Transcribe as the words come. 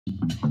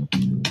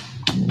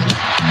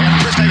And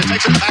Chris Davis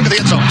takes it to the back of the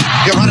end zone.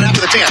 He'll run it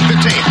after the 10,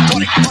 15,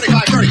 20,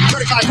 25, 30,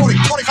 35, 40,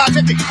 45,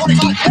 50,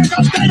 45. Here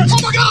goes Davis.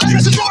 Oh my God!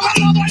 Davis is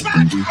running all the way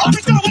back.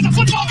 Auburn's going to win the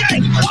football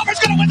game. Auburn's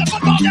going to win the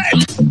football game.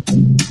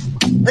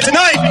 And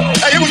tonight,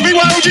 hey, it was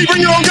BYOG,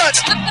 bring your own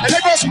guts. And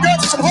they brought some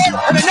guts and some heart,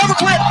 and they never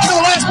quit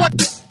until the last play.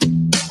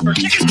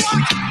 Kick is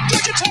blocked.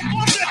 Georgia Tech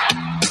wants it.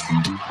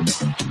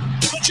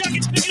 The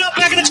Jackets picking up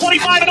back at the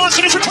 25, and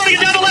Austin is returning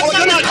it down the left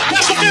sideline.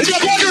 That's the 50,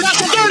 that's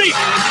the 30.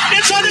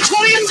 Inside the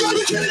 20, inside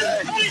the 10.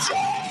 And he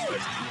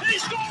scores! He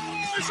scores!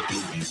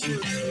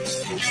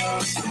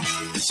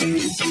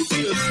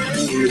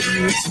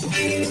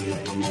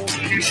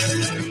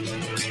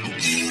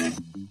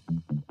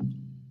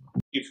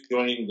 Thank you for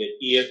joining the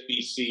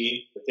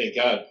ESBC, thank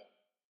God,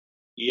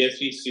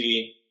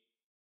 ESBC,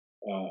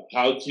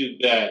 How to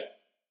Bet,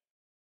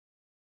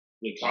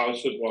 the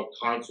college football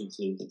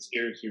conferences that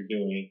Syracuse are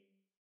doing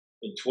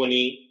in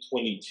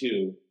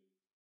 2022.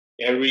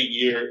 Every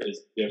year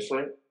is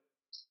different.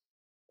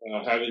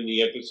 Having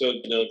the episode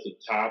notes the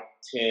top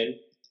 10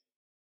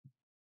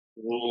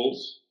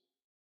 rules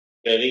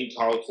betting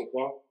college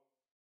football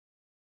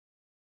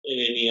and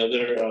any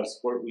other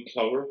sport we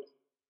cover.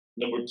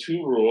 Number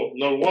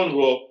one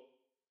rule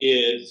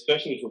is,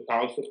 especially for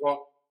college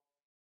football,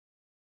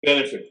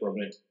 benefit from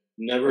it.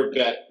 Never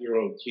bet your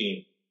own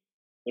team.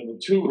 Number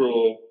two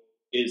rule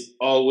is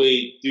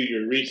always do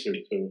your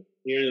research. So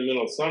here in the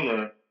middle of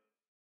summer,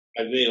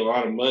 I've made a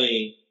lot of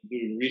money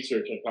doing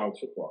research on college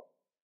football,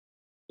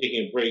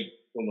 taking a break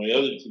from my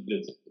other two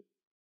businesses.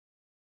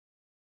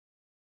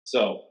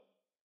 So,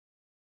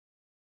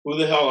 who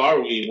the hell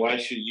are we? Why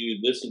should you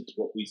listen to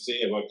what we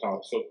say about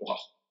college football?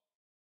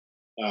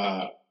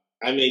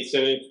 I made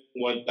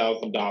 $71,000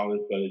 by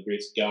the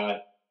grace of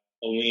God,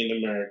 only in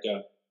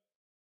America,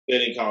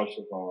 betting college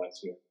football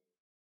last year.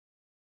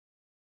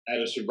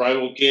 Out of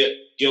survival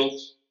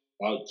guilt,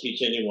 I'll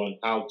teach anyone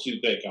how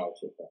to bet college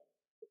football.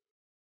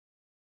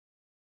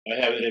 I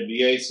have an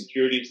MBA,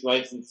 securities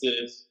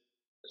licenses,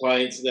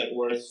 clients net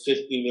worth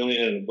 $50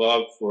 million and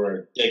above for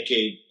a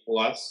decade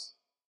plus.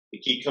 They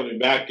keep coming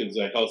back because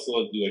I hustle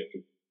and do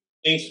extra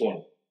things for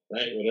them,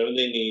 right? Whatever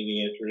they need,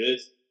 the answer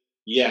is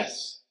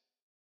yes.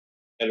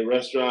 At a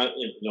restaurant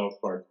in North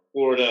Park,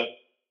 Florida.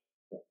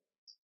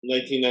 In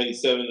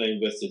 1997, I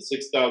invested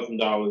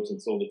 $6,000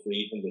 and sold it for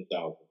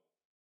 $800,000.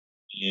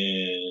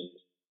 In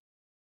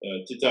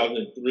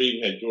 2003, we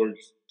had George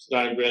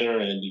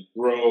Steinbrenner, Andy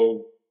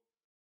Grove,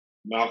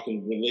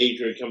 Malcolm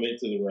Glazier come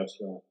into the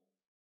restaurant.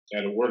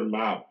 Got a word of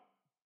mouth.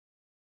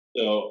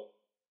 So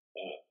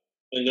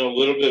I know a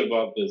little bit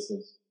about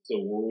business. So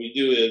what we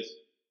do is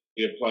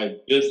we apply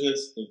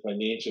business and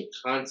financial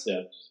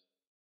concepts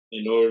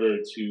in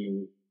order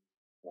to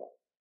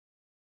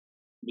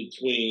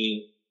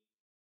between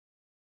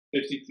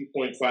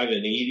 52.5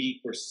 and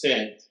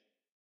 80%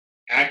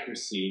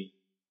 accuracy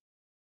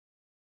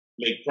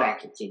make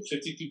profit. So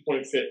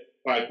 52.5%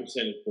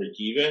 is break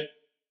even.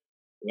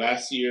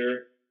 Last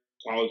year,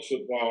 college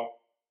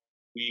football,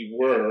 we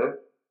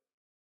were,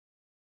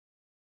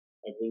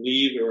 I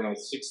believe, around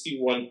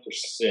 61%.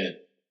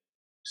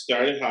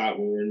 Started hot.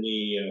 We were in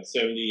the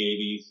 70s,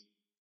 80s,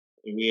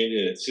 and we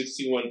ended at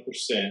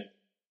 61%.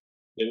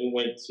 Then we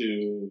went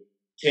to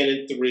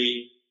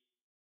 10-3.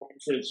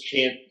 Conference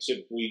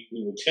championship week,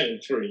 we were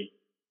 10-3.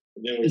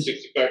 And then we're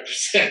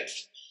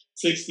 65%.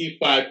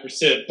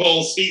 65%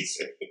 bowl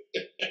season.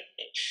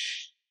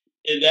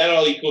 And that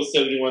all equals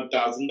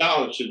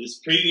 $71,000. So this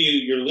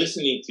preview you're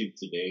listening to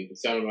today, the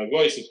sound of my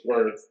voice, is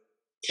worth,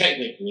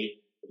 technically,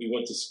 if you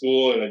went to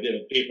school and I did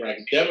a paper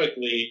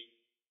academically,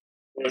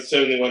 worth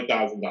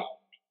 $71,000.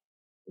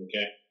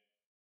 Okay?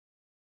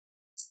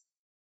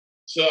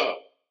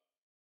 So,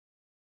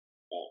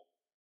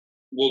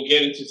 we'll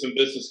get into some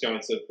business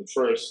concepts, but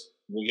first,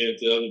 we'll get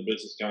into other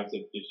business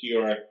concepts. If you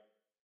are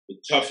the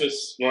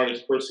toughest,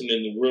 smartest person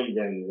in the room,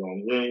 you're in the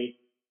wrong room.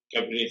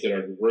 Companies that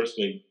are diverse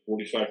make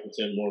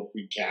 45% more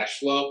free cash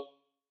flow.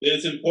 Then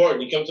it's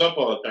important. It comes up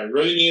all the time.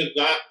 Revenue is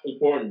not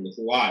important. It's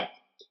a lie.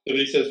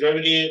 Somebody says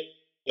revenue,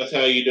 that's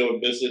how you do a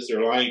business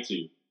they're lying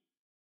to.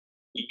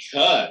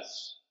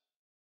 Because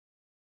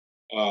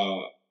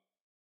what's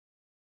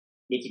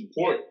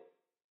important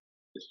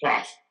is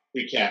profit,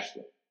 free cash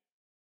flow.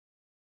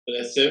 And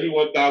that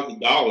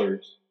 $71,000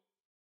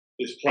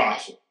 is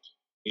profit.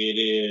 It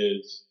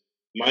is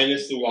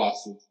minus the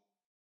losses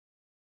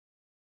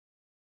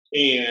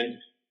and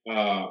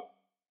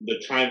the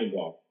time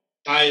involved.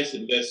 Highest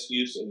and best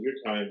use of your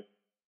time,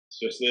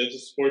 especially as a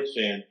sports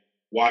fan,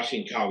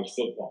 watching college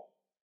football.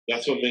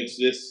 That's what makes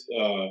this,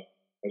 on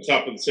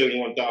top of the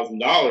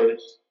 $71,000,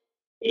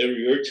 whatever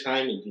your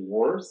time is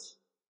worth,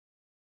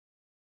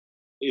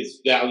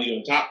 is value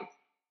on top of it.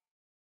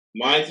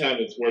 My time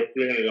is worth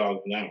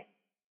 $300 an hour.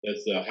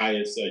 That's the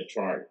highest I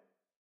charge.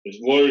 There's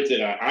lawyers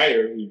that I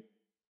hire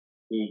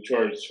who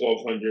charge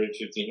 $1,200,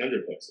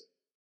 $1,500 bucks.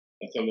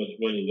 That's how much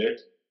money they're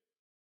taking.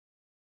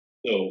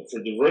 So for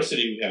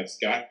diversity, we have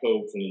Scott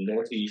Pope from the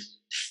Northeast,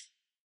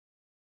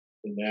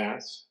 from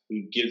Mass,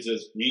 who gives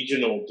us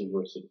regional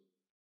diversity.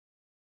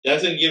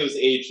 Doesn't give us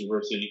age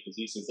diversity because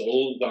he's just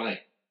old and dying.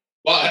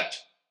 But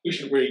we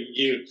should bring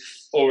you,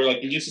 or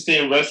like you used to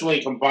say in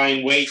wrestling,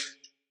 combined weight.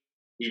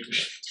 We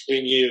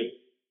bring you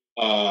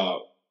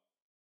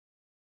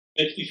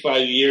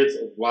 55 years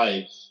of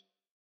life.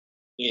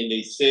 And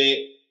they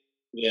say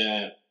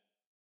that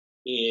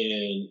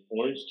in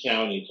Orange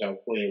County,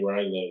 California, where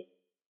I live,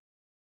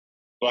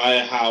 buy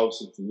a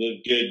house and to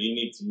live good, you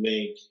need to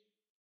make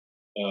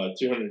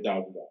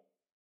 $200,000.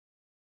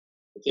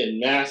 In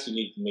Mass, you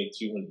need to make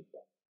 $200,000.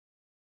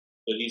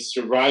 But he's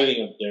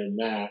surviving up there in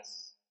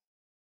Mass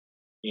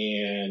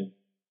and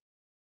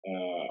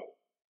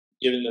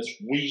giving us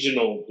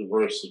regional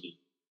diversity,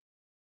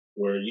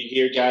 where you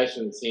hear guys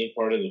from the same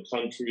part of the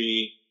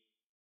country,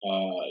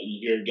 you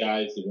hear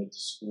guys that went to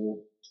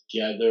school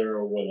together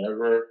or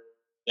whatever.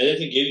 That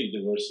doesn't give you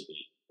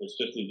diversity,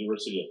 especially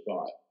diversity of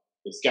thought.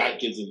 But Scott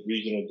gives us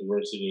regional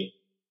diversity,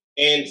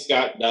 and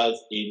Scott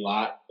does a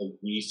lot of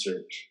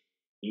research.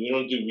 And we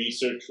don't do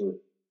research for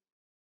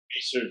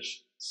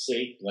research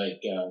sake,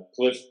 like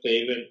Cliff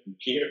Faven from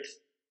Pierce.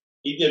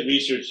 He did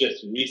research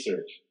just for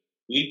research.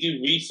 We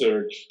do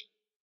research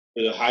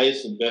for the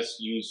highest and best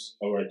use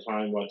of our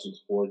time watching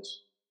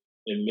sports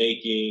and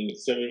making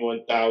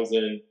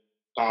 71,000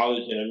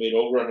 college, and I made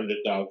over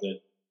 100,000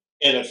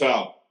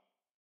 NFL.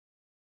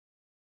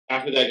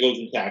 Half of that goes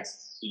in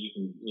taxes, so you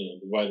can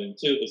divide it in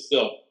two. But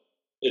still,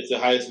 it's the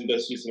highest and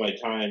best use of my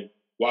time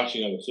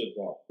watching other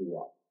football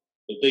throughout.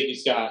 So thank you,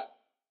 Scott,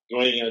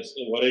 joining us.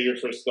 And what are your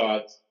first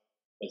thoughts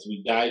as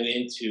we dive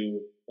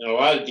into, in a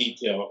lot of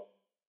detail,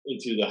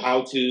 into the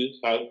how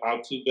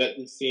to bet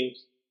these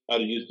teams, how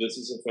to use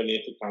business and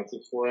financial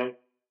concepts for them,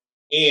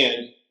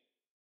 and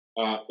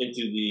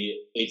into the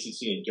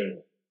ACC in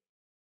general.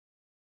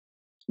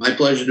 My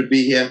pleasure to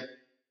be here.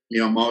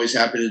 I'm always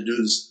happy to do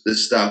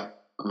this stuff.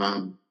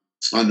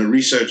 On the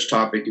research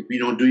topic, if you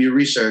don't do your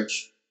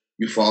research,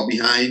 you fall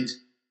behind.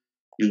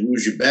 You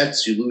lose your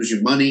bets. You lose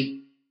your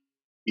money.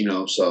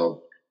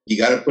 So you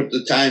got to put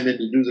the time in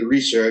to do the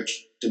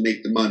research to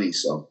make the money.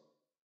 So,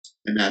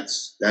 and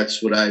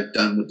that's what I've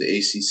done with the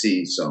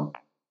ACC. So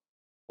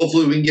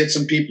hopefully we can get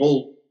some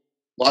people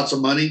lots of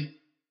money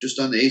just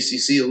on the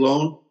ACC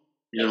alone.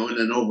 And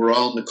then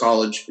overall in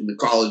the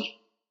college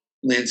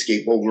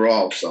landscape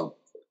overall. So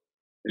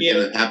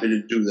I'm happy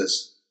to do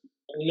this.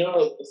 I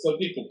know some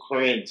people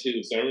cram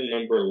too. So I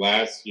remember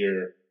last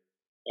year,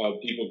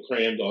 people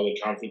crammed all the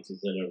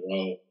conferences in a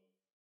row.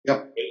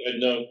 Yep. I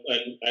know.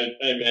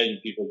 I imagine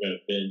people are going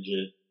to binge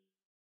it.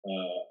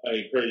 I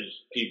encourage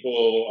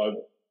people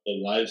on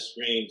the live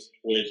streams,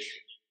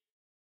 Twitch,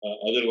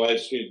 other live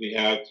streams we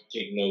have to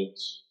take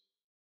notes,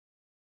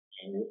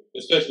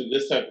 especially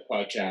this type of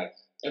podcast.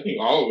 I think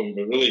all of them,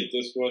 but really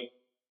this one,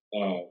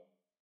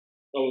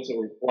 almost a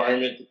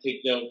requirement to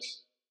take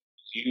notes.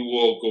 You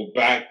will go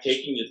back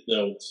taking these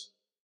notes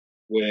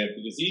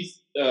because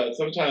these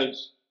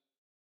sometimes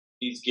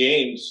these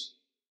games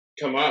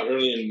come out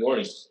early in the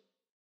morning.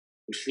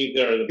 The teams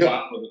that are at the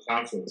bottom of the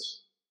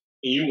conference,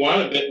 and you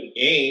want to bet the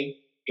game,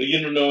 but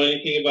you don't know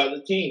anything about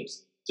the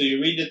teams. So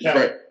you read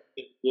the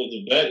rules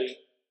of betting.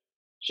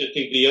 I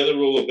think the other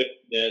rule of betting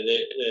that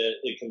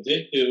it comes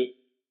into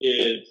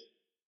is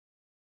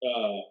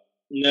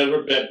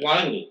never bet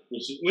blindly,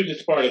 which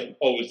is part of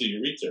always do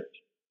your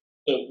research.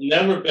 So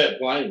never bet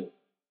blindly.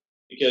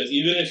 Because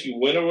even if you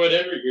win or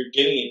whatever, you're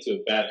getting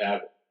into a bad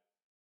habit.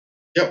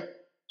 Yep.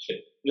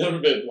 Never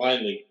bet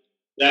blindly.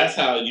 That's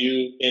how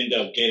you end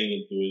up getting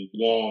into a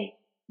long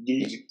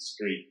losing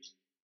streak.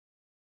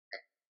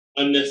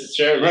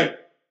 Unnecessarily. Right.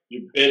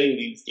 You're betting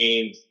these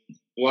games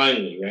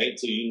blindly, right?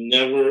 So you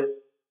never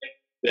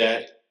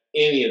bet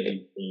any of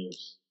these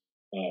games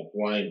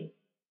blindly.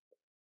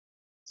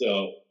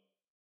 So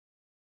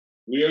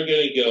we are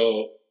going to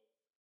go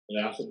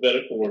in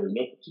alphabetical order,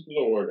 no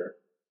particular order.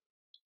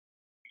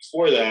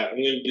 Before that, I'm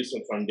going to do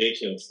some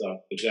foundational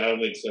stuff because that'll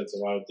make sense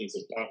of a lot of things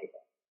I'll talk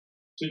about.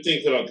 Two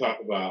things that I'll talk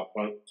about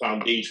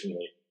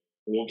foundationally.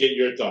 We'll get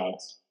your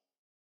thoughts,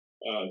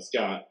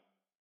 Scott.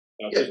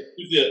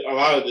 A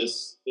lot of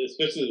this,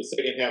 especially the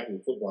second half of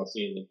the football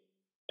season,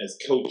 as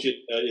coaches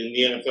in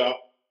the NFL,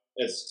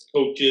 as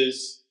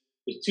coaches,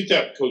 there's two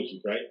types of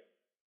coaches, right?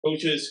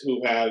 Coaches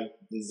who have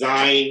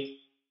design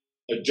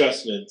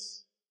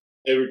adjustments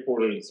every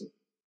quarter.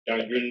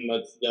 John Gruden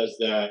does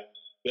that.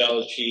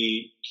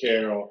 Belichick,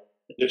 Carroll.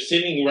 They're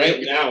sitting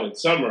right now in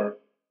summer,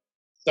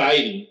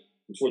 deciding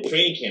before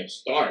training camp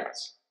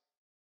starts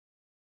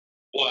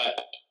what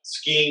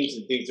schemes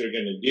and things they're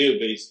going to do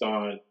based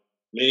on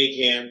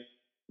minicamp,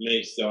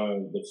 based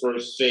on the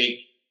first fake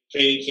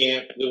training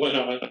camp that went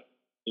on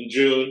in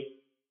June,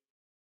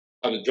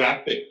 how the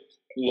draft pick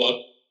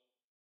looked,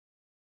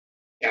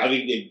 how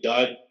they've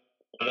done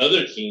on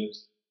other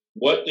teams,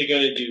 what they're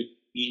going to do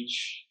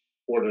each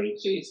quarter of the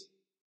season.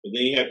 But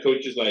then you have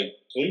coaches like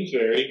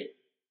Queensberry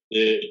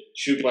that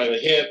shoot by the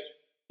hip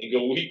and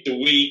go week to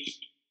week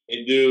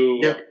and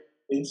do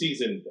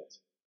in-season investment,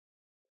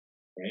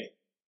 right?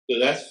 So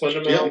that's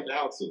fundamental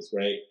analysis,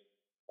 right?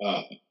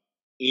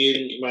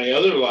 In my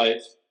other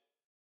life,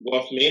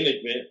 wealth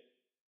management,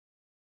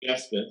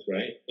 investment,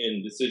 right,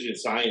 in decision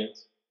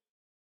science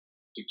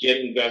to get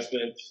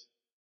investments,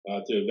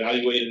 to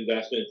evaluate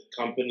investments,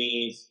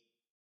 companies.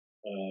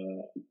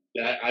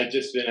 That I've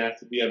just been asked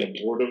to be on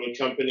the board of a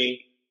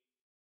company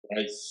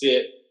where I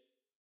sit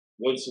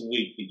once a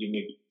week. They give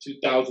me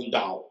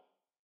 $2,000.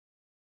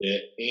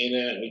 That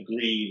Anna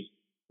agreed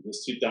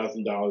was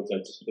 $2,000. I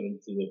just put them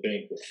to the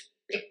bank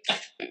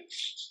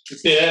to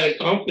sit at a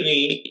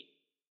company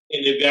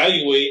and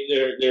evaluate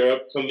their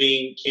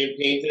upcoming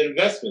campaigns and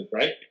investments,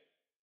 right?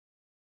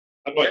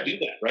 How do I do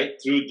that, right?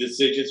 Through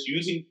decisions,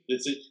 using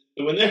decisions.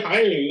 So when they're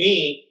hiring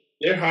me,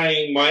 they're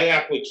hiring my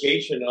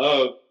application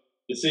of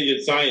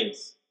decision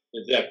science.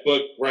 Is that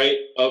book right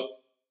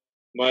up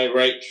my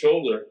right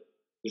shoulder,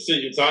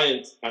 decision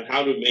science on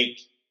how to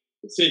make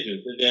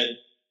decisions. And then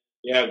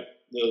you have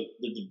the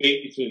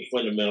debate between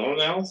fundamental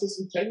analysis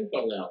and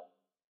technical analysis.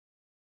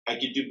 I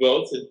could do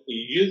both and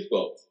you use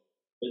both.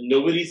 But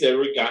nobody's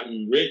ever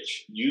gotten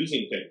rich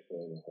using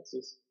technical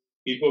analysis.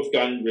 People have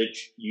gotten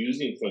rich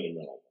using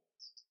fundamental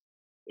analysis.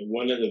 And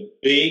one of the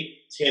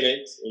big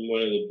tenets and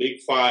one of the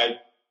big 5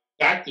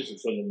 factors of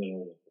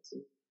fundamental analysis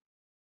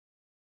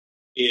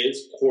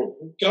is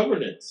corporate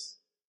governance.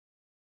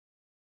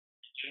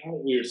 And I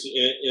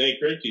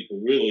encourage people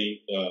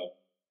really to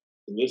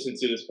listen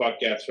to this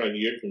podcast 5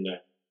 years from now,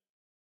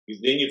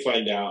 because then you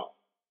find out,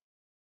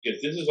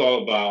 because this is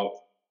all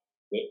about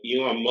what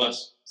Elon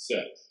Musk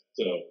says.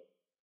 So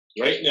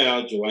right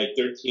now, July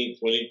 13,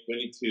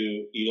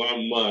 2022,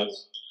 Elon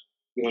Musk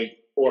going to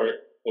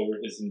court over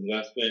his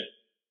investment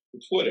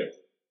in Twitter.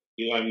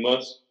 Elon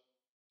Musk,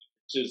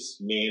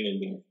 richest man in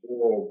the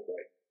world,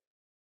 right?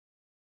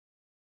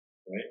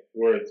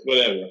 Worth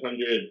whatever,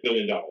 $100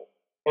 billion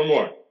or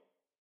more.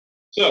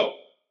 So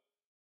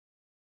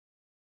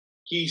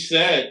he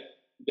said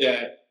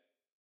that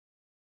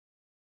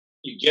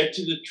you get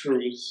to the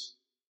truth,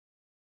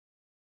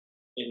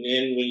 and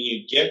then when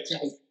you get to the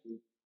truth,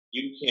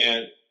 you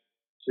can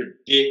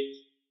predict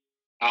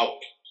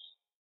outcomes.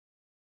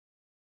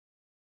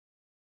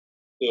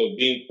 So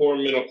being poor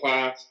middle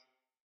class,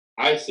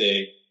 I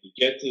say you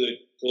get to the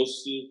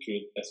closest to the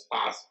truth as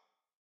possible,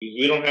 because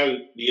we don't have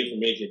the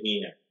information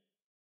he has.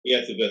 He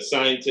has the best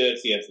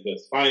scientists, he has the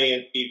best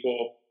finance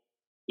people,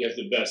 he has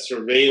the best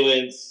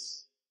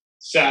surveillance,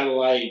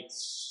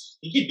 satellites.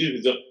 He can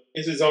do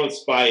his own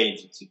spy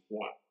agency if he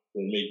wants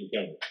for a major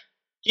government.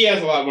 He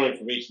has a lot more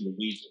information than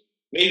we do.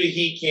 Maybe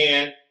he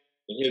can,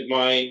 in his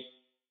mind,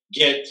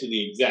 get to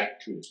the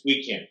exact truth.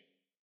 We can't.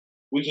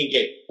 We can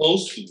get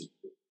close to the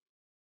truth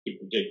to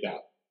predict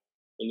out.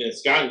 And then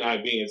Scott and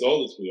I, being as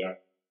old as we are,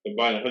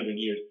 about 100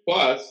 years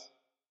plus,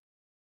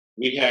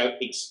 we have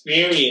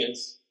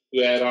experience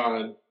to add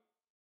on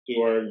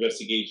to our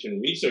investigation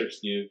and research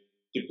do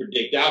to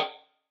predict out.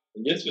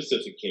 In this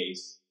specific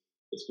case,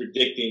 it's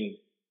predicting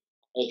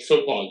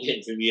football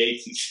games in the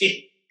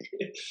ACC,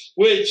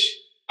 which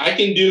I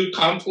can do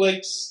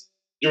complex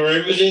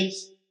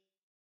derivatives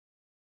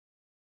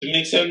to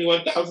make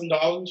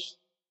 $71,000.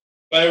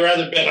 But I'd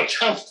rather bet on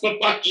college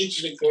football games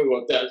to make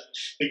 $41,000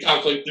 than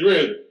complex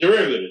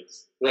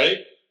derivatives,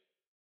 right?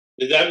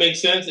 Does that make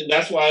sense? And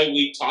that's why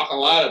we talk a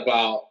lot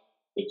about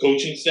the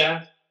coaching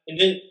staff and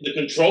then the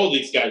control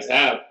these guys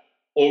have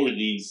over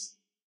these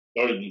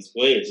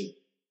players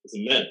is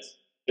immense.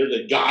 They're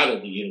the god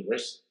of the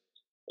university.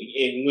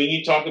 And when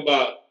you talk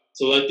about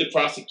selective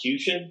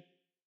prosecution,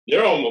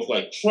 they're almost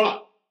like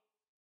Trump,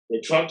 where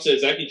Trump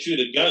says, I can shoot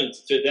a gun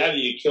to that and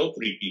you kill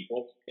 3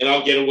 people and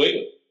I'll get away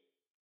with it.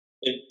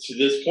 And to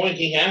this point,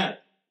 he had.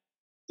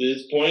 To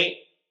this point,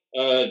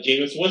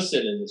 Jameis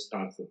Winston in this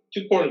conference,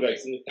 2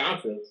 quarterbacks in the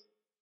conference,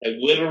 have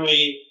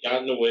literally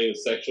gotten away with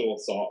sexual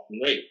assault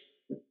and rape.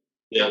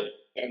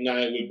 That now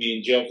would be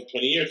in jail for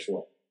 20 years for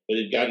it. But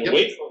they've gotten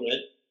away from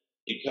it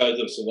because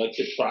of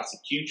selective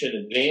prosecution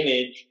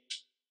advantage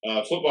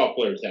football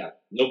players have.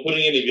 No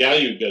putting any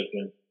value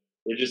judgment.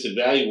 We're just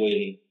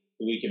evaluating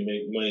so we can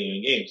make money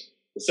in games.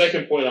 The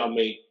second point I'll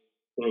make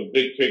from a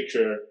big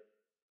picture,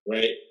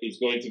 right, is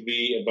going to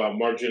be about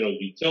marginal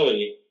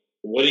utility.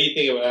 What do you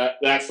think about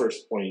that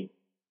first point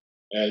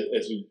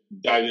as we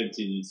dive into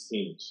these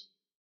teams?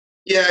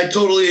 Yeah, I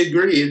totally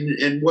agree.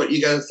 And what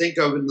you got to think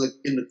of in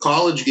the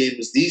college game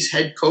is these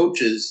head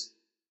coaches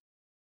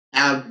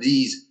have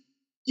these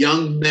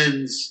young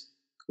men's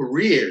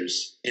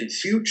careers and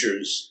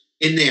futures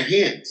in their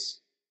hands.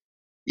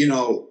 You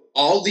know,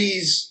 all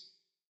these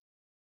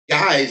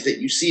guys that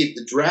you see at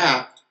the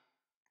draft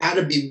had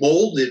to be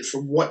molded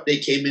from what they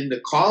came into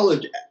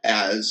college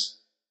as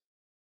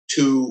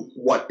to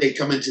what they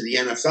come into the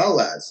NFL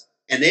as.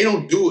 And they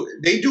don't do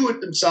it. They do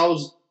it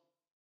themselves,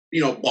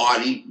 you know,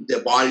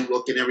 their body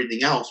look and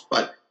everything else.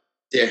 But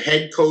their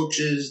head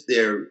coaches,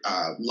 their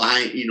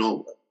line, you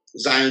know,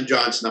 Zion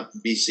Johnson up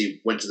in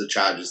BC went to the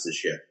Chargers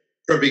this year.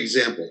 Perfect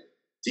example.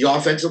 The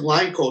offensive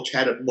line coach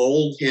had to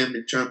mold him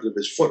in terms of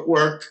his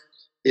footwork,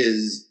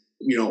 his,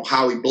 you know,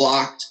 how he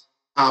blocked,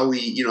 how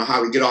he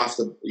get off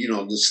the, you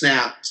know, the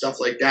snap, stuff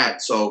like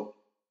that. So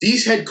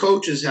these head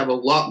coaches have a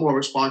lot more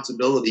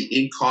responsibility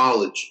in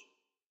college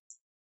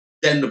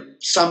than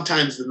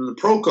sometimes the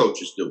pro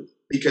coaches do.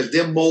 because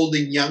they're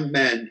molding young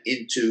men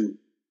into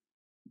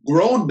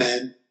grown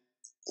men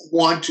who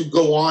want to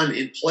go on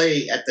and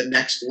play at the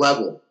next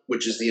level,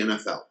 which is the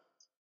NFL.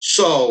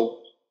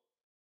 So,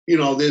 you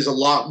know, there's a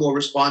lot more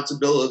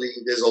responsibility.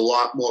 There's a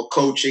lot more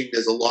coaching.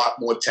 There's a lot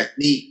more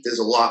technique. There's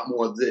a lot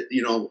more,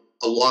 you know,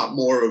 a lot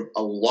more of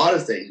a lot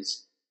of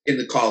things in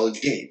the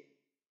college game.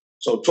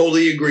 So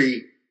totally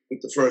agree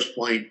with the first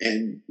point.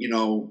 And, you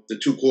know, the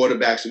two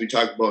quarterbacks that we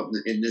talked about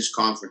in this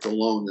conference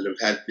alone that have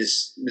had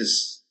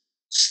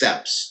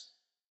missteps,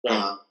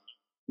 Right.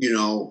 you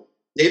know,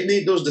 they've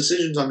made those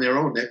decisions on their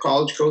own. Their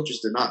college coaches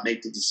did not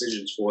make the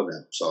decisions for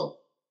them. So,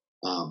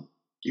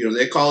 you know,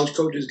 their college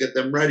coaches get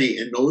them ready.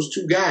 And those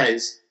two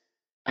guys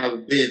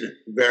have been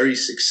very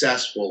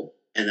successful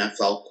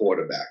NFL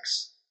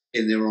quarterbacks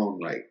in their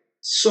own right.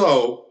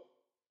 So,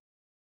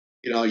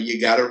 you know, you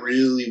got to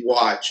really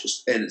watch.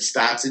 And it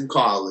starts in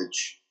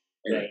college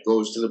and Right. it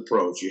goes to the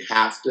pros. You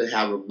have to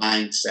have a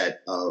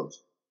mindset of,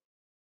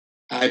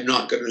 I'm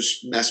not going to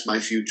mess my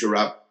future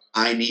up.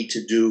 I need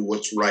to do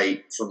what's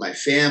right for my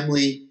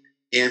family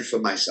and for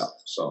myself.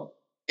 So,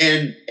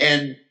 and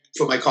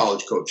for my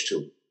college coach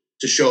too,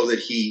 to show that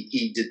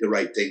he did the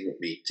right thing with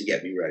me to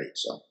get me ready.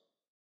 So,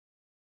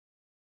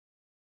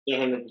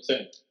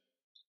 100%.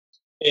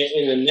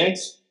 In the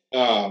next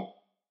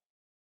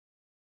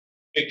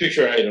big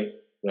picture item,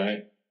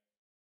 right?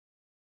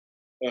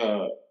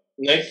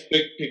 Next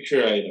big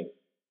picture item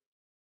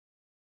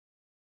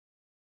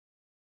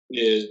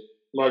is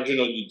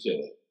marginal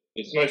utility.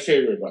 It's my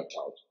favorite about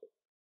college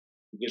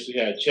because we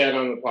had Chad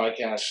on the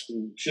podcast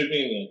who should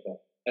be in the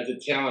NFL, has the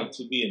talent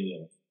to be in the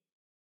NFL.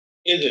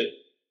 Is it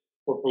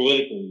for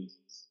political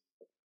reasons?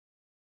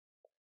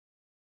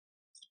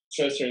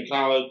 Professor in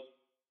college,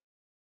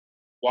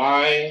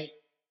 why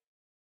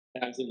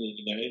hasn't the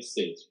United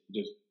States,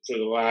 just for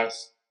the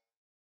last,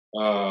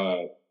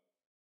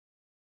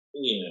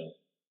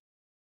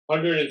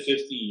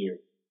 150 years,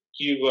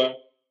 Cuba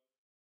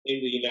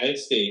and the United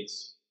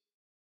States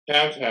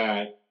have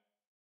had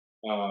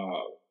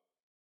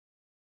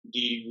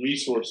the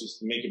resources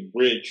to make a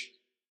bridge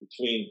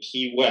between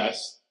Key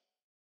West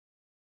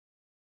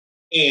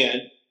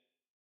and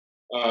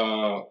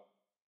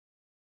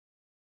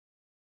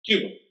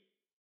Cuba.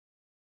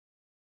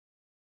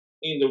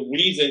 And the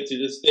reason to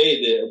this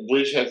day that a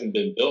bridge hasn't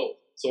been built,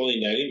 it's only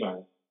 90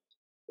 miles.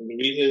 And the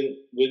reason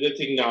with the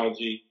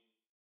technology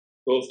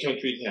both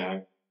countries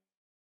have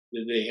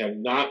that they have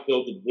not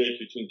built a bridge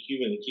between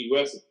Cuba and the Key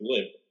West is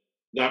political.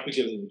 Not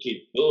because of the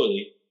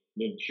capability,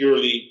 but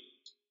purely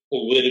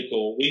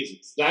political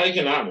reasons. Not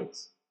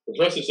economics. The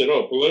professor said,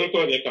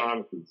 political and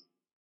economic reasons.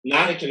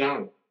 Not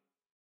economic.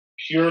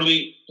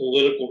 Purely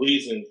political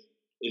reasons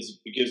is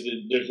because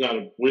there's not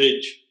a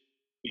bridge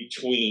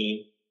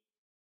between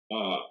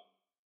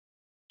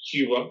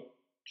Cuba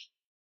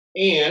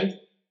and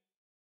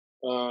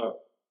the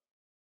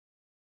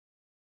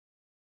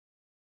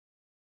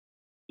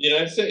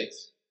United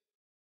States.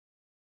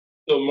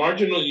 So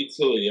marginal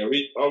utility,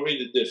 I'll read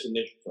the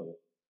definition from it.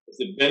 It's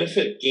the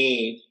benefit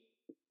gained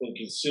from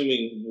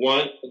consuming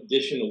one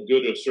additional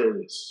good or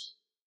service.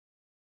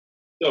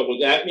 So what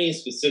that means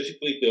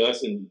specifically to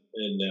us in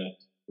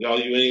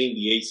evaluating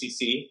the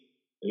ACC,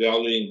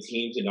 evaluating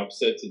teams and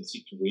upsets and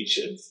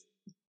situations,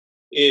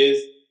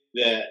 is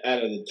that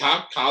out of the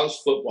top college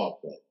football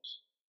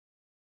players,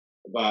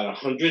 about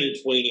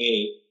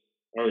 128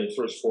 are in the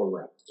first 4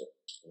 rounds. So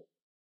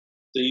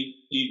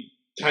you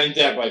times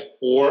that by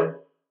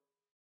 4,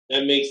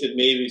 that makes it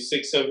maybe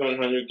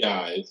 600-700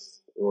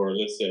 guys, or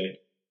let's say,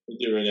 we'll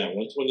do it right now,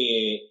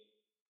 128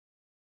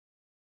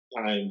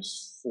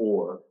 times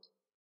 4,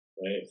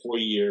 right? 4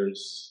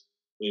 years,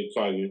 maybe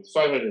 5 years,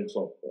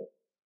 512 players.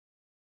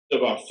 So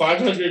about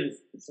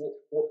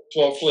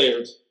 512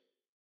 players,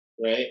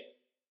 right?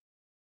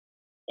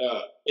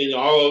 In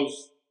all of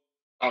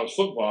college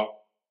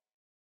football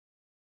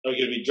are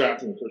going to be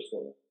drafted in the first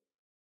 4 rounds.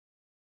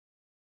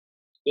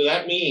 So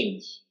that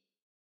means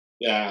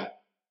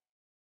that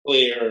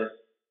player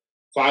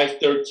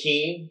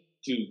 513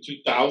 to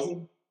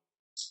 2000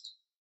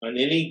 on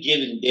any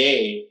given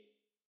day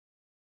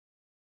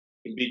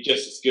can be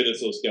just as good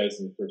as those guys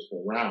in the first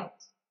 4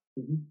 rounds.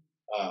 Mm-hmm.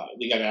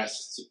 They got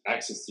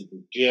access to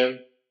the gym,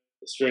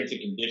 the strength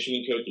and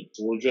conditioning coach at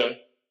Georgia,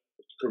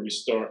 Kirby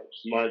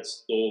Smart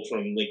stole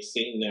from Lake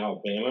St. in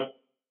Alabama,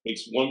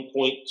 makes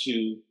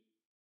 $1.2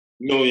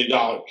 million,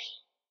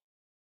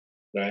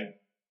 right?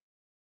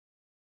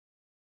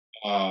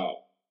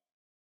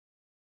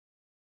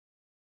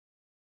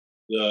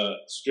 The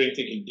strength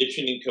and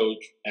conditioning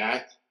coach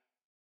at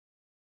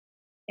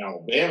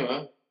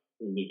Alabama,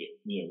 he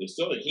makes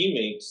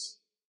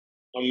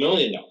 $1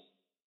 million.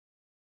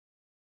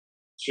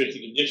 Strength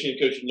and conditioning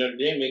coach at Notre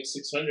Dame makes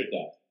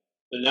 $600,000.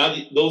 And now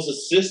those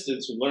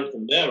assistants who learn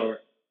from them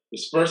are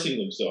dispersing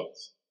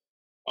themselves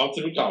all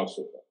through college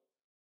football.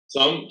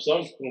 Some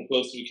come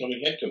close to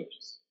becoming head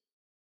coaches.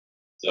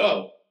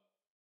 So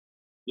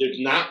there's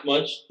not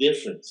much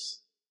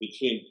difference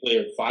between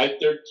player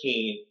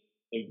 513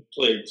 and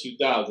player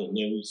 2000.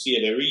 We see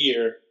it every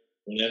year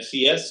in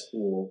FCS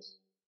schools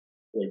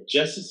were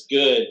just as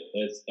good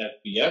as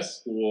FBS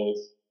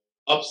schools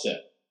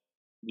upset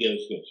the other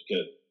schools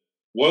because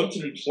 1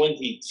 through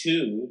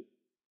 22,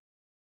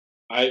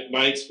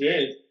 my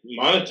experience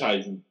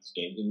monetizing these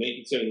games and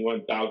making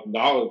 $71,000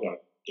 on the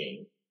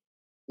game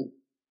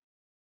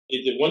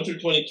is that 1 through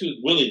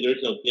 22 really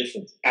there's no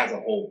difference as a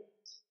whole.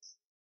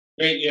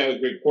 Great, you have a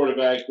great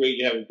quarterback. Great,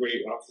 you have a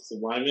great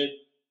offensive lineman.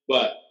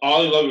 But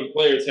all 11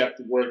 players have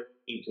to work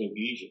in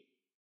cohesion.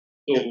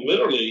 So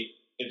literally,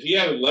 if you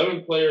have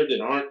 11 players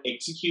that aren't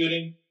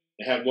executing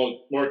and have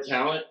more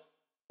talent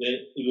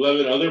than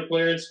 11 other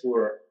players who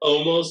are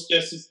almost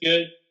just as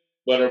good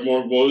but are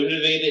more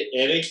motivated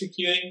and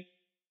executing,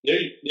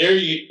 there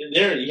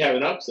you have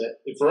an upset.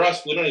 And for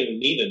us, we don't even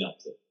need an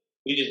upset.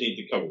 We just need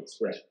to cover the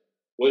spread.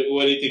 What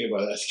do you think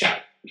about that,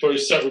 Scott? Before we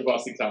start with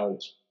Boston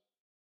College.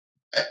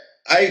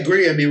 I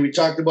agree. I mean, we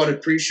talked about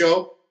it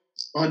pre-show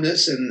on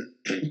this, and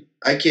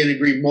I can't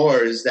agree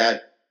more, is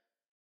that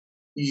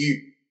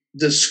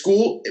the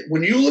school,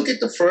 when you look at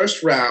the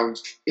first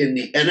round in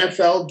the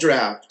NFL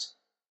draft,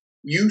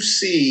 you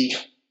see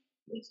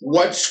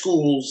what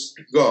schools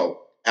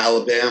go.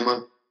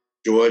 Alabama,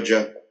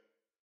 Georgia,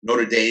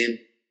 Notre Dame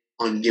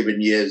on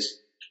given years.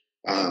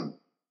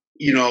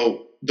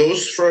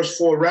 Those first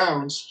 4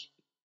 rounds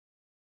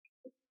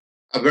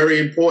are very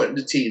important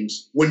to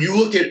teams. When you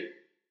look at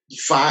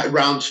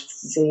rounds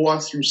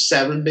 4 through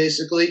 7,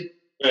 basically,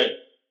 right.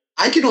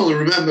 I can only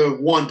remember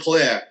one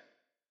player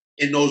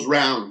in those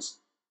rounds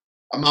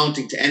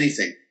amounting to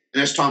anything,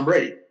 and that's Tom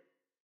Brady.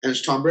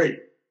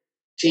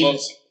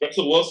 Teams. Well,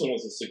 Russell Wilson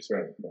was a 6th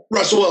round.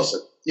 Russell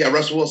Wilson. Yeah,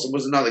 Russell Wilson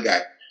was another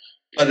guy.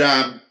 But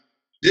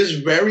there's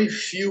very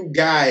few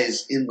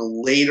guys in the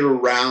later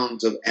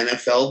rounds of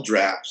NFL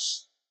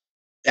drafts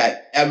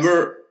that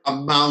ever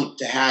amount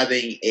to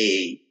having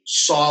a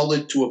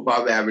solid to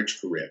above average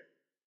career.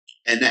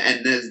 And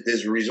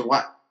there's a reason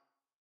why.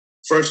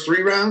 First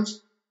 3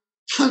 rounds,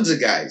 tons of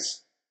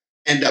guys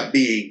end up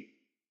being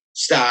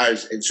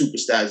stars and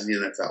superstars in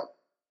the NFL.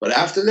 But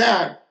after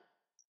that,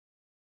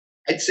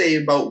 I'd say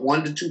about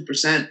 1% to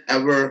 2%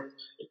 ever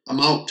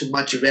amount to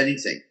much of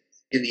anything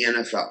in the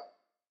NFL.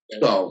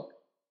 So,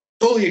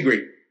 totally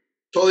agree.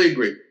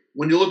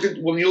 When you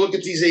look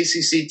at these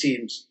ACC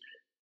teams,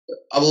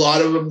 a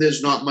lot of them,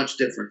 there's not much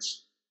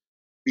difference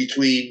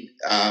between,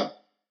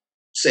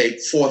 say,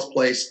 4th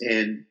place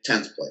and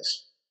 10th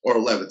place or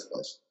 11th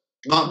place.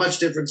 Not much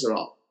difference at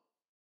all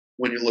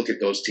when you look at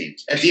those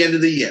teams at the end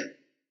of the year.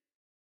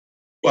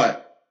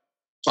 But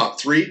top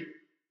 3,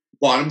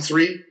 bottom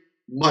 3,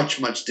 much,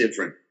 much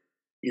different.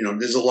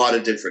 There's a lot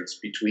of difference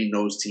between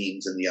those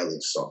teams and the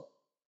others. So,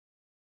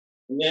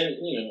 and then,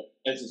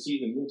 as the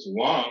season moves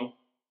along,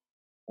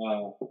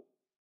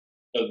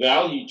 the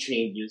value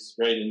changes,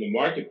 right, in the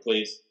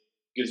marketplace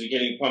because you're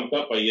getting pumped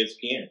up by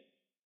ESPN.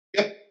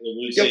 Yep.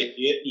 We say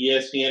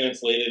ESPN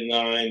inflated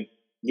line,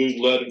 New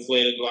Blood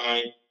inflated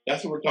line.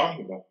 That's what we're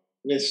talking about.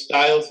 And then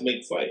styles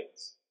make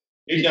fights.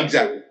 Here's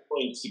exactly.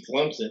 Going to see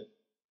Clemson,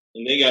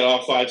 and they got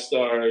all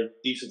 5-star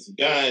defensive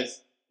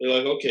guys. They're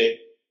like, okay,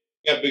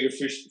 we got bigger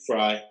fish to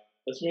fry.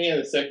 Let's bring in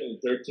the 2nd and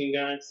 3rd team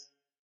guys.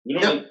 We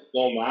don't need to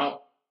blow them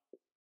out.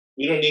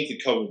 We don't need to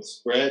cover the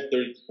spread,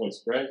 32-point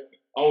spread.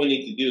 All we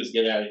need to do is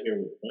get out of here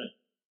with a win.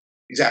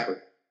 Exactly.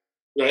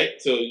 Right?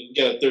 So you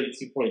got a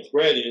 32-point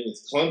spread, and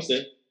it's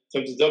Clemson.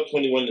 Clemson's up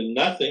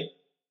 21-0. You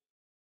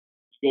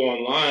go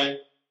online,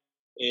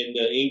 and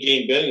the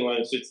in-game betting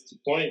line is 62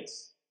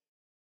 points.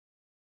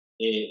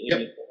 In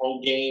the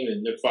whole game,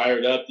 and they're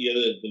fired up,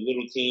 the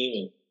little team,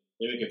 and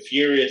they make a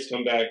furious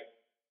comeback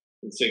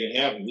in the second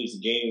half and lose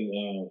the game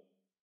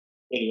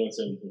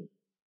 21-17.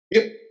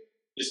 Yep.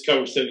 Just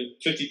cover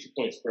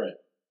 52-point spread.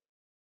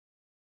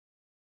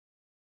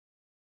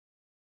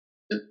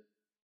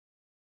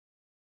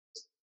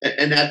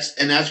 And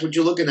that's what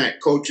you're looking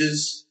at.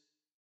 Coaches,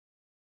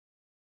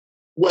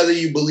 whether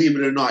you believe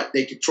it or not,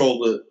 they control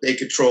the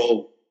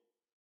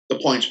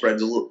point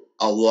spreads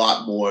a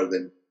lot more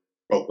than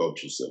pro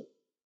coaches do.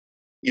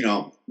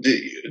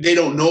 They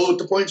don't know what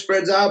the point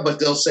spreads are, but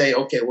they'll say,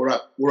 okay, we're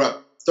up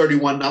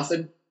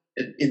 31-0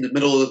 in the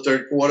middle of the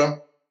 3rd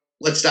quarter.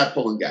 Let's start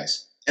pulling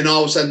guys. And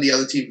all of a sudden the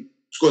other team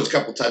scores a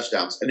couple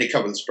touchdowns and they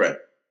cover the spread.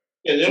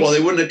 Yeah, well, they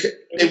would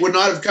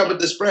not have covered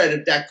the spread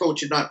if that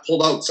coach had not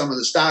pulled out some of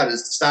the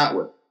starters to start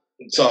with.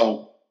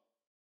 So,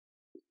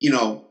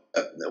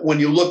 when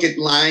you look at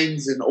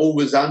lines and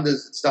overs,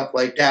 unders, and stuff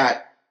like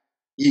that,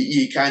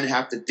 you kind of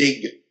have to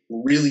dig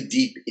really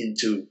deep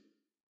into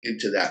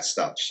that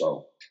stuff.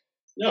 So,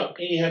 no,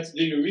 and you have to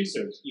do your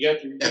research. You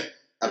have to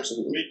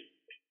absolutely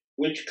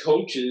which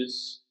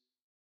coaches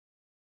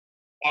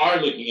are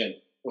looking at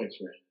point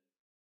spread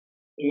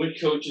and which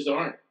coaches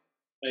aren't.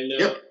 I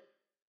know.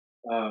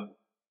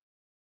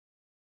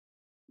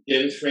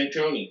 Dennis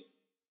Franchione,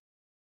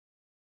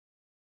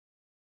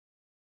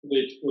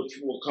 which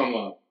will come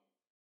up.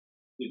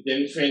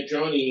 Dennis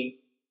Franchione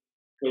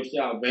coached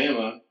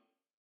Alabama,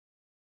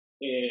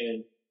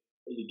 and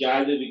the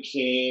guy that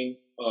became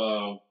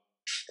a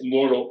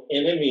mortal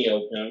enemy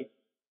of him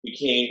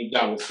became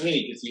Donald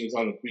Sweeney because he was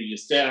on the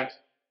previous staff.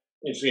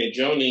 And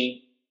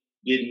Franchione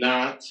did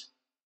not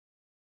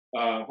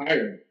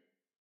hire him.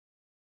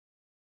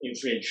 And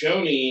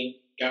Franchione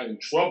got in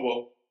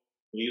trouble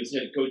when he was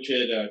head coach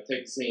at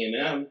Texas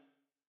A&M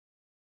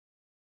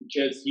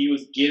because he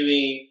was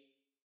giving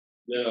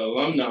the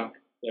alumni,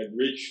 that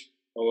rich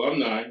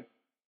alumni,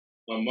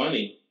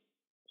 money.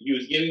 He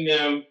was giving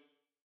them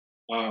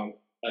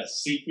a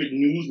secret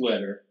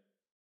newsletter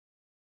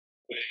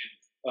with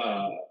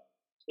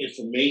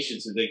information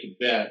so they could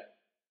bet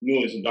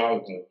millions of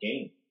dollars on a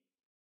game.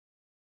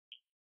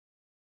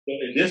 So,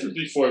 and this was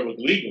before it was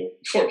legal,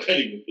 before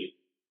betting was legal.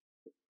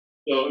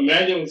 So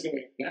imagine what's going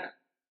to happen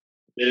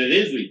that it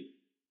is legal.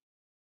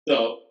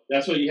 So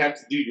that's why you have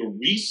to do your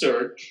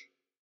research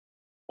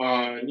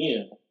on,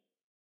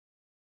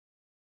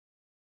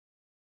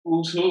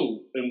 who's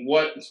who and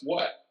what is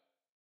what.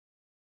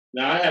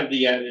 Now I have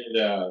the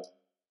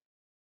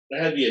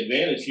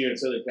advantage here in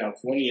Southern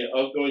California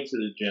of going to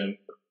the gym,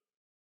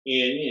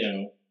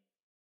 and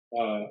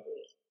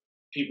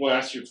people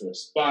ask you for a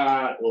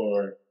spot,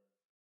 or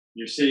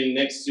you're sitting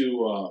next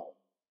to.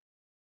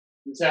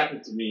 This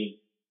happened to me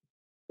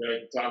that I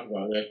can talk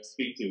about, that I can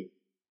speak to.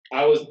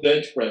 I was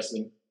bench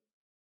pressing,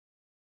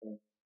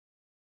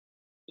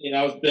 and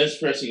I was bench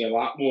pressing a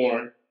lot more,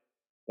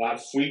 a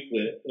lot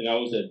frequent, and I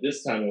was at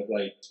this time I was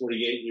like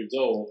 28 years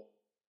old,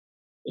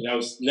 and I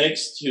was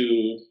next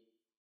to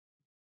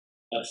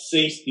a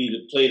safety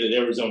that played at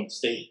Arizona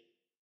State,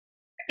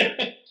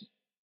 and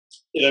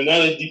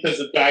another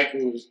defensive back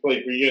who was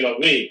playing for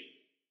UNLV.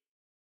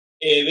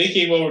 And they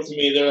came over to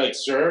me, and they're like,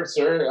 sir,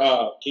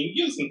 can you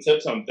give us some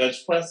tips on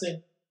bench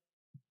pressing?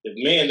 Like,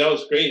 man, that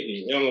was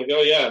crazy. And I'm like,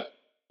 oh, yeah.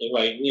 And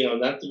like,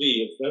 not to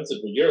be offensive,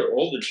 but you're an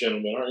older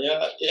gentleman, aren't you?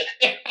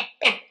 Yeah.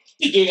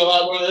 You're doing a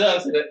lot more than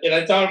us. And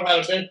I taught him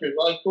how to bench press.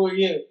 Like, who are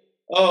you?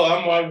 Oh,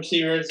 I'm wide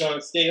receiver at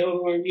Arizona State. Oh,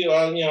 who are you?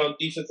 I'm,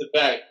 defensive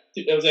back.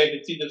 There was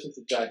actually two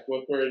defensive backs,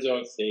 one for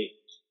Arizona State,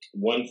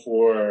 one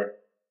for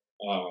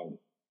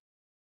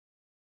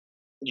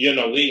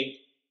UNLV.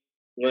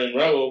 We're in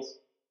Rebels.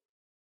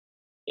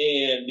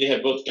 And they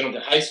had both gone to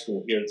high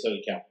school here in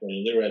Southern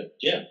California. They were at the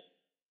gym.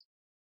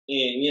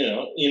 And,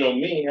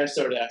 me, I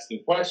started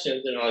asking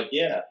questions, and I'm like,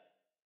 yeah.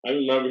 I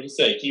remember he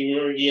said, can you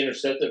remember he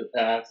intercepted a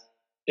pass,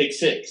 pick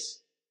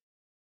six?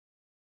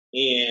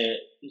 And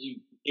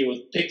it was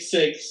pick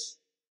six,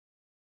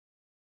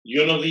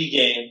 UNLV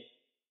game,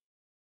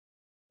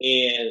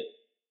 and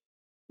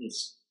it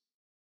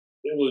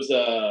was,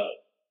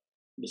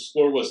 the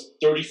score was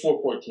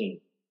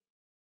 34-14.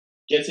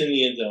 Gets in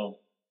the end zone.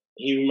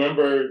 He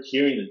remembered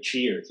hearing the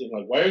cheers. He's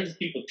like, why are these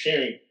people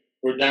cheering?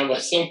 We're down by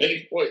so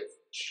many points.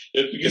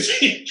 It's because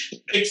he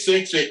picked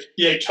six and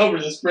he had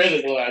covered the spread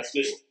in the last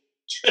game.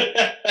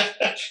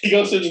 He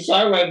goes to the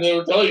sideline and they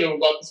were telling him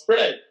about the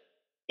spread.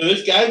 So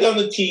this guy's on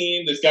the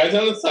team, this guy's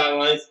on the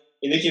sidelines,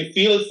 and they can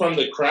feel it from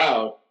the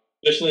crowd,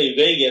 especially in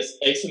Vegas,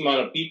 X amount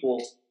of people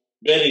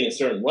betting a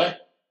certain way.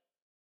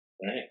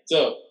 Right?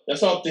 So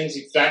that's all things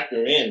you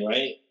factor in,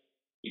 right?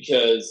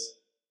 Because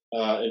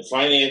in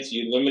finance,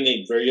 you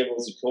eliminate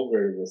variables and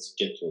covariables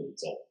to get to a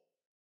result.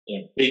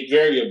 And a big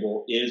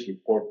variable is your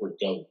corporate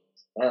governance.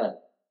 All right,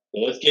 so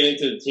let's get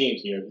into the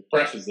teams here. To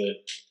preface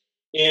it,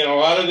 and a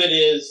lot of it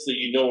is so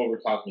you know what we're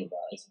talking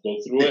about. So go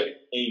through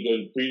it, and you go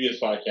to the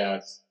previous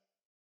podcasts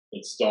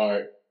and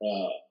start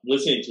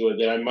listening to it.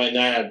 That I might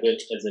not have been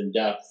as in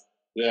depth.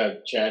 We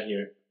have Scott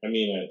here,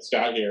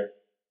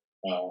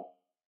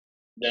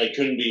 that I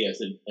couldn't be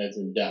as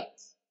in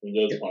depth in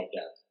those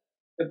podcasts.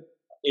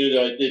 Even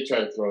though I did try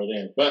to throw it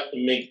in, but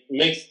it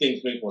makes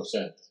things make more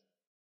sense.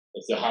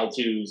 It's the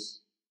how-tos,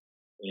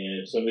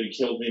 and if somebody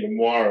kills me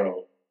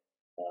tomorrow,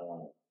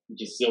 you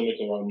can still make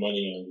a lot of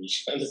money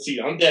on the seat.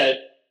 I'm dead,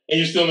 and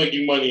you're still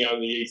making money on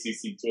the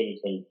ACC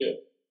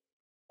 2022.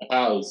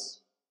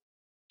 How's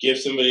give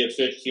somebody a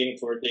fish, feeding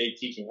for a day,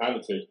 teach them how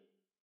to fish,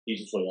 teach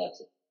them for a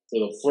lesson. So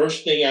the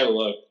first thing I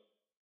look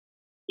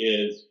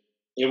is,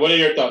 what are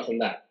your thoughts on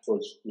that before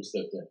we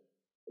step in?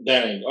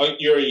 Dan,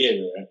 you're a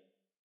Yater, right?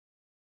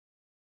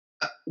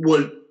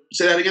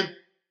 Say that again?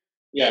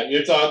 Yeah,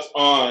 your thoughts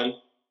on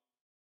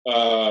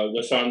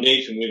the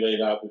foundation we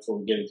laid out before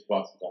we get into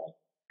Boston College.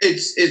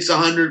 It's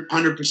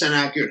 100%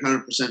 accurate,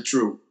 100%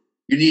 true.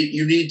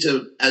 You need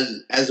to,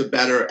 as a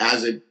bettor,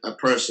 as a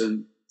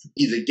person,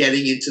 either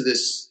getting into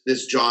this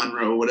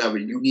genre or whatever,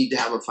 you need to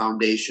have a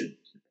foundation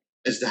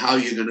as to how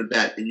you're going to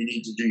bet, and you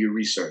need to do your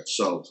research.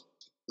 So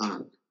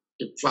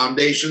the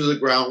foundation of the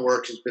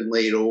groundwork has been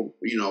laid over.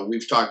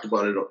 We've talked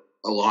about it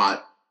a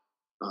lot.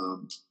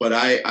 But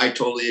I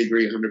totally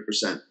agree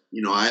 100%.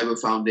 I have a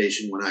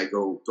foundation when I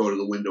go to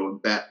the window and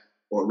bet,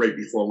 or right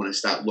before when I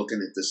start looking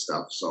at this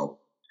stuff. So,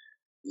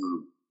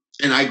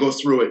 and I go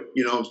through it.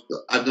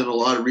 I've done a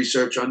lot of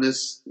research on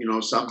this.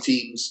 Some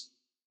teams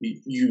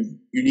you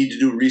need to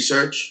do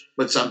research,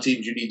 but some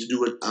teams you need to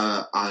do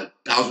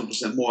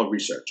 1,000% more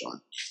research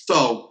on.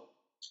 So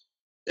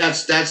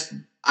that's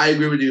I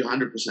agree with you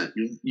 100%.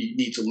 You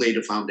need to lay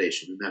the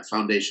foundation, and that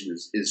foundation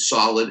is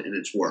solid and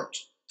it's worked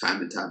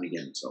time and time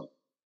again. So.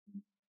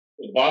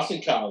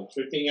 Boston College,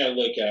 first thing I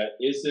look at,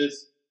 is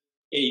this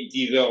a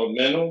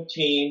developmental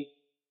team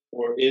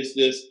or is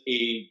this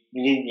a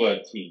blue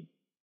blood team?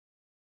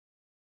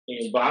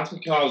 And Boston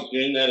College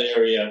in that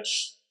area,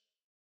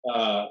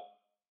 I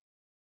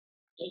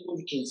think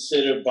we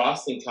consider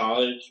Boston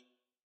College.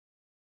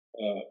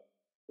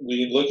 When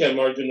you look at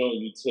marginal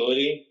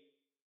utility,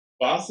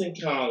 Boston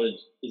College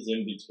is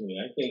in between.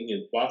 I think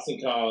it's Boston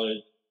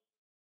College,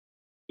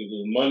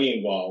 there's money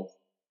involved.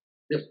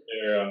 Yep.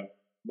 Their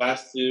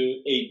last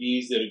two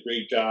ADs did a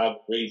great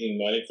job raising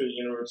money for the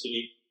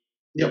university.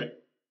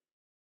 Yep.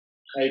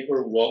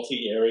 Hyper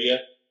wealthy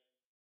area.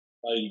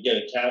 You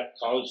get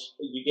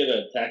you get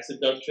a tax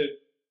deduction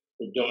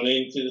for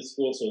donating to the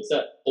school, so it's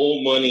that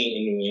old money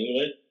in New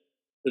England.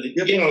 Because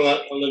you're getting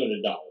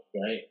unlimited dollars,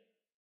 right?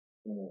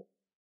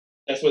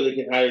 That's where they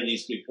can hire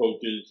these good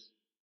coaches.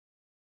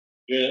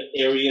 You're in an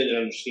area that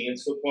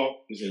understands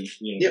football because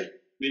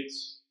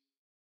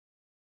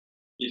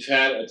you've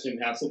had a Tim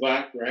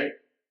Hasselback, right?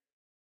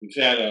 You've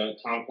had a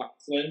Tom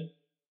Coughlin.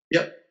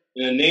 Yep.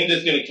 And a name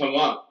that's going to come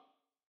up,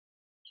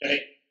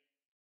 right?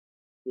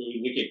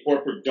 We look at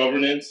corporate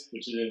governance,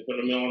 which is in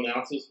fundamental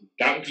analysis. We've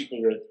gotten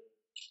people rich.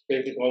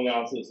 Technical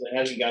analysis, it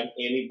hasn't gotten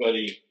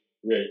anybody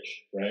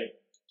rich, right?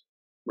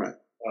 Right.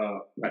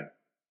 Right.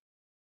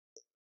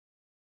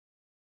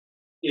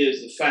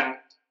 Is the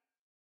fact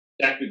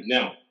Jack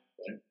McNell.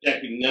 Right?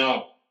 Jack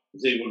McNell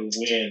was able to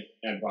win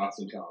at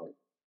Boston College.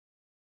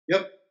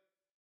 Yep.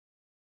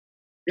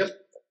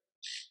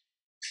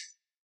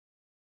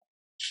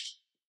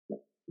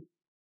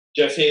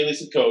 Jeff Haley's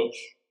the coach.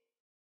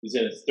 He's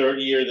in his third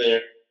year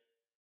there.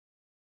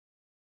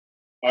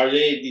 Are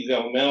they a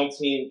developmental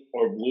team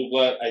or blue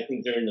blood? I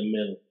think they're in the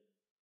middle.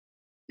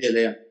 Yeah,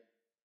 they are.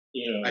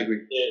 I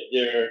agree.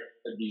 They're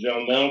a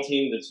developmental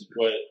team. This is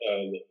what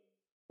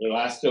their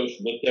last coach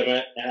looked at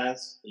them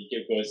as. He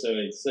kept going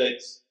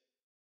 7-8-6.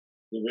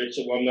 The rich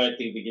alumni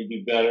think they can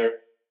do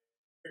better.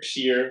 Next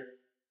year,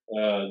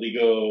 they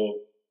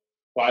go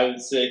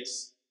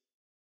 5-6.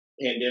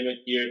 Pandemic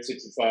year,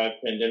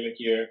 6-5. Pandemic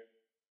year.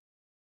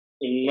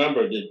 And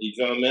remember, the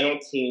developmental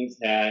teams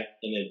had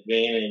an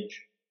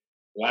advantage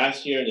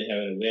last year, and they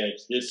have an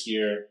advantage this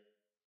year.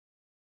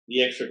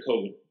 The extra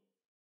COVID,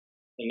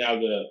 and now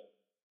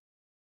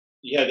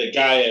you had the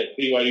guy at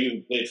BYU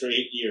who played for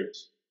 8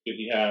 years. If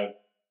you have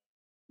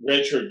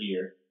redshirt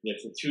year,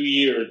 for 2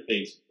 years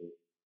basically.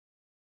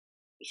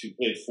 If you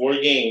play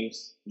 4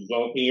 games,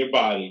 developing your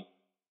body,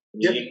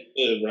 and then you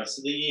play the rest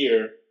of the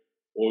year,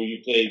 or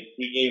you play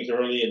 3 games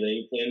early and then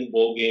you play in the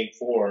bowl game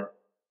 4.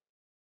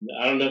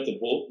 I don't know if they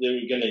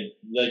were going to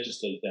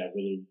legislate that,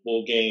 whether the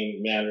bowl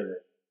game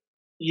mattered.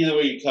 Either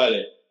way you cut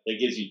it, that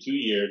gives you 2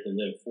 years and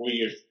then 4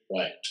 years to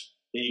play.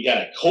 Then you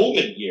got a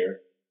COVID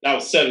year. That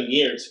was 7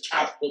 years.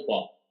 College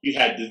football. You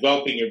had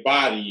developing your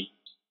body,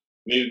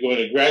 maybe going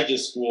to graduate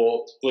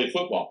school to play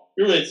football.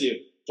 You're ready to be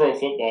a pro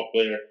football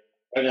player,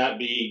 or not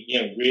be,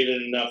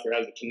 graded enough or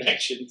have the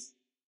connections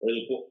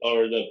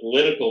or the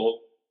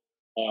political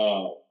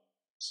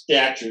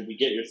stature to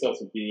get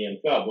yourself into the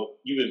NFL. But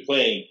you've been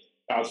playing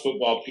college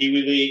football, Pee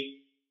Wee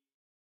League.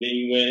 Then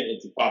you went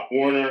into Pop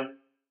Warner.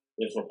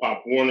 Then for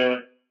Pop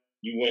Warner,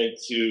 you went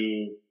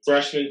to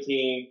freshman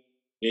team.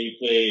 Then you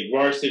played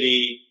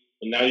varsity.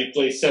 And now you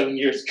play 7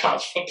 years of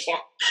college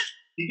football.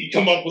 You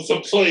can come up with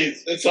some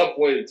plays at some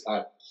point in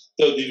time.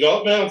 So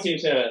developmental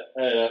teams had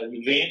an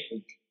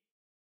advantage.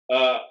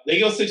 They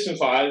go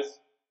 6-5.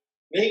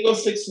 They go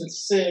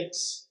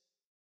 6-6.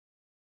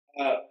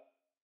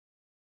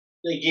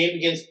 The game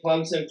against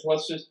Clemson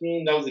plus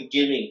 15, that was a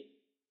gimme.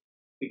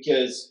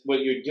 Because what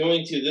you're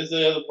doing this is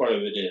the other part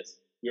of it is,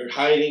 you're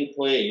hiding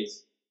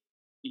plays.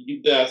 You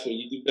do best, what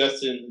you do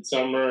best in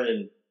summer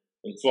and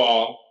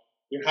fall.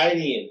 You're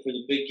hiding it for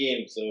the big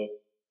game. So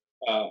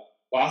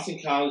Boston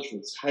College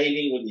was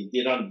hiding what they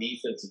did on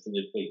defense until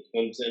they played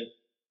Clemson.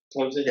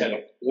 Clemson had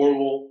a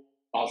horrible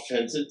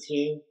offensive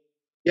team.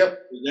 Yep.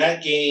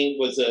 That game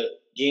was a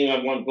game I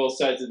won both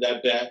sides of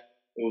that bet.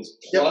 It was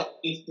plus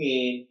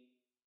 15.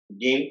 The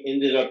game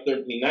ended up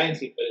 13-19, but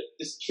it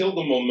just killed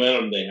the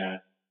momentum they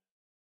had.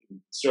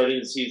 Starting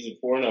the season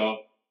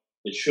 4-0.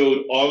 It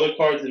showed all the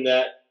cards in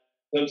that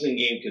Clemson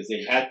game because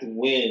they had to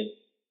win,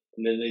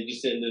 and then they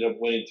just ended up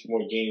winning 2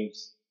 more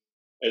games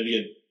at the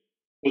end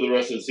for the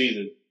rest of the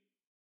season.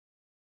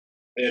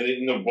 And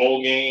in the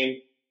bowl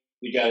game,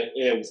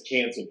 it was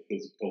canceled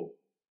because of COVID.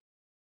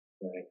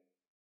 Right?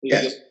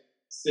 Yes.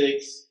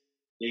 6.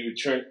 They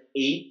returned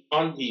 8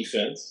 on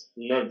defense.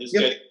 Remember, this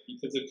guy's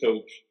defensive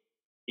coach.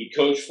 He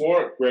coached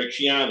for Greg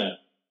Schiano.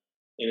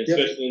 And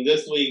especially in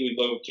this league, we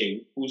go,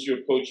 okay, who's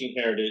your coaching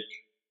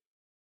heritage?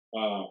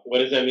 What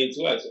does that mean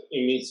to us?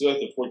 It means to us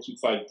the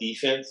 4-2-5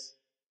 defense.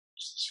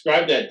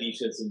 Describe that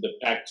defense in the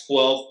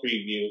Pac-12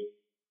 preview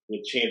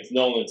with Chance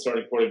Nolan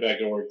starting quarterback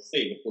at Oregon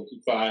State. The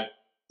 4-2-5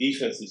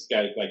 defense, this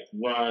guy like to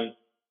run.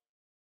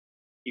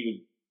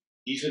 He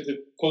was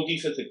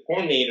co-defensive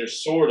coordinator,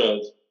 sort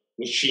of,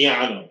 with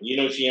Schiano.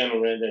 Schiano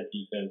ran that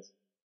defense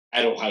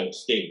at Ohio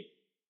State.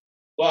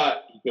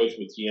 But he coached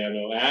with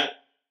Schiano at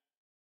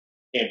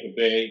Tampa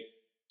Bay,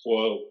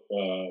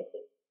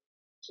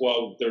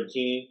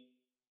 12-13.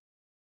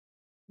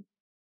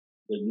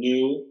 the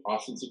new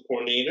offensive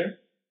coordinator.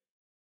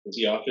 Was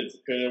the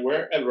offensive coordinator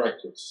where? At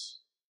Rutgers.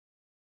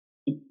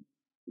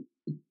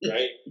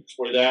 Right?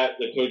 Before that,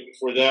 the coach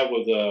before that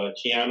was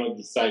Keanu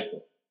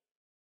Disciple.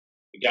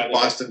 The guy that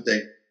Boston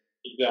thing.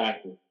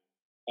 Exactly.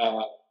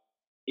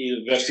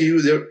 See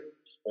who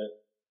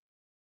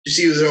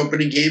their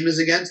opening game is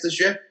against this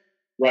year?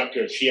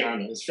 Rutgers,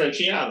 Keanu. His friend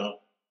Keanu.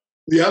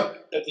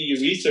 Yep. After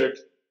you research,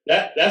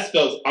 that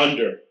spells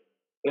under.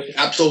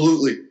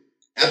 Absolutely.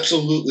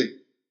 Absolutely.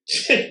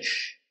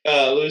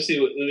 Let me see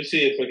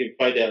if I can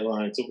find that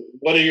line. So,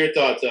 what are your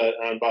thoughts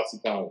on Boston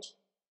College?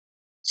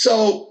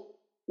 So,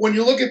 when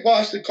you look at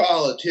Boston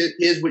College,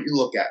 here's what you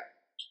look at.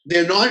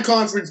 Their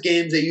non-conference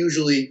games, they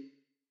usually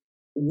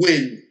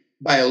win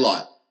by a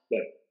lot.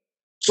 Right.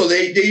 So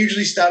they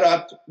usually start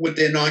up with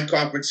their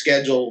non-conference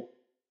schedule.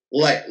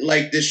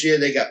 Like this year,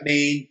 they got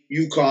Maine,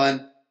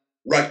 UConn,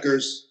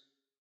 Rutgers.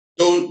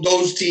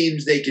 Those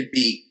teams they could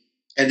beat,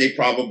 and they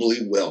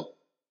probably will.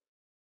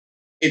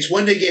 It's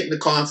when they get in the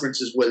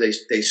conferences where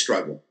they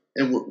struggle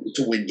and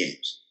to win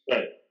games.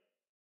 Right.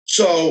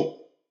 So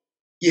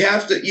you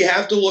have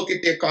to look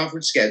at their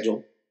conference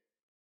schedule,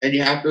 and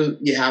you have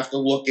to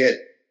look at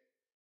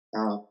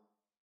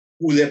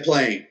who they're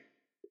playing.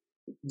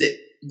 The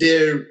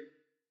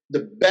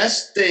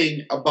best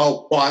thing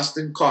about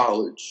Boston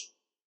College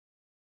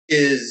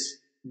is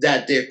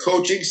that their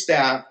coaching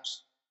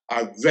staffs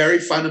are very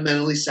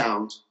fundamentally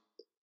sound.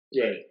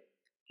 Right.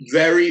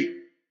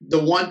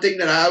 The one thing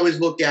that I always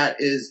look at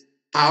is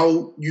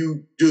how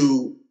you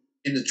do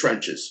in the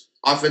trenches,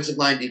 offensive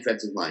line,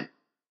 defensive line.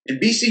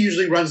 And BC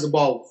usually runs the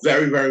ball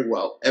very, very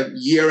well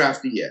year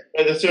after year.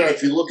 And that's right.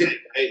 If you look at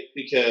right,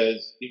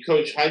 because you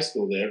coach high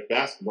school there,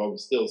 basketball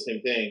was still the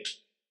same thing.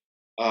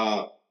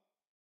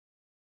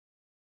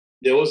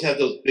 They always have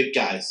those big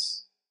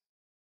guys.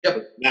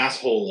 Yep. Mass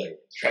holder.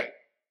 Right.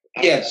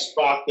 Yes.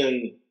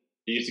 Boston,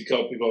 they used to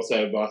call people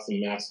outside of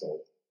Boston mass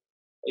hold.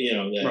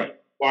 That right.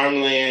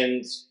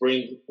 Farmland,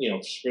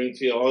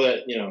 Springfield, all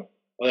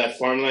that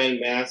farmland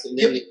mass. And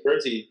then New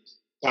Jersey,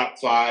 top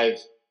 5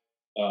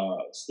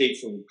 state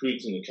for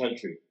recruits in the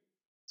country.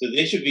 So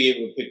they should be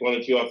able to pick 1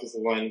 or 2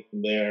 offensive linemen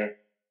from there,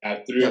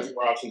 have 3 or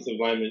 4 offensive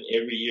linemen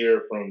every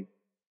year from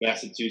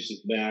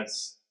Massachusetts,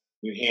 Mass,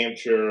 New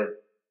Hampshire,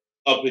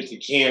 up into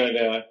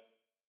Canada,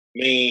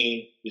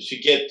 Maine. They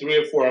should get 3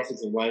 or 4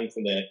 offensive linemen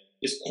from there.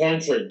 Just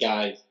cornford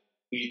guys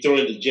who you throw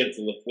in the gym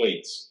to lift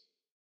weights.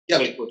 Yeah.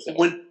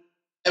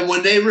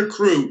 When they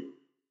recruit,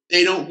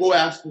 they don't go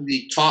after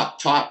the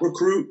top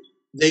recruit.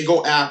 They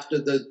go after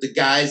the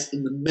guys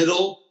in the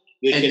middle,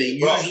 and they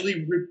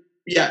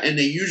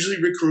usually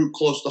recruit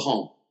close to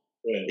home.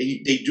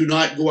 Right. They do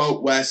not go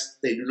out west.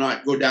 They do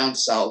not go down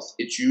south.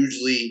 It's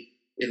usually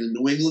in the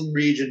New England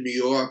region, New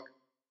York,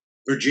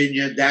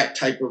 Virginia, that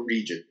type of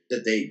region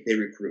that they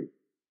recruit.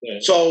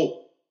 Right.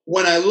 So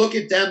when I look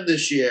at them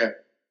this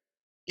year,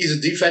 he's a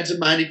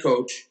defensive-minded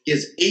coach. He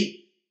has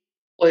 8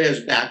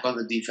 players back on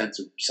the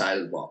defensive side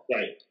of the ball.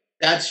 Right.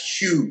 That's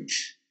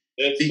huge.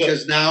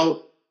 Because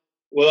now...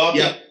 Well,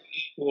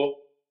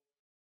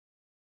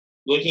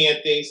 looking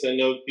at things, I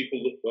know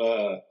people,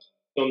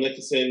 Phil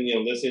Nicholson,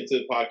 listening to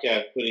the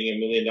podcast, putting $1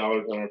 million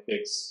on our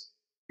picks.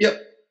 Yep.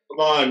 Come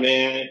on,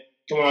 man.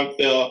 Come on,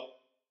 Phil.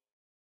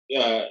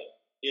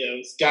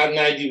 Scott and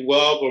I do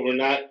well, but we're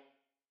not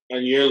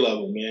on your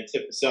level, man.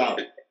 Tip us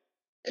out.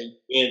 And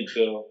win,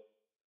 Phil.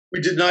 We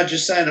did not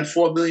just sign a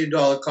 $4 million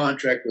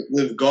contract with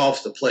Live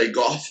Golf to play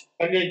golf.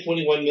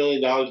 $121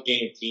 million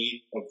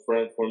guaranteed up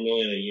front, $4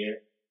 million a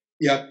year.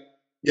 Yep.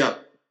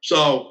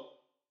 So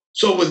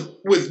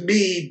with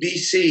me,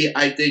 BC,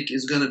 I think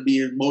is going to be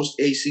in most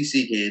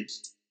ACC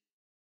games.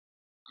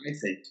 I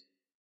think.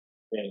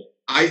 Right.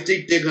 I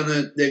think they're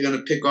gonna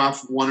pick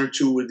off 1 or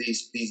 2 of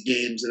these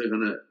games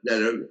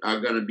that are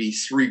gonna be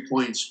 3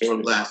 points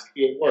or less.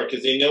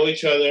 Because they know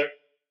each other.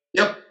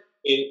 Yep.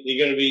 And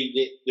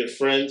they're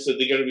friends, so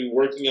they're gonna be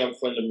working on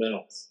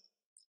fundamentals.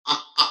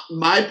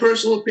 My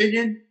personal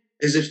opinion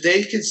is if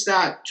they can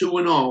start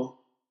 2-0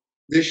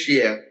 this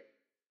year,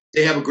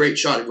 they have a great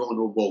shot at going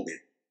to a bowl game.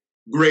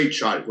 Great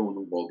shot at going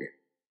to a bowl game.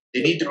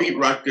 They need to beat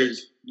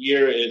Rutgers.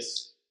 Year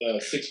is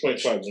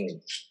 6.5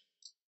 wins.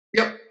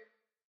 Yep.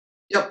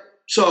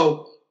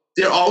 So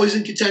they're always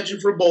in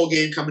contention for a bowl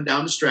game coming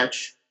down the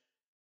stretch.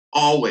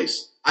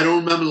 Always. I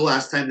don't remember the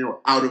last time they were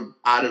out of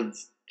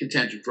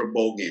contention for a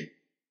bowl game.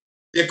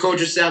 Their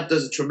coaching staff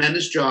does a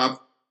tremendous job.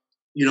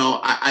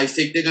 I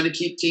think they're going to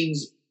keep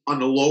teams on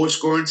the lower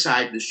scoring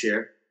side this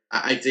year.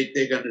 I think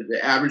the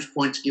average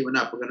points given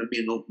up are going to be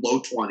in the low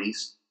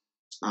 20s.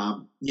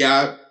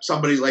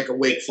 Somebody like a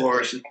Wake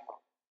Forest.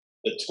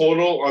 The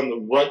total on the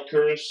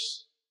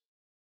Rutgers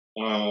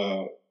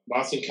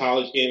Boston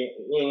College game,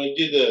 when I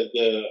do the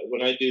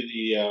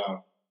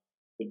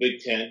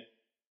Big Ten.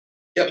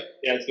 Yep.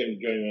 Dad's going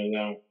to join me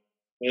now.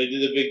 When I do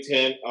the Big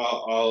Ten,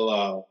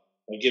 I'll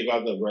give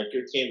out the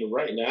record game. But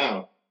right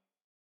now,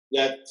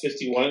 that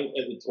 51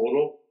 as a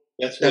total,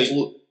 that's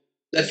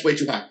way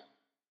too high.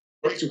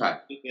 Way too high.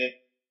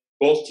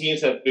 Both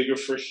teams have bigger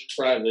first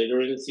try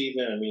later in the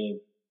season. I mean,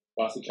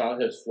 Boston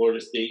College has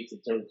Florida State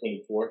September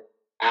 24th.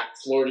 at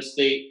Florida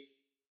State.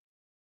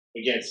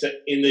 Again,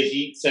 in the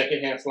heat,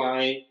 second half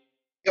line.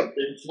 Yep.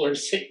 In Florida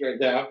State right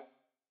now.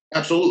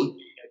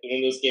 Absolutely.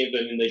 In those games,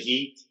 but in the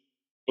heat,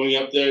 going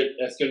up there,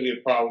 that's going to be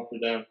a problem for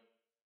them.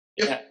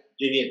 Yep.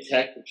 Virginia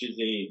Tech, which is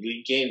a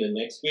league game the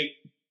next week,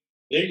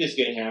 they're just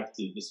going to have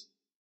to just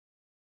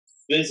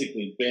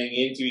physically bang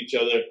into each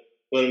other,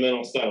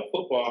 fundamental style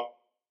football.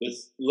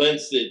 This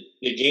lends the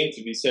game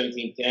to be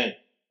 17-10.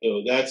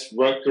 So that's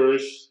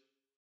Rutgers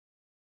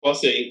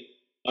plus 8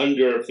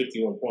 under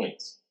 51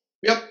 points.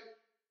 Yep.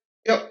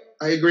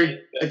 I agree.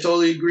 I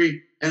totally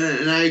agree,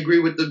 and I agree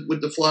with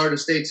the Florida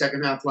State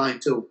second half line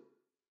too.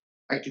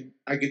 I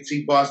could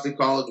see Boston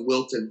College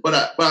wilting,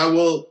 but I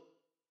will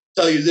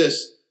tell you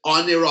this: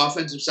 on their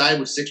offensive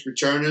side with 6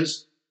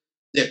 returners,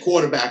 their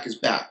quarterback is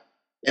back,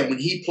 and when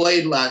he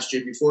played last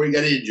year before he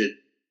got injured,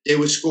 they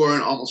were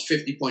scoring almost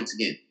 50 points a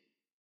game.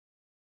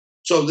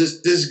 So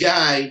this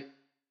guy,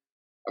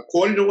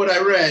 according to what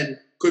I read,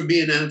 could be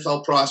an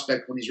NFL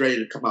prospect when he's ready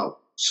to come out.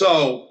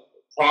 So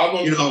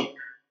problem,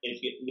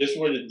 this is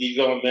where the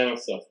developmental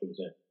stuff comes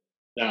in.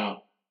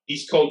 Now,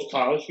 he's coached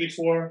college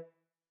before.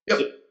 Yep.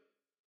 So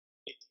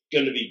it's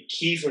going to be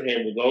key for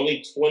him with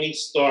only 20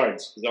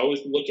 starts, because I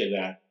always look at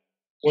that.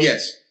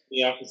 Yes.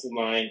 The offensive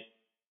line,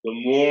 the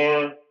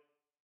more,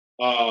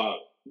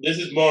 this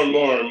is more and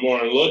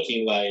more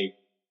looking like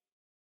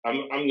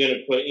I'm going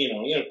to put,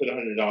 I'm going to put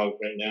 $100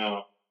 right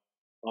now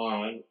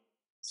on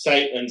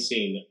sight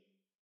unseen.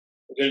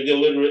 We're going to do a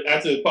little,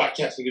 after the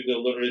podcast, we're going to do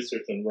a little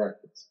research on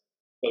Rutgers.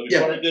 But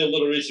before I do a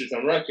little research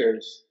on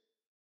Rutgers,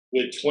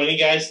 with 20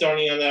 guys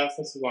starting on the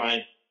offensive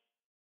line,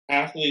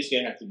 half of these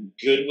going to have to be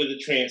good with the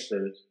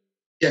transfers.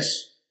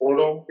 Yes.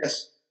 Portal.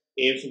 Yes.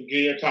 And from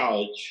junior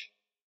college.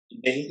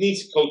 And he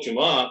needs to coach them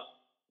up.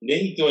 And then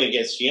he's going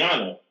against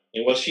Shiano.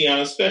 And what's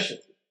Shiano's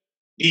specialty?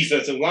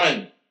 Defensive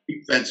lineman.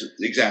 Defensive,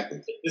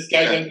 exactly. This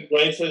guy's going to be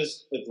running for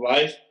his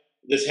life.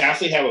 Does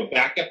Halfley have a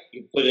backup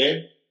you can put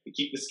in to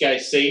keep this guy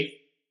safe?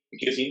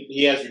 Because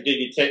he has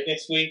Virginia Tech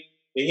next week.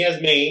 Then he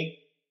has Maine.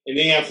 And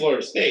then you have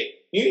Florida State.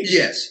 You need to keep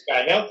this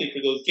guy healthy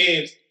for those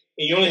games.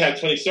 And you only have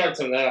 20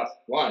 starts on that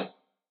offensive line.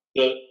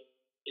 So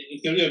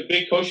it's going to be a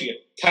big coaching game.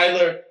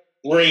 Tyler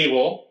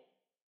Brable.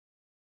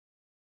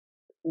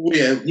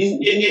 Yeah.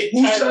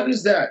 Whose son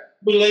is that?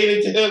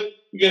 Related to him.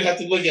 You're going to have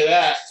to look at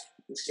that.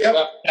 Yep.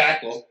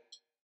 Tackle.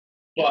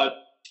 But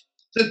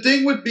the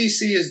thing with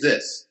BC is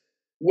this.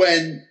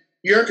 When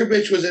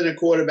Jurkovich was in a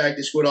quarterback,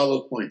 they scored all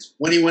those points.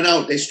 When he went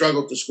out, they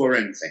struggled to score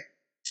anything.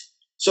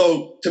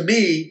 So, to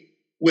me,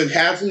 with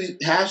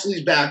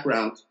Halfley's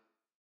background,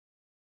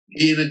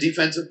 being a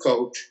defensive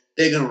coach,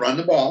 they're going to run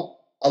the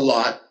ball a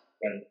lot.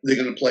 Right. They're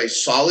going to play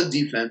solid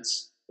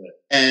defense. Right.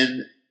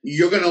 And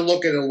you're going to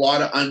look at a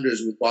lot of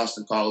unders with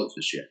Boston College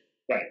this year.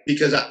 Right.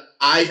 Because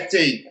I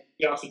think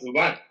the offensive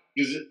line.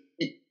 Because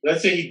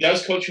let's say he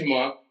does coach him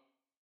up.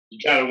 You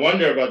got to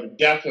wonder about the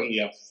depth on the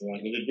offensive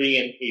line. When they bring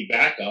in a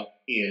backup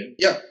in.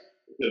 Yeah.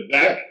 The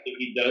backup,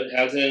 he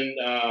hasn't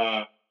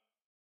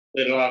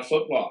played a lot of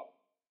football.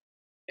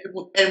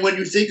 And when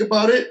you think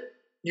about it,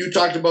 you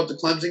talked about the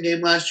Clemson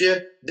game last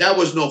year. That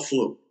was no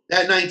fluke.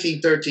 That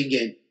 19-13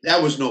 game,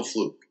 that was no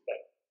fluke.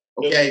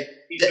 Okay?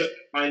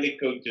 Minded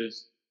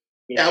coaches.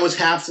 That was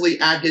Halfley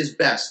at his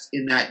best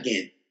in that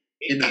game,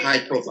 in the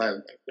high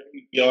profile.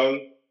 Young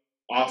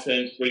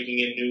offense, breaking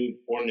in new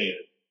coordinator.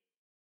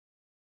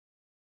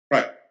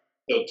 Right.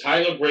 So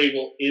Tyler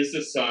Brable is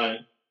the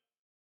son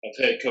of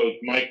head coach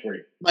Mike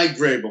Brable. Mike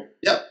Brable.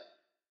 Yep.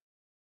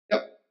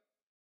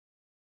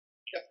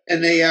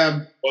 And they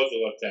both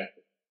the left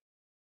tackle.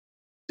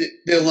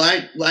 Their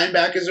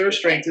linebackers are a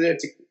strength to their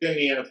team. In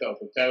the NFL,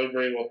 so Tyler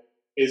Brable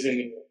is in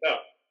the NFL.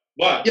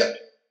 But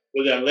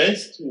what that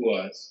lends to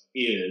us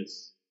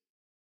is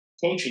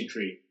coaching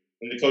tree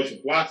and the coaching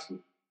philosophy.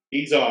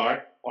 These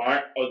are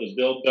part of the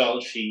Bill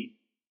Belichick,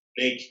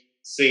 Nick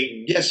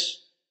Saban,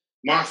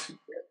 mafia.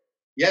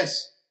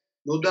 Yes,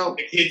 no doubt.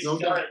 No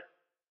doubt.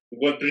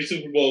 Won 3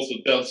 Super Bowls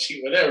with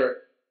Belichick, whatever,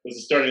 was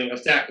the starting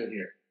left tackle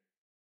here.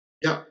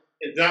 Yeah.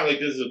 It's not like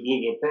this is a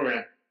blue blood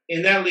program.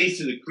 And that leads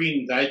to the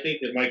credence, I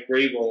think, that Mike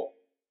Brable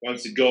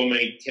wants to go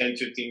make $10,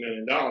 $15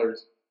 million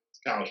as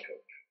college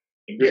coach.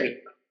 And bring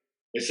it.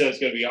 It says it's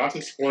going to be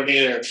offensive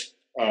coordinator,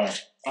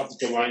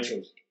 offensive line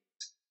coach.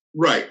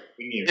 Right.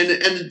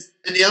 And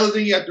the other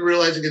thing you have to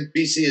realize against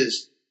BC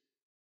is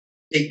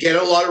they get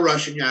a lot of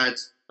rushing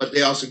yards, but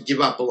they also give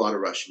up a lot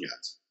of rushing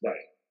yards.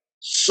 Right.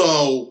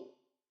 So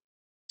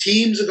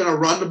teams are going to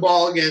run the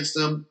ball against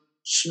them,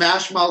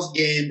 smash mouth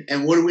game,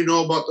 and what do we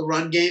know about the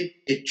run game?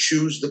 It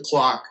chews the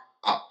clock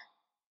up.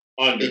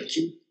 It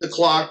keeps the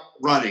clock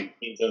running.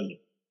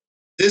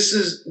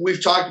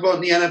 We've talked about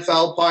in the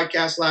NFL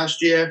podcast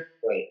last year,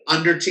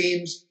 under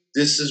teams.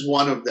 This is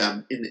one of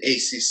them in the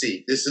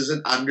ACC. This is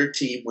an under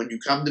team. When you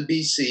come to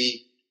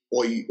BC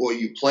or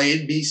you play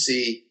in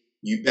BC,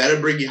 you better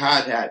bring your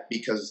hard hat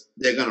because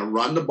they're going to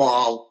run the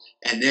ball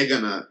and they're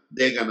gonna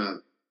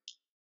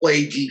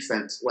play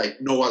defense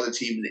like no other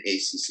team in the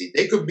ACC.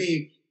 They could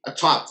be a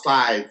top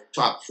 5,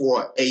 top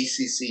 4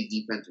 ACC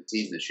defensive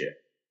team this year.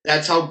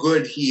 That's how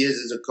good he is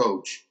as a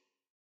coach.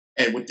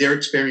 And with their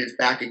experience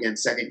back again,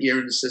 second year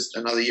in the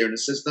system, another year in the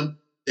system,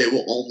 they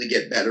will only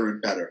get better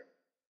and better.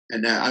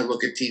 And I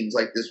look at teams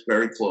like this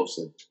very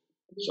closely.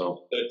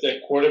 So it's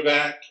that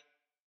quarterback.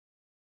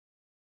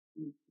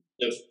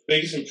 The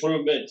biggest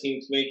improvement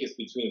teams make is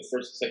between the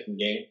first and second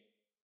game.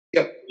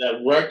 Yep.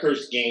 That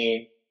Rutgers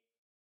game,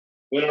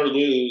 win or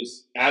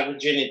lose, at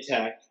Virginia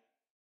Tech,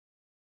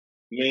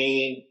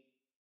 Maine,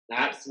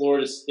 at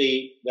Florida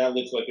State, that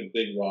looks like a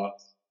big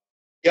loss.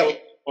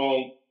 Yep.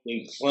 Home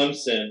in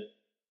Clemson,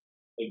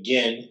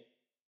 again,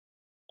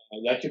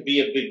 that could be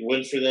a big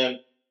win for them.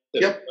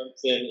 Yep.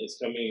 Clemson is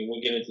coming,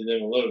 we'll get into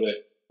them a little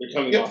bit. They're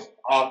coming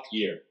off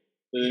year.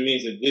 So that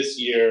means that this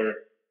year,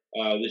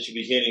 they should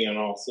be hitting on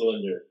all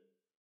cylinders.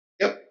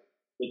 Yep.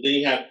 But then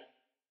you have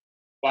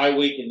bye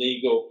week, and then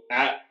you go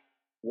at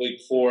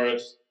Wake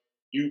Forest,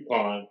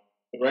 UConn.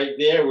 And right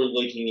there, we're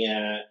looking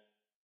at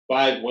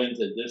 5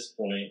 wins at this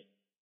point,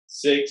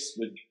 6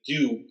 with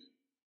Duke.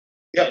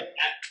 Yep.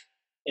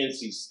 At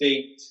NC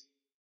State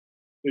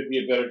could be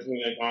a better team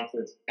in the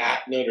conference.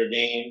 At Notre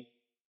Dame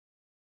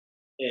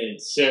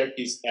and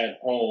Syracuse at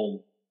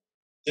home,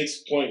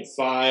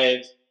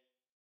 6.5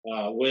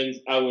 wins.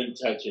 I wouldn't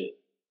touch it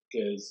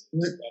because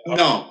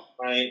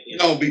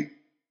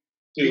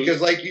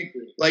because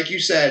like you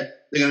said,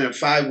 they're going to have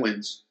 5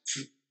 wins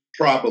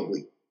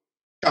probably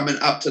coming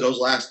up to those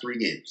last 3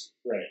 games.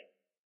 Right.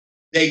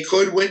 They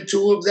could win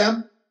 2 of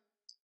them.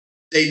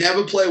 They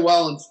never play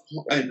well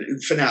in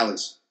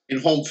finales, in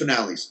home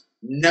finales.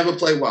 Never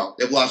play well.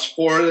 They've lost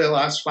 4 of their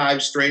last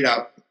 5 straight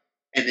up,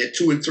 and they're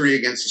 2-3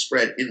 against the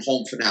spread in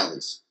home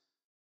finales.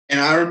 And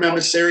I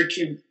remember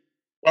Syracuse.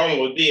 Problem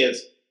would be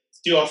is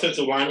 2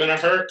 offensive linemen are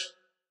hurt,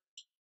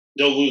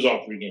 they'll lose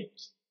all 3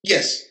 games.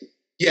 Yes.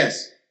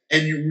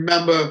 And you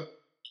remember,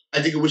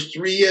 I think it was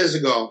 3 years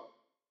ago,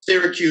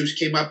 Syracuse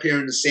came up here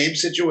in the same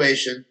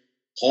situation,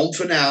 home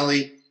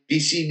finale.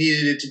 BC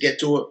needed it to get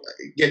to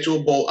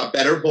a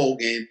better bowl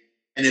game,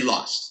 and they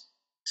lost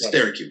to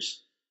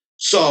Syracuse.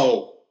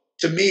 So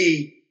to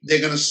me, they're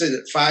going to sit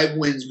at 5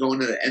 wins going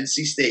to the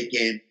NC State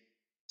game.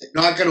 They're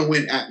not going to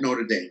win at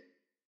Notre Dame.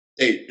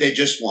 They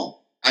just won't.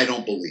 I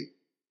don't believe.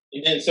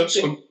 And then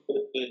something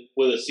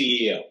with a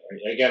CEO.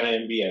 Right? I got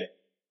an MBA.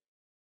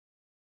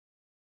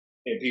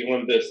 And people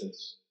in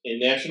business.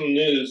 And national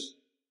news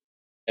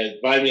has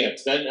invited me up.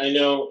 I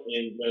know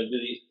when I do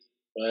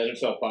the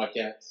NFL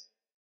podcast,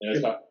 and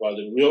I talk about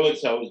the real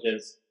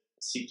intelligence,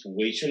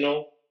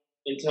 situational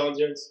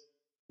intelligence,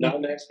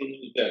 not national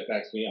news that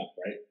backs me up,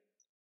 right?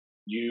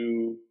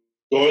 You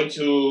go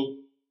into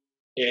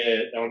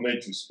an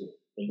elementary school,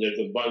 and there's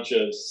a bunch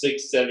of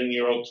 6,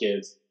 7-year-old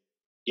kids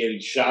getting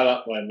shot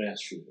up by a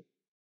mass shooter.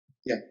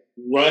 Yeah.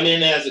 Run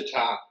in as a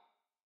cop.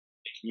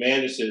 The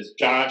commander says,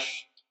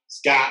 Josh,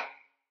 Scott,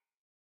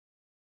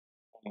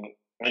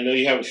 I know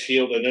you have a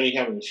shield. I know you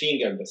have a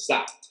machine gun, but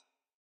stop.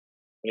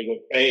 I go,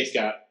 hey,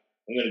 Scott,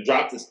 I'm going to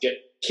drop this,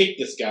 kick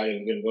this guy, and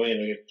I'm going to go in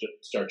and I'm going to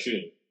start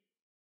shooting.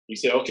 You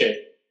say, okay,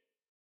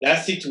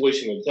 that's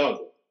situational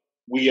intelligence.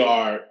 We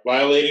are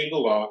violating the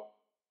law.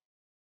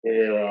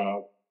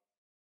 We're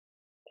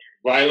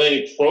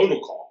violating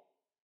protocol,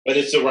 but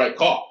it's the right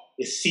call.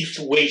 It's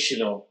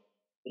situational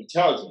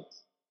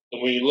intelligence.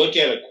 And when you look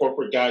at a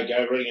corporate guy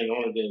running an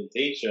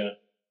organization,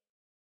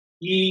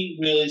 he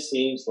really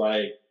seems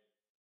like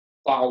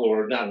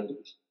follower, not a leader.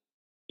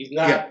 He's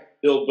not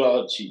Bill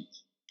Belichick.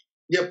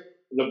 Yep.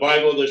 In the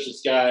Bible, there's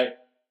this guy,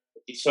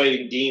 he's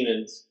fighting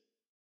demons.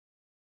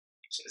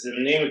 He says,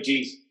 in the name of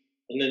Jesus,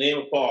 in the name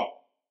of Paul.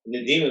 And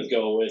the demons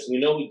go, as we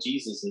know who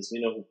Jesus is,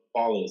 we know who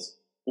Paul is.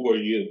 Who are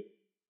you?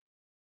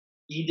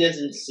 He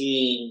doesn't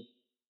seem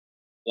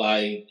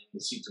like the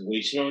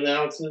situational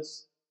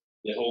analysis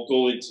that he'll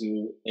go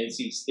into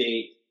NC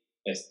State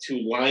as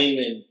 2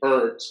 linemen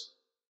hurt.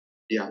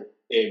 Yeah.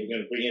 Okay, we're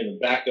going to bring in the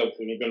backup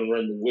and we're going to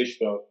run the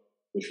wishbone,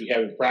 which we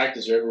haven't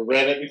practiced or ever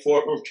ran it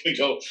before. We're going to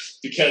go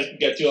because we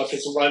got 2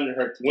 offensive linemen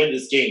hurt to win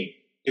this game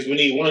because we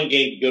need 1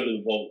 game to go to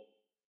the bowl.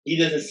 He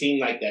doesn't seem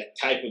like that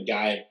type of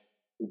guy.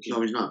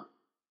 No, he's not.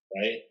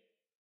 Right?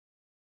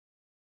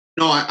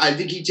 No, I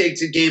think he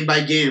takes it game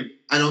by game.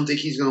 I don't think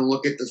he's going to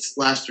look at the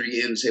last 3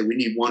 games and say, we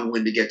need 1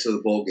 win to get to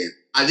the bowl game.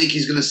 I think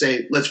he's going to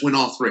say, let's win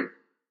all 3.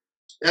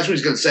 That's what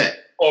he's going to say.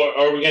 Or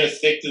are we going to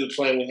stick to the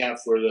plan we have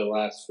for the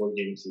last 4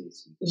 games of the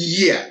season?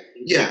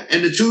 Yeah.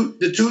 And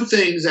the two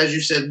things, as you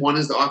said, one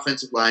is the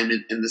offensive line,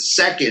 and the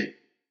second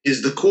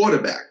is the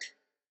quarterback.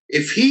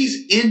 If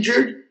he's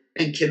injured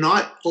and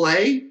cannot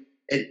play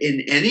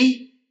in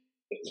any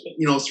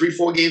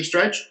 3-4 game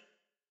stretch,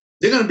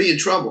 they're going to be in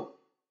trouble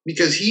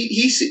because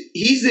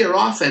he's their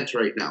offense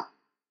right now.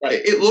 Right.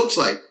 It looks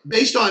like,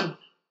 based on,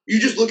 you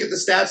just look at the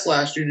stats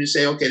last year and you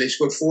say, okay, they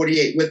scored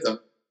 48 with them.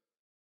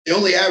 They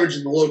only averaged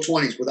in the low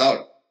 20s without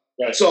him.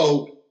 Right.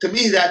 So to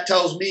me, that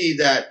tells me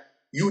that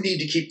you need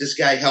to keep this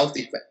guy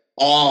healthy for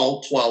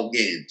all 12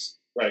 games.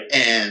 Right.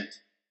 And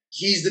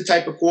he's the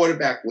type of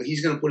quarterback where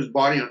he's going to put his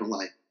body on the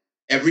line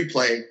every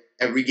play,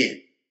 every game.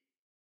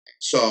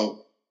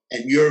 So,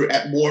 and you're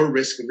at more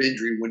risk of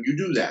injury when you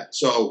do that.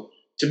 So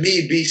to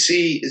me,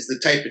 BC is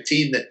the type of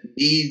team that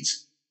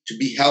needs to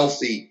be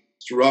healthy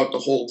throughout the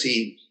whole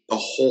team the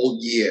whole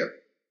year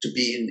to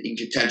be in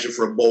contention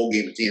for a bowl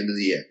game at the end of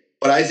the year.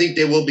 But I think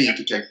they will be in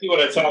contention. See what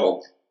I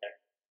saw.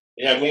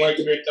 They have more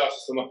experience off.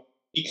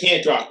 He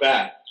can't drop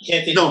back. He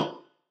can't take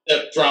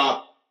step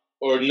drop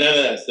or none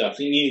of that stuff.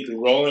 He needs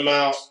to roll him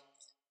out.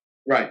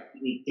 Right.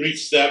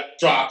 3-step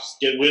drops,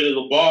 get rid of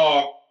the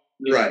ball.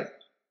 Right.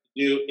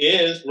 Do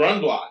is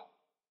run block.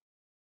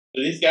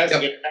 So these guys are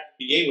going to have to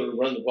be able to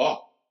run the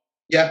ball.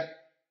 Yeah.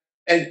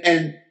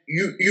 And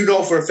you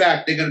know for a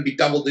fact they're going to be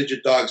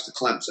double-digit dogs to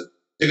Clemson.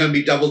 They're going to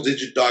be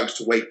double-digit dogs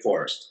to Wake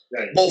Forest.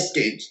 Right. Both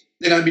games.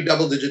 They're going to be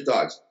double-digit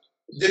dogs.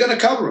 They're going to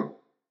cover them.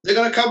 They're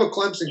going to cover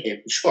Clemson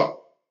game, for sure.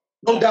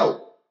 No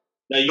doubt.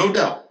 No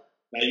doubt.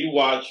 Now you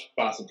watch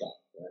Boston College,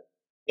 right?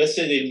 Let's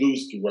say they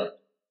lose to Rutgers.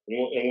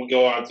 And we'll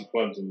go on to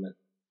Clemson now.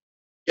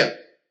 Yep.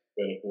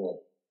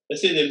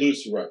 Let's say they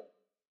lose to Rutgers.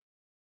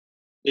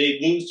 They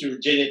lose to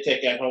Virginia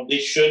Tech at home. They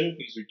shouldn't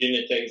because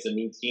Virginia Tech is a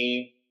new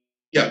team.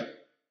 Yep.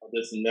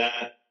 This and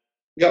that.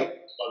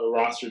 Yep. The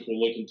rosters were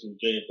looking to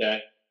Virginia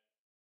Tech.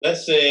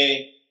 Let's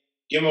say,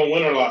 give them a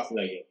win or loss in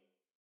that game.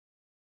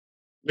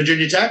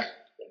 Virginia Tech?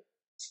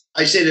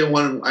 I say they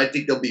won. I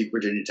think they'll beat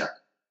Virginia Tech.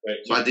 Right.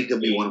 So I think they'll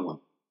be 1-1.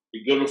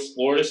 You go to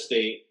Florida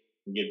State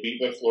and get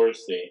beat by Florida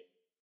State.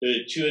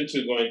 They're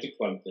 2-2 going to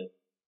Clemson.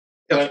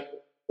 Yep.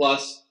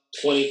 Plus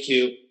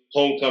 22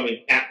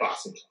 homecoming at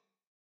Boston.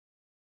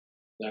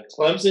 Now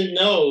Clemson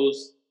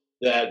knows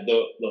that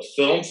the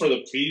film for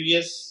the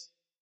previous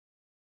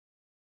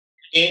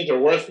games are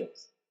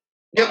worthless.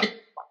 Yep.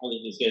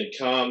 Is going to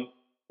come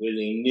with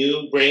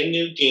a brand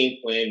new game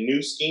plan,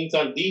 new schemes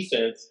on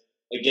defense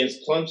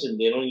against Clemson.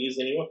 They don't use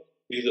anyone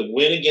because a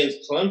win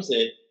against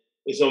Clemson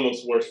is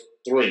almost worth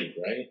 3,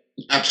 right?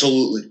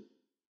 Absolutely,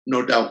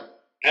 no doubt.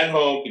 At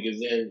home, because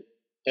then,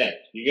 heck,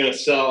 you're going to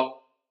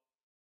sell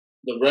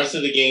the rest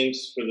of the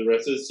games for the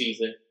rest of the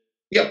season.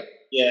 Yep.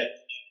 Yet,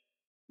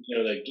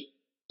 like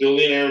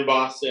billionaire in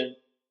Boston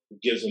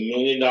gives $1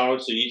 million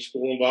to each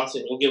school in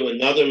Boston. We'll give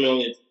another $1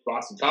 million to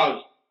Boston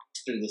College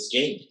after this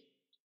game,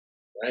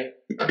 right?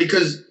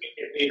 Because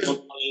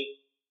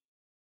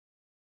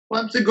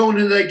Clemson going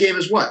into that game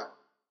is what?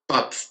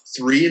 Top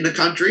 3 in the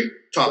country?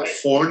 Top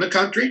 4 in the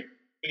country?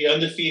 The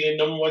undefeated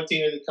number 1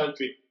 team in the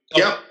country.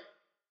 Yep.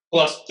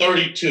 Plus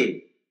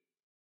 32.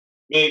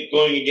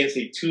 Going against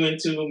a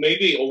 2-2,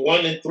 maybe a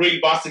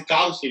 1-3 Boston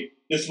College team.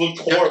 This looked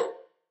horrible.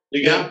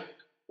 They got a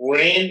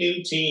brand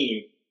new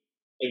team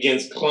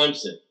against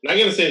Clemson. I'm not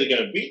going to say they're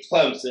going to beat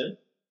Clemson,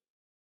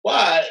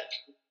 but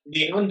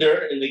the under,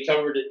 and they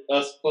covered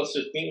us plus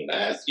 15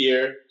 last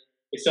year,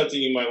 is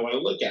something you might want to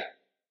look at.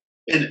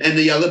 And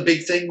the other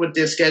big thing with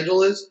their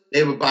schedule is they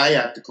have a bye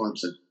after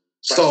Clemson.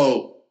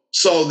 So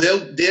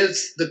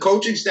the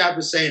coaching staff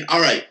is saying, all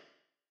right,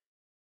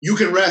 you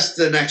can rest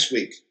the next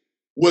week.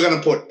 We're going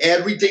to put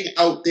everything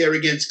out there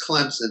against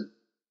Clemson.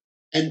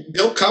 And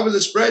they'll cover the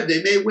spread.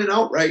 They may win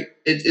outright.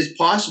 It's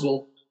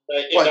possible.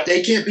 But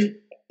they can't be.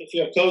 If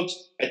you're a coach,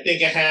 I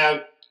think I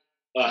have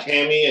a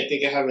hammy. I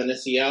think I have an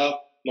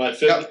SEL. My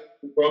foot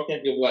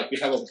broken. You'll be like, you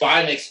have a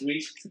bye next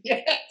week.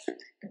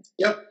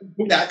 Yep.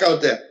 Back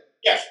out there.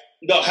 Yeah.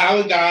 They'll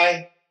have a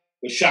guy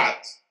with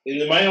shots. And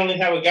they might only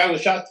have a guy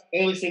with shots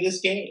only for this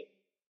game.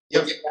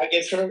 Yep. If the guy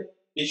gets hurt,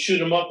 they shoot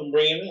him up and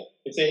bring him in.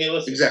 And say, hey,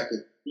 listen. Exactly.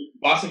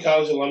 Boston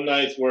College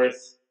alumni is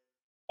worth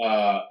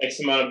X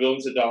amount of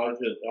billions of dollars.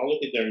 I'll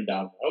look at their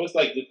endowment. I always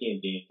like looking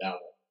at the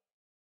endowment.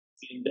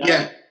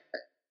 Yeah.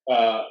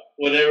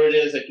 Whatever it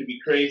is, that could be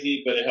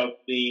crazy, but it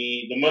helps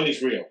the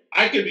money's real.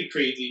 I could be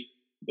crazy,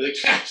 but the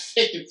cash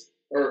tickets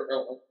are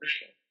real.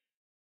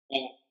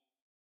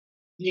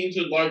 Teams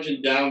with large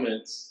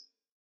endowments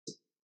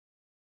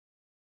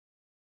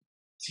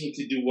seem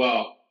to do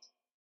well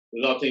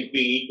without things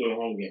being equal in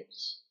home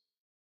games.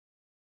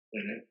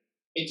 Mm-hmm.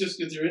 It's just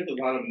because there is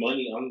a lot of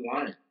money on the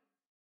line.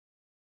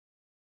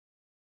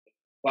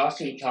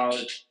 Boston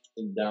College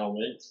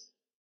endowment,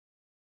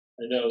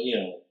 I know,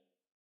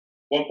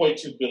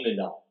 $1.2 billion.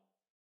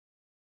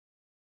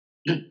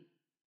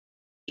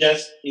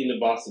 Just in the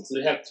Boston. So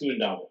they have 2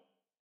 endowments.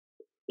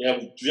 They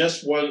have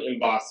just one in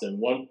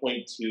Boston,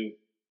 $1.2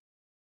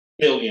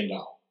 billion.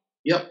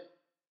 Yep.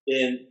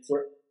 And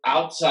for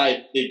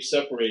outside, they've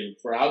separated.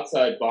 For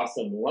outside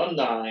Boston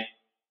alumni,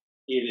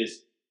 it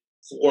is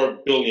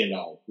 $4 billion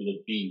with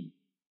a B.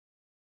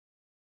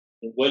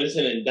 And what is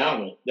an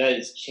endowment? That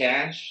is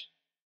cash,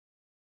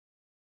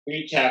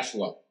 free cash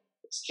flow.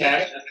 It's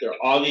cash after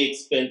all the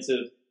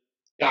expensive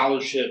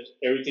scholarships,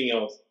 everything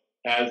else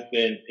has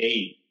been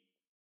paid.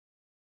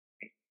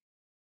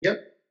 Yep.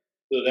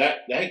 So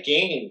that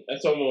game,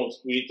 that's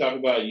almost, when you talk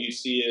about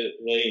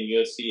UCLA and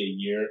USC a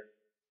year,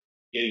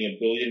 getting $1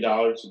 billion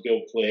to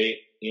go play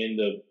in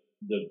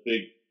the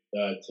Big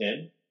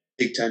Ten.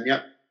 Big Ten,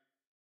 yep.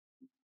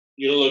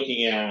 You're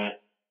looking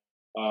at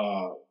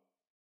that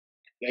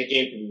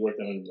game could be worth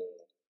 $100 million.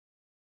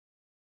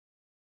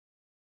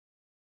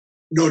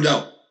 No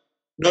doubt.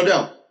 No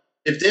doubt.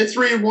 If they're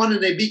 3-1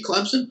 and they beat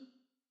Clemson,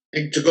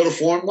 and to go to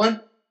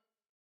 4-1,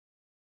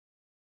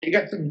 you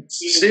got some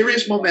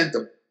serious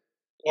momentum.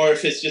 Or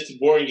if it's just a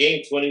boring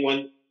game,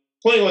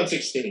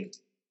 21-16.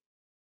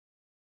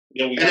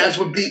 You know, And that's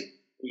what we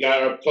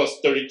got our plus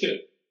 32.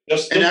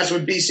 And that's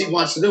what BC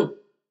wants to do.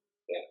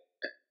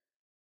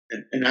 Yeah.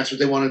 And that's what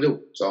they want to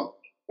do. So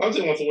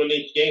Clemson wants to win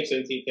each game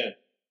 17-10.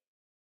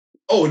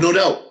 Oh, no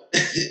doubt.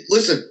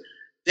 Listen,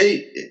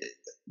 they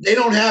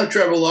don't have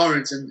Trevor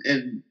Lawrence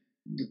and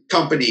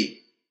company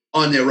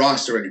on their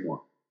roster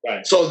anymore.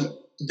 Right. So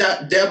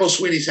that Dabo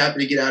Swinney's happy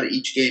to get out of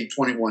each game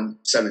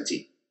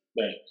 21-17.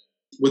 Right.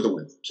 With the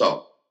win.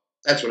 So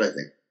that's what I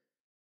think.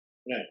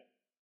 Right.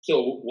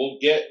 So we'll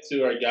get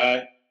to our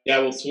guy,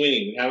 Dabo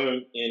Swinney. We have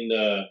him in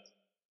the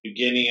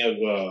beginning of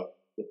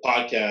the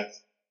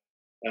podcast.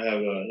 I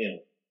have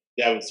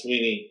Dabo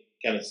Swinney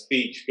kind of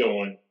speech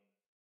going.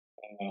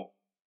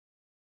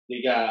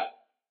 They got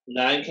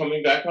 9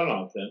 coming back on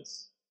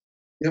offense.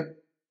 Yep.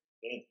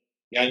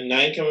 Got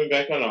 9 coming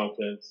back on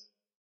offense.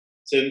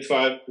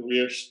 75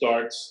 career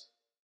starts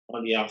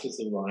on the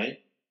offensive line.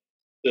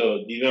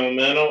 So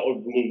developmental or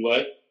blue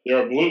blood. They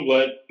are blue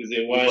blood because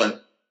they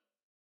won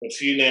a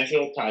few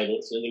national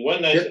titles. And they won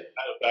a national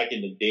title back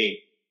in the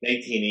day,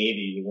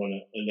 1980. They won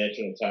a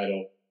national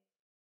title.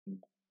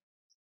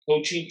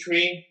 Coaching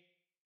tree.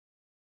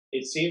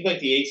 It seems like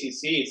the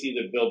ACC is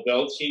either Bill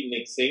Belichick,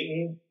 Nick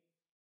Saban,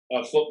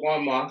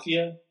 football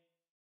mafia,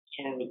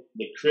 or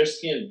the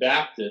Christian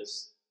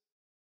Baptist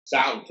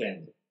Southern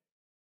family.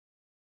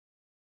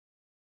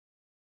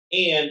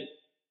 And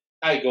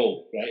high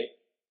gold, right?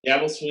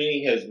 Dabo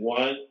Swinney has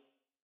won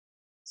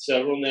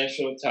several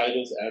national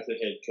titles as a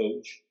head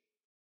coach.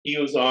 He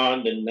was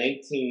on the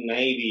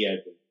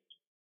 1990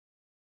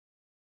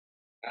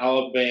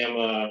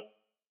 Alabama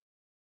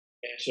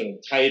national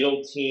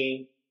title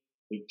team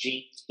with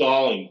Gene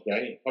Stallings,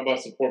 right? How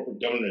about some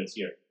corporate governance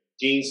here?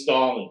 Gene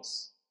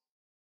Stallings.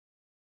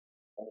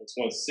 He's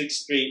won 6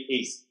 straight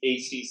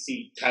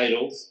ACC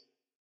titles.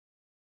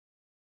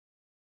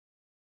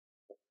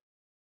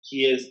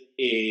 He's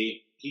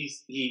a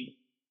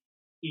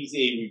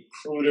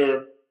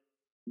recruiter,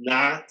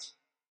 not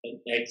an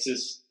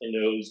X's and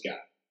O's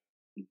guy.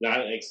 He's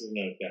not an X's and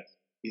O's guy.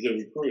 He's a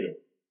recruiter. At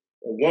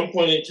one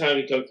point in time,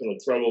 he comes from a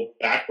troubled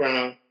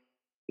background.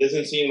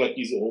 Doesn't seem like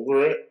he's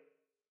over it.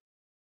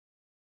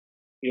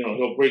 You know,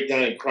 he'll break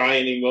down and cry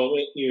any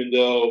moment, even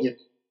though,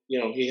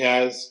 he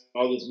has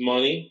all this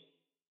money.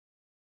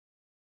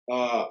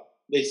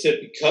 They said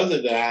because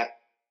of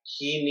that,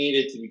 he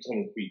needed to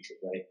become a preacher,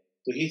 right?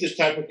 So he's this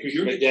type of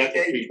preacher. My dad's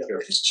a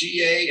preacher. His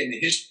GA and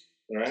his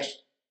right?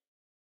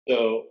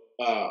 So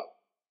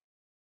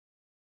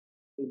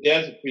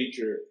dad's a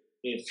preacher.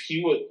 If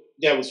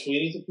Dabo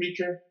Swinney's a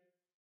preacher,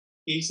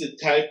 he's the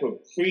type of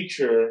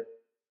preacher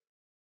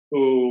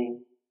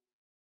who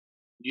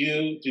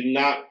you do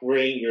not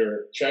bring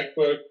your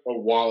checkbook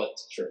or wallet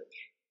to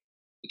church.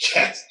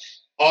 Because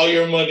all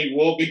your money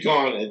will be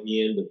gone at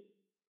the end of it.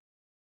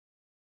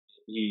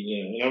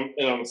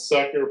 And I'm a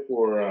sucker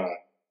for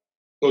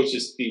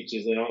coaches'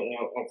 speeches, and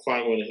I'll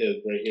find one of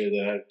his right here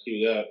that I have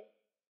queued up.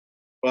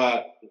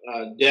 But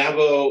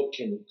Dabo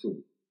can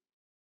recruit.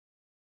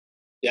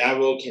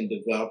 Dabo can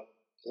develop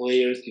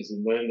players because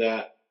he learned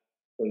that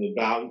from the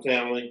Bowden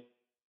family.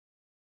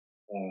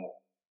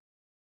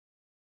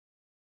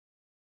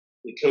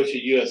 The coach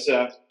at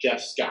USF,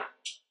 Jeff Scott,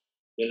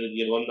 been at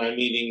the alumni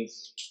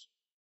meetings,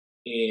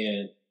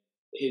 and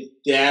his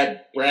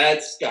dad,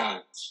 Brad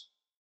Scott,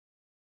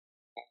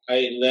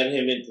 I led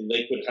him into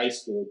Lakewood High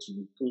School to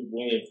recruit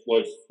William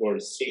Floyd for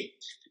Florida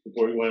State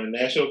before he won a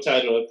national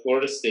title at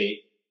Florida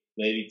State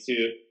in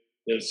 '82.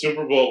 Then a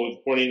Super Bowl with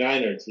the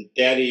 49ers. His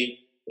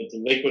daddy went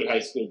to Lakewood High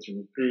School to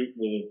recruit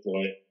William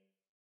Floyd.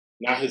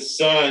 Now his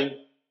son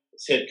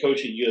is head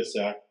coach at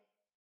USF,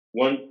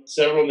 won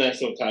several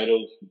national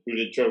titles,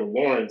 recruited Trevor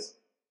Lawrence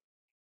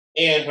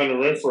and Hunter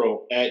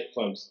Renfrow at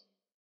Clemson.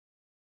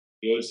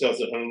 He always tells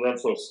the Hunter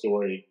Renfrow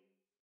story.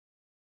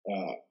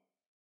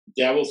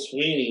 Dabo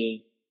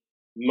Swinney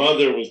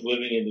mother was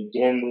living in the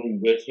dorm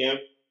room with him.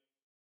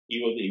 He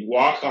was a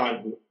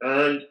walk-on who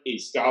earned a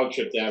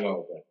scholarship to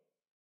Alabama.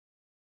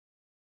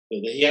 So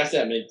he has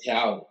that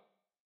mentality.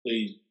 So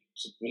he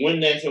win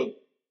national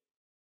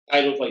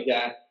titles like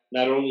that.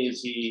 Not only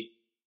is he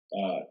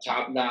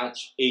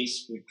top-notch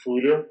ace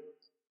recruiter,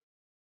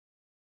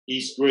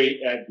 he's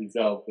great at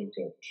developing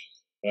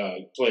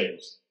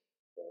players.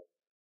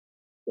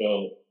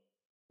 So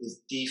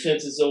his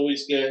defense is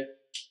always good.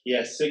 He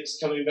has 6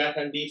 coming back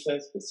on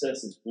defense, but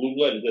since it's blue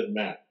blood, it doesn't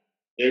matter.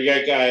 They've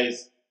got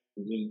guys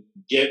who can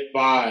get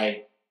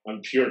by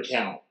on pure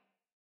talent.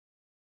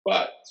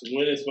 But to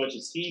win as much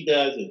as he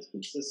does, as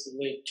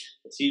consistently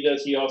as he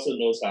does, he also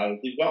knows how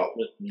to develop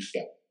these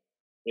guys.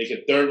 Make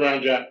a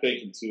 3rd-round draft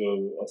pick into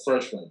a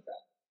 1st-round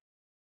draft.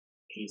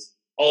 He's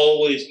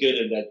always good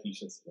at that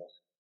defensive line.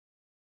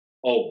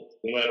 Always.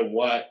 No matter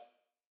what,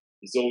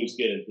 he's always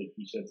good at the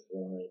defensive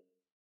line.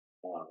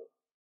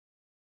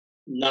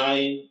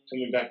 9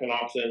 coming back on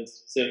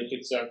offense, 7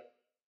 kickstart.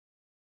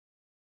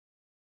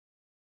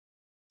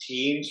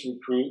 Teams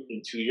recruit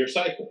in 2-year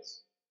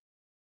cycles.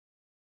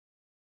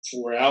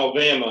 For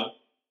Alabama,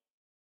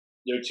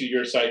 their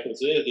 2-year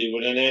cycles is they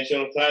win a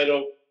national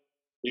title,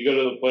 they go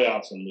to the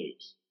playoffs and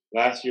lose.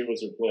 Last year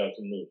was their playoffs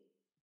and lose.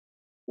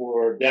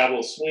 For Dabo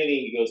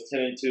Swinney, he goes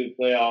 10-2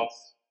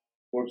 playoffs,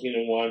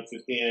 14-1,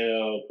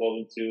 15-0,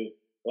 12-2.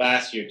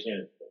 Last year,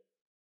 10.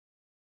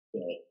 So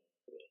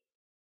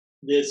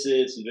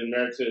he's been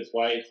married to his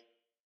wife,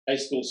 high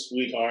school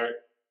sweetheart,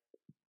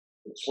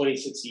 for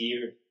 26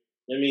 years.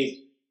 That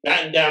means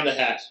batting down the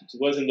hatch. He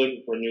wasn't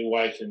looking for a new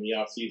wife in the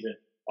offseason.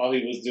 All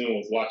he was doing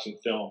was watching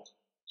film,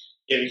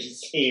 getting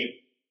his team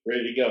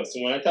ready to go.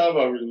 So when I talk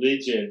about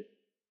religion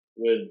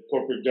with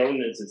corporate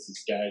governance, it's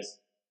these guys.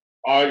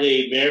 Are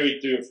they married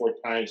 3 or 4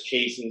 times,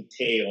 chasing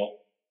tail,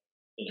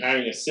 and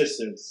hiring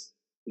assistants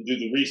to do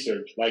the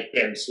research like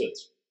Barry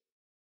Switzer?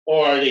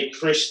 Or are they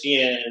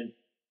Christian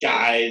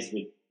guys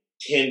with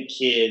 10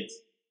 kids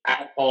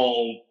at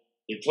home?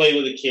 They play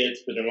with the kids,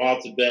 put them all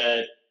to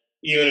bed,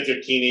 even if they're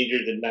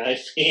teenagers at 9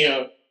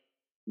 p.m.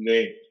 And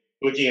they're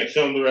looking at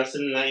film the rest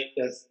of the night.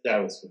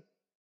 That was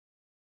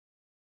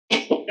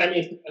cool. I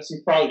mean,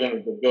 he's probably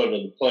going to go to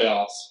the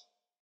playoffs.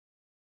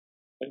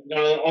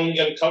 Only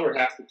going to cover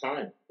half the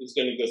time. He's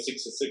going to go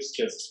 6-6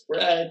 just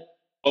spread.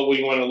 But what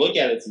you want to look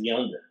at is the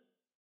under.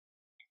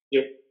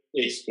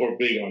 They score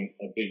big on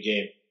a big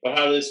game. But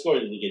how do they score?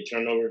 Do they get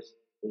turnovers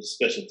or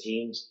special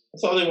teams?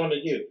 That's all they want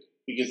to do.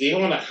 Because they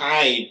don't want to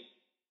hide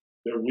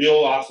their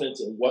real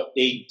offense and what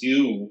they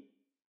do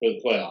for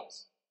the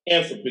playoffs.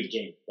 And for big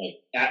games.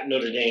 Like at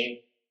Notre Dame,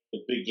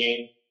 the big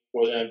game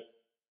for them.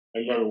 I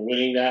remember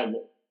winning that,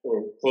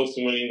 or close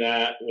to winning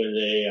that, when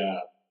they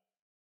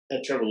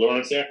had Trevor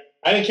Lawrence there.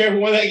 I didn't care who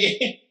won that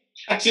game.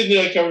 I just knew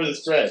I covered the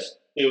spread.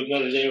 It was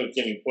Notre Dame would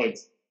give me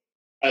points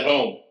at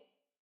home.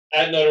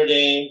 At Notre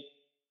Dame,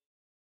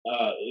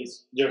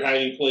 they're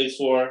hiding plays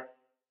for.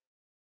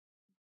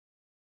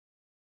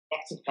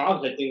 Lots of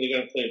College, I think they're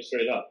going to play them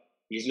straight up.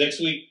 Because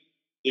next week,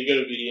 they're going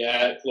to be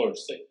at Florida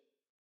State.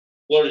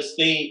 Florida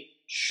State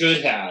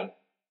should have.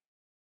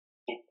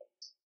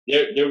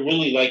 They're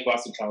really like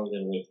Boston College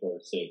and with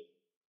Florida State,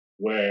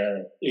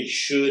 where they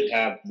should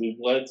have blue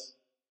bloods,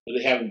 but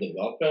they haven't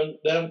developed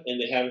them,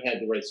 and they haven't had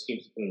the right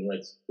schemes to put in the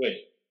right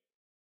situation.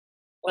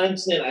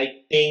 Clemson,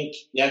 I think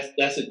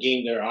that's a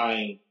game they're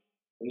eyeing,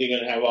 and they're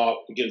going to have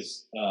off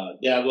because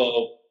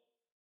Dabo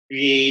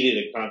created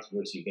a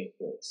controversy against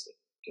Florida State.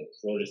 Because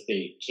Florida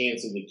State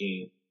canceled the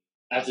game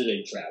after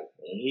they traveled,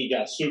 and he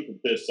got super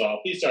pissed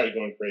off. He started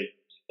going crazy,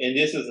 and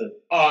this is an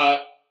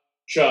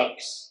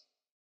Chuck's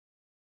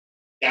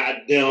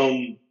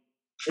goddamn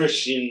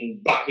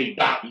Christian Bobby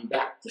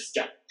Baptist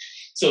guy.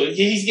 So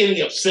he's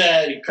getting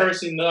upset and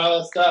cursing and all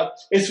that stuff.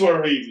 It's for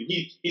a reason.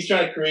 He's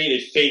trying to create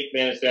a fake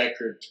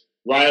manufactured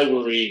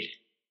rivalry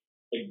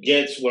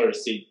against Florida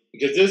State.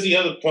 Because there's the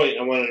other point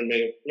I wanted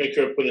to make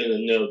sure I put in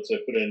the notes. I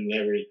put it in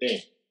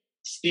everything.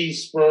 Steve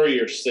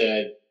Spurrier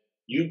said,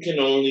 you can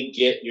only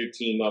get your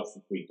team up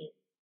for 3 games.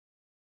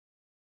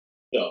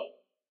 So,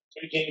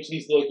 3 games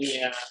he's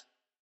looking at.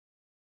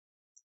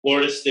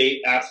 Florida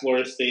State,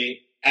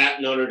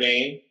 at Notre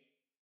Dame,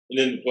 and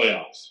then the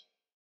playoffs.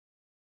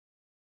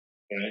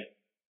 Right?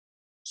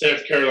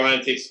 South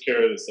Carolina takes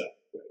care of the stuff.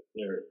 Right?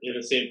 They're in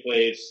the same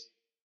place.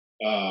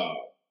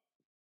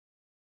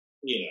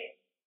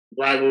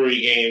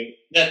 Rivalry game.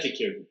 That takes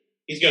care of him.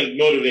 He's going to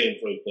motivate him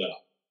for the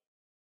playoff.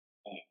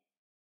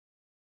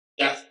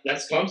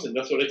 That's Clemson.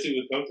 That's what I see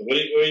with Clemson. What do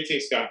you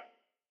think, Scott?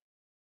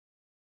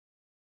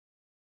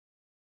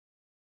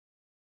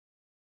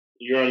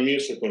 You're on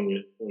mute, so when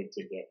we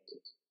take that.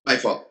 My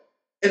fault.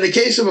 In the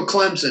case of a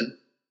Clemson,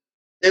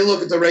 they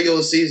look at the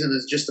regular season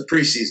as just the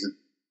preseason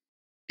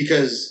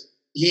because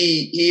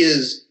he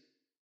is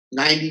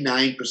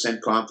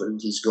 99%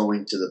 confident he's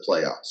going to the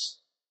playoffs.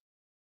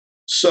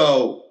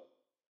 So,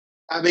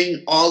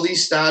 having all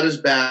these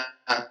starters back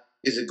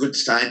is a good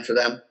sign for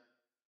them.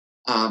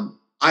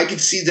 I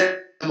could see them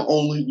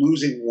only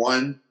losing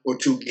 1 or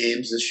 2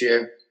 games this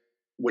year,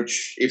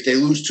 which if they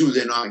lose 2,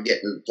 they're not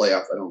getting to the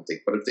playoff, I don't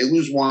think. But if they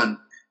lose 1,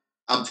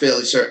 I'm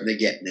fairly certain they're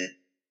getting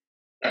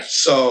it.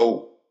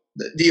 So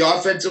the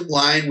offensive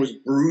line was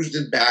bruised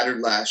and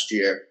battered last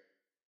year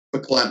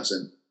for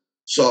Clemson.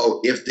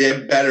 So if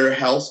they're better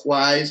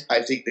health-wise,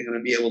 I think they're going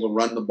to be able to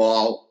run the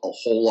ball a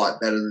whole lot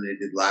better than they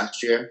did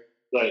last year.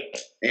 Right.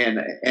 And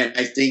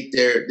I think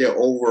their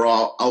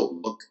overall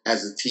outlook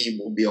as a team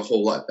will be a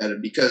whole lot better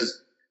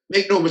because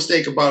make no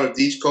mistake about it,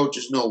 these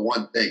coaches know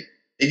one thing.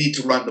 They need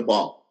to run the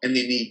ball, and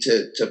they need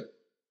to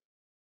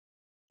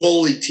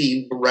fully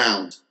team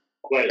around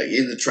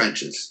in the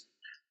trenches.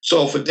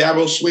 So for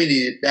Dabo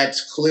Swinney,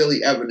 that's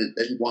clearly evident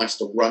that he wants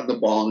to run the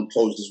ball and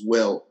impose his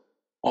will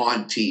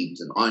on teams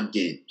and on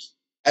games.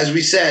 As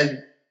we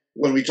said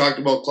when we talked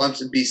about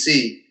Clemson,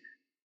 BC,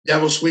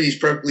 Dabo Swinney's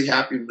perfectly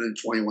happy winning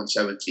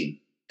 21-17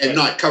 and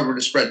not covering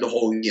the spread the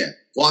whole year.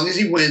 As long as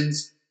he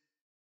wins,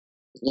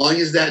 as long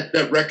as that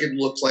record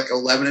looks like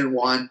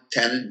 11-1,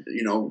 10,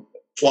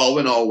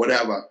 12-0,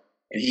 whatever,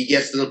 and he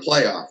gets to the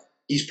playoff,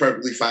 he's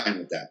perfectly fine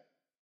with that.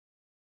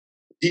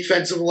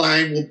 Defensive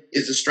line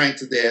is a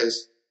strength of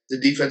theirs. The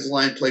defensive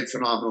line played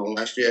phenomenal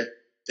last year.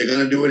 They're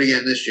going to do it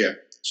again this year.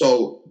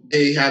 So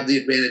they have the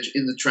advantage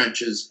in the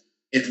trenches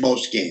in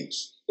most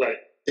games. Right.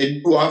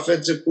 The new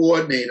offensive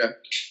coordinator,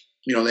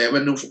 they have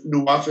a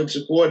new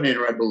offensive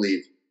coordinator, I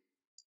believe.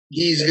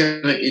 he's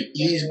gonna.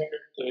 He's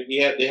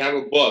they have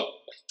a book,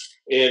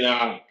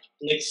 and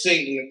Nick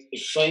Saban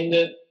explained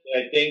it.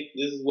 I think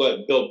this is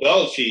what Bill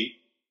Belichick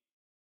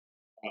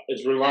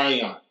is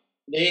relying on.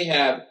 They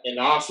have an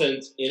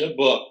offense in a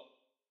book,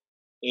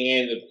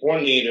 and the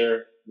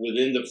coordinator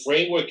within the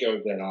framework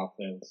of that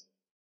offense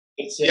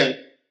puts in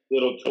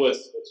little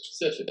twists of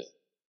specifics.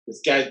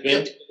 This guy's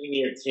been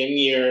here 10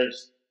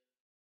 years.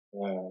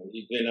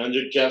 He's been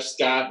under Jeff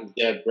Scott. His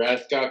dad,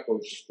 Brad Scott,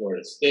 coaches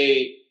Florida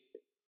State.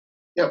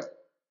 Yep.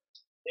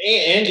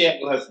 And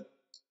yet, has a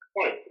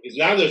point. Because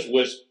now there's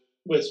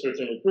whispers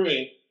in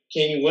recruiting.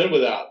 Can you win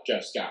without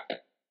Jeff Scott?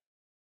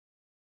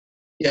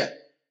 Yeah.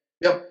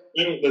 Yep.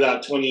 Win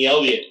without Tony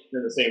Elliott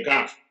in the same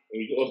conference.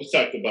 We always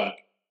talked about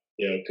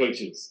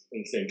coaches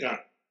in the same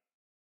conference.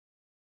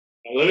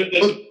 Let me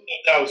put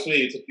that with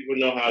me so people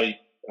know how he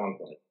sounds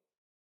like.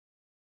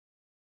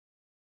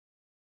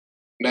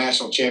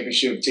 National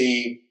championship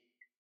team.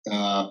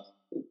 I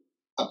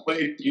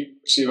played at the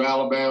University of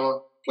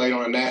Alabama, played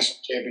on a national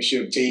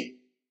championship team.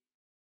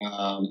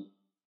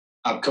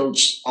 I've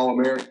coached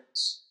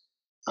All-Americans.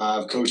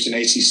 I've coached an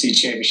ACC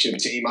championship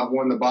team. I've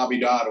won the Bobby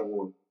Dodd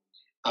Award.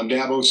 I'm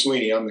Dabo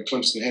Sweeney. I'm the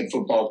Clemson head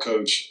football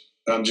coach,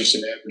 but I'm just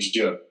an average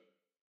Joe.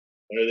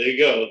 There you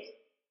go.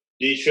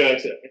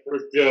 D-Trucks,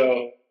 average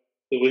Joe.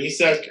 So when he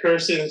starts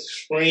cursing,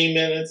 screaming,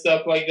 and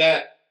stuff like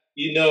that,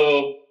 you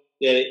know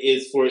that it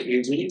is for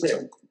you.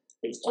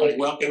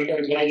 Welcome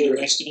everybody to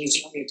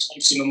Residence at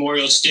Clemson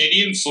Memorial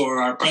Stadium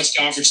for our press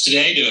conference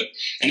today to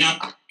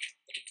announce.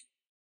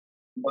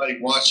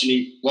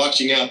 Everybody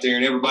watching out there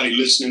and everybody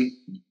listening,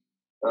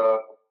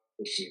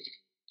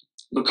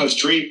 because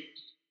Tree.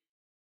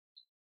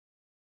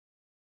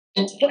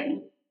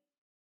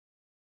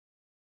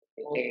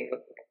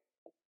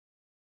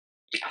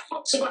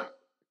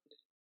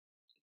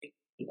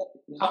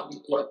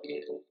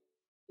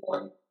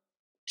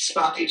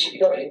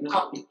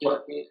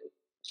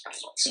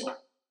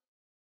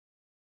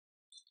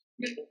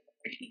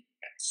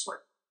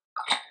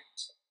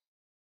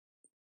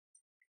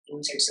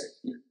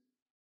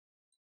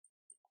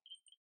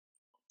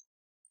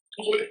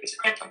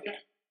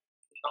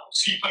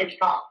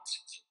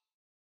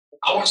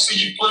 I want to see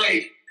you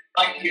play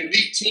like the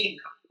elite team.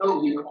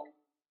 Oh, you know.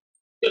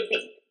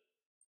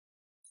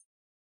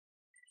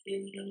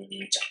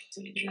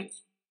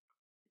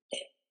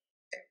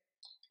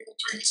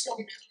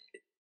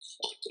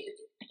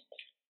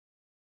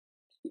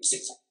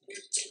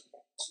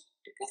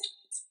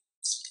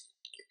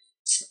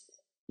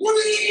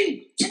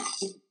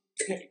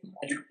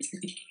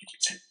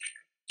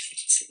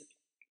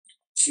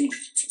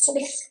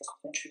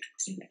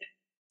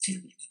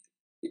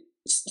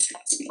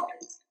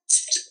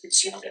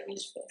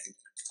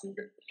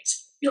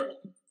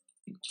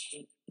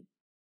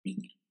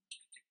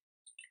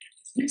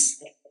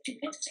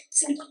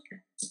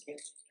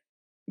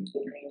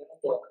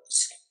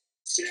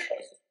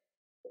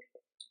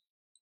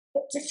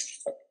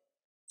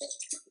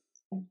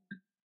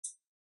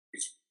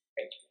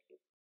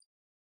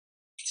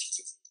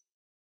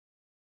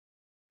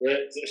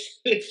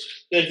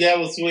 The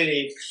Dabo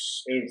Sweeney,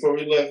 and before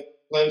we left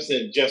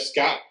Clemson, Jeff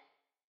Scott,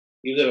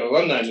 he was at an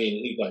alumni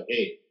meeting. He's like,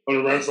 hey,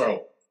 Hunter Renfrow.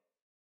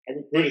 I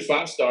recruited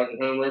 5 stars,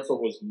 and Hunter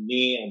Renfrow was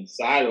me on the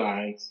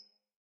sidelines.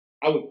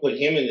 I would put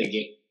him in the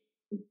game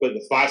and put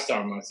the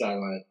 5-star on my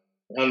sideline.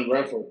 And Hunter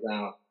Renfrow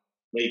now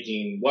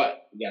making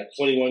what? He got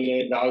 $21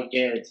 million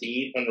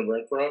guaranteed, Hunter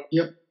Renfrow.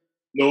 Yep.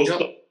 No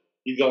stuff.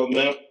 He's going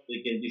up.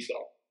 They can do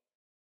stuff.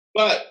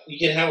 But you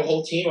can have a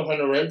whole team of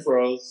Hunter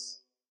Renfrows,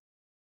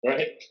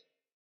 right?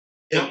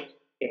 Yeah.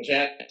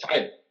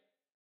 Title.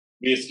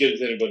 Be as good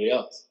as anybody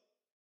else.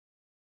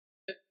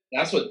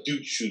 That's what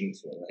Duke's shooting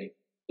for, right?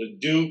 The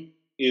Duke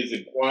is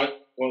a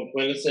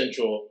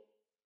quintessential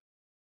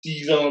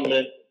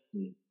development.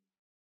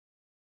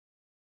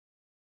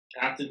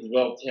 Have to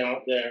develop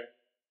talent there.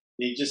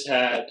 They just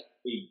had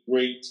a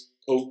great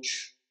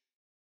coach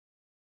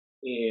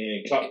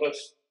in Cutcliffe,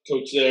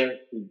 coach there,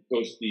 who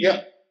coached the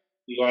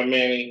Eli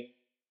Manning.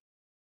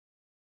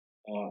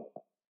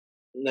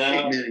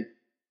 Now,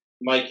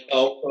 Mike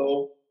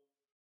Elko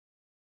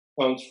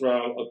comes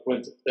from a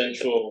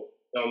quintessential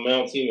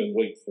elemental team in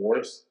Wake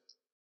Forest.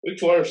 Wake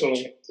Forest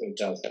only has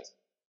 7,000,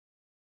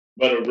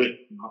 but a rich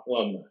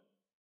alumni.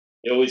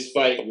 They always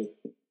fight with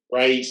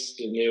Rice,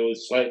 and they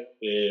always fight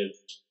with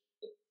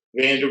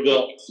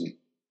Vanderbilt.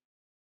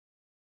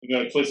 You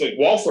know, a place like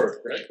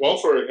Walford, right?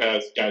 Walford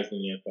has guys in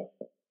the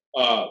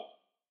NFL.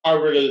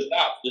 Harvard of the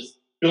South, just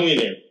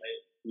billionaires,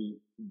 right, who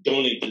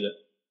donate to them.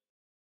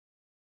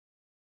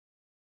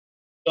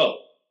 So,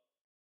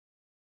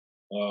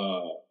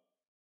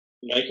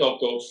 Mike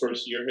Elko,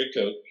 first year head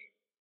coach,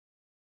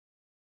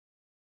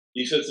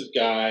 defensive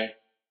guy.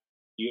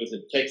 He was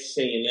at Texas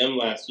A&M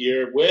last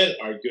year with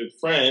our good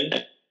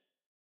friend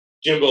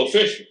Jimbo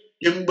Fisher.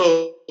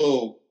 Jimbo.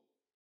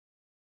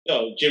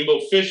 So Jimbo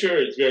Fisher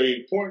is very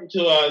important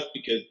to us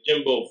because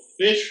Jimbo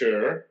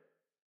Fisher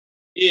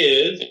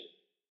is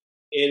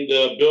in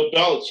the Bill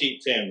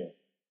Belichick family.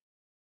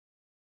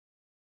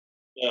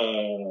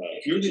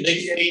 If you're the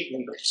Nick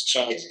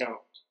Saban count.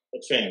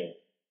 a family.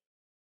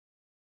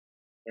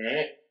 All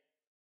right?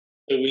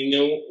 So we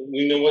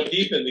know what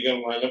defense they're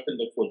going to line up in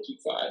the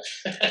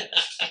 4-2-5.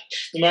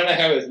 They might not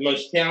have as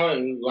much talent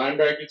and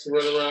linebackers to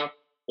run around,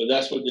 but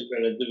that's what they're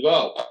going to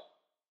develop.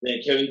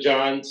 Then Kevin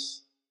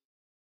Johns,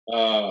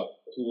 who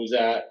was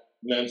at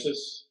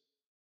Memphis,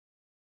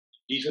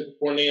 defensive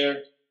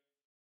coordinator,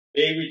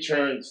 they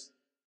returned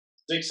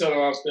 6 on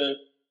offense,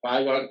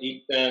 5 on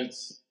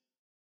defense.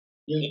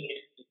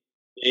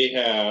 They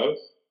have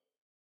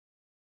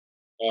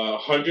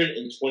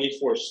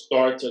 124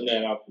 starts on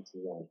that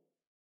offensive line.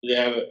 They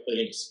have an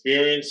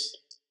experienced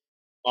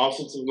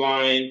offensive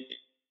line.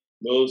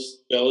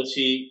 Most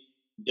Belichick,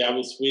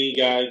 Dabo Sweeney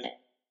guys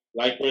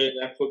like running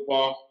that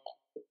football.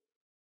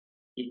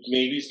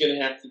 Maybe he's going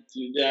to have to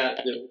do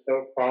that. They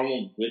have a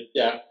problem with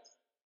depth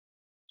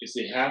because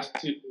they have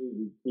to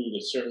recruit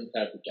a certain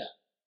type of guy.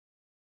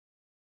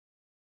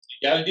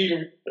 You got to do your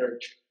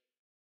research.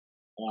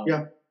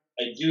 Yeah.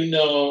 I do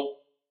know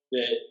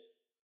that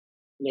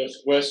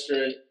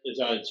Northwestern is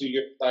on a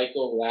 2-year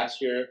cycle.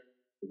 Last year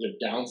was a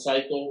down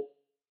cycle.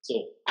 So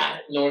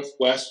at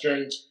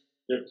Northwestern,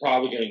 they're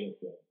probably going to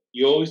get there.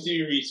 You always do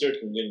your research.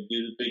 I'm going to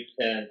do the Big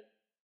Ten.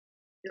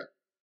 Yeah.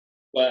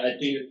 But I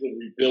think it's a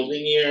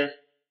rebuilding year.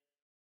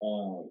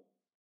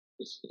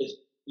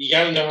 You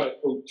got to know how to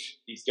coach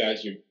these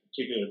guys your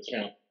particular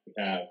talent you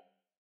have.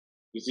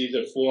 Because these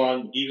are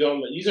full-on,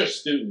 these are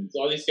students.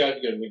 All these guys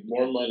are going to make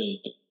more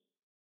money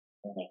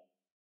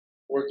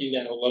working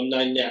that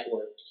alumni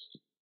network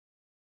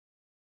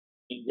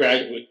and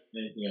graduate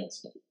than anything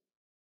else.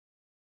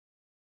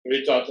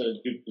 We're talking to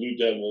the Blue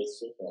Devils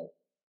football.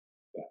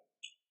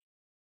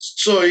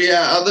 So,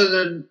 yeah, other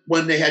than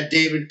when they had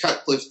David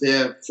Cutcliffe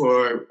there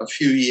for a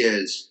few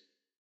years,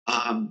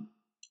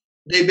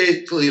 they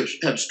basically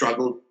have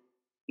struggled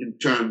in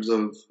terms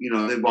of,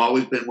 they've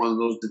always been one of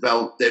those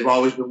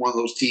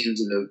teams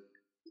that have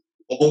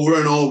over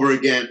and over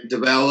again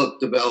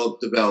developed,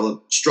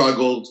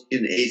 struggled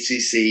in the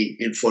ACC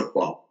in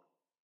football.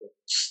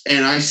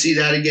 And I see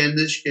that again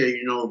this year,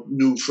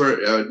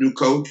 new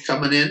coach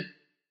coming in.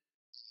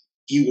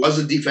 He was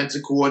a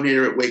defensive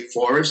coordinator at Wake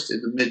Forest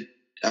in the mid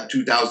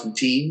 2000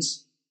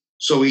 teens.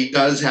 So he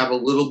does have a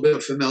little bit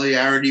of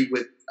familiarity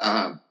with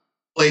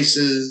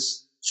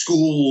places,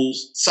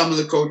 schools, some of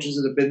the coaches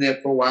that have been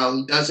there for a while.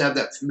 He does have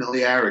that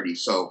familiarity.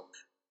 So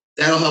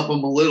that'll help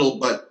him a little.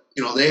 But,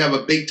 they have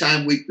a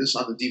big-time weakness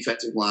on the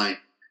defensive line.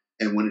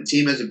 And when a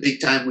team has a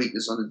big-time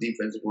weakness on the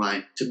defensive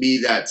line, to me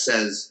that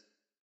says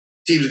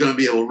team's going to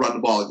be able to run the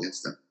ball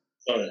against them.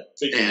 The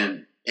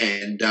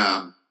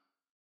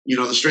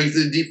strength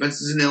of the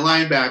defense is in their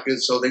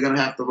linebackers, so they're going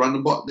to have to run the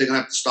ball. They're going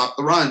to have to stop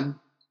the run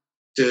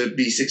to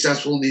be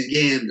successful in these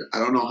games. I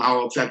don't know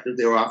how effective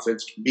their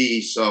offense can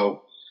be.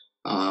 So,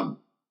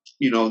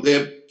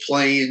 they're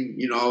playing.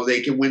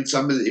 They can win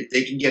if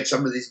they can get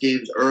some of these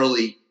games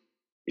early,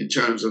 in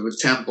terms of a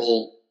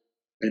Temple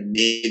and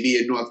maybe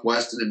a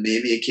Northwestern and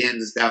maybe a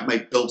Kansas. That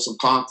might build some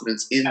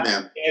confidence in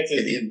them and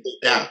in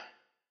that.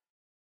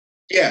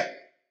 Yeah,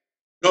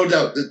 no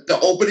doubt. The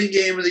opening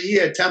game of the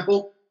year,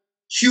 Temple.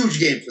 Huge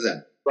game for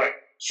them. Right.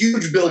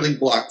 Huge building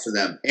block for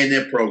them and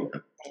their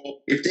program.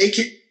 If they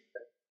can,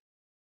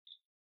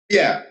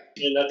 yeah.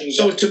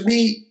 So to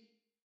me,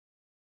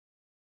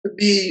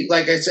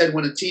 like I said,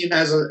 when a team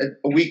has a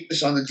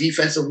weakness on the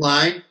defensive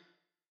line,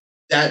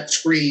 that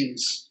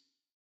screams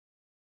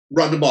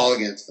run the ball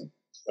against them.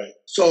 Right.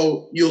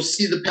 So you'll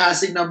see the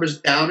passing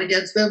numbers down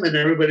against them, and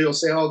everybody will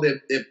say, "Oh, their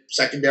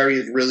secondary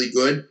is really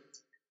good."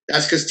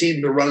 That's because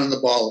teams are running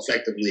the ball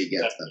effectively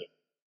against them.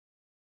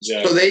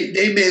 Yeah. So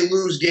they may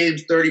lose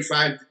games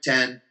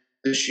 35-10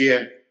 this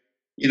year.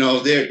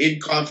 Their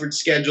in-conference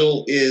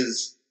schedule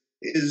is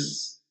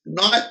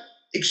not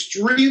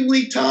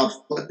extremely tough,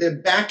 but their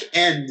back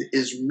end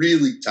is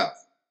really tough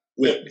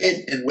with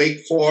Pitt and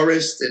Wake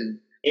Forest and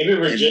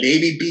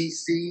maybe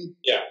BC.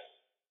 Yeah.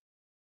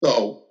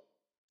 So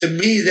to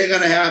me, they're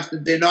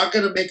not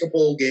going to make a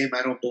bowl game.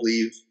 I don't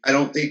believe. I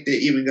don't think they're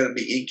even going to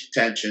be in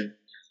contention.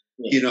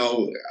 Yeah.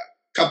 A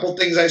couple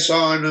things I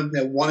saw on them.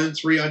 They're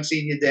 1-3 on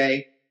senior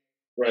day.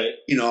 Right.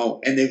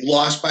 And they've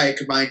lost by a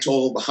combined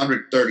total of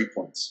 130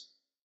 points.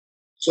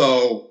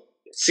 So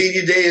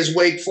senior day is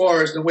Wake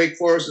Forest, and Wake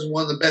Forest is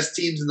one of the best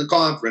teams in the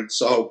conference.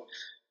 So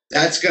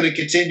that's going to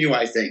continue,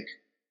 I think.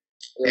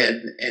 Right.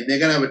 And they're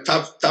going to have a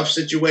tough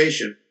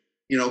situation,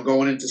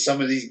 going into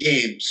some of these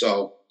games.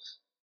 So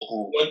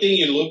one thing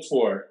you look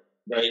for,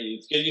 right?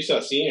 It's good you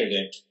saw senior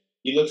day.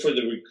 You look for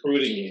the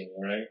recruiting game,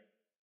 right?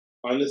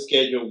 On the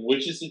schedule,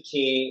 which is the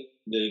team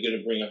that are going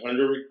to bring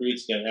 100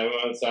 recruits, going to have them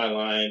on the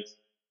sidelines.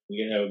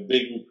 You're going to have a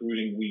big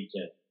recruiting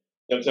weekend.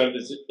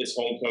 Sometimes it's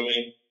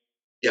homecoming.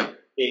 Yeah.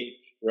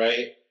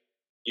 Right?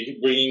 You're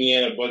bringing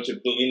in a bunch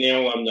of billionaire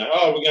alumni.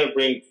 Oh, we're going to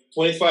bring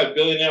 25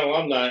 billionaire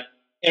alumni,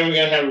 and we're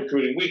going to have a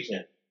recruiting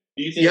weekend.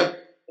 Do you think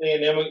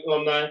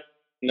alumni are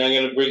not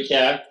going to bring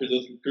cash for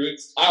those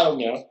recruits? I don't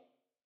know.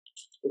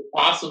 It's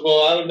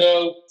possible. I don't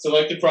know.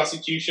 Selective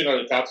prosecution.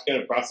 Are the cops going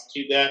to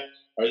prosecute that?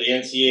 Are the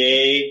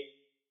NCAA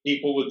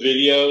people with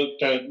video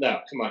trying to? No,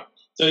 come on.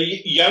 So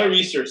you got to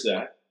research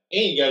that.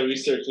 And you got to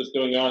research what's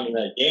going on in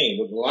that game,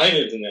 what the line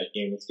is in that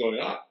game, what's going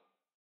on.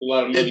 A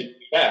lot of money to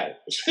be bad.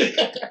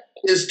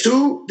 There's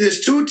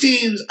two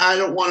teams I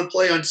don't want to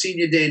play on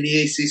senior day in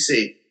the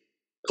ACC.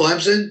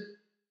 Clemson,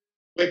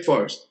 Wake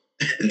Forest.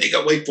 They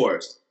got Wake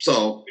Forest.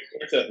 So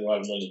That's a lot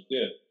of money,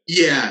 too.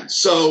 yeah.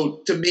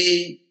 So to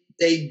me,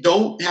 they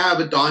don't have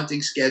a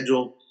daunting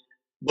schedule,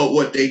 but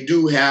what they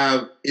do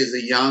have is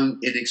a young,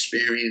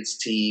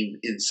 inexperienced team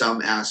in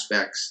some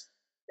aspects,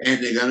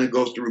 and they're going to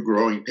go through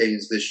growing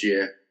pains this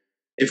year.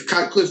 If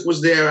Cutcliffe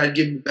was there, I'd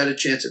give him a better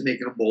chance at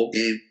making a bowl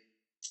game,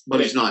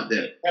 but he's not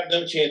there. They have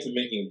no chance of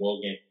making a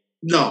bowl game.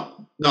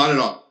 No, not at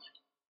all.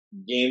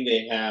 Game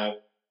they have,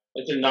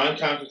 it's a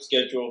non-conference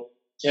schedule.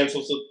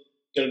 Temple's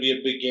going to be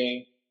a big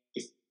game.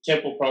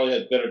 Temple probably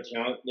has better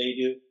talent than they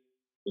do.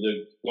 But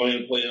they're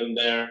going to play them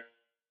there.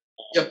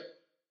 Yep.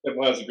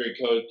 Temple has a great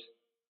coach.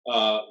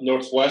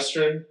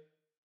 Northwestern.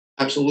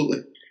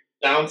 Absolutely.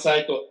 Down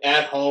cycle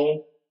at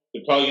home.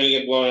 They're probably going to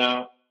get blown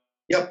out.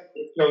 Yep.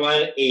 North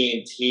Carolina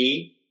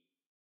A&T.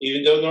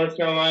 Even though North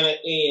Carolina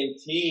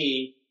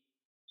A&T,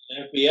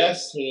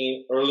 FBS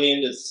team, early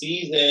in the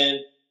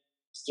season,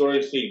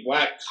 historically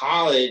black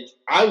college,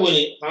 I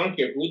don't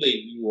care who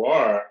you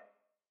are,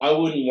 I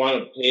wouldn't want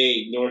to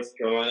pay North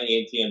Carolina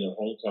A&T on their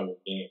homecoming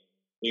game.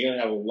 You're going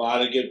to have a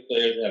lot of good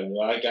players, have a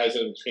lot of guys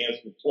on the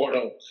transfer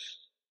portal,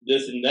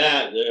 this and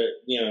that.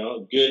 They're,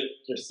 good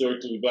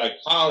historically black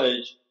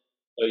college,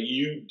 but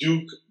you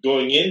Duke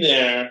going in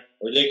there,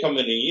 or they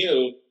coming to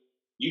you,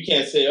 you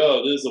can't say,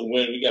 oh, this is a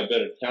win, we got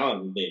better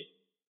talent than they,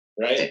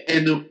 right?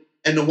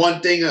 And the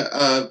one thing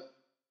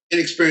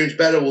inexperienced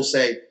bettor will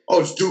say,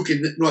 oh, it's Duke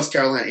and North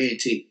Carolina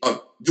A&T.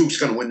 Oh, Duke's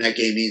going to win that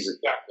game easily.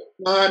 Exactly.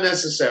 Not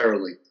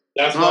necessarily.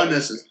 That's Not why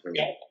necessarily.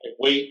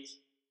 wait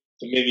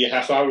to maybe a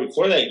half hour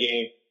before that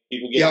game.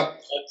 People get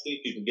to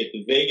people get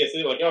to Vegas.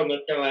 They're like, oh,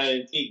 North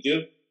Carolina A&T,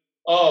 Duke.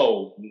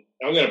 Oh,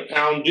 I'm going to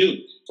pound Duke.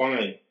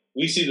 Fine.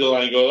 We see the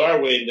line go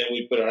our way, and then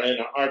we put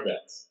our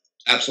bets.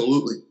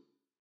 Absolutely.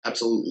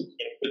 Absolutely.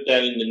 Put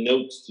that in the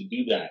notes to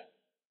do that.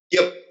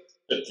 Yep.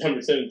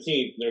 September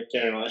 17th, North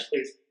Carolina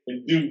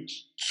and Duke,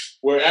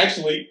 where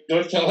actually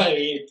North Carolina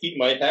A&T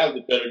might have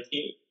the better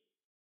team.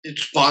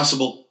 It's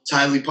possible. It's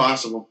highly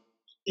possible.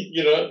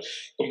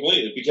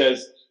 Completely,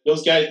 because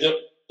those guys don't.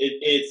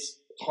 It's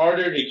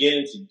harder to get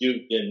into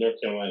Duke than North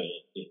Carolina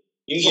A&T.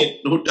 You can get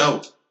no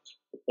doubt.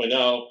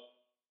 0.0.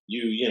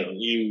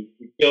 You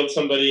killed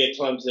somebody at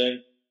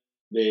Clemson.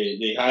 They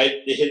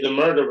hit the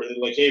murder, but they're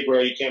like, hey, bro,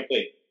 you can't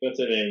play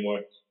Clemson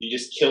anymore. You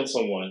just killed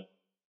someone.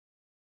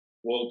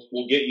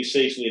 We'll get you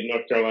safely in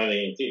North Carolina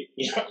A&T.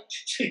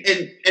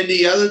 And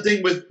the other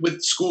thing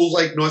with schools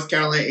like North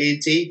Carolina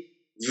A&T,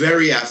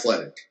 very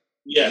athletic.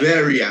 Yeah.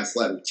 Very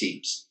athletic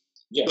teams.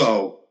 Yeah.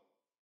 So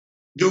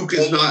Duke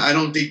is not. I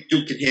don't think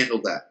Duke can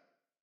handle that.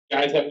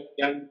 Guys haven't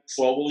gotten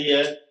trouble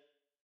yet.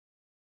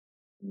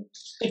 You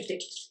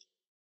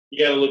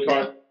got to look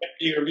hard. You have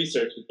to do your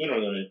research. We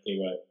don't know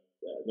anything about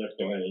North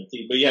Carolina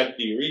A&T, but you have to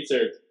do your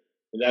research,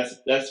 and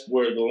that's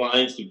where the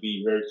lines could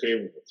be very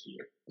favorable to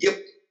you. Yep.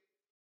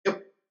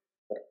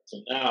 So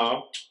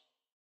now,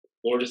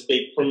 Florida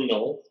State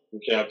Criminals,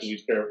 we have to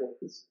be careful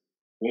because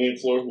William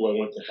Floyd, who I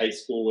went to high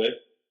school with,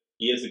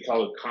 he is a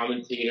color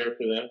commentator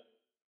for them.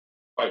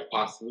 Quite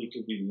possibly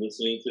could be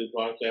listening to the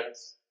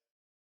podcast.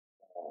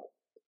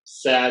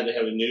 Sad they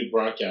have a new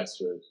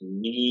broadcaster,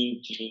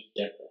 Mean Gene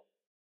Decker.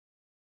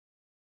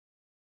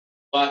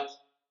 But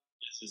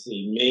this is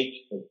a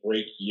make or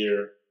break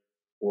year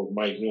for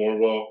Mike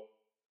Norwell.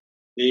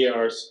 They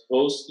are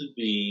supposed to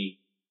be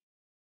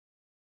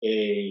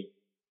a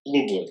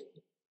blue blood.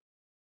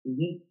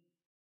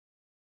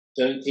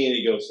 17,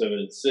 they go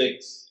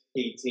 7-6.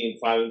 18,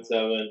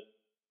 5-7.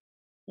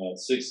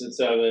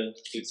 6-7.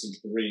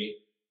 6-3.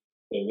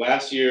 So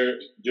last year,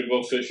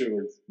 Jimbo Fisher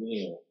was,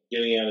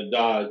 getting out of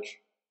Dodge.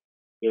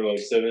 They're like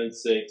 7-6.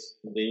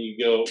 And then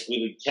you go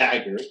Willie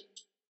Taggart,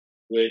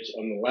 which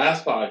on the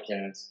last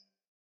podcast,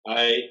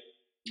 I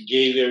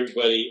gave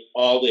everybody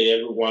all they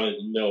ever wanted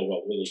to know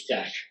about Willie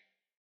Taggart.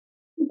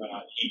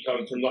 He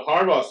comes from the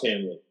Harbaugh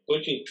family,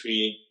 coaching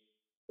tree.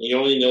 He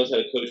only knows how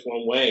to coach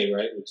one way,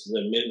 right? Which is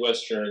a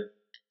Midwestern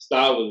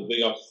style with a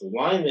big offensive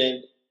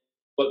lineman.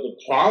 But the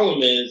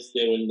problem is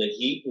that when the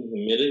heat and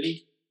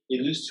humidity, they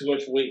lose too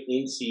much weight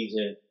in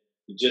season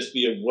to just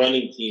be a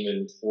running team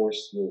and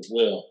enforce your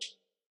will.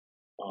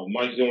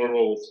 Mike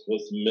Norwell was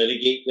supposed to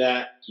mitigate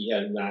that. He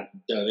has not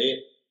done it.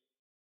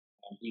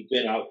 He's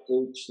been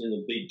out-coached in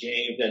the big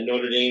games. That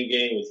Notre Dame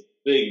game was a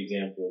big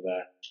example of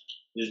that.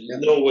 There's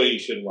no way you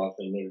should have lost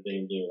that Notre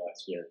Dame game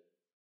last year.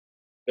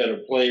 Better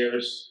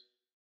players.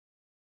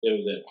 It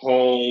was at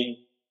home.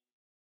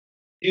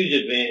 Huge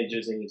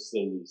advantages, and he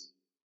still loses.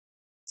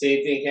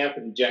 Same thing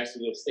happened to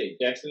Jacksonville State.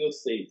 Jacksonville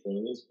State is one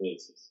of those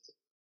places,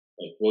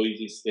 like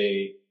Boise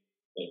State,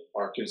 like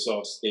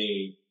Arkansas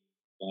State,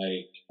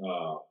 like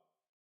a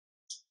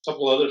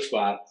couple other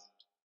spots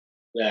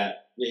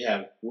that they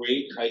have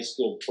great high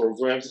school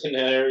programs in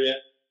that area.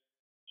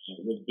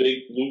 The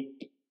big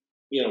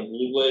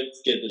blue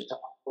bloods get the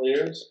top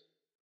players,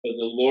 but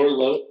the lower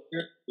level,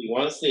 you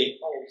want to stay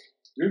home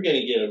you're going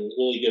to get a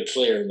really good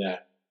player in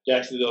that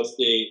Jacksonville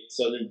State,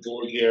 Southern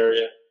Georgia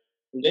area.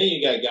 And then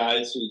you got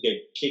guys who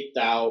get kicked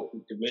out,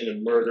 who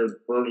committed murder,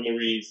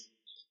 burglaries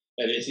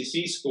at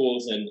ACC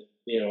schools, and,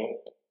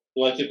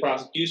 elected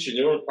prosecution.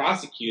 They weren't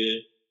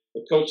prosecuted.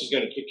 The coach is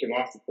going to kick him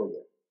off the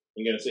program.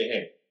 You're going to say,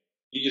 hey,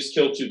 you just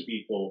killed 2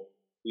 people.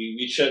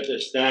 We shut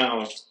this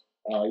down.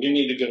 You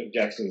need to go to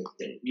Jacksonville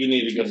State. You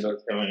need to go to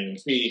North Carolina.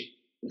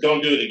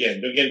 Don't do it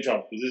again. Don't get in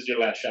trouble because this is your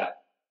last shot.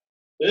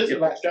 This is your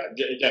last shot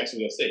at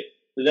Jacksonville State.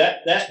 So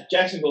that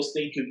Jacksonville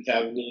State could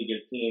have really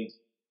good teams,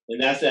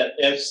 and that's that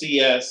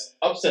FCS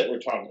upset we're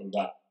talking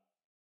about.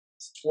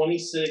 It's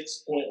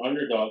 26-point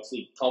underdogs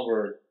they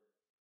covered.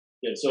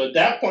 Yeah, so at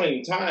that point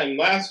in time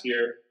last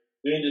year,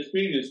 during the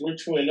previews, we're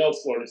 2-0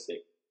 Florida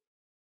State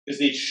because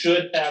they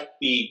should have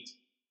beat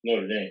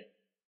Notre Dame.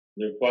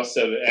 They're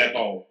 +7 at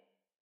home.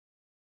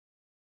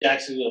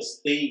 Jacksonville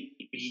State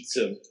beats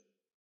them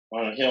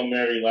on a Hail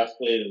Mary last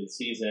play of the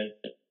season.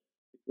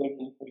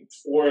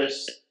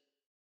 Forrest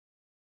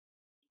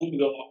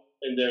moved off,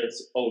 and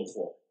there's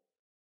 0-4.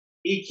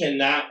 He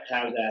cannot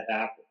have that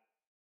happen.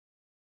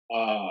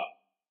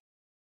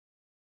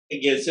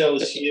 Against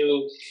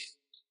LSU,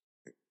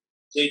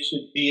 they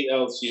should beat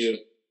LSU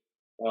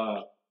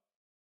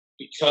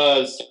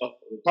because of what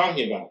we're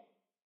talking about.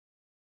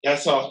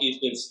 That's how he's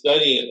been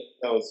studying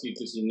LSU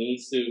because he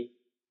needs to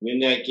win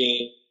that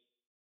game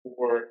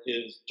for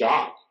his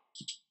job.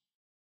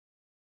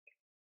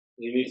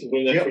 He needs to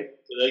win that. Yep.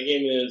 So that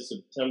game is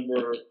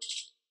September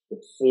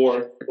the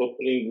 4th,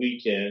 opening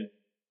weekend.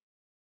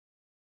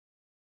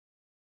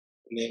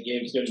 And that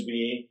game's going to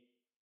be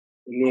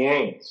in New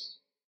Orleans.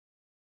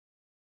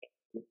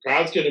 The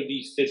crowd's going to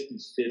be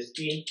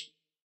 50-50.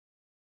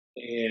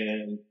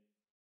 And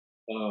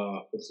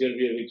it's going to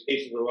be a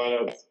vacation for a lot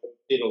of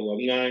state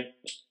alumni.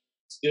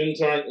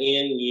 Students aren't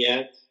in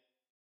yet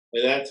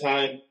at that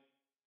time,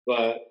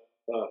 but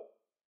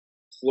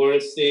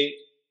Florida State,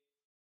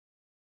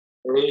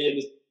 early in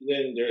the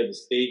season, they're at the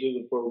stage of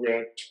the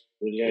program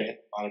where they're going to have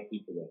a lot of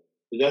people there.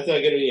 So that's not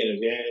going to be an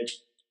advantage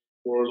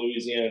for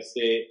Louisiana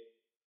State.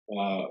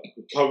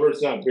 The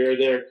cover's not bare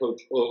there.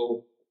 Coach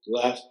O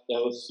left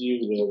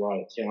LSU with a lot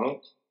of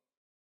talent.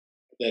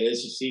 That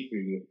SEC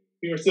preview.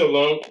 We were still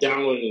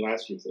downloading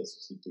last year's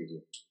SEC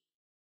preview.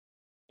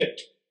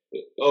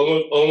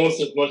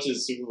 almost as much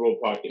as Super Bowl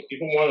pocket.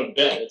 People want to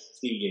bet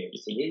SEC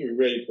games, so we were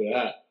ready for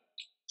that.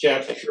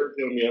 Chad for sure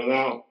filmed me on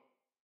now.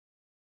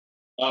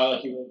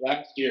 He went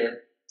last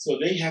year, so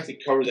they have to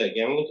cover that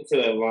game. I'm looking for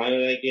that line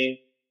of that game.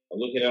 I'm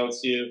looking at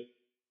LSU.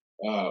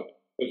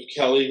 Coach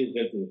Kelly, who's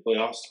been through the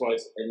playoffs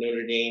twice at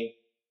Notre Dame,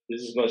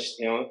 there's as much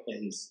talent,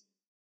 and he's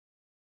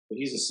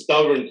a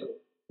stubborn coach.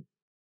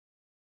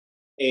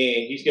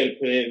 And he's going to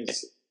put in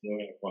no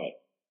matter what.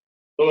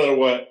 No matter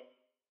what,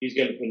 he's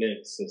going to put in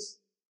assist.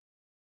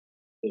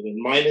 So the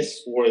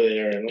 -4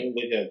 there, and let me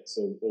look at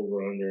so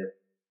over under.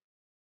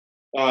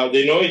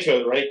 They know each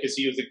other, right? Because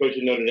he was the coach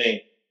of Notre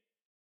Dame.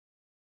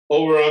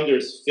 Over under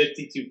is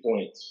 52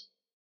 points.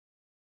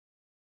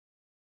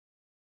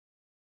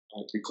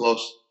 It'll be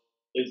close.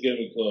 It's going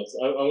to be close.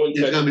 I wouldn't.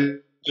 It's going to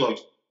be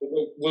close.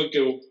 We'll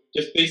go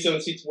just based on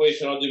the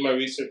situation. I'll do my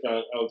research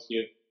on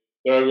LSU.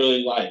 But I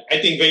really like. I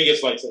think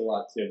Vegas likes it a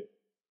lot too.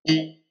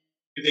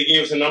 They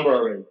gave us a number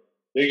already.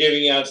 They're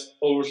giving us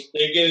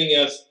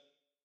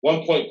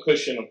 1 point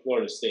cushion on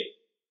Florida State.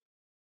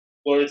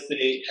 Florida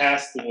State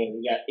has to win.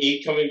 We got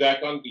 8 coming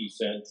back on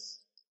defense,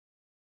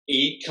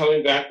 8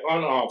 coming back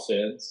on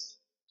offense,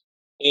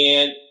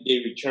 and they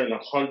returned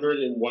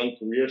 101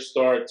 career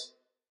starts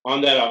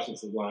on that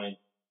offensive line.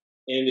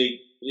 And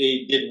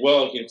they did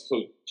well against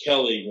Coach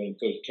Kelly when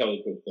Coach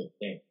Kelly coached the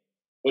game.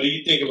 What do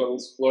you think about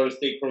this Florida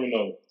State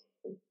criminal?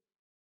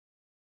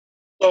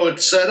 So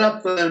it's set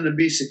up for them to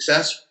be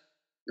successful.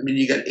 I mean,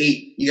 you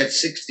got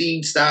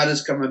 16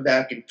 starters coming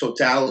back in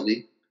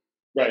totality.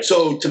 Right.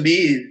 So to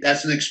me,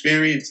 that's an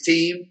experienced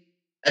team.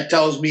 That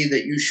tells me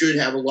that you should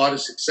have a lot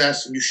of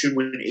success and you should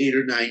win 8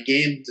 or 9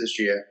 games this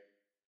year.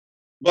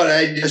 But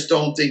I just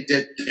don't think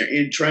that their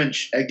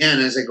entrenched,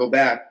 again, as I go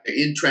back, their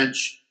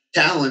entrenched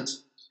talent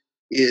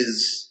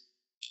is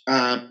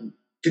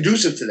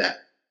conducive to that.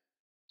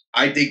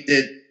 I think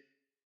that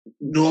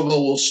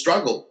Norville will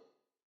struggle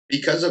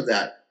because of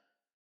that.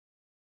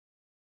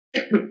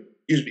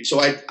 Excuse me. So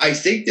I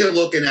think they're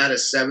looking at a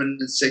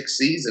 7-6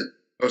 season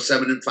or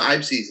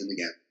 7-5 season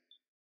again.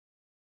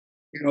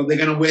 You know, they're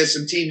going to wear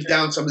some teams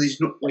down. Some of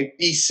these, like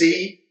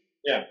BC,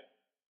 yeah,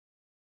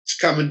 it's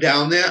coming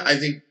down there. I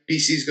think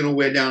BC is going to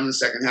wear down in the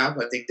second half.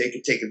 I think they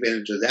could take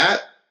advantage of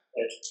that.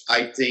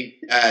 I think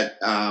that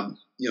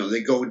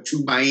they go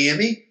into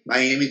Miami.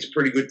 Miami's a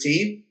pretty good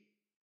team.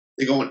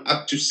 They're going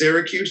up to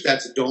Syracuse.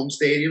 That's a dome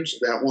stadium, so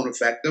that won't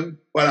affect them.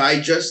 But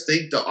I just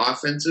think the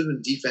offensive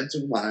and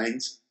defensive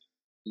lines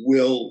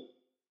will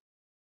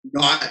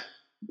not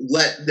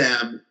let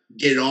them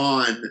get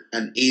on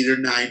an 8 or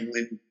 9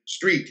 win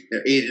streak.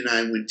 They're 8 or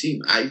 9 win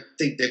team. I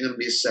think they're going to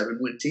be a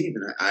 7-win team,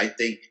 and I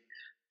think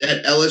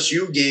that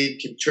LSU game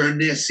can turn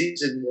their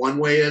season one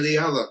way or the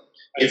other.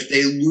 If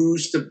they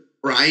lose to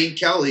Brian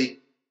Kelly,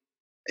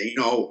 in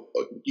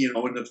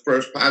the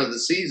first part of the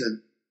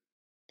season,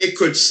 it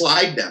could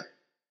slide them.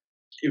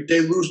 If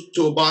they lose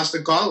to a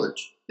Boston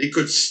College, they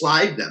could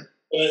slide them.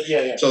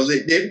 Yeah. So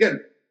they've got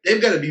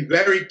to be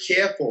very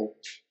careful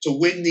to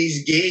win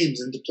these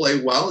games and to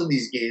play well in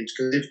these games,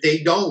 because if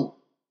they don't,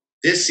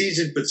 this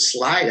season could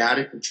slide out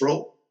of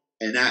control.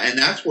 And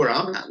that's where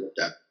I'm at with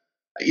that.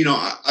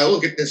 I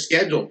look at the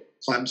schedule: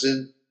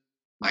 Clemson,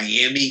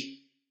 Miami,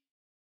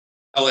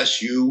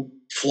 LSU,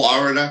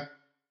 Florida.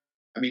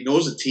 I mean,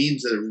 those are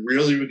teams that are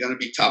really going to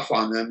be tough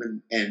on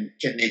them. And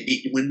can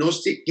they win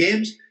those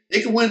games?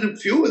 They can win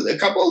a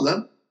couple of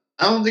them.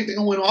 I don't think they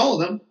can win all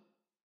of them,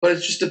 but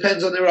it just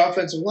depends on their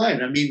offensive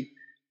line. I mean,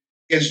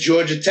 against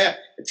Georgia Tech,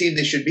 a team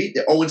they should beat,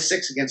 they're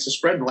 0-6 against the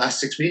spread in the last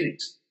 6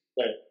 meetings.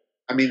 Right.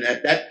 I mean,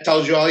 that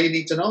tells you all you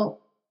need to know.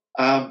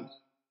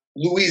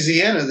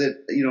 Louisiana,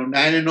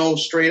 9-0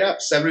 straight up,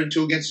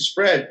 7-2 against the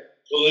spread.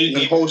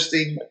 Louisiana,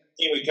 hosting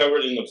team we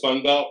covered in the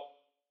Fun Belt,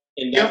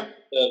 and that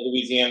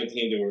Louisiana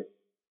team they were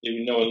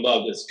know and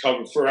love that's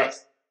covered for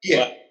us.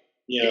 Yeah,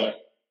 but,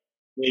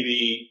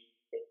 maybe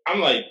I'm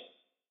like,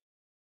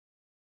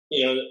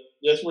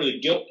 that's where the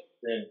guilt.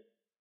 Then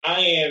I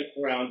am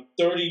around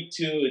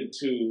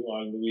 32-2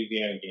 on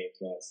Louisiana games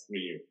last 3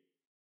 years.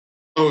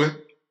 Okay.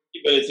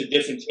 But it's a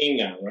different team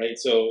now, right?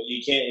 So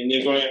you can't, and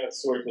they're going on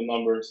historical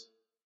numbers.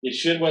 They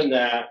should win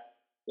that.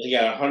 They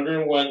got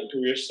 101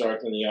 career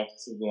starts on the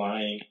offensive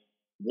line.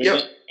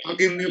 Yep, I'll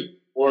give you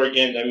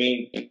Oregon. I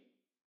mean,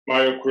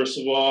 Mario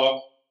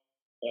Cristobal.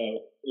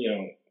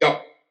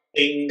 Yep.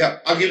 Peyton.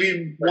 Yep. I'll give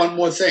you one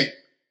more thing.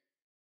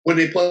 When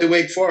they play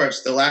Wake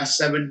Forest, the last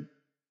 7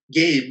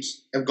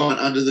 games have gone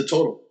under the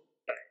total.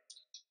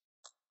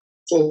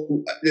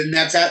 So, and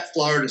that's at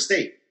Florida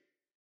State.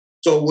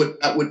 So what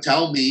that would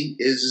tell me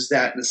is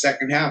that in the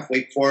second half,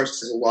 Wake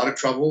Forest has a lot of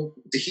trouble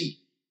with the heat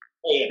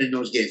in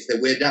those games. They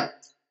wear down.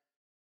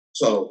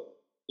 So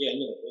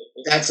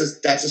that's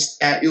a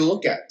stat you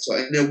look at. So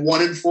and they're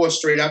 1-4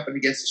 straight up and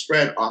against the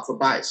spread off of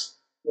buys.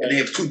 Right. And they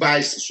have 2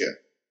 buys this year,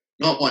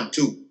 not 1,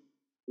 2.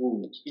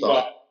 Ooh,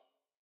 so,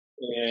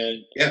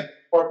 and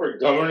corporate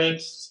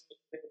governance.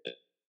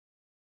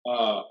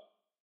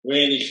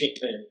 Randy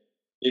Shannon,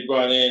 they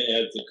brought in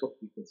as the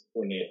defensive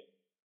coordinator.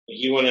 And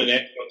he won a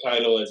national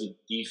title as a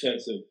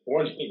defensive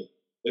coordinator.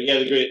 But he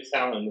had the greatest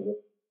talent with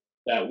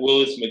that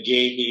Willis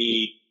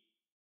McGahee,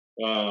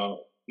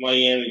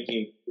 Miami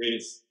team,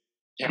 greatest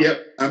talent.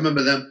 Yep, I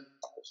remember them.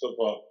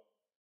 Football.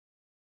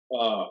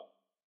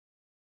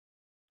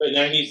 But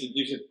now he's the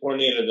defensive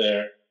coordinator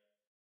there.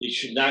 He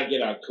should not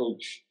get our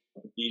coach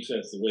on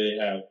defense the way they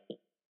have.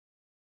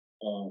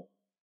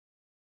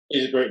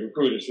 He's a great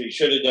recruiter, so he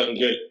should have done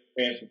good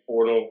transfer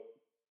portal.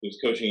 He was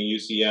coaching at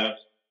UCF.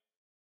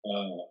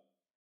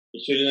 He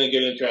should have done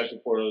good in transfer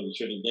portal. He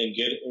should have done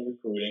good in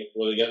recruiting.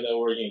 Well, they got that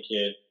Oregon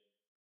kid.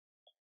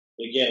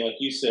 Again, like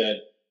you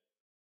said,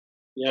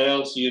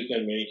 LSU is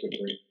going to make or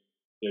break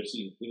their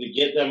season. To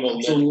get them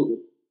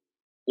momentum.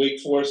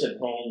 Wake Forest at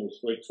home, which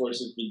Wake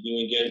Forest has been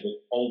doing good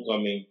with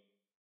homecoming.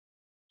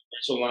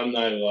 It's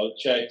alumni with all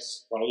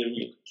checks, probably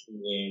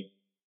recruiting game.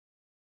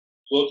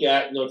 Look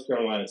at North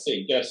Carolina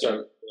State. You got to start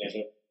looking at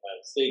North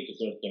Carolina State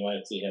because North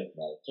Carolina State has a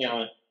lot of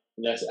talent,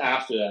 and that's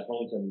after that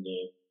homecoming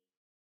game.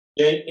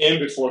 Then and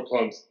before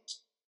Clemson.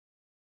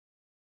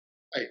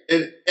 Right.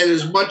 And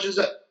as much as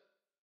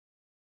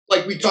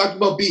like we talked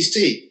about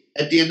BC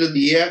at the end of the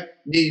year,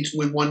 needing to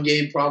win 1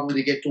 game probably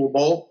to get to a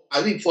bowl.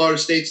 I think Florida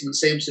State's in the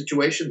same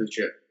situation this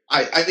year.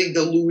 I think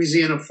the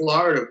Louisiana,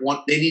 Florida,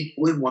 they need to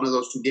win one of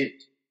those 2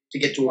 games to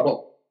get to a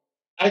bowl.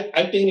 I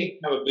think they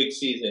can have a big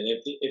season.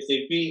 If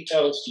they beat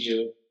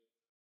LSU,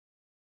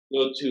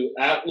 go to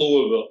at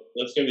Louisville,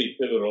 that's going to be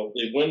pivotal.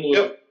 They win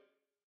Louisville. Yep.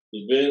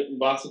 They've been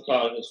Boston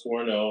College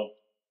 4-0.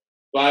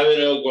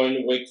 5-0 going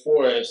to Wake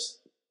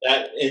Forest.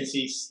 That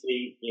NC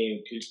State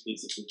game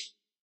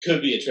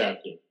could be a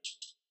trap game.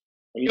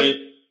 I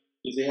mean,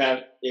 because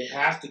they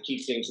have to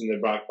keep things in their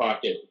back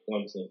pocket for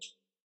Clemson.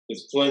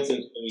 Because Clemson's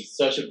going to be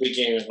such a big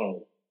game at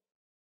home.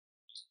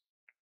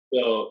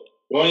 So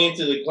going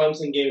into the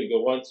Clemson game, we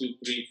go 1, 2,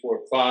 3, 4,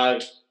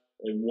 5,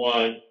 and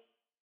 1.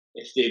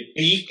 If they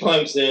beat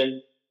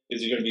Clemson,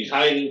 because they're going to be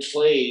hiding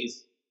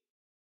plays,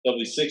 they'll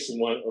be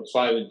 6-1 or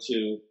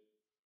 5-2.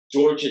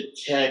 Georgia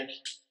Tech,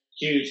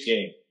 huge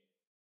game.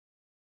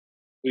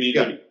 We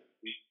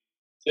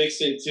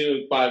 6-2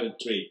 and 5-3.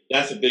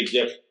 That's a big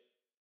difference.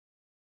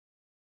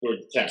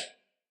 Georgia Tech.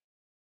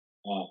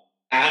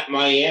 At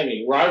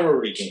Miami,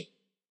 rivalry game.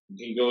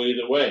 You can go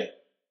either way.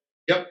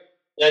 Yep.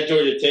 That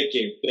Georgia Tech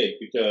game is big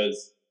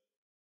because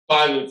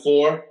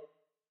 5-4,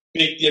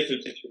 big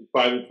difference between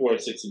 5-4 and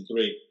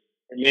 6-3.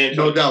 And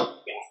no doubt.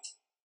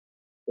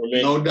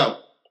 No doubt.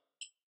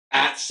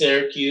 At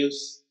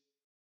Syracuse,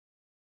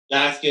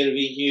 that's going to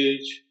be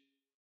huge.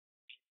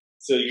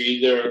 So you're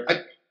either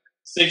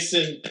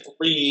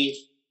 6-3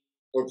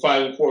 or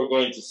 5-4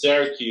 going to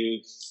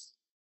Syracuse.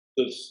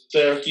 So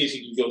Syracuse,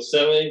 you can go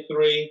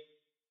 7-3,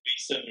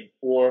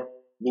 7-4.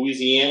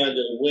 Louisiana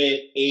to win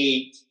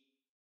 8.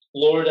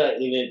 Florida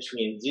in a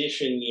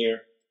transition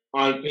year.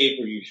 On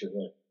paper, you should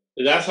win.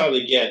 So that's how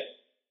they get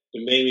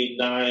to maybe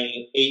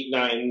 8,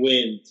 9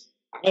 wins.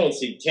 I don't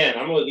see 10.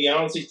 I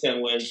don't see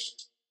 10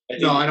 wins. I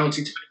don't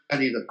see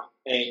 10 either.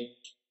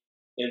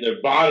 And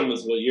their bottom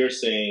is what you're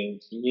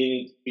saying,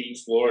 needing to beat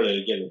Florida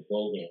to get a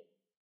bowl game,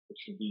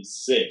 which would be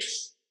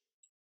 6.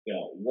 You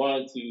got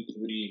 1, 2,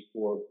 3,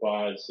 4,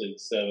 5,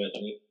 6, 7,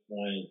 8,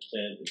 9,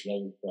 10,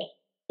 11, 12.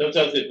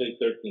 Sometimes they play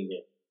 13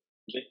 games.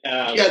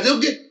 They'll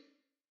get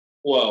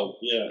 12.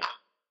 Yeah.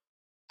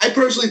 I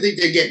personally think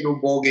they're getting a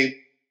bowl game.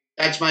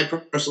 That's my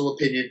personal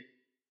opinion.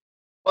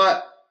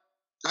 But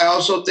I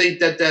also think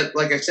that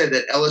like I said,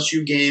 that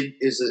LSU game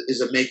is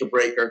a make or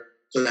breaker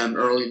for them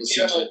early in the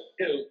season.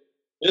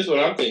 This is what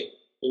I'm thinking.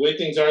 The way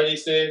things are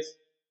these days,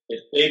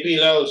 if they beat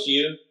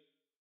LSU,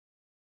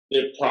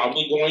 they're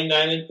probably going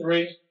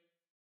 9-3.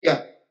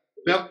 Yeah.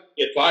 Yep.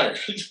 Get fired.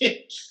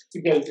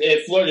 Because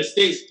at Florida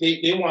State,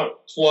 they want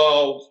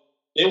 12.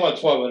 They want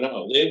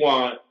 12-0. They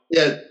want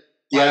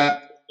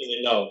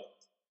 5-0.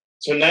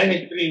 So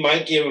 9-3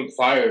 might give them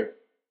fired.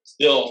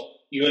 Still,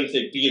 even if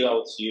they beat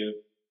LSU,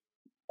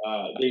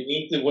 they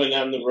need to win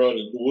on the road.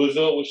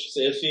 Louisville, which is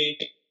iffy.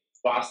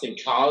 Boston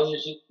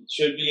College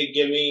should be a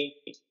gimme.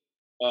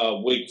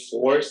 Wake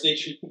Forest, they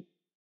should.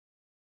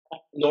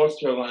 North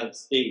Carolina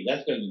State,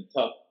 that's going to be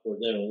tough for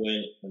them to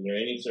win under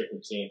any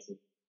circumstances.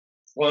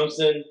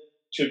 Clemson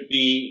should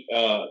be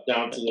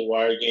down to the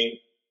wire game.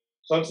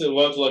 Clemson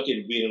was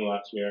lucky to beat them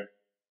last year.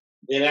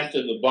 Then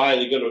after the bye,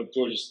 they go to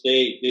Georgia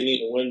State. They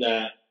need to win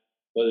that,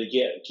 but they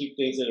keep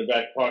things in the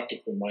back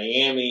pocket for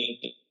Miami.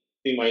 I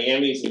think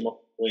Miami's a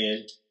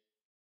win.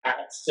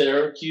 At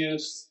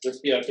Syracuse, let's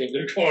see how things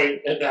are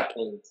going at that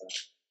point in time.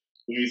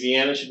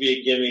 Louisiana should be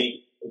a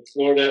gimme.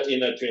 Florida,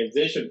 in a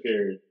transition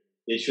period,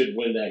 they should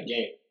win that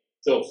game.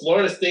 So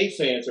Florida State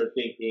fans are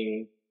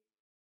thinking,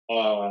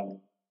 the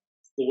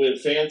way the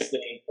fans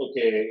think,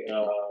 okay,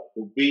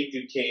 we'll beat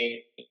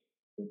Duquesne,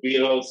 we'll beat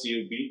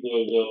LSU, beat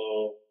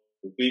Louisville,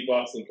 we'll beat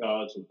Boston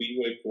College, we'll beat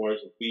Wake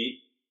Forest, we'll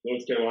beat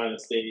North Carolina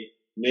State,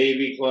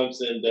 maybe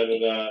Clemson,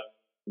 da-da-da.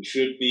 We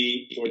should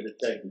be Georgia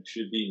Tech, we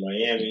should be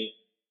Miami,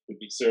 we should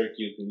be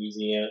Syracuse,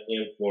 Louisiana,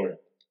 and Florida.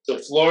 So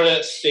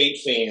Florida State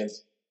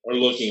fans are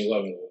looking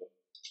 11-1.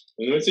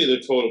 And let me see the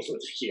total for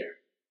the year.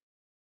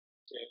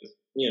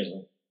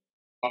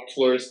 Our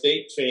Florida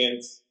State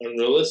fans are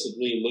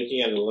realistically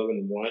looking at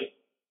 11-1,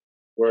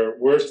 where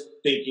we're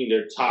thinking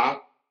their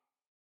top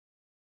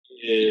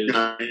is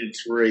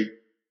 9-3.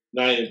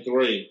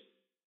 9-3.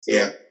 So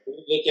yeah. We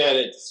look at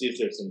it to see if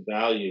there's some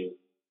value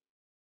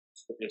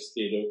for the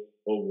state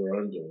over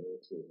under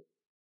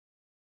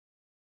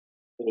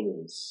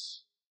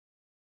totals.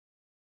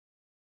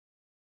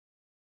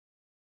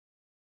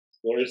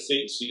 Florida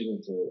State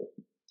season total.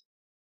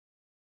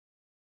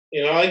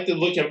 I like to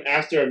look at them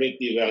after I make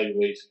the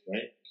evaluation,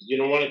 right? Because you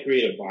don't want to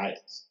create a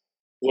bias.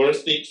 Florida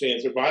State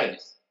fans are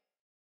biased.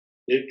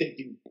 They're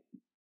thinking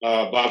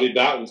Bobby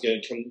Bowden's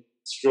going to come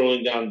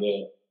strolling down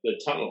the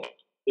tunnel.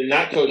 They're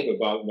not coached by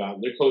Bobby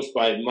Bowden. They're coached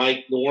by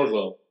Mike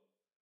Norvell,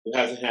 who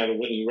hasn't had a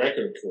winning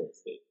record at Florida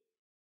State.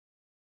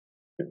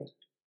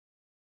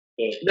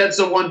 That's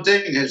the one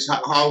thing is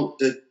how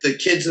the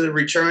kids that are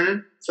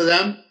returning for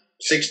them,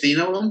 16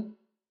 of them,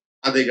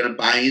 are they going to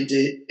buy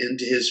into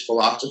his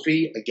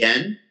philosophy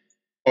again?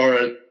 Or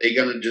are they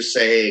going to just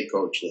say, hey,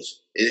 coach, listen,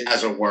 it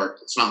hasn't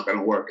worked. It's not going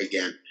to work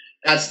again.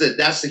 That's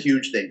the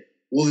huge thing.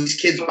 Will these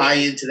kids buy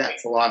into that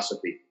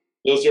philosophy?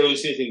 Those early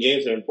season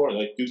games are important,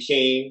 like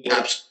Duquesne.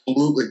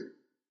 Absolutely.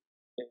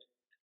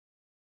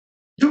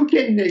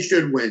 Duquesne, they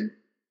should win.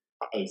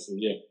 Obviously,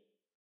 yeah.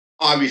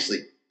 Obviously.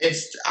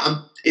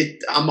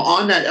 I'm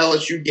on that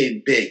LSU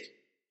game big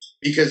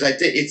because I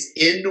think it's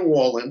in New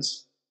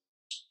Orleans.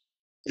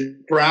 The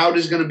crowd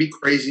is going to be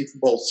crazy for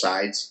both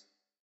sides.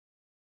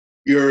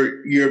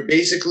 You're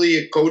basically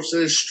a coach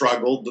that has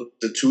struggled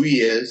the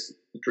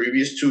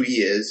previous 2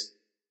 years.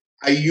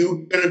 Are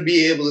you going to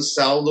be able to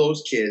sell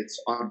those kids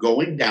on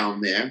going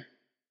down there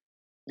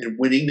and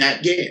winning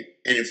that game?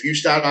 And if you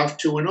start off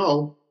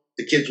 2-0,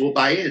 the kids will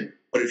buy in.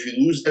 But if you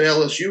lose that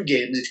LSU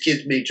game, these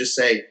kids may just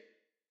say,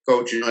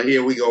 coach,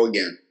 here we go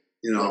again.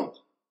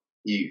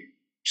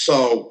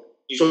 So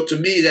to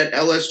me, that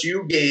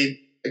LSU game,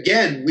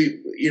 again,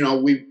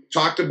 we've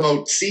talked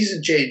about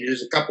season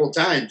changes a couple of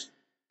times.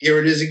 Here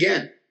it is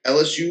again.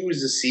 LSU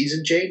is a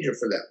season changer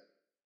for them.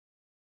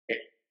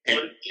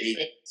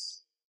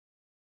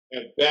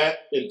 And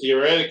bet and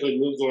theoretically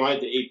move the line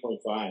to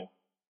 8.5.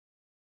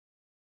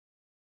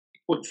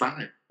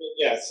 8.5.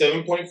 Yeah,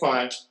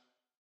 7.5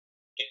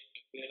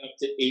 and up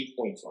to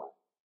 8.5.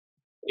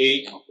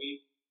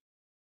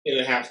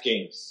 8.5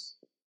 games.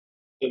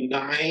 The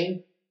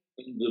 9,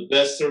 in the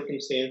best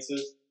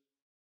circumstances,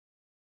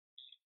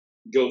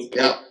 goes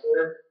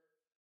over.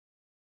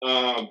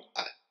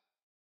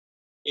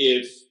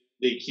 If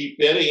they keep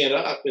betting it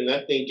up and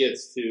that thing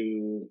gets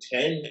to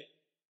 10,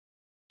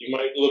 you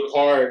might look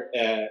hard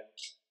at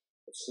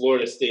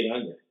Florida State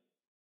under.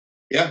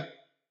 Yeah.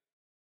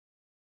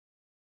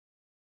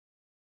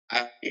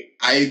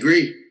 I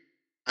agree.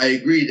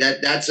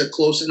 That's a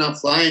close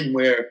enough line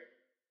where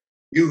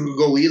you could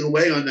go either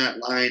way on that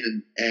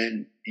line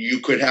and you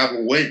could have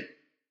a win.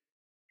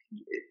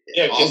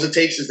 Yeah, all it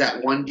takes is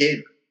that one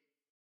game.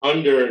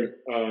 Under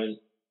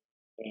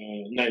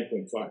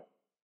 9.5.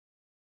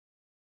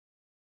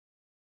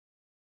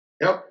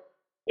 Yep.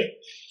 Yeah.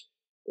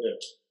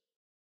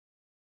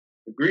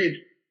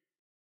 Agreed.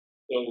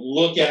 So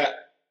look at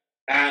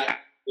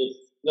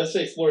let's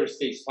say Florida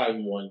State's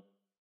 5-1,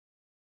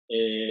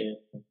 and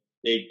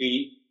they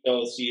beat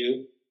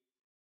LSU.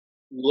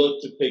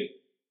 Look to pick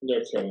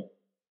North Carolina.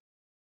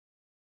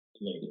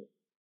 Yeah.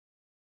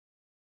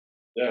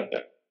 Yep.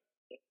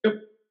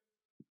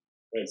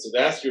 Right, so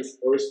that's your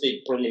Florida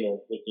State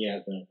criminal looking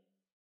at them.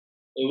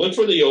 And look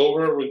for the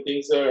over when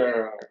things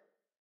are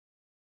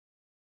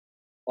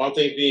all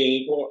things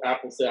being equal,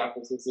 apples to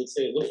apples, as they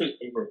say. Look for the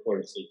over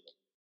Florida State.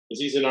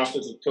 Because he's an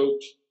offensive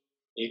coach.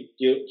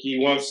 He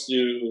wants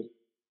to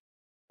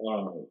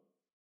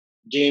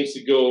games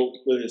to go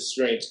with his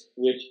strengths,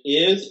 which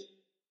is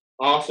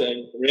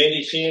often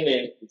Randy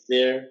Shannon is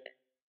there.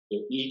 So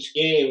each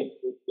game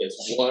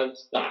gets one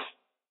stop.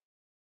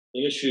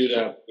 In a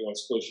shootout, he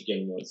wants to coach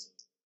again once.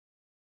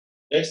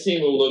 Next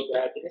team we'll look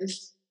at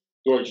is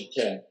Georgia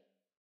Tech.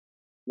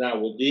 Now,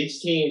 with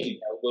these teams, you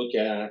got to look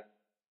at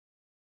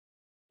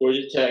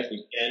Georgia Tech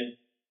again,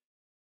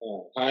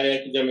 high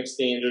academic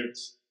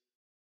standards.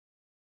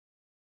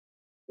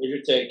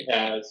 Georgia Tech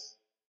has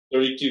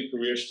 32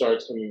 career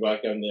starts coming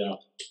back on the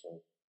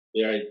offense.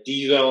 They are a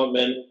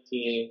developmental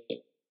team,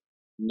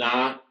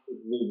 not a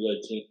blue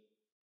blood team.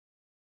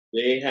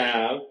 They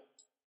have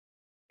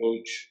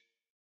Coach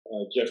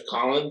Jeff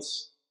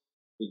Collins,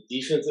 the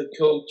defensive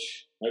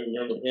coach. I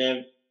remember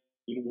him,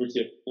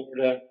 University of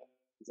Florida.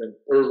 He's an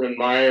Urban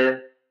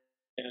Meyer,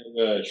 kind of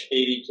a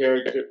shady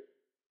character,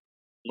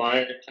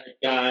 Meyer type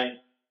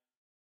guy.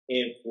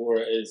 And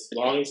for as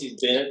long as he's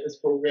been at this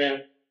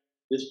program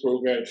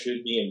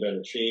should be in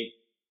better shape.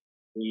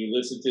 When you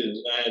listen to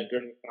the man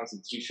during the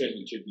Constitution,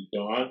 he should be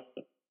gone.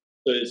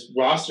 But his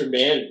roster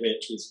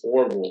management is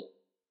horrible.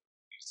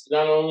 It's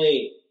not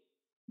only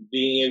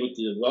being able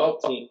to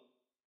develop teams,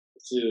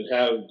 to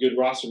have good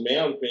roster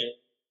management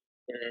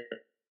where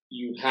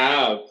you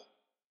have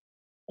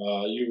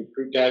you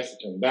recruit guys to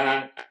come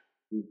back,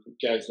 you recruit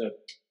guys to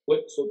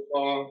quit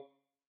football,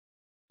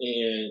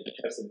 and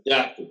have some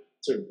depth in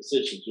certain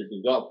positions you're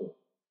developing.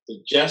 So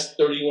just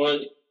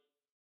 31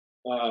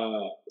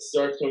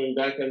 starts coming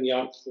back on the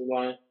offensive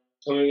line,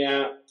 coming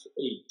out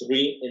a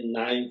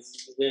 3-9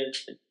 season.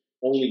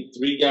 Only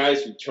 3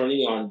 guys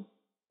returning on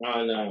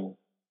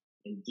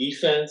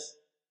defense.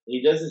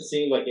 He doesn't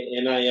seem like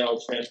an NIL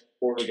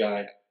transporter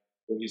guy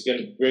where he's going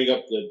to bring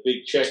up the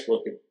big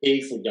checkbook and pay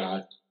for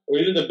guys. Or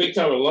even the big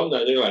time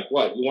alumni, they're like,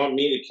 "What? You want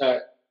me to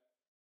cut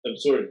some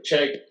sort of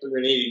check,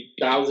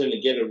 $180,000 to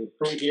get a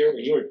recruit here?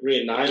 When you were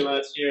 3-9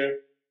 last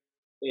year,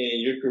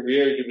 and your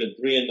career you've been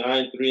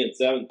 3-9,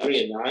 3-7,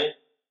 3-9.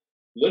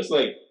 Looks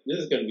like this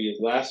is going to be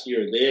his last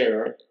year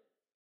there."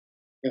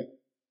 And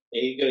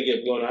he's going to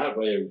get blown out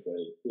by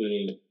everybody,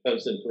 including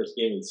Clemson first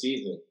game of the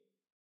season.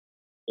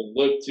 So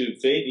look to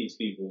fade these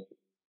people.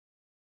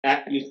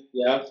 At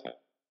UCF,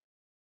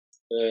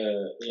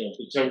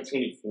 September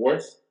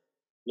 24th.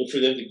 Look for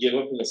them to give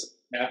up in the second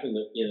half in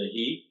the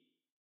heat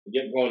and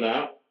get blown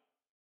out.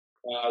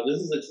 This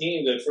is a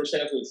team that first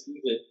half of the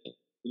season,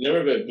 you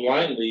never bet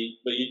blindly,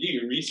 but you do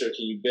your research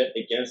and you bet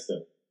against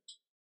them.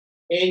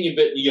 And you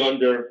bet the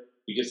under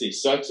because they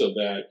suck so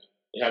bad.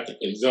 They have to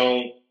play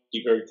zone,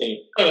 keep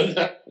everything.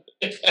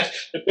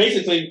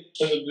 Basically,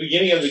 from the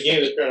beginning of the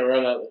game, they're trying to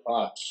run out the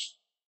clock.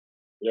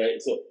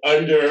 Right? So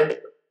under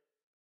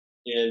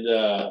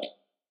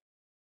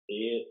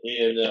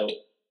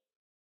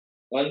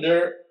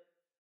under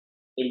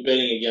and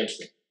betting against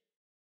them.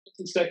 It's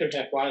the second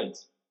half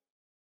lines.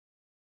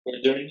 Or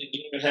during the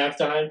game at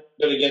halftime,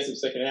 bet against the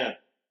second half.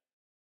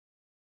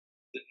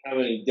 They don't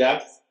have any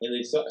depth, and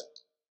they suck.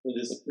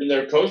 And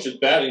their coach is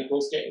bad in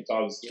close games,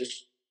 obviously,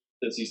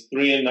 because he's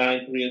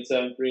 3-9,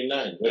 3-7,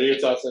 3-9. What are your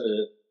thoughts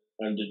on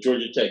the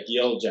Georgia Tech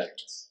Yellow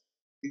Jackets?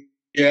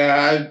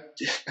 Yeah,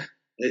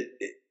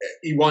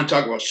 you want to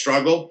talk about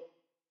struggle?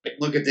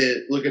 Look at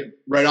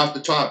right off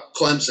the top,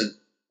 Clemson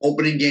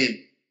opening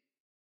game.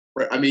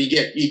 I mean,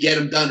 you get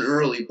them done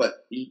early,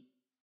 but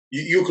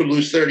you could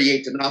lose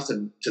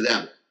 38-0 to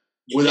them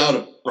without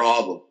a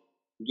problem.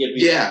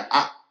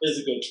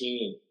 Physical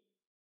team.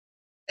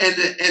 And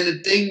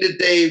the thing that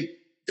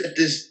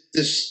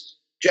this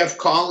Jeff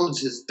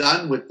Collins has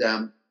done with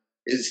them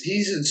is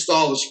he's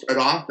installed a spread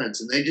offense,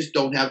 and they just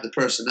don't have the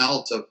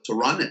personnel to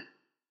run it.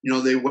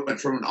 They went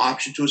from an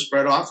option to a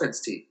spread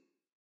offense team,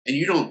 and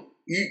you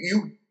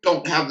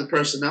don't have the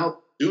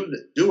personnel to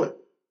do it.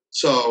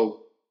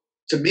 So,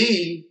 to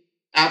me,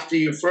 after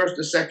your first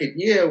or second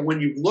year,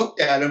 when you've looked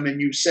at them and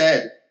you've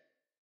said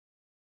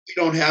you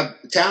don't have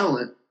the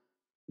talent,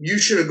 you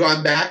should have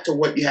gone back to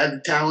what you had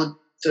the talent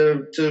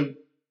to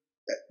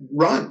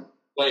run.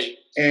 Right.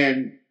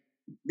 And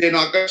they're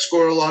not going to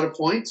score a lot of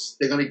points.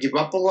 They're going to give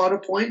up a lot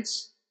of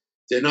points.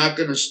 They're not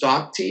going to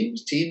stop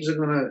teams. Teams are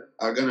going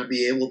to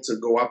be able to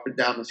go up and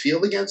down the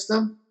field against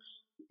them.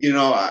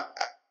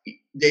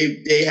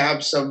 They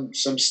have some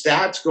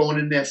stats going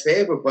in their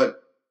favor, but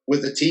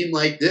with a team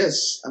like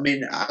this, I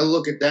mean, I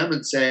look at them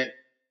and say,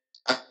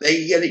 are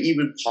they going to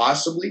even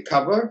possibly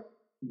cover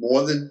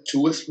more than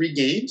 2 or 3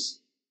 games?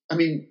 I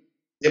mean,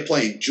 they're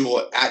playing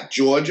at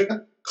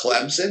Georgia,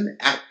 Clemson,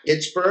 at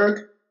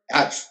Pittsburgh,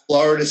 at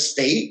Florida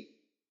State,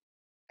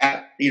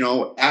 at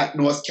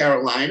North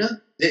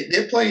Carolina.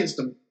 They're playing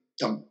some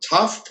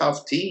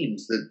tough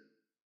teams that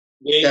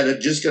are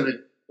just going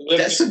to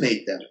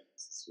decimate them.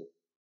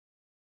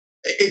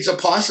 It's a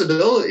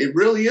possibility. It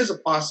really is a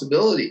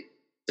possibility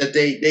that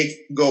they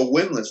go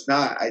winless.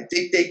 Now, I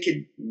think they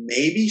could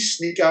maybe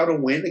sneak out a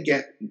win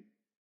against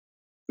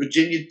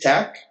Virginia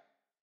Tech.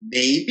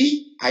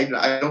 Maybe. I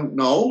don't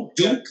know.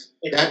 Duke.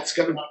 That's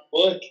going to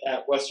look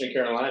at Western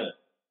Carolina.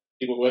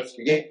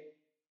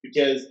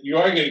 Because you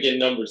are going to get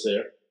numbers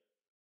there.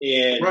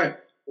 And right.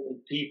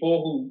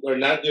 People who are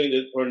not doing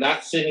this, or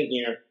not sitting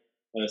here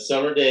on a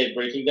summer day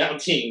breaking down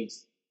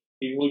teams,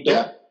 people who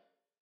don't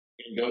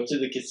can go to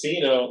the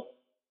casino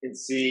and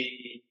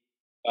see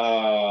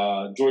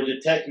Georgia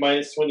Tech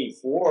minus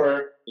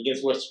 24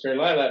 against Western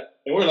Carolina,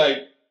 and we're like,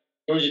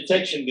 Georgia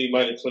Tech shouldn't be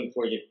minus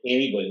 24 against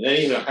anybody, not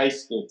even a high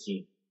school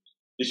team.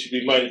 It should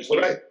be minus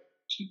 20.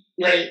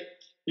 Right?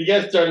 You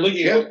guys start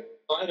looking at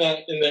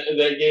in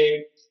that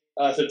game,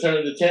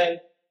 September the 10th.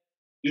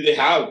 Do they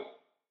have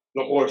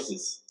the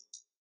horses,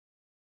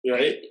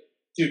 right,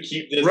 to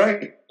keep this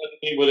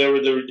whatever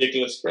the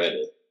ridiculous spread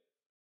is?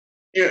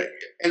 Yeah,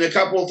 and a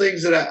couple of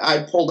things that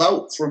I pulled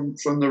out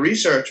from the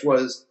research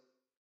was,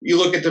 you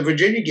look at the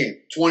Virginia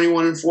game,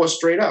 21-4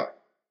 straight up.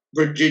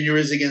 Virginia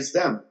is against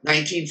them.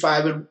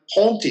 19-5 and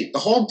home team. The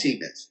home team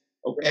is,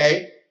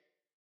 okay?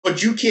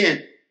 But you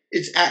can't,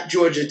 it's at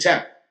Georgia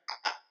Tech.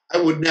 I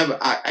would never,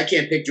 I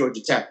can't pick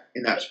Georgia Tech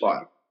in that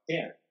spot.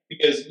 Yeah,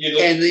 because you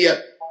look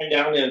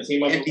down there and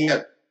team up.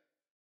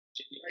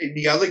 And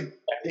the other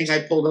thing I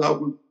pulled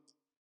out was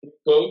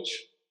coach.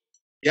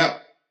 Yeah.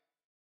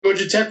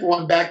 Georgia Tech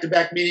won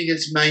back-to-back meeting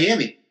against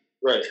Miami.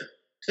 Right.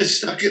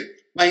 It's not good.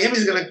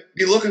 Miami's going to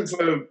be looking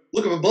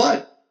for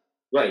blood.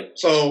 Right.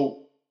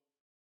 So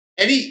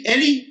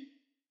any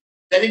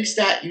betting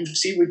stat you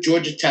see with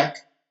Georgia Tech,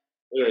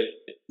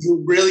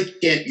 you really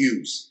can't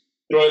use.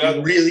 Throw it out.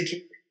 You really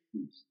can't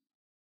use.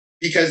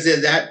 Because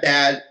they're that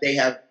bad. They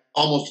have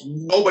almost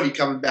nobody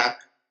coming back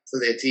for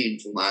their team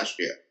from last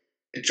year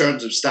in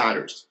terms of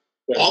starters.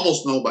 Right.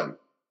 Almost nobody.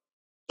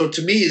 So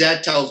to me,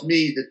 that tells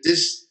me that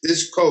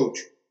this coach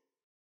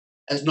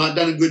has not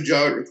done a good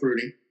job at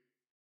recruiting,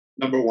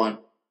 number one.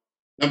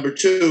 Number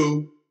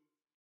two,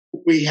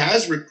 who he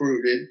has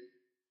recruited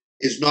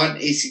is not an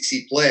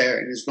ACC player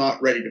and is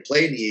not ready to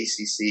play in the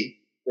ACC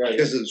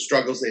because of the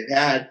struggles they've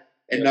had.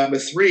 And number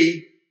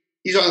three,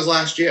 he's on his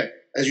last year.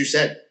 As you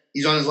said,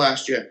 he's on his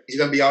last year. He's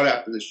going to be out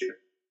after this year.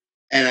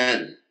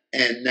 And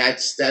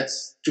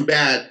that's too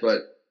bad, but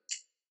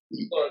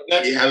you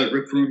haven't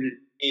recruited.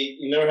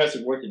 He never has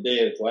to work a day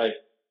of his life.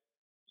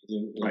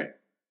 Right.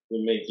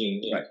 We're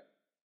making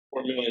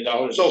 $4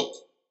 million. So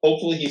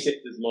hopefully he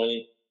saved his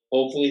money.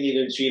 Hopefully he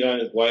didn't cheat on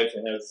his wife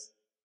and has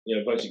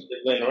a bunch of kids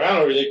laying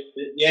around. Or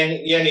yeah,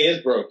 he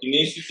is broke. He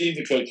needs to see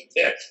the coach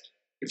tech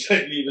because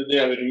he doesn't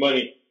have any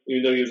money,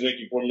 even though he was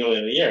making $4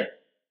 million a year,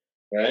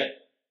 right?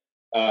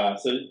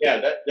 So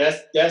yeah,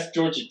 that's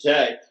Georgia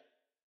Tech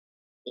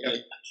in a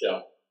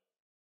nutshell.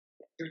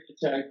 Georgia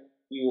Tech,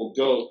 we will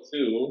go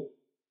to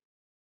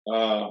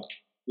the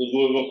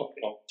Louisville.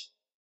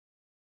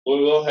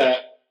 Louisville had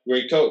a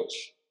great coach.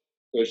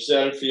 Coach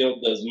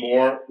Satterfield does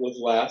more with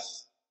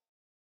less.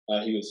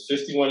 He was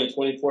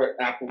 51-24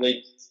 at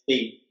Appalachian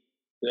State.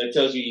 So that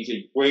tells you he's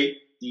a great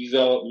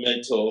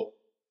developmental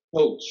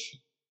coach,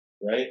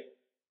 right?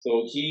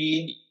 So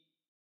he,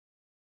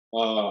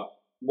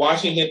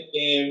 watching his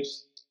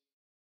games,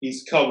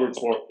 he's covered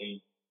for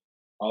me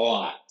a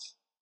lot,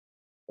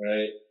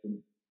 right?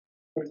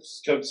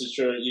 Comes to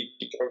show you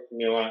covered for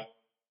me a lot.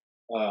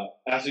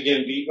 After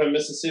getting beat by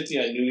Mississippi,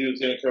 I knew he was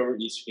going to cover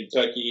Eastern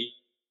Kentucky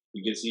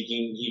because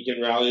he can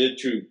rally the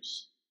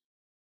troops.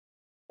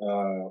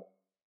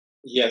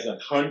 He has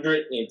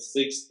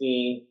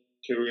 116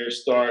 career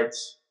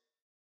starts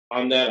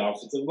on that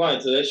offensive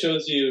line. So that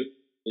shows you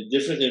the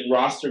difference in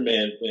roster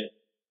management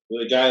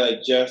with a guy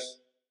like Jeff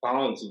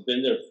Collins, who's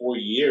been there 4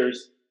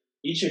 years.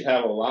 He should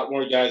have a lot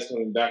more guys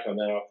coming back on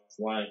that offensive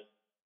line.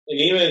 And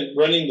even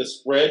running the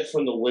spread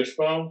from the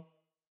wishbone,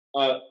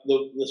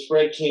 the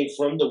spread came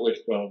from the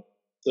wishbone.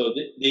 So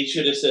they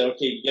should have said,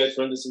 okay, you guys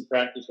run this in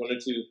practice, wanted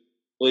to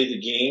play the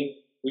game.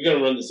 We're going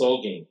to run this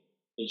whole game.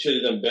 He should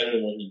have done better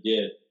than what he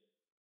did.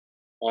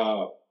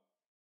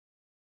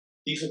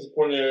 Defensive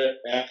coordinator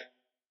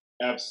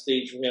App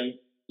State for him.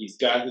 He's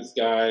got his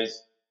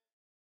guys.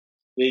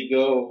 They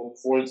go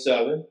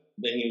 4-7.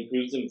 Then he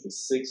improves them to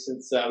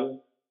 6-7.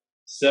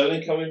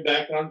 7 coming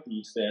back on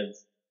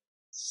defense.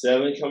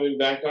 7 coming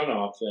back on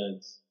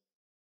offense.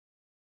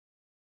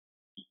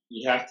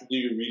 You have to do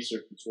your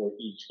research before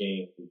each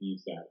game for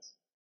these guys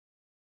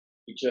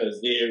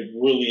because they're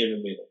really in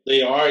the middle.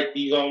 They are a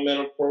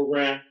developmental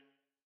program,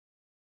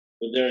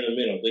 but they're in the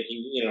middle. They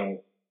can,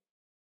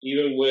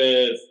 even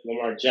with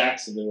Lamar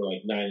Jackson, they were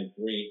like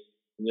 9-3.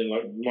 And then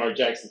Lamar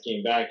Jackson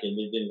came back, and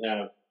they didn't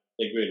have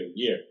that great of a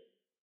year.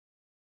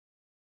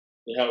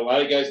 They have a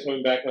lot of guys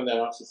coming back on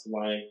that offensive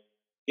line.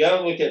 You got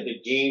to look at the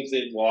games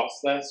they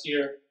lost last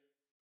year,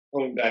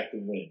 coming back to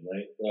win,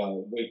 right?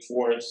 Wake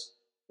Forest,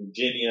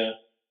 Virginia,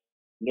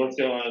 North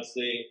Carolina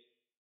State,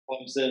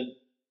 Clemson,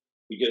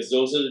 because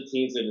those are the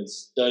teams that have been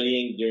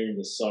studying during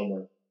the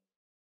summer.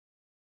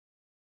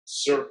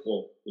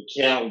 Circle the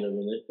calendar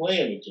when they play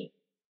them again.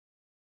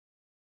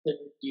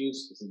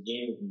 It's a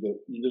game that can go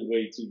either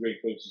way. Two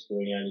great coaches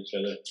going at each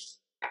other.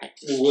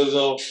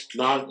 Louisville,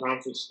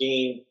 non-conference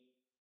game.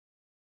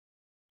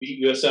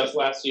 Beat USF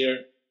last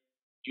year.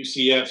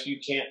 UCF, you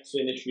can't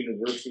finish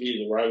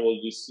University, the rival of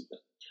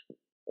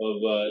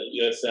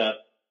USF.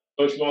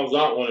 Coach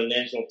Malzahn won a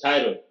national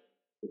title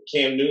with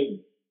Cam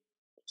Newton.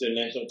 It's a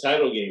national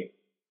title game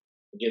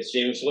against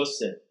James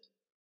Winston.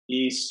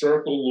 He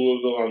circled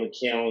Louisville on the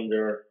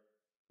calendar,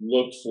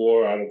 looked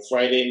for on a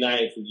Friday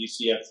night for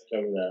UCF to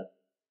cover that.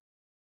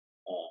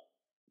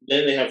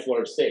 Then they have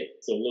Florida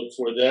State, so look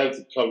for them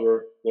to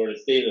cover Florida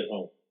State at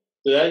home.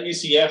 So that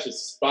UCF is a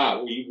spot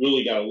where you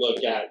really got to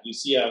look at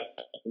UCF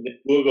and then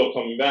Louisville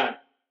coming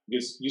back,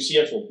 because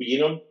UCF will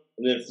beat them,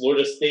 and then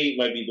Florida State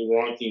might be the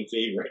wrong team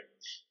favorite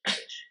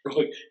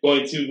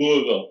going to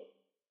Louisville.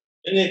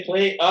 And they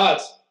play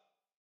us,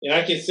 and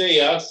I can say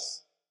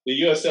us, the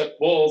USF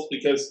Bulls,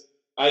 because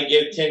I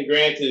give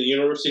 $10,000 to the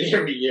university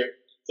every year,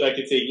 so I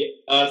can say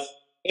us,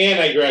 and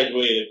I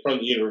graduated from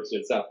the University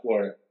of South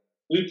Florida.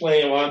 We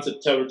play them on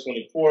September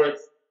 24th.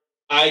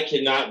 I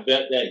cannot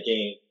bet that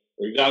game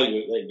or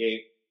evaluate that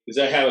game because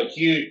I have a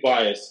huge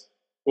bias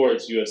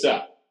towards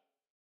USF.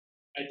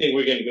 I think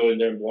we're going to go in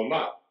there and blow them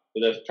out,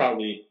 but that's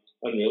probably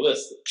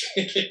unrealistic.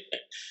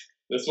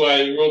 That's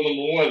why rule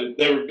number one is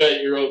never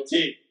bet your own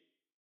team.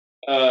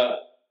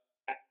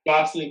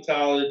 Boston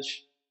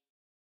College,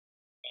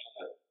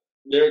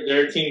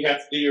 their team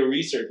has to do your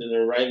research, and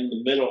they're right in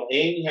the middle,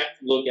 and you have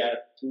to look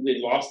at who they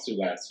lost to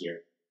last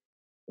year,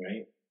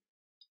 right?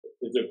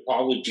 Because they'll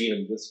probably beat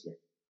them this year.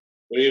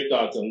 What are your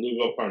thoughts on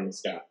Louisville, Cardinals,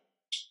 Scott?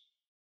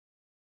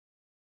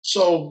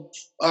 So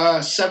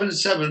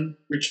 7-7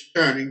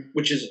 returning,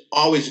 which is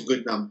always a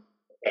good number.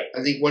 Right.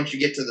 I think once you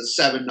get to the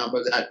 7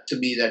 number, that to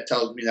me that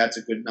tells me that's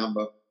a good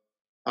number.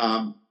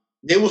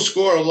 They will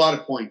score a lot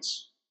of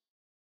points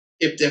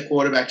if their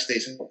quarterback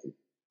stays healthy.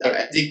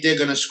 I think they're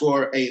going to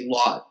score a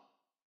lot.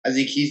 I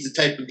think he's the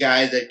type of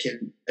guy that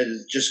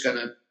is just going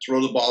to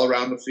throw the ball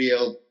around the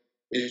field.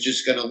 Is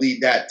just going to lead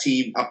that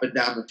team up and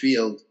down the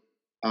field.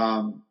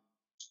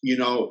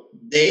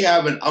 They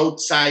have an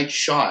outside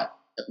shot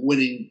at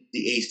winning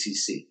the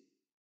ACC.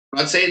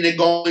 I'm not saying they're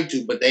going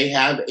to, but they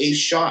have a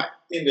shot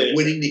at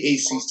winning the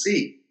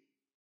ACC.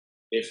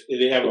 If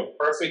they have a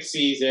perfect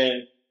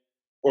season,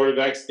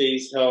 quarterback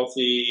stays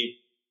healthy,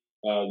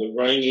 the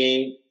running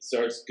game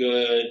starts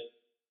good,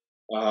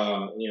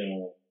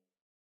 win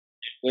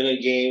a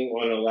game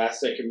on a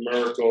last-second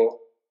miracle,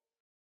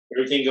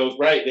 everything goes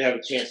right, they have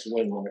a chance to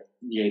win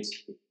the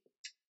ACC.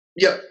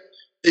 Yep.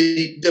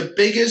 The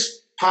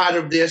biggest part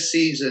of their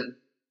season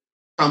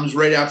comes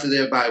right after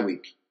their bye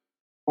week.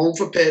 Home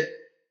for Pitt,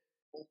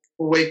 home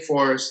for Wake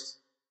Forest,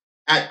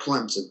 at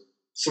Clemson.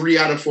 3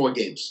 out of 4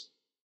 games.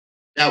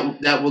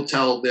 That will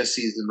tell their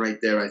season right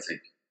there, I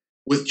think,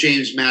 with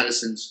James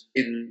Madison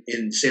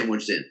in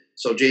sandwiched in.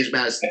 So James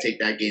Madison take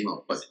that game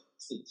out. But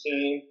it's the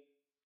team.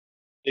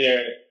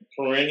 They're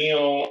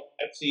perennial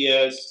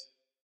FCS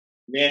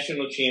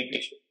national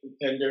championship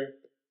contender.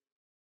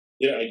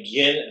 They're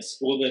again a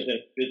school that's in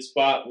a good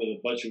spot with a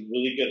bunch of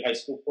really good high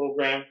school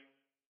programs.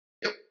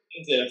 Yep.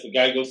 That if a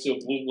guy goes to a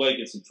blue blood,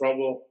 gets in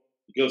trouble,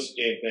 he goes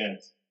to James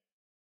Madison.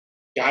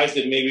 Guys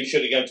that maybe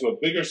should have gone to a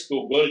bigger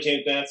school go to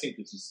James Madison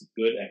because it's a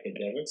good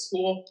academic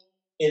school,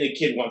 and the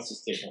kid wants to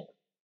stay home.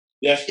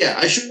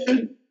 I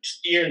should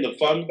here in the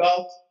Fun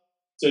Belt.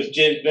 So if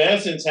James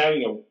Madison's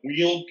having a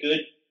real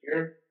good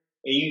year,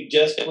 and you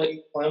just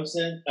played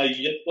Clemson, you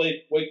just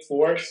played Wake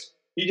Forest,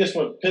 you just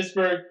went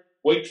Pittsburgh,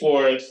 Wake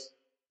Forest.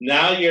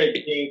 Now you're at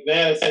James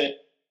Madison, and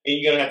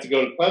you're gonna have to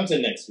go to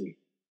Clemson next week.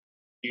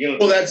 You're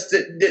gonna that's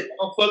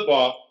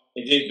football,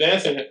 and James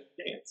Madison has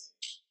a chance.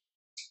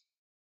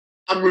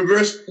 I'm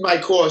reversing my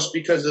course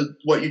because of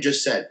what you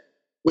just said.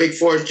 Wake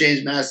Forest,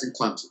 James Madison,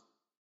 Clemson.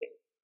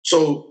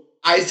 So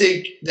I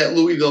think that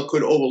Louisville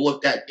could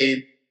overlook that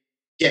game,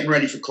 getting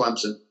ready for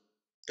Clemson,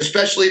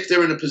 especially if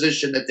they're in a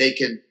position that they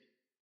can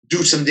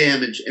do some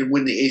damage and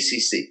win the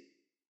ACC.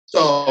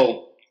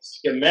 So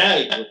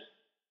schematically,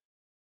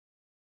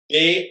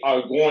 they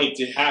are going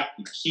to have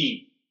to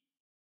keep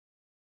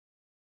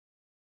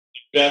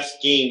the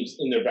best games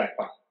in their back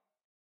pocket.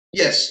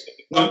 Yes.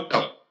 No.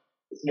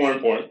 It's more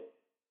important.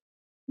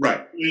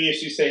 Right.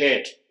 If you say,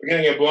 hey, we're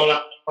going to get blown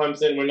up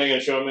Clemson, we're not going to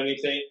show them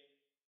anything.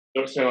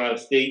 North Carolina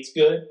State's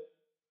good.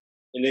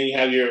 And then you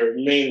have your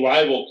main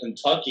rival,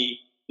 Kentucky,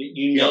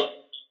 that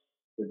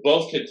that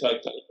both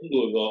Kentucky and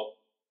Louisville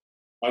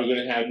are going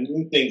to have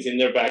new things in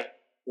their back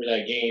for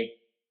that game.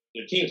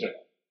 Their teams are.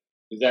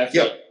 Because that's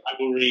a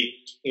rivalry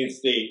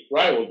in-state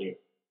rivalry.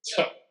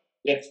 So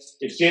Yes.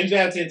 If James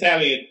Madison's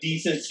having a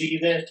decent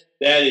season,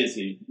 that is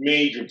a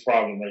major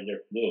problem right there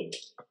for Louisville.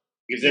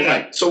 Because they're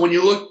not. So when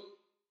you look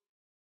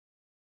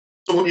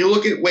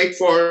at Wake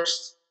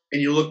Forest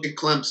and you look at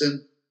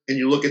Clemson and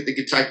you look at the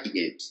Kentucky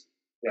games,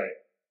 Right.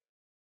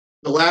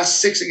 the last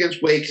 6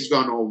 against Wake has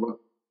gone over.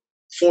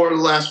 4 of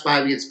the last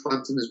 5 against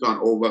Clemson has gone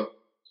over.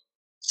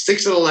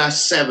 6 of the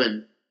last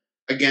 7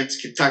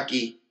 against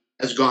Kentucky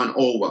has gone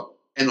over.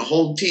 And the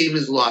home team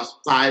has lost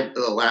 5 of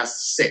the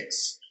last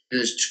 6. And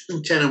there's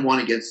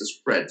 2-10-1 against the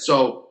spread.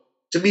 So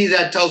to me,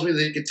 that tells me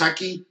the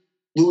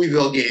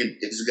Kentucky-Louisville game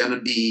is going to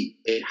be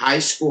a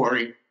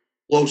high-scoring,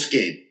 close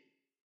game.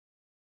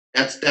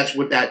 That's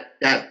what that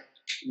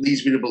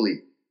leads me to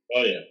believe.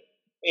 Oh, yeah.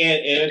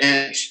 And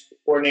the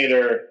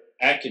coordinator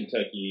at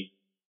Kentucky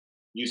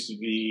used to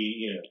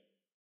be,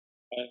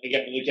 I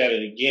got to look at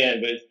it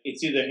again, but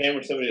it's either him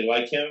or somebody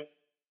like him.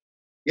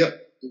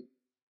 Yep.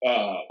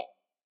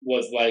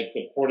 Was like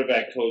the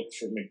quarterback coach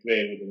for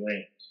McVay with the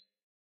Rams.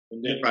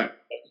 And then, right.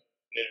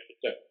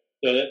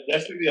 So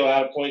that's going to be a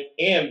lot of points,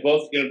 and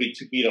both are going to be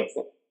 2 beat up.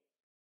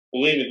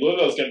 Believe me,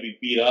 Louisville's going to be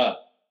beat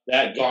up.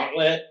 That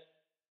gauntlet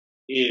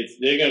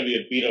they're going to be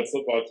a beat up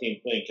football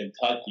team playing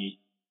Kentucky.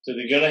 So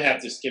they're going to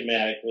have to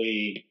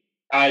schematically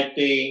hide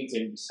things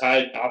and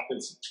hide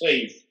offensive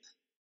plays,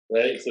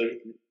 right? So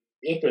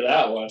look for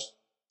that one.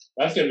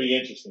 That's going to be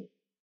interesting.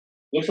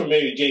 Look for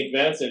maybe James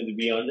Madison to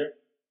be under,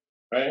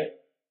 right?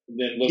 And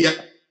then look for the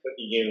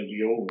Kentucky game to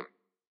be over.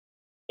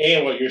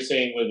 And what you're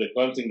saying with the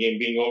Clemson game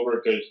being over,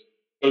 because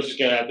coach is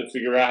going to have to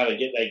figure out how to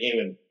get that game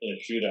in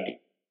a shootout.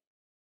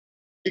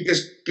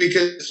 Because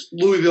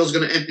Louisville's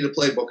going to empty the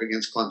playbook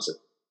against Clemson.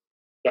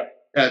 Right.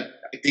 And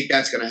I think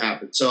that's going to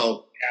happen.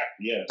 So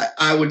yeah.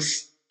 I would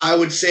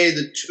say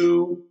the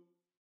 2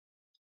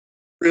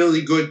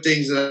 really good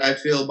things that I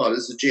feel about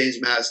is the James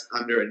Madison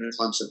under and the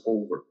Clemson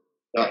over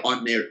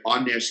on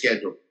their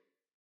schedule.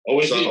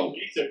 Always you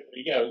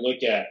got to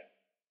look at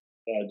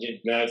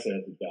James Madison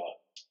at the dog.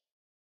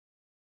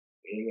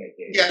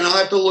 Yeah, and I'll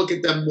have to look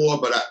at them more,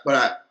 but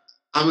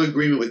I'm in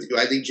agreement with you.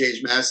 I think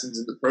James Madison's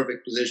in the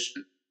perfect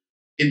position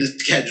in the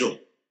schedule.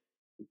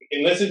 You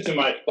can listen to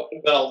my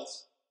Belt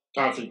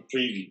conference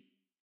preview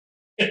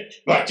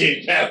about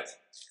James Madison.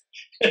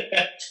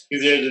 Because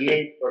there's a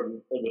new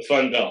of the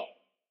Fun Belt.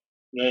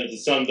 And then there's the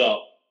Sun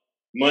Belt.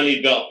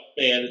 Money Belt.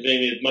 And they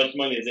made as much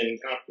money as any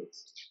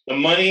conference. The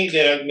money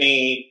that I've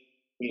made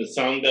from the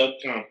Sun Belt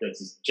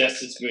Conference is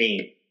just as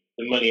green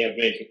the money I've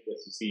made from the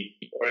SEC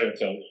or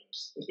NFL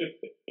games.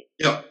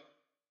 Yep.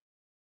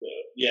 So,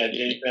 yeah,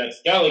 James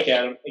Madison. Gotta look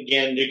at them.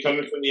 Again, they're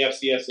coming from the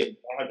FCS, so they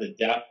don't have the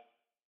depth.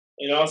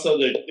 And also,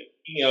 they're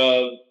thinking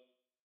of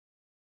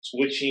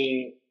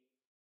switching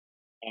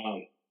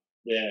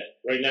that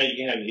right now you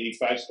can have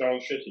 85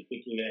 scholarships. They're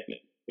thinking that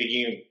they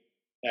can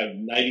have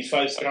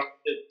 95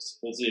 scholarships,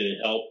 supposedly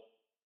to help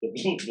the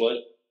blue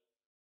blood.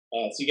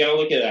 So you got to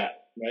look at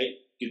that, right?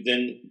 Because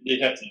then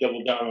they'd have to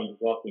double down on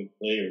developing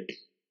players as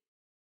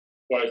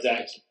far as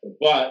that.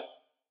 But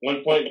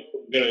one point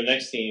before we go to the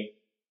next team,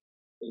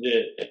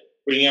 that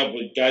bringing up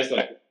with guys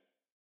like,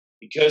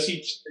 because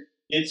he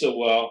did so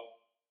well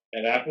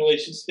at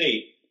Appalachian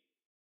State,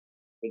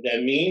 what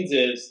that means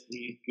is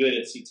he's good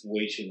at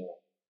situational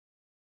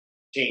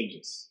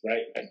changes,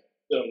 right?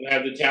 You don't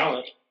have the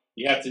talent.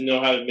 You have to know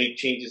how to make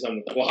changes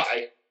on the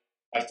fly.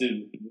 Have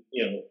to,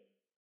 learn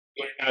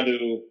how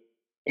to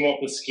come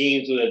up with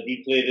schemes with a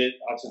deflated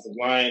offensive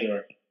line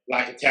or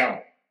lack of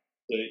talent.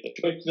 So the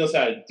coach knows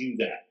how to do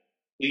that.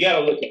 You got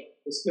to look at it.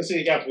 Just because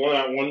they got blown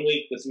out 1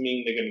 week doesn't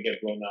mean they're going to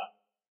get blown out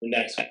the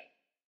next week.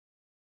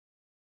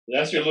 So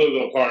that's your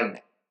Louisville Cardinals.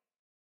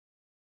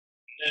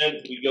 And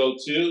then we go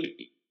to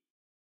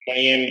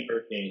Miami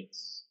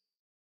Hurricanes.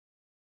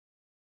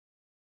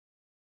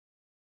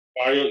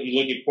 Mario, you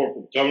look at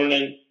corporate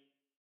governance.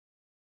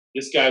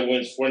 This guy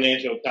wins 4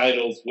 national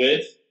titles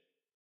with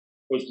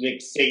Coach Nick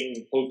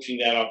Saban coaching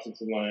that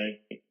offensive line.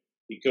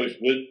 He coached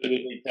with the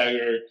Whitney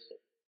Tigers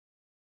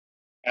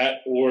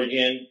at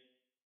Oregon,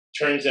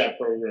 turns that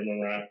program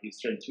around. He's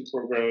turned 2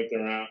 programs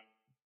around.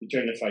 He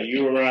turned the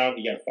FIU around.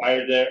 He got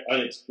fired there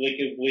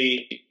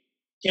unexplicably.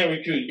 Can't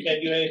recruit. You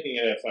can't do anything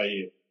at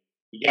FIU.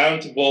 He got him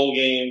to bowl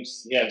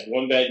games. He has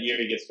 1 bad year.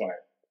 He gets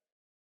fired.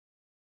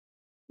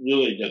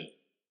 Really good.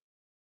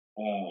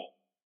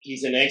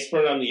 He's an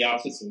expert on the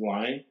offensive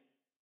line.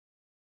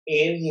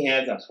 And he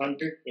has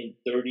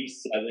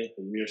 137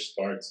 career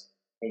starts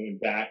coming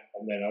back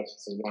on that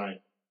offensive line.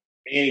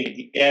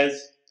 Manny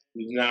Diaz,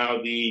 who's now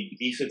the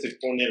defensive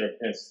coordinator of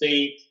Penn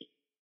State.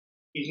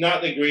 He's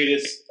not the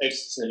greatest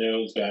X's and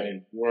O's guy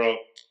in the world.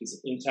 He's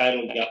an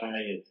entitled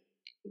guy.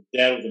 His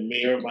dad was the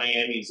mayor of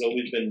Miami. He's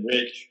always been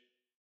rich.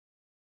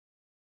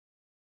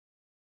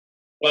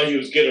 But he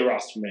was good at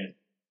roster man.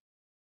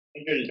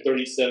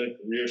 137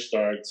 career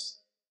starts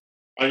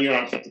on your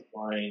offensive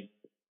line.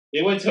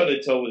 They went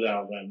toe-to-toe with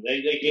Alabama.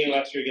 That game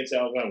last year against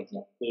Alabama was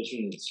not closer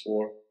than the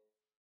score.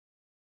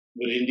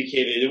 Would have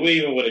indicated, they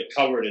even would have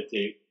covered if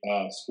they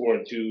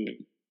scored 2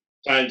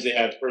 times they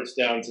had first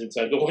downs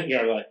inside the 1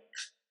 yard line.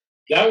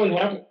 That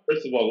wouldn't happen,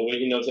 first of all, the way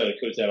he knows how to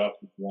coach that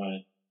offensive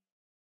line.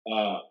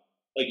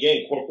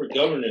 Again, corporate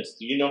governance.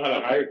 Do you know how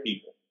to hire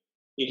people?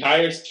 He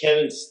hires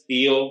Kevin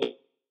Steele.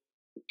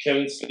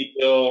 Kevin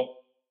Steele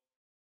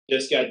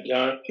just got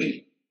done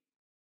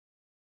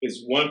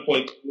his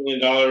 $1.2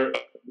 million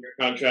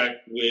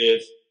contract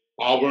with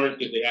Auburn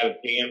because they had to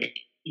pay him.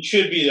 He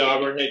should be the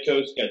Auburn head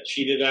coach. Got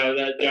cheated out of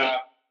that job.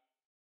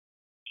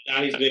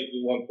 Now he's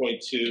making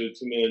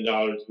 $2 million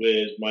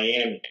with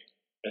Miami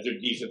as their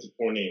defensive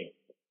coordinator.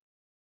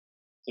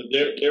 So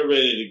they're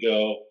ready to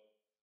go.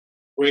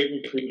 Great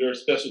recruiter,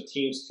 special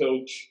teams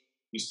coach.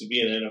 Used to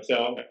be in the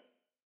NFL.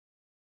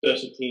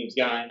 Special teams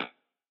guy,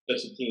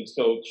 special teams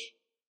coach.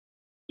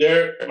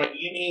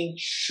 Miami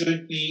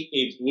should be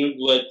a blue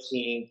blood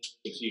team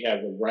if you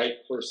have the right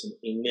person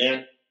in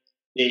there.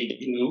 They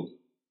do.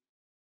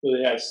 So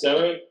they have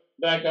 7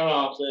 back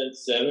on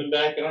offense, 7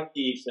 back on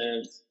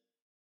defense.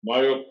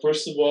 Mario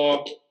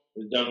Cristobal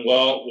has done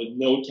well with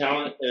no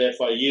talent at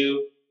FIU.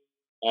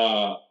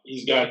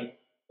 He's got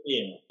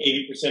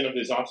 80% of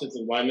his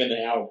offensive linemen at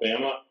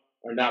Alabama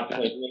are now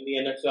playing in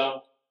the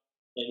NFL.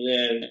 And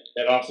then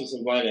that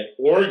offensive line at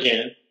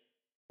Oregon,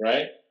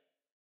 right?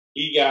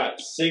 He got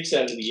 6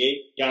 out of the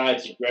 8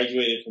 guys who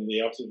graduated from the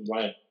offensive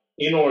line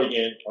in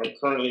Oregon are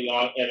currently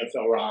on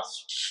NFL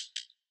rosters.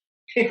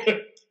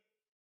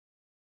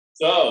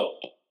 So,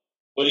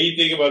 what do you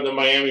think about the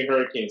Miami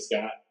Hurricanes,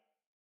 Scott?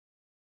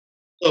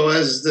 So,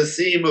 as the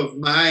theme of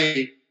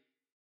my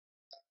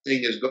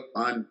thing is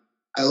on,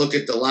 I look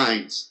at the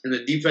lines, and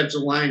the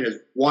defensive line has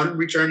 1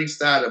 returning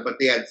starter, but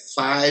they had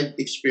 5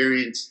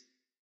 experienced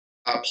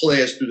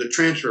players through the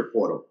transfer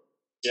portal.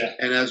 Yeah.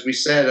 And as we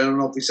said, I don't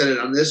know if we said it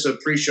on this or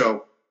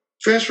pre-show,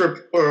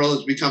 transfer portal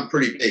has become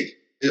pretty big,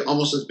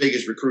 almost as big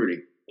as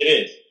recruiting. It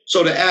is.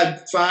 So to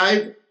add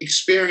 5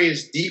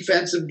 experienced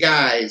defensive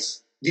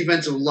guys,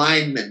 defensive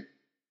linemen,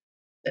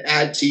 to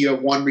add to your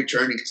 1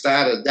 returning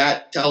starter,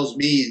 that tells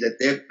me that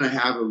they're going to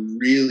have a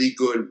really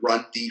good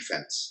run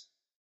defense.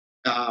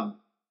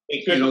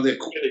 Their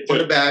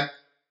quarterback.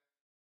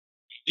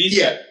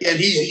 Yeah, and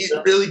he's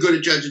really good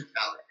at judging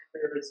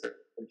talent.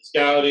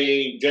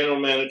 Scouting, general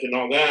manager, and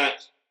all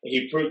that. And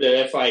he proved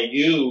that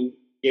FIU,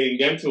 getting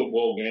them to a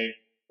bowl game,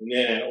 and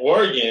then at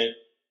Oregon,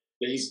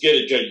 that he's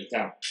good at judging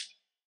talent.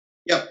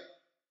 Yep.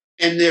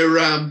 And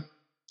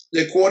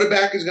their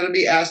quarterback is going to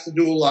be asked to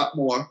do a lot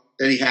more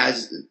than he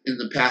has in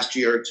the past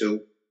year or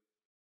 2.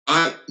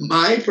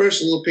 My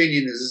personal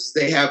opinion is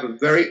they have a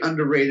very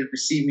underrated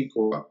receiving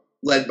corps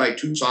led by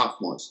 2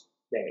 sophomores,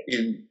 right,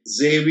 in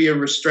Xavier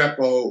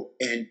Restrepo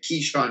and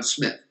Keyshawn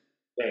Smith.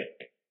 Right.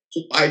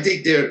 So I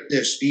think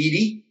they're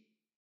speedy,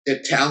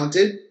 they're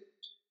talented,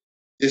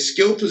 their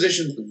skill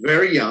positions are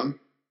very young,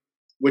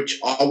 which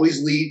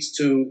always leads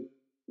to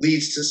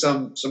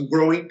some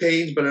growing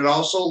pains, but it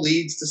also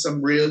leads to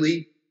some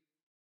really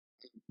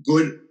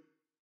good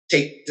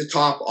take the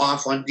top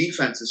off on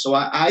defenses. So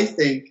I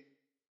think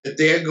that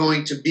they're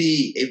going to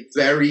be a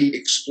very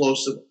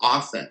explosive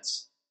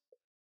offense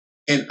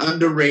and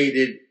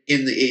underrated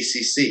in the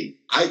ACC.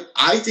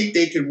 I think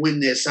they could win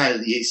their side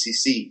of the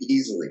ACC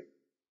easily.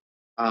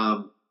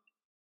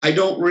 I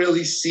don't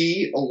really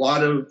see a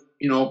lot of,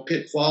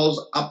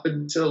 pitfalls up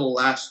until the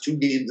last 2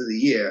 games of the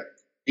year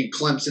in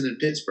Clemson and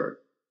Pittsburgh.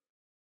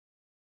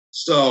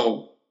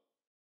 So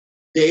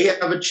they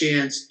have a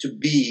chance to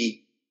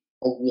be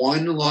a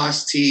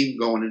 1-loss team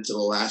going into the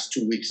last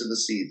 2 weeks of the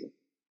season.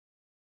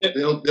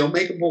 They'll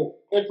make a bowl.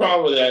 The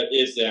problem with that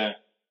is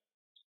that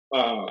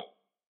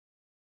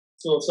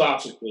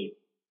philosophically,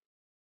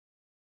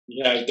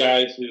 you have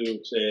guys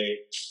who say,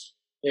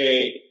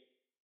 hey,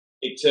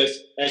 it's just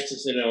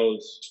X's and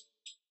O's,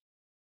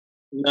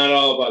 not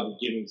all about the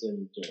givens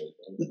and the Joes.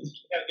 You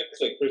have guys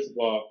like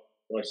Cristobal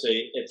or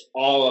say it's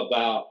all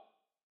about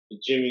the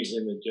Jimmies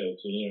and the Joes.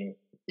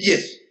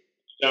 Yes.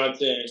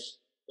 Johnson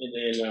and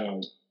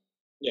then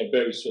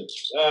Barry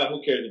Switch.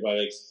 Who cares about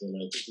X's and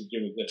O's? This is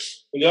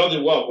Jimmy's. And they all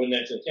do well when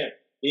that's intent.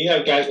 Then you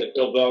have guys like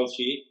Bill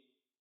Belichick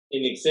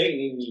and Nick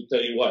Saban who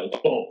tell you what, it's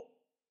both.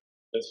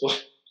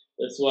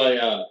 That's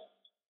why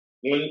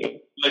when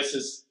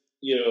Alexis,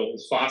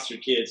 his foster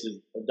kids, his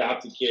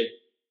adopted kid,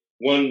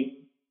 one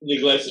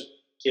neglects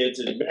kids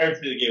and married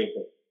to the game with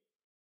them.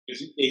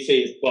 Because they say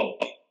it's both.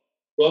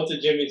 Both the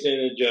Jimmys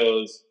and the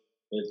Joes,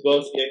 and it's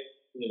both the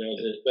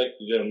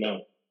respective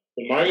amount.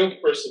 But Mario,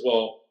 first of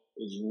all,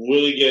 is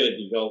really good at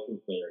developing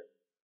players.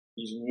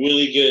 He's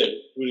really good at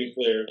recruiting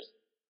players.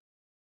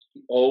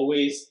 He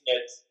always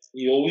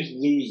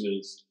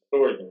loses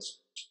Oregon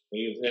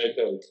when he was head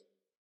coach.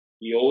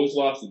 He always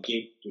lost the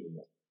game between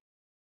them.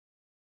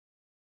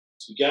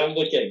 So you got to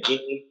look at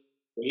game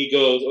when he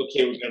goes,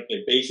 okay, we're going to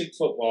play basic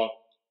football,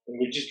 and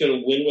we're just going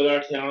to win with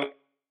our talent,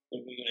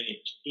 and we're going to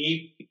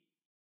keep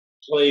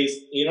plays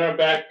in our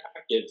back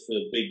pockets for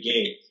the big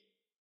games.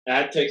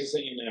 At Texas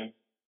A&M,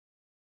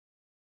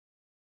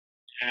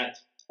 at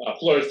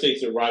Florida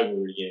State's a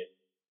rivalry game,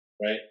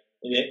 right?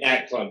 And then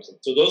at Clemson.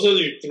 So those are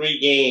the 3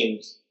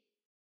 games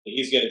that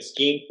he's going to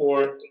scheme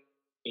for, and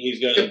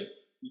he's going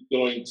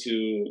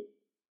to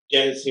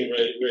get his team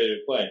ready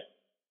to play.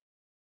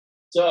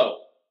 So,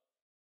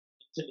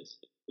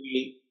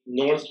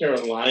 North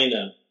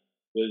Carolina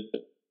with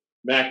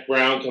Mac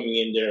Brown coming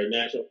in there,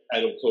 national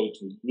title coach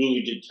with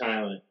really good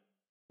talent.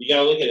 You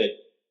got to look at it,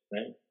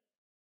 right?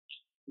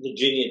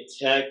 Virginia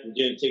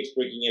Tech's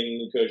breaking in a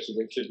new coach, so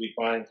they should be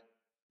fine.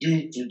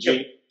 Duke,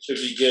 Virginia should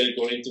be good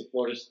going into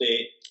Florida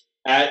State.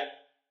 At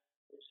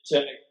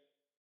Tech,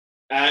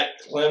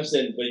 at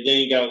Clemson, but then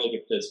you got to look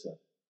at Pittsburgh.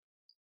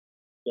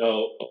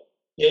 So,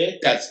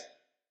 that's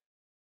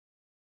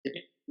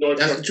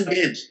the two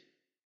games.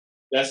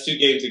 That's two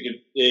games that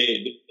could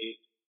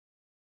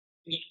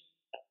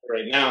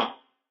right now,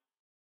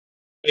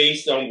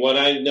 based on what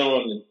I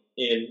know and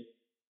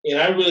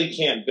I really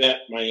can't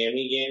bet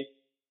Miami game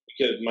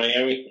because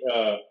Miami,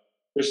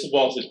 first of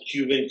all, is a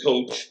Cuban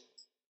coach,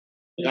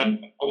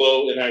 and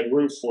I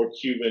root for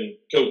Cuban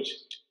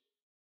coaches,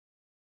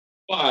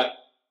 but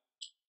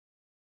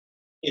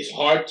it's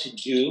hard to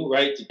do,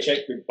 right? To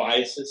check your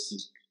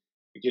biases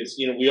because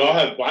we all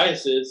have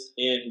biases,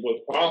 and what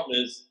the problem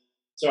is,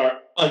 it's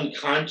our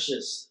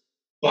unconscious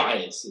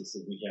biases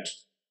that we have.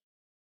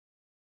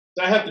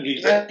 So I have to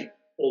be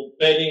careful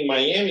betting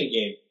Miami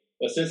game.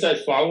 But since I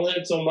follow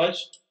him so much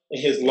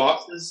and his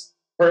losses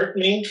hurt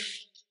me,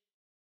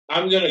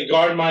 I'm going to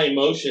guard my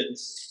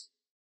emotions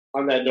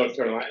on that North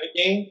Carolina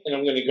game, and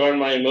I'm going to guard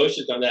my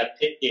emotions on that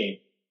Pitt game.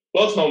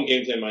 Both home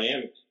games in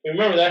Miami.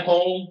 Remember, that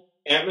home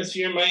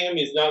atmosphere in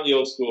Miami is not the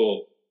old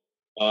school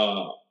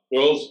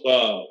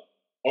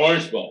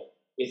Orange Bowl.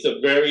 It's a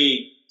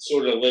very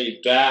sort of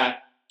laid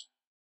back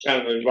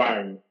kind of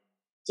environment.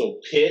 So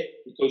Pitt,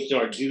 Coach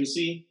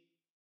Narduzzi,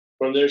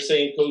 from their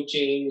same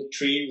coaching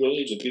tree,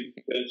 really, the good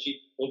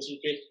coaching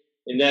tree,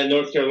 in that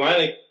North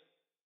Carolina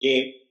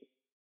game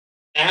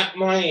at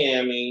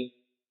Miami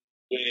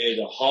with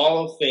a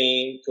Hall of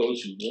Fame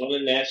coach who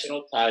won a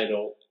national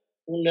title,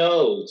 who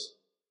knows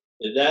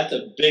that that's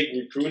a big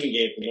recruiting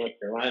game for North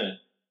Carolina.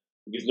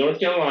 Because North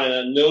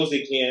Carolina knows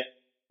they can't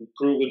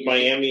recruit with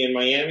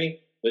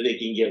Miami, but they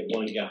can get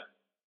one guy.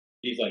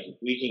 He's like, if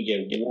we can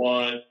get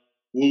one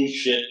blue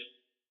chip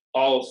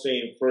Hall of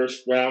Fame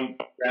first round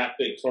draft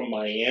pick from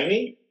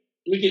Miami,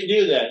 we can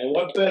do that. And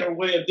what better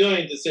way of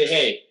doing it to say,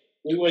 hey,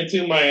 we went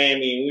to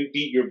Miami and we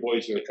beat your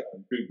boys who are trying to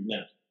recruit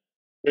now.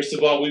 First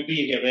of all, we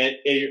beat him.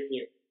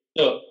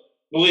 So,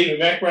 believe me,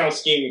 Mac Brown's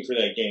scheming for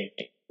that game.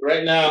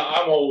 Right now,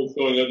 I'm always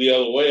going the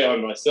other way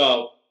on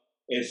myself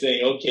and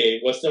saying, okay,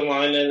 what's the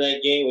line in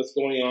that game? What's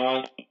going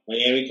on?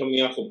 Miami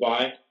coming off a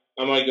bye.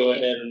 I might go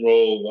ahead and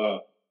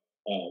roll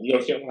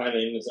North Carolina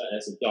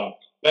as a dog.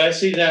 But I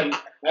see them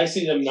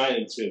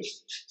 9-2.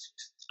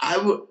 I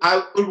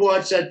would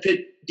watch that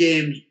Pitt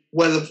game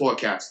weather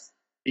forecast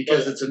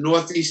because it's a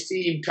Northeast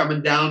team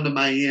coming down to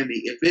Miami.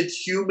 If it's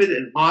humid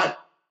and hot,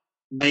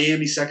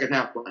 Miami second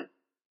half line.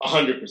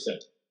 100%.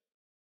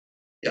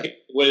 Yep.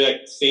 The way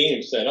that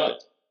stadium's set up,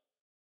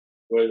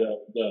 where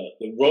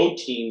the road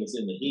team is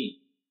in the heat.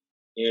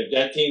 And if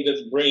that team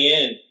doesn't bring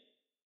in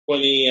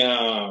 20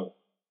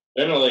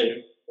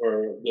 ventilators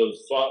or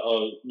those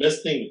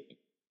misting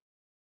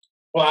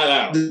flat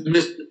out.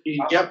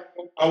 Yep.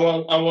 I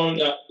want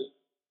to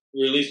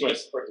release my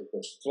sparkle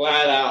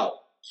flat out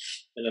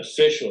an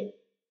official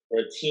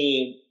or a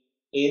team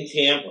in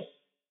Tampa.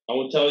 I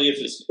won't tell you if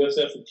it's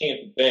USF or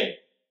Tampa Bay.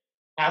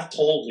 Have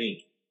told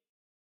me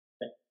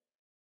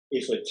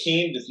if a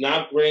team does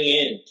not bring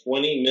in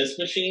 20 mist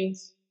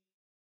machines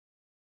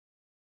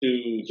to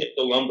hit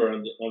the lumber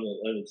on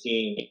the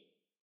team,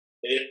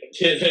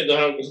 hit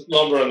the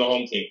lumber on the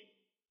home team,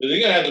 but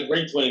they're gonna have to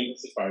bring 20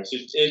 mystifiers.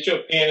 It's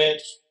intro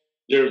panic.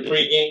 They're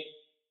pregame.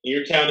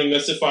 You're counting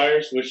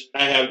mystifiers, which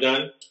I have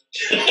done.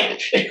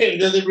 And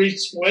does it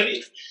reach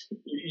 20?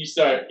 You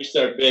start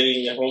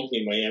betting the home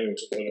team, Miami, or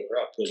whatever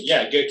else. But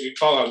yeah, good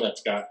call on that,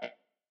 Scott.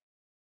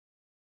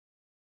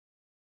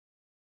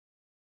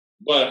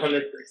 But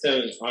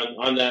 100%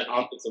 on that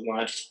offensive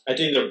line. I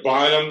think their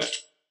bottom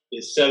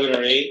is 7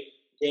 or 8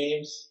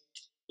 games.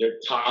 Their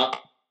top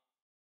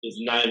is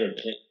 9 or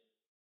 10.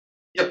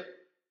 Yep.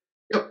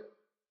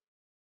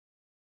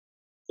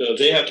 So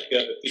they have to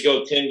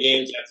go 10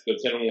 games. They have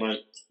to go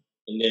 10-1,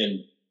 and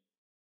then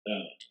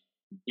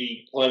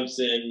beat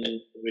Clemson.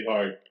 It'll be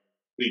hard.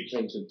 Beat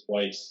Clemson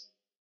twice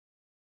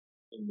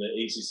in the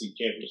ACC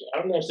championship. I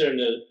don't know if they're in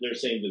their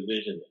same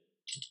division.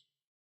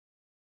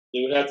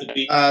 They would have to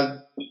beat.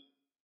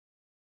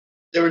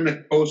 They're in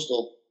the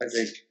Coastal, I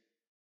think.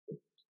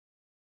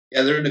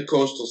 Yeah, they're in the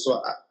Coastal.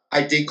 So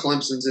I think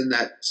Clemson's in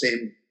that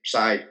same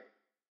side.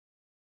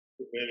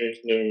 Let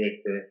me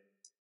make sure.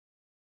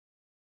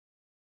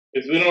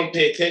 Because we don't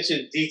pay attention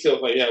to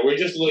details like that. We're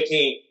just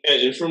looking at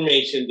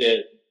information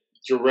that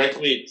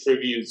directly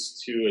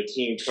attributes to a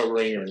team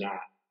covering or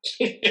not.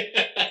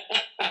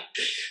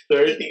 So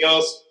everything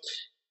else,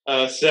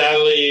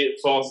 sadly,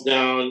 falls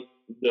down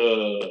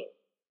the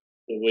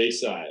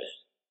wayside.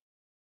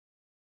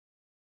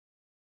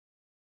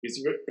 It's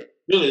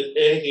really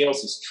anything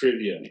else is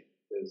trivia.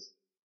 Because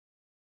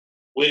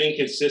winning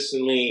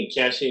consistently and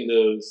cashing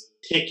those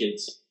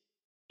tickets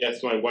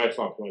gets my wife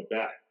off my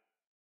back.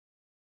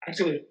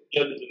 Actually,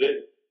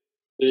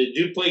 they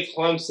do play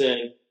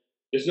Clemson.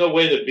 There's no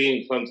way they're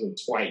beating Clemson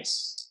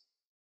twice.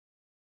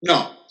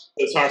 No.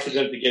 It's hard for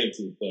them to get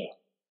into the playoff.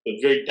 So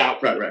it's very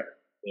doubtful. Right.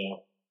 You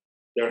know,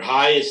 their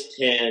high is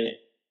 10.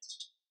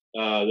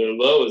 Their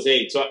low is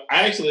 8. So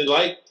I actually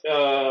like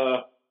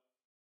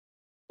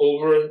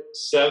over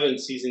 7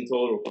 season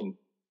total from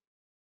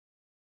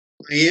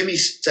Miami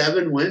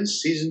 7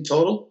 wins season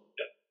total.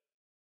 Yeah.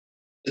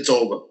 It's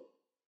over.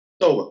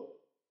 It's over.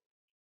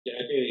 Yeah,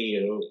 I think they can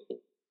get over.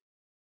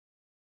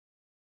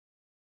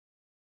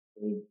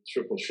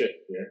 Triple shift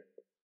here.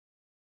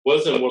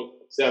 Wasn't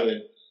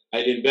 7.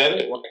 I didn't bet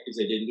it. Why? Because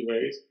I didn't do my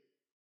research.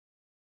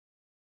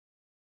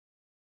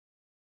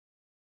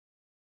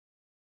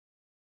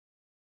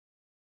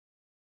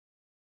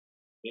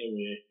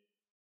 Anyway,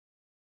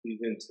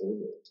 season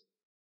total.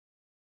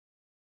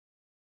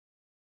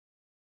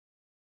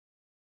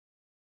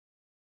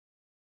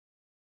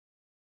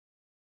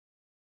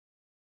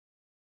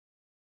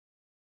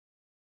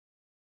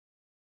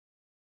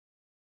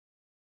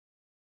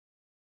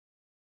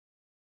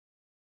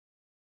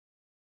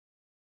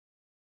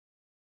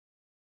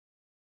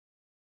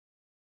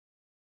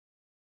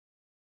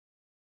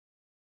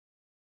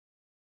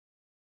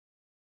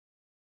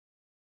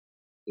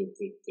 All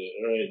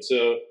right,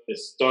 so it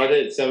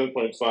started at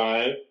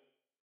 7.5 and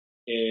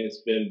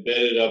it's been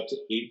betted up to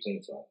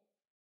 8.5.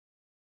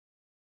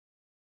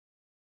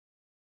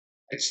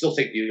 I still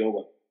think the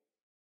over.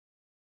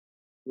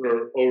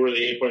 We're over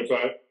the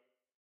 8.5.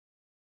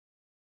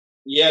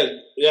 Yeah,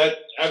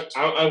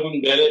 I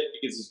wouldn't bet it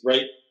because it's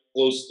right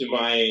close to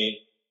my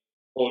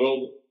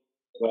total,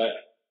 but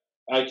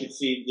I could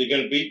see they're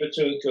going to beat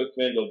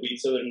Bethune-Cookman. They'll beat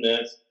Southern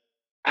Miss.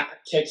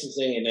 Texas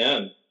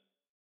A&M.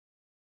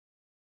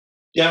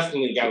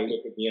 Definitely got to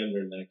look at the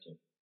under in that game.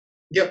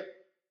 Yep.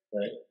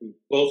 Right. We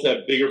both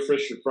have bigger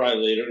fish to fry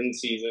later in the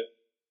season.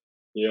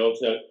 They both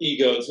have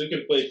egos. Who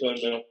can play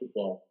fundamental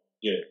football?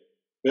 Good.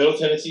 Middle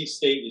Tennessee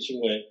State, they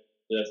should win.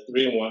 That's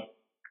 3-1.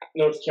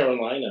 North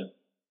Carolina.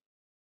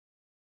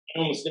 I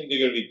almost think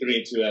they're going to be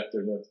 3-2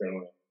 after North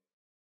Carolina.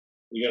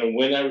 You're going to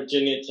win at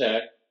Virginia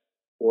Tech,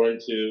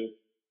 4-2.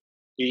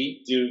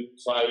 Beat Duke,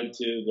 5-2.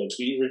 They'll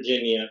beat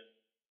Virginia,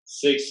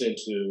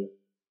 6-2.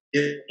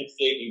 If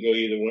they can go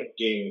either one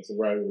game, it's a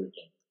rivalry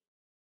game.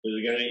 So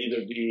they're going to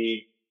either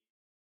be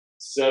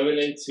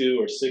 7-2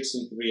 or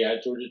 6-3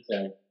 at Georgia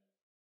Tech.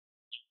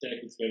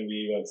 Tech is going to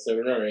be about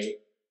 7 or 8.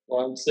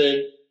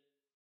 Clemson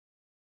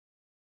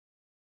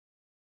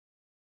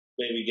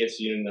maybe gets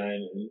you to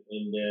 9,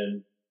 and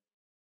then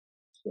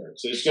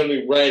so it's going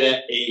to be right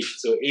at 8.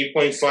 So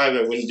 8.5,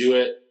 I wouldn't do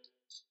it.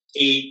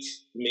 8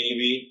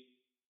 maybe,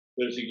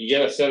 but if you could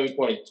get a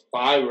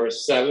 7.5 or a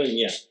 7,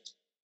 yeah.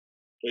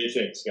 What do you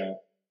think, Scott?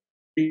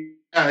 Yeah,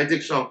 I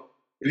think so.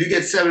 If you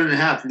get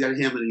 7.5, you got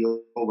to hammer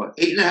the over.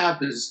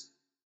 8.5 is,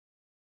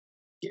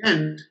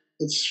 again,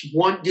 it's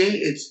one game.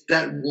 It's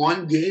that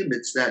one game.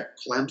 It's that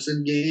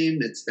Clemson game.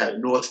 It's that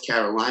North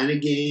Carolina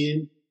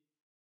game.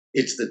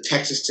 It's the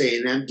Texas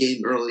A&M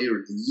game earlier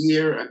in the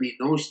year. I mean,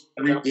 those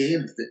 3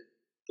 games,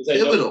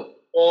 pivotal.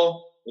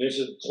 This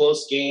is a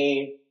close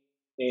game,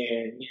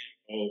 and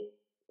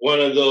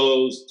one of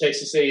those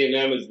Texas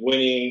A&M is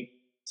winning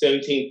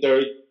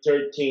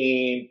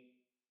 17-13.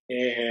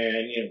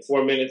 And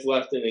 4 minutes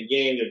left in the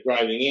game, they're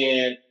driving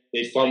in,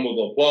 they fumble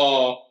the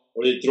ball,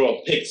 or they throw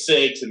a pick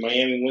 6, and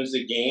Miami wins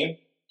the game.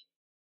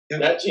 Yeah.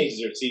 That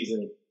changes their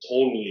season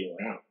totally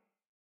around.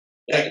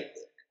 That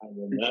kind of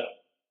momentum.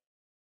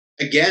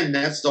 Again,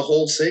 that's the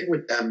whole thing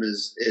with them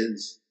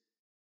is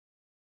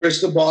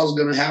Cristobal's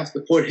going to have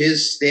to put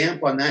his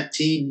stamp on that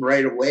team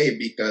right away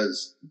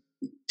because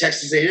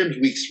Texas A&M's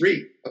week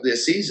 3 of their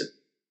season,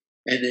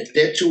 and if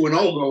they're 2-0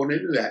 going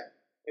into that,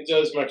 it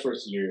was my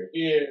first year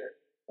here.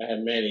 I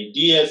had Manny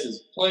Diaz as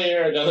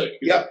player, another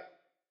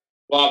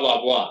blah,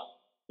 blah, blah.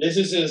 This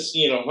is his,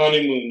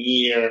 honeymoon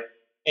year,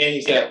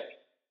 and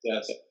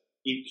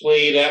he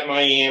played at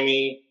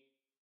Miami.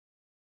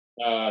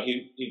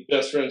 He's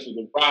best friends with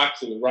the Rock,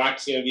 so the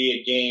Rock's going to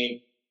be a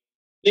game.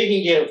 They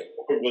can get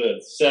afford with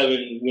a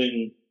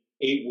 7-win,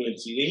 8-win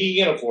season. He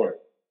can get afford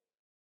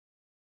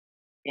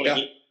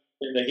it.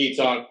 When the Heat's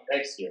on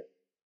next year.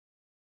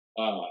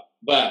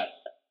 But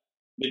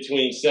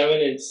between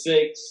 7 and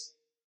 6,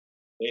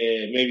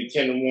 and maybe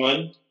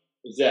 10-1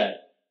 is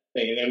that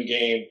A&M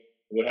game.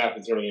 What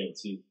happens early in the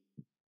season?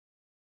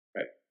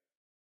 Right.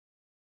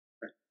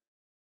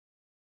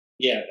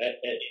 Yeah,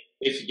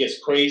 if it gets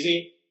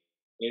crazy,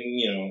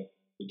 and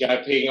the guy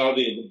paying all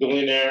the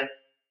billionaire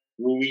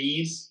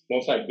Ruiz,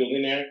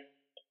 multi-billionaire,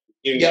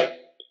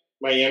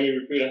 Miami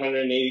recruit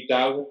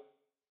 180,000.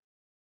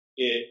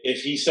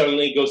 If he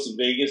suddenly goes to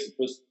Vegas and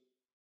puts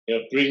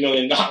 $3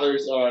 million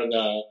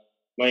on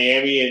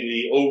Miami and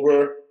the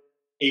over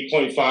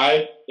 8.5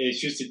 and it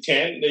shoots to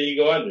 10, then you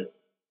go under.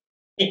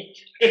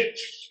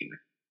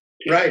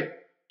 Right.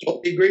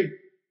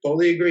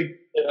 Totally agree.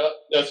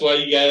 That's why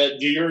you gotta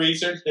do your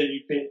research and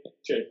you pay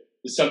attention.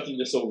 It's something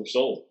that's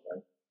oversold,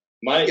 right?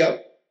 Might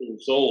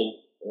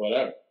oversold or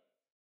whatever.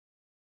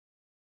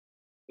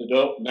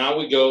 So now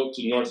we go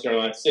to North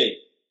Carolina State.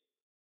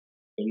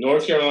 In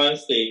North Carolina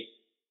State,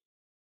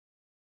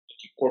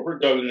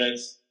 corporate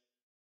governance,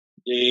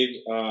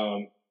 Dave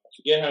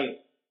forget how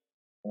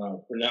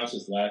to pronounce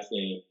his last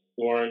name.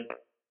 Dorn.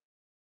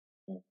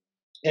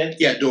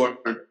 10th, Dorn.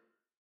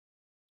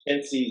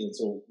 10th season.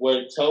 So what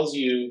it tells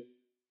you,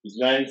 he's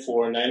 9-4,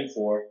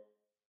 9-4,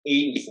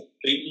 8-4.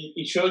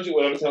 He showed you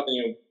what I'm telling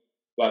you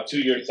about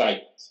 2-year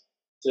cycles.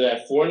 So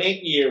that 4 and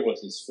 8 year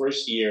was his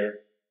first year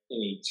in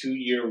a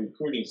 2-year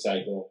recruiting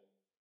cycle.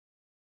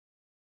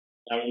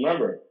 Now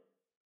remember,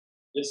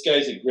 this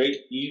guy's a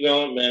great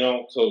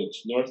developmental coach.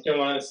 North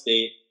Carolina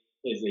State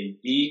is a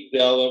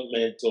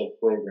developmental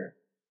program.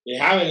 They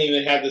haven't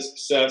even had the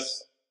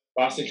success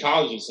Boston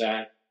College has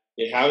had.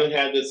 They haven't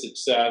had the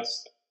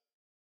success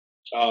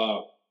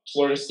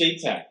Florida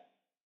State's had.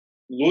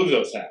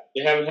 Louisville's had.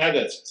 They haven't had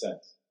that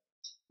success.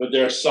 But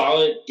they're a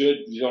solid,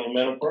 good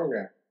developmental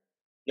program.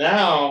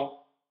 Now,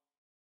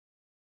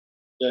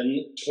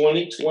 the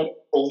 2020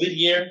 COVID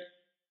year,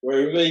 where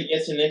everybody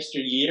gets an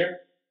extra year,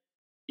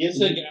 gives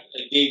a guy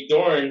like Dave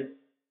Dorn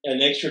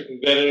an extra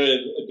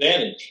competitive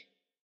advantage.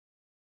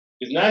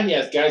 Because now he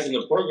has guys in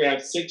the program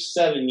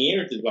 6-7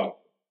 years development.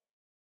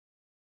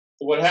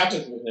 So what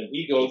happens with him?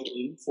 He goes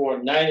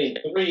 8-4,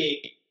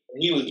 9-3,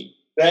 and he was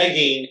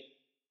begging to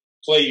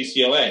play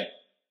UCLA.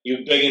 He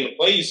was begging to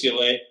play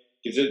UCLA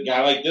because a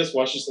guy like this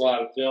watches a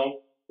lot of film.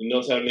 He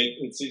knows how to make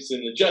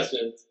consistent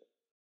adjustments.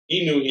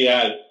 He knew he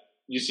had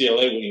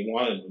UCLA when he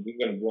wanted him. We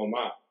were going to blow him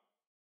out.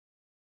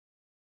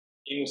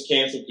 He was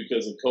canceled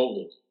because of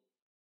COVID.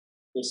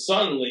 So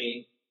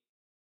suddenly,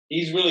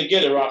 he's really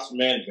good at roster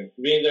management.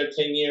 Being there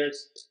 10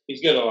 years,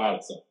 he's good at a lot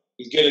of stuff.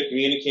 He's good at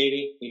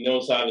communicating. He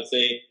knows how to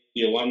say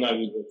the alumni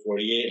we were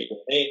 48.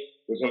 Hey,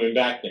 we're coming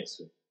back next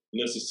year.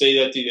 He knows to say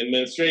that to the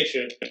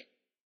administration.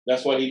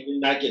 That's why he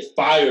did not get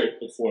fired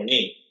for 4 and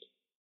 8.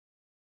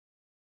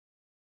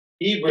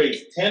 He brings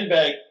 10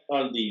 back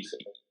on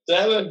defense,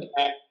 7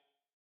 back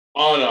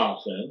on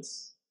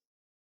offense,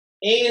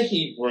 and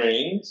he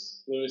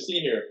brings, let me see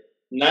here,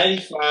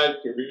 95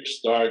 career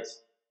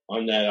starts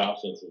on that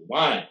offensive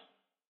line.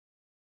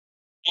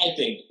 I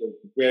think we're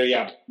very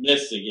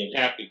optimistic and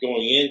happy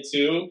going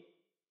into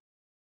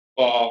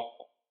fall.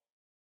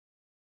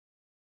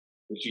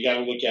 But you got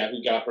to look at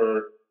who got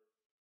hurt.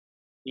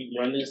 He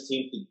run this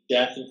team to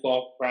death in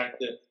fall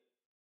practice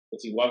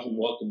because he wasn't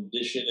well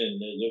conditioned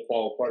and they'll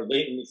fall apart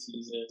late in the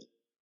season.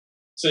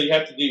 So you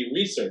have to do your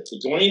research. So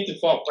going into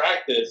fall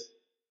practice,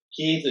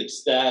 he's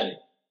ecstatic.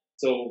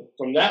 So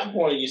from that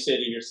point, you say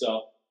to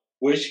yourself,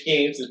 which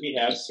games does he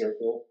have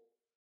circled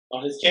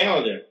on his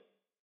calendar?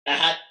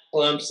 At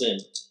Clemson.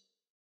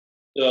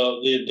 So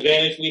the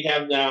advantage we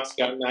have now,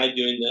 Scott and I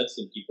doing this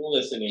and people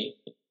listening,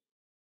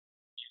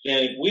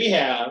 and if we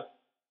have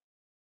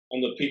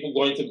on the people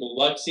going to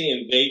Biloxi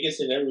and Vegas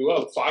and everywhere,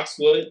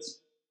 Foxwoods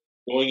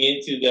going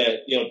into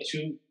that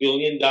 $2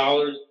 billion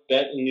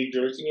bet in New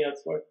Jersey,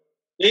 that's what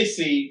they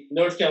see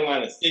North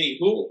Carolina State,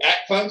 who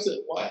at Clemson,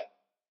 what?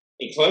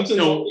 And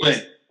Clemson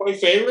is my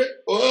favorite?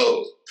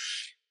 Whoa.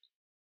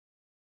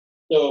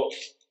 So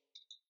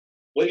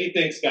what do you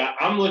think, Scott?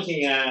 I'm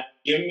looking at,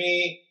 give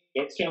me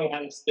North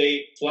Carolina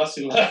State plus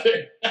 11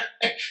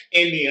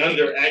 in the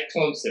under at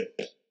Clemson.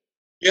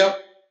 Yep.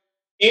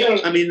 And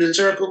I mean, the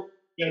circle.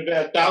 I'm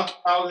going to bet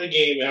 $1,000 a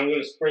game, and I'm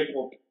going to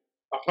sprinkle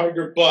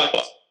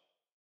 $100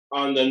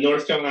 on the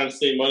North Carolina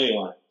State money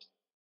line.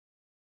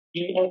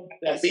 You know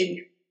that's in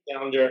your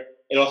calendar.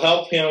 It'll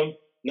help him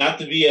not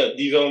to be a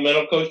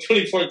developmental coach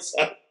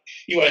 24/7.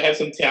 You want to have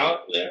some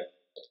talent there.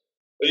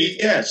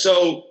 Yeah.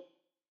 So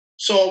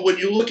when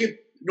you look at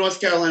North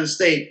Carolina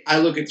State, I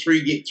look at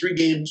three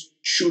games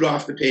shoot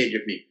off the page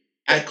at me.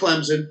 At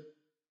Clemson,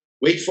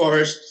 Wake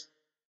Forest,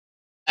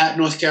 at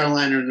North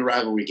Carolina in the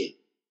rivalry game.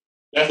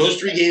 Those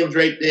 3 games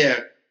right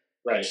there.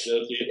 Right.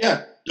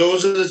 Yeah,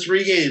 those are the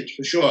 3 games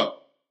for sure.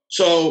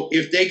 So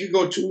if they could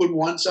go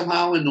 2-1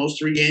 somehow in those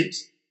 3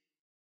 games,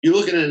 you're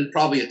looking at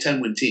probably a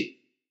 10-win team.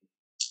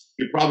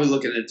 You're probably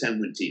looking at a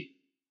 10-win team.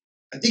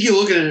 I think you're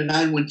looking at a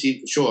 9-win team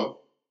for sure.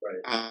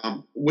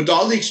 Right. With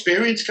all the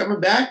experience coming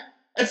back,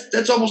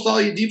 that's almost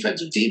all your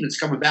defensive team that's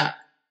coming back.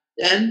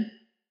 And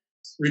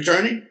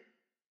returning.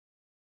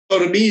 So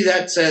to me,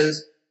 that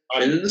says,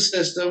 been in the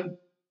system,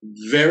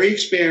 very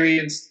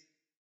experienced.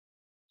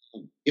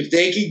 If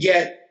they could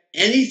get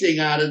anything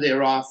out of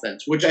their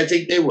offense, which I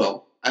think they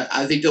will,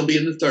 I think they'll be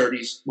in the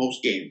 30s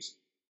most games,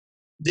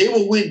 they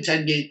will win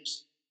 10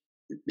 games.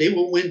 They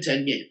will win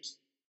 10 games.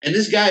 And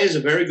this guy is a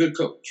very good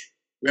coach.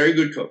 Very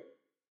good coach.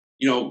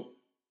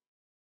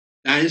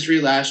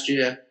 9-3 last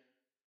year.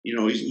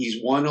 He's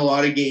won a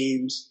lot of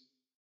games.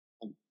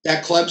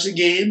 That Clemson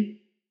game,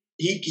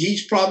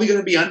 he's probably going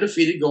to be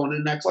undefeated going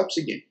in that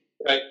Clemson game.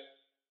 Right.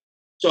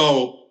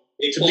 So,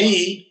 to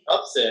me,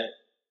 upset.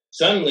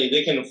 Suddenly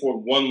they can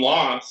afford 1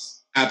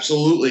 loss.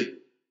 Absolutely.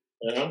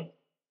 Yeah.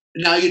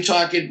 Now you're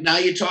talking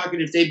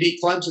if they beat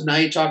Clemson, now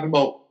you're talking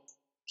about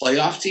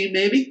playoff team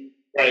maybe?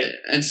 Right.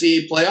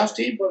 NCAA playoff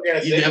team?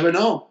 You never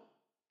know.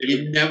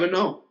 You never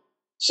know.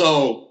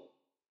 So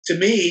to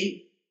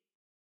me,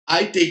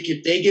 I think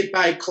if they get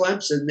by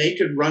Clemson, they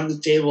could run the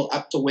table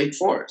up to Wake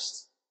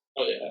Forest.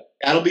 Oh yeah.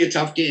 That'll be a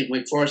tough game.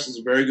 Wake Forest is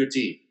a very good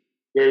team.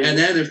 Very and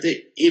good.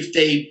 then if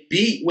they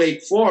beat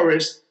Wake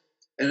Forest,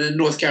 And then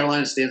North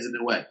Carolina stands in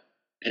their way.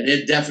 And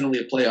they're definitely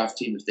a playoff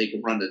team if they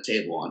can run the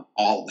table on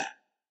all of that.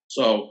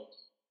 So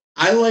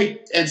I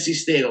like NC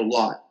State a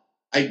lot.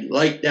 I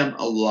like them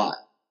a lot.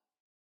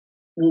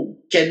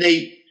 Can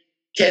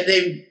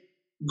they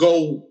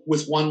go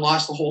with one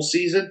loss the whole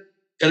season?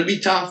 Going to be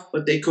tough,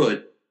 but they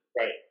could.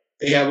 Right.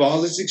 They have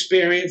all this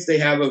experience. They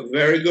have a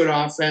very good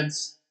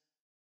offense.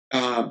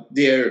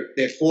 Their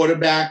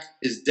quarterback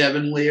is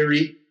Devin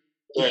Leary.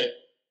 Right.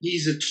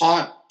 He's a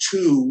top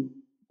 2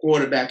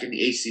 quarterback in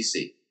the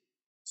ACC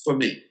for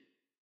me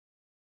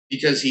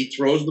because he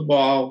throws the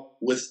ball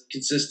with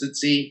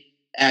consistency,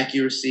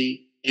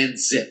 accuracy, and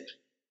zip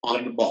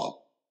on the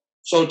ball.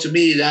 So to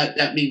me,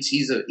 that means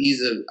he's a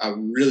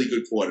really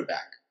good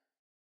quarterback.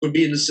 Could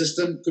be in the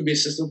system, could be a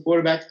system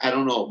quarterback. I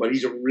don't know, but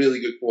he's a really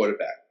good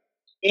quarterback.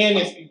 And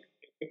if you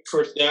make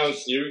first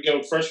downs, here we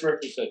go. First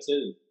reference that's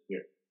in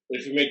here. But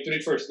if you make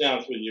 3 first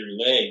downs with your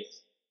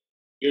legs,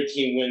 your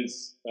team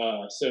wins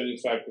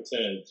 75% of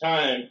the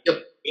time.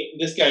 Yep.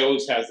 This guy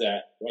always has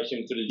that. Watch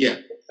him through the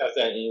has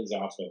that in his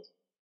offense.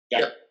 Got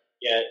to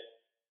get at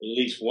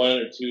least 1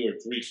 or 2 or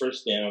 3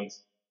 first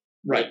downs.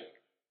 Right.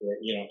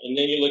 And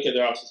then you look at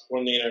their offensive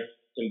coordinator,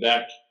 Tim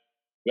Beck,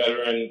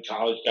 veteran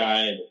college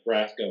guy at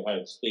Nebraska,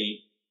 Ohio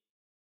State.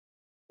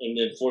 And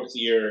then 4th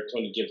year,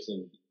 Tony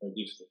Gibson,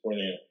 defensive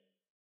coordinator.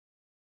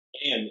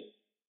 And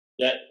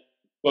that,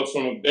 but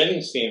from a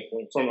betting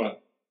standpoint,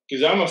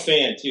 because I'm a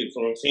fan too,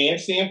 from a fan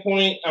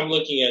standpoint, I'm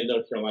looking at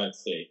North Carolina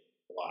State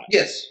a lot.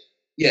 Yes.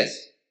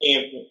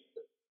 And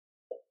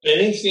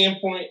betting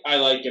standpoint, I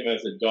like him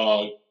as a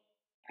dog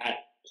at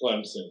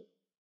Clemson.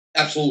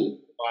 Absolutely.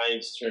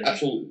 Lions turn.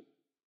 Absolutely.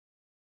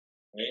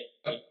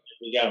 Right?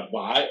 We got a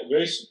bye, a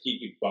very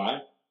strategic bye.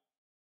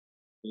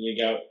 And you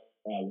got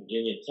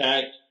Virginia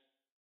Tech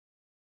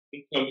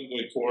coming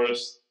with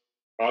Forest,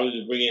 probably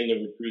to bring in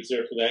the recruits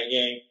there for that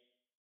game.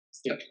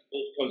 It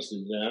comes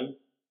to them.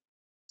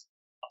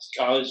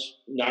 College,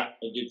 not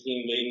a good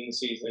team late in the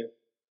season.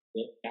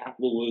 At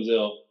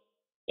Louisville,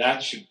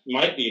 that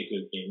might be a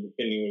good game,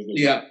 depending on who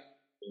goes.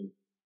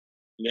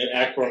 And then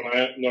at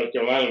North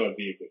Carolina might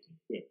be a good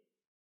game.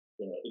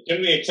 It's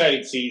going to be an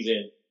exciting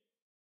season.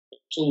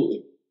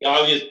 Absolutely. The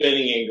obvious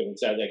betting angle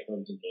inside that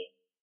Clemson game.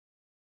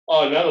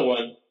 Oh, another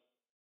one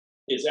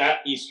is at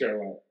East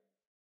Carolina.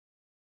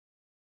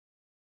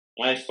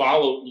 I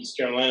follow East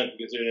Carolina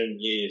because they're in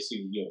the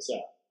ACC with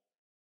USF.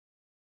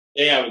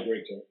 They have a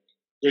great coach,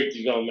 great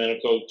developmental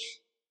coach.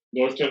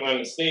 North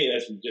Carolina State,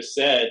 as we just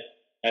said,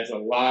 has a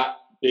lot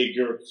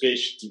bigger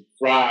fish to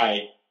fry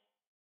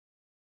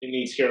in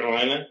East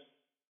Carolina.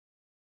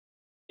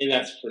 And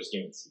that's the first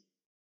game of the season.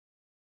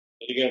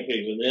 They're going to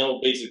play vanilla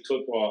basic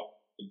football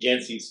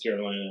against East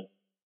Carolina.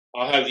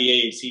 I'll have the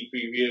AAC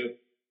preview.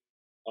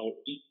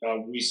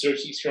 I'll research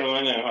East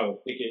Carolina. I'll have a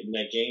pick it in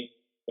that game.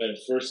 But at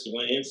first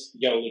glance,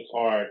 you got to look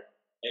hard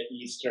at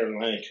East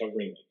Carolina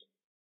covering it.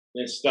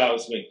 Their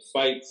styles make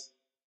fights.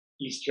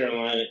 East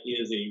Carolina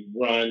is a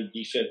run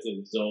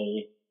defensive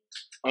zone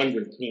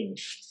under team.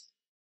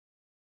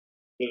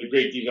 They're a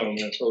great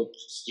development coach,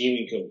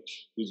 scheming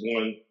coach, who's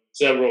won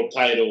several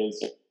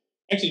titles.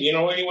 Actually, you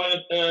know where he won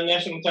a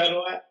national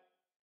title at?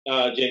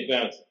 James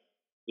Madison,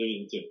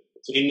 Division II.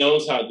 So he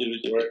knows how to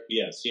do it.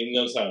 Yes, he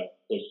knows how to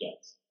coach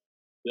guys.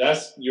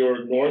 That's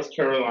your North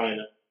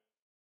Carolina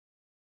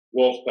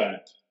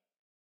Wolfpack.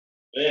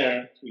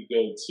 There we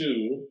go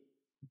to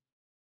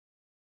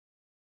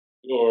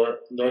your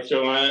North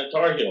Carolina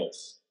Tar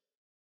Heels.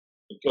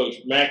 The coach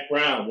Mac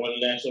Brown won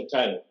the national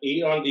title.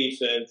 8 on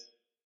defense,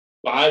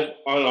 5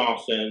 on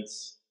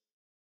offense.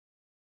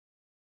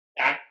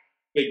 At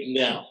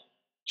Bignell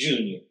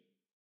Jr.,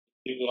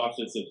 big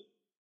offensive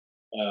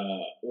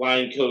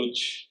line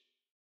coach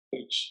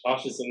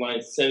offensive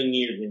line 7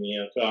 years in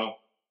the NFL.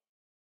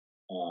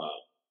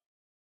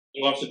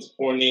 The offensive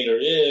coordinator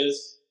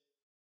is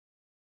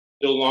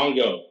Bill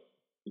Longo,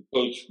 the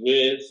coach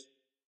with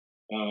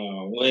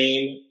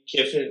Lane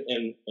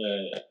Kiffin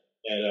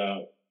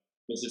at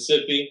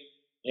Mississippi.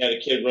 He had a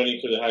kid running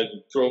for the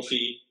Heisman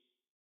Trophy.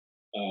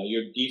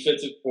 Your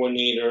defensive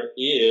coordinator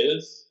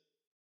is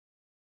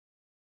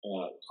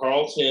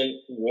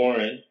Carlton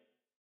Warren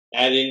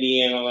at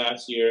Indiana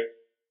last year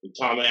with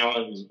Tom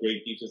Allen, who's a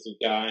great defensive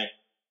guy.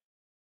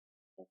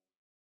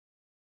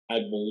 I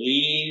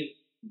believe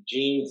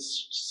Gene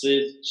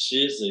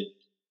Chizik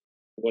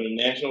won a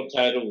national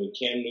title with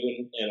Cam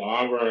Newton at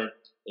Auburn,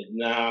 is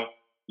now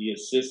the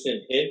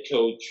assistant head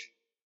coach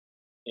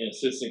and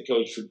assistant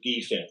coach for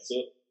defense.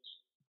 So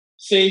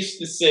safe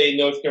to say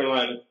North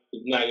Carolina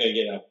is not going to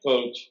get out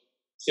coached.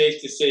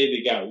 Safe to say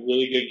they got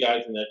really good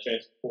guys in that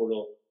transfer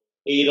portal.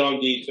 8 on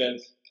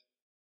defense,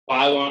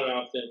 5 on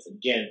offense.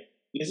 Again,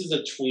 this is a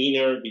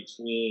tweener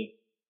between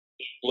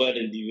blood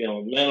and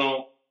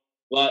developmental,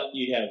 but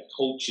you have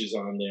coaches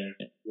on there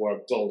who are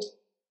both.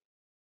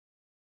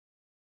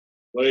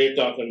 What are your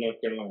thoughts on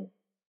North Carolina?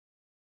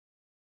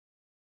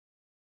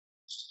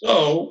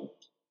 So,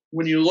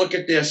 when you look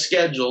at their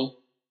schedule,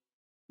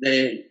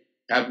 they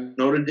have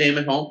Notre Dame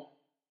at home.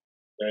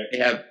 Right. They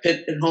have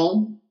Pitt at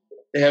home.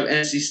 They have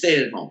NC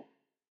State at home.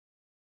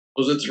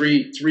 Those are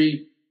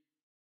three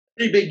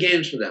 3 big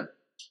games for them.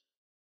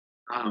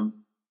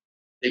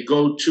 They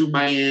go to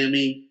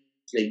Miami.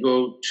 They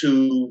go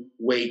to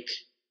Wake.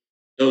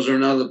 Those are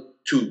another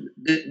 2.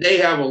 They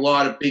have a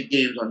lot of big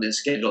games on their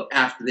schedule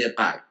after their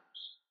bye.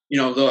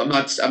 Though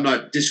I'm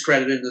not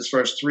discrediting this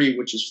first 3,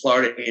 which is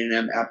Florida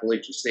A&M,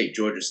 Appalachian State,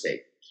 Georgia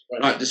State.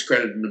 I'm not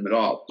discrediting them at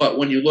all. But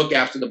when you look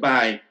after the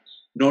bye,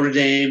 Notre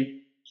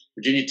Dame,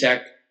 Virginia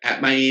Tech,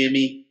 at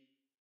Miami,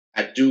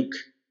 at Duke,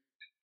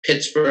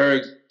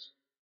 Pittsburgh,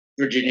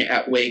 Virginia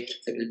at Wake,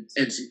 and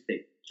NC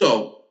State.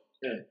 So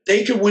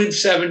they could win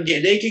 7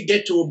 games. They could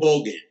get to a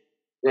bowl game.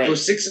 Right. It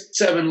was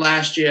 6-7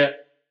 last year.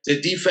 The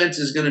defense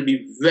is going to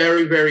be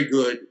very, very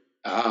good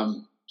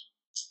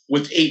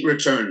with 8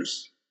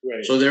 returners.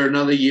 Right. So they're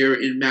another year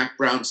in Mac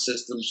Brown's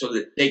system, so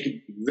that they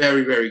could be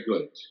very, very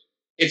good.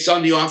 It's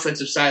on the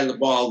offensive side of the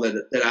ball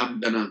that I'm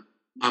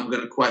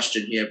gonna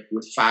question here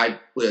with 5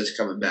 players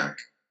coming back.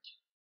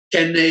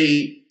 Can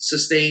they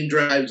sustain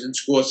drives and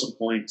score some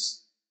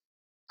points?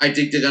 I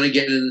think they're going to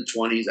get in the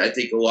 20s. I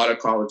think a lot of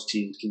college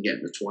teams can get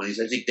in the 20s.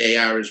 I think they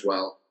are as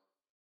well.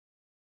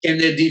 Can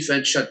their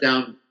defense shut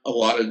down a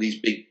lot of these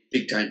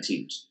big-time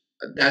teams?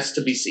 That's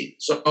to be seen.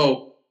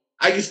 So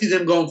I can see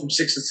them going from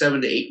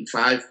 6-7 to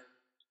 8-5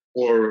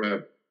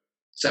 or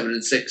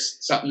 7-6,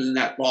 something in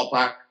that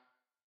ballpark.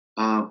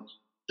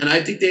 And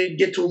I think they can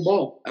get to a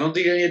bowl. I don't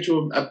think they can get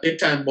to a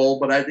big-time bowl,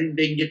 but I think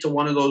they can get to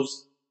one of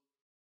those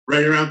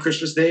right around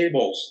Christmas Day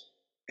bowls.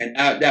 And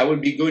that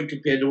would be good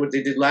compared to what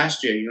they did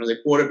last year.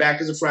 Their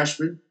quarterback is a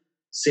freshman.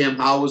 Sam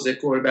Howell was their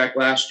quarterback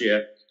last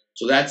year.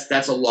 So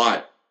that's a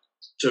lot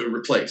to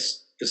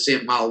replace because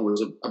Sam Howell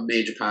was a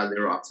major part of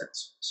their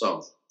offense.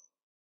 So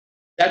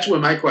that's where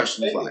my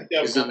questions lie,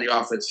 is on the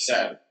offensive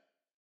side.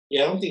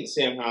 Yeah, I don't think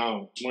Sam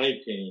Howell, in my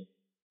opinion,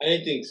 I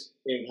didn't think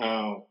Sam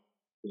Howell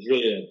was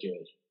really that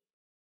good.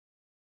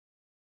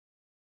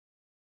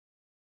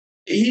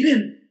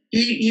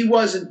 He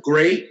wasn't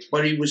great,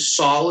 but he was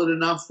solid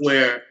enough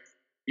where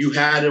you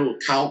had to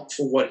account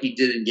for what he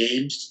did in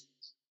games.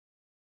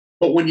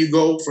 But when you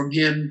go from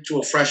him to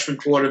a freshman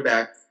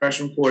quarterback's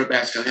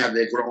going to have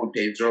their growing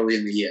pains early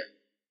in the year.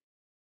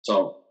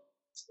 So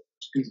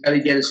he's got to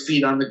get his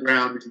feet on the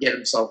ground and get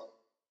himself,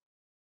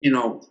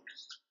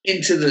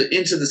 into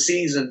the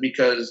season,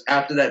 because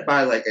after that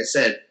bye, like I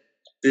said,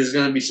 there's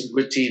going to be some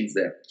good teams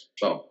there.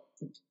 So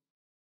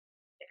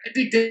I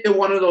think they're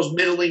one of those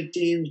middling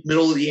teams,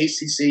 middle of the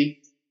ACC,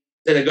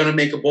 that are going to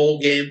make a bowl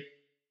game.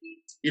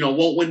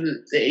 Won't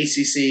win the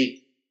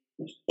ACC,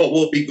 but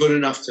will be good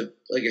enough to,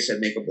 like I said,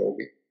 make a bowl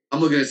game. I'm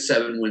looking at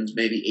 7 wins,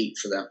 maybe 8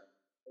 for them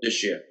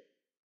this year.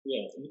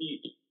 Yeah,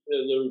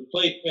 the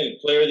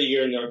player of the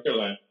year in North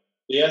Carolina.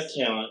 He has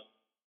talent.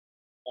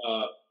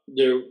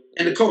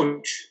 And the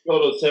coach.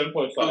 Total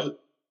 7.5.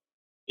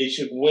 They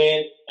should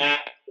win at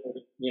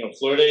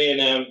Florida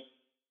A&M.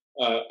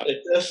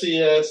 It's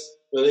FCS,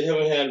 but they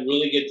haven't had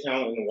really good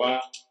talent in a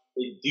while.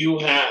 They do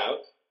have.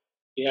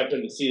 You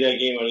happen to see that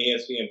game on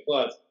ESPN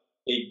Plus.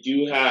 They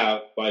do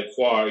have, by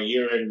far,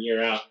 year in,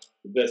 year out,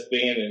 the best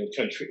band in the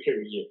country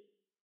every year,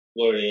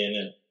 Florida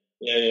A&M.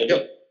 Yeah,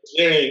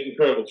 they're in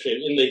incredible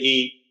shape. In the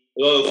heat,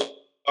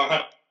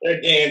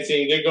 they're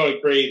dancing, they're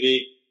going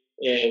crazy,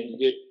 and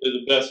they're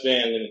the best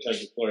band in the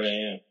country, Florida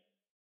A&M.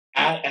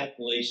 At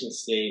Appalachian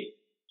State,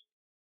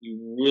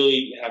 you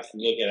really have to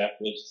look at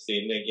Appalachian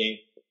State in that game.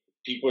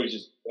 People are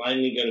just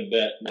blindly going to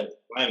bet North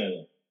Carolina on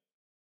them.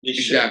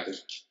 Exactly.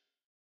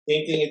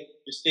 Same thing at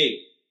Georgia State.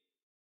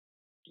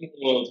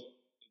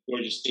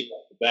 Georgia State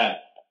off the bat,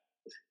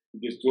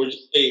 because Georgia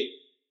State,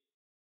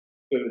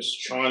 because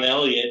Sean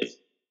Elliott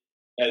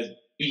has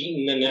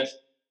beaten the next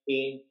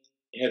team,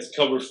 has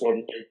covered for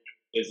him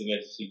as an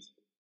SEC.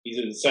 He's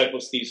a disciple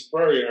of Steve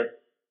Spurrier,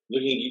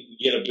 looking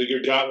to get a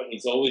bigger job, and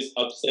he's always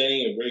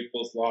upsetting a very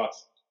close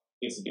loss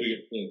against the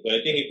bigger team. But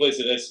I think he plays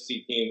an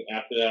SEC team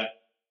after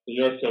that. The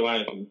North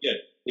Carolina can get.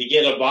 They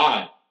get a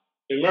bye.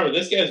 And remember,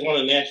 this guy's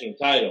won a national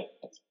title.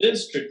 This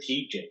is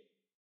strategic.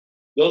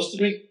 Those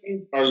 3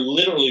 games are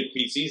literally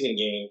preseason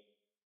games,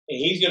 and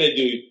he's going to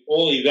do a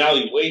full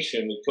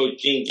evaluation with Coach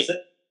Gene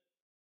Sizik,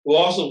 who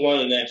also won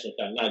a national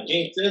title. Now,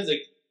 Gene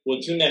Sizik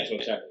won 2 national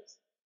titles.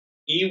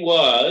 He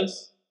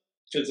was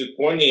defensive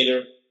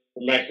coordinator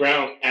for Mac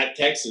Brown at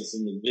Texas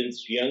in the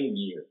Vince Young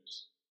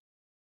years.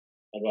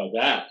 How about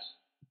that?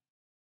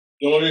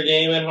 Notre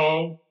Dame at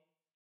home.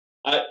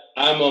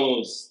 I'm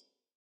almost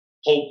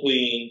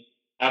hoping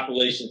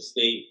Appalachian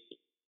State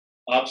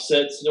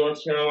upsets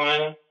North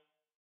Carolina.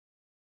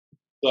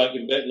 So I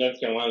can bet North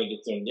Carolina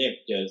gets on there,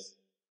 because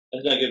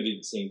that's not going to be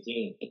the same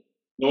team.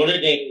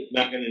 Notre Dame is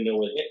not going to know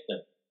what hit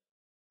them.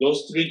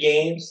 Those 3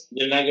 games,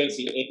 they're not going to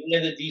see any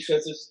of the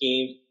defensive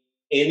schemes,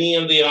 any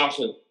of the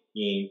offensive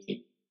schemes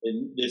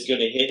that's going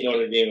to hit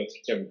Notre Dame on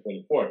September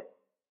 24th.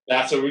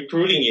 That's a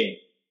recruiting game.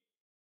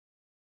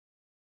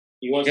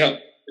 He wants to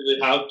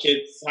how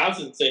kids'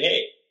 houses and say,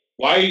 hey,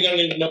 why are you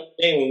going to Notre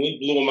Dame when we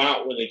blew them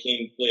out when they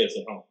came to play us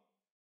at home?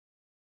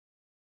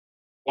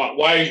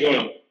 Why are you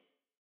going to?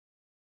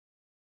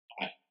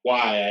 Why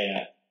I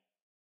ask,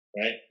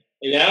 right?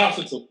 And that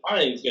offensive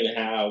line is going to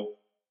have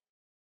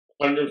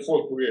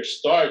 104 career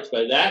starts.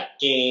 By that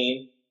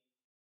game,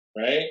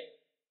 right?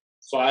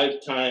 5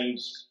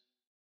 times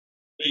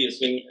 3 is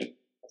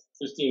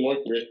 15 more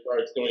career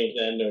starts going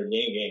into the Notre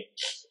Dame game.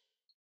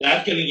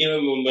 That's going to give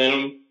him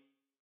momentum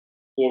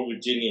for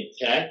Virginia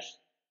Tech.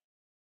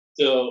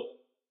 So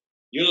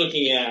you're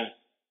looking at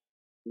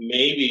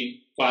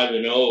maybe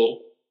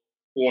 5-0,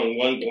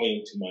 4-1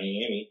 going to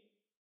Miami.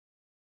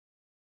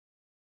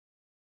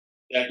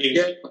 That gives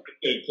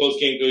a close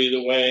game go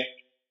either way.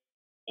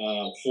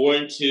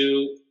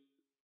 4-2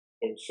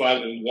 or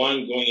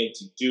 5-1 going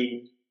into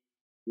Duke,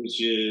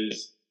 which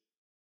is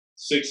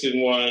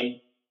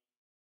 6-1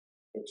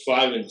 or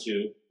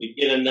 5-2. You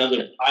get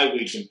another bye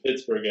week in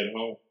Pittsburgh at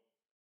home.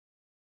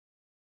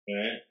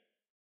 Right?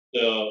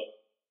 So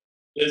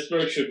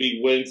Pittsburgh should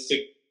be win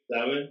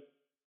 6-7.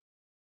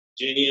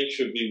 Virginia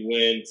should be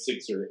win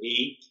 6 or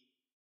 8.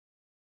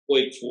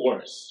 Wake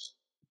Forest.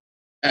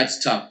 That's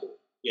tough.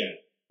 Yeah,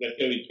 that's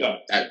gonna be tough.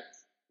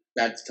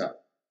 That's tough.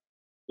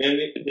 Then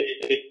it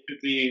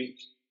could be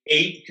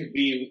 8 could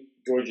be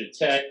Georgia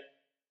Tech,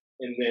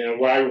 and then a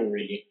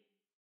rivalry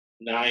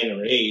 9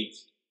 or 8,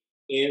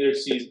 and their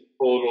season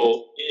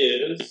total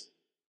is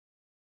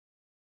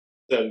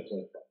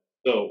 7.5.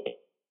 So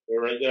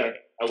we're right there.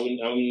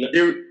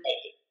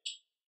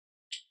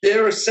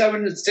 They're a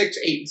 7-6,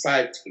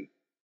 8-5 team.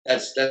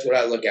 That's what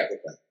I look at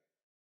with them.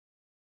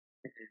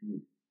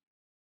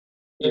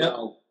 You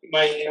know,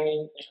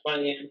 Miami,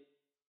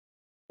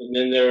 and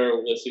then there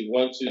are, let's see,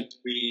 1, 2,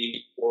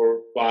 3,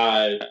 4,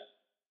 5,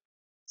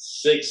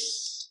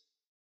 6,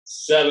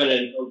 7,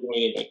 and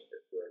going into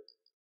Pittsburgh.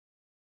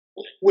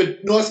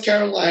 with North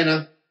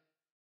Carolina,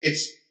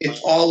 it's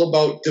all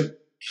about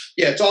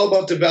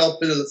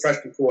development of the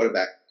freshman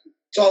quarterback.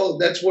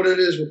 That's what it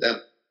is with them.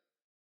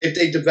 If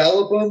they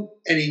develop him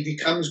and he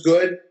becomes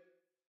good,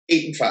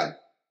 8-5.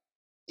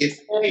 If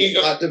he's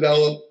not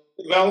developed,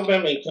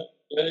 development may come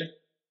good.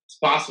 It's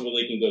possible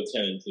they can go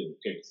 10-2.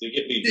 Okay, so they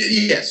get beat.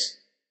 Yes,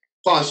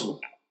 possible.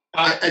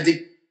 I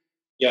think.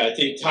 Yeah, I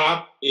think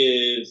top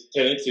is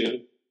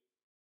 10-2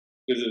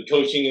 because of the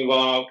coaching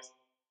involved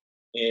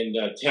and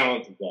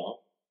talent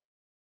involved.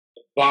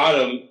 The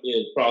bottom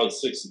is probably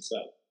 6-7.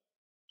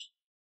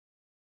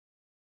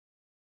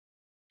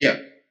 Yeah,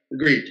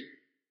 agreed.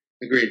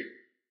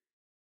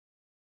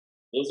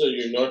 Those are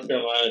your North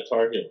Carolina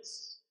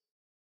targets.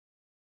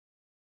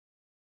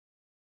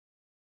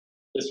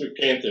 Pittsburgh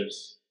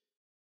Panthers.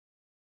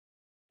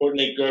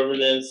 Coordinate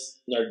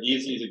governance.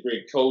 Nardizzi is a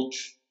great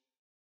coach.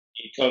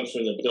 He comes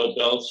from the Bill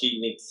Belichick,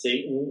 Nick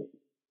Saban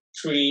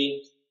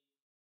tree.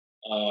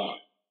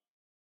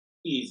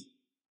 He's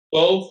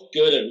both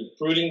good at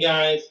recruiting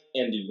guys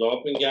and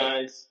developing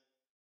guys.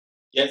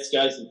 Gets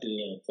guys into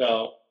the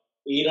NFL.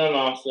 8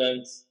 on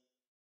offense,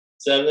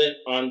 7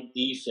 on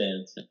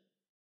defense.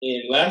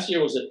 And last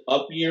year was an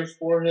up year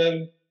for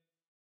him.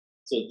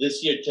 So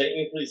this year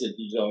technically is a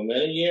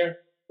developmental year.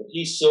 But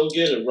he's so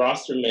good at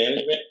roster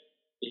management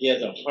that he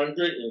has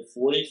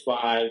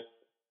 145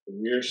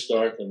 career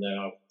starts in that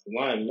offensive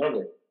line.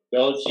 Remember,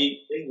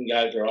 Belichick, taking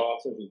guys are all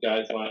offensive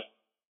guys line.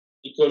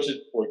 He coaches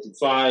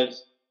 4-5s,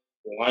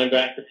 the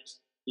linebackers.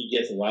 He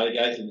gets a lot of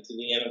guys into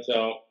the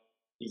NFL.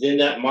 He's in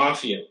that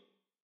mafia.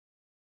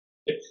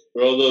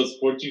 For all those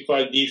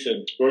 4-5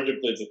 defense, Georgia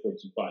plays a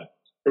 4-5.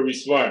 Kirby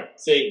Smart,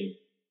 Satan,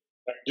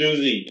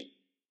 Narduzzi.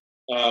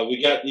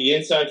 We got the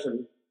inside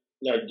from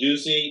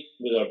Narduzzi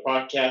with our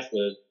podcast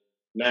with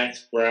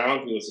Max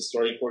Brown, who was a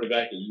starting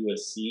quarterback at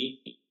USC.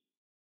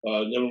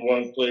 Number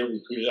 1 player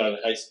recruited out of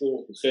high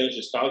school who finished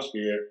his college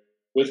career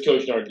with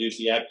Coach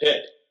Narduzzi at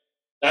Pitt.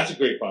 That's a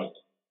great podcast.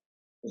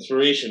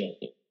 Inspirational.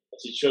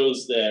 It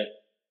shows that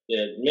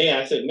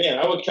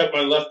I would cut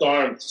my left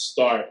arm to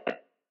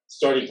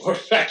starting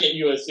quarterback at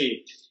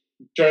USC.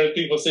 Trying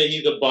people say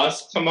he's a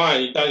bust. Come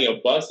on, you're talking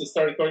a bust? He's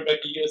starting quarterback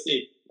at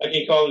USC. I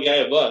can call the guy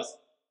a bust.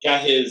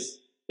 Got his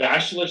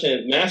bachelor's and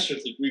his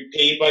master's degree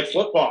paid by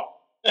football.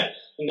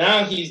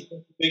 Now he's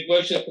a big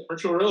bunch of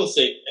commercial real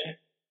estate.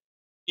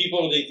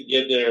 People need to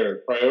get their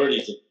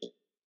priorities.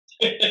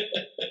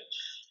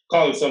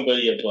 Calling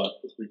somebody a bust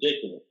is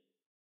ridiculous.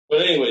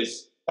 But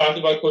anyways,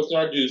 talking about Coach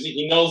Narduzzi,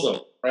 he knows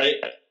him, right?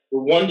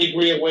 We're 1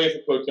 degree away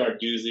from Coach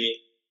Narduzzi.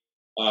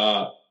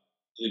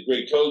 He's a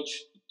great coach.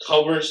 He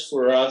covers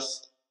for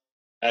us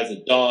as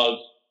a dog,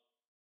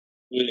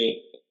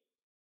 winning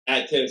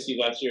at Tennessee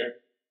last year,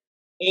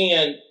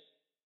 and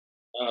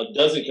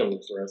doesn't cover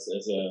for us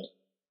as a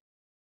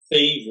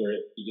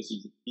favorite because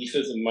he's a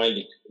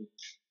defensive-minded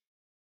coach.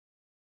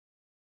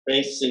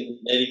 Francis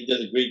Eddie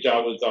does a great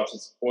job with his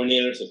offensive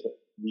coordinators to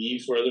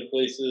leave for other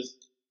places.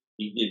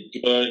 He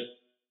did good.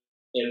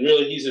 And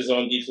really, he's his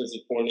own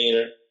defensive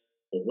coordinator.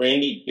 But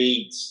Randy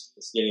Bates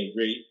is getting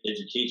great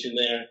education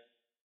there.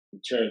 He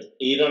turns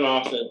 8 on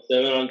offense,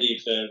 7 on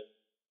defense,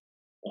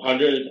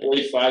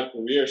 145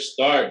 career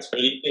starts. What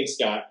do you think,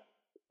 Scott?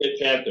 Pitt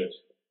Panthers.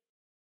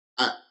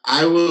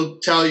 I will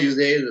tell you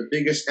they're the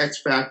biggest X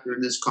factor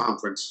in this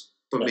conference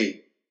for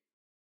me.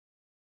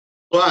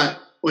 But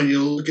when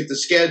you look at the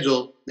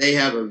schedule, they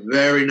have a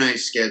very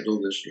nice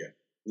schedule this year.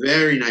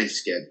 Very nice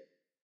schedule.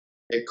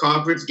 Their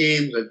conference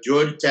games are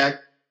Georgia Tech,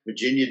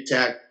 Virginia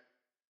Tech,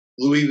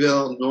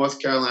 Louisville, North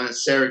Carolina,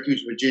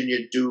 Syracuse,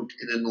 Virginia, Duke,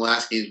 and then the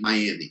last game is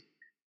Miami.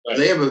 Right.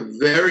 They have a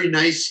very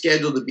nice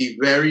schedule to be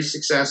very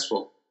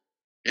successful,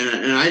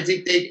 and I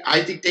think they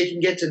can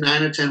get to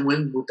 9 or 10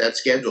 wins with that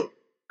schedule.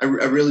 I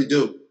really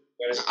do.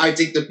 Right. I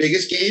think the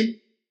biggest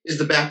game is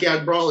the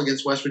backyard brawl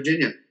against West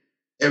Virginia.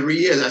 Every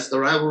year, that's the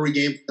rivalry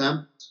game for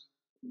them.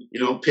 You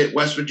know, Pitt,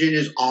 West Virginia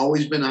has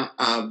always been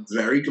a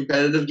very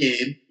competitive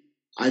game.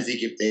 I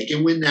think if they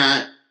can win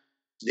that,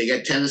 they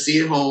got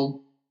Tennessee at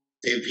home.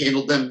 They've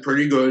handled them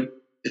pretty good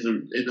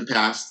in the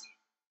past.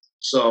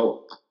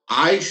 So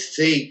I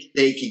think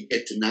they could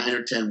get to 9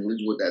 or 10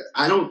 wins with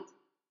that.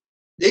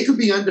 They could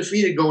be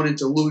undefeated going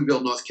into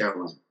Louisville, North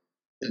Carolina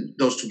in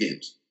those 2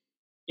 games.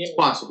 It's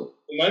possible.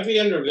 It might be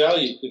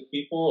undervalued because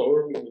people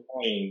are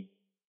overplaying.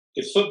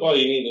 Because football,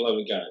 you need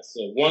 11 guys.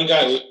 So one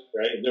guy,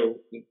 right? They're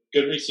a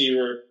good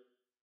receiver.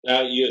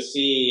 Now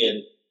USC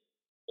and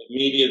the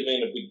media has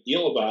made a big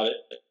deal about it.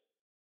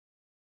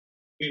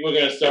 People are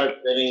going to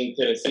start betting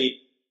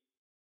Tennessee,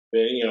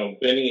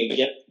 betting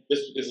against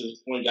just because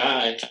it's one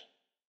guy.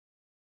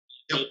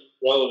 It's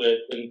relevant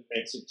in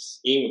the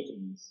scheme of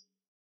things.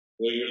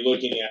 Where you're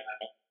looking at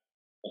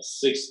a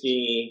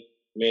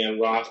 16-man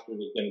roster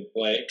that's going to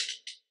play.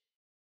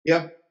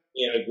 Yeah.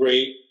 A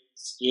great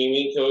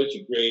scheming coach,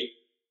 a great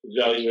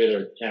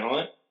evaluator of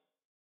talent.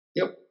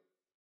 Yep.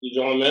 He's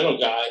a mental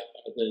guy,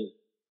 than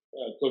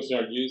Coach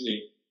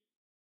Narduzzi.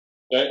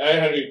 I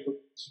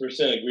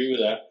 100% agree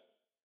with that.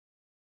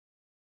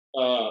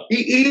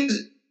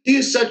 He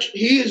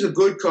is a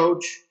good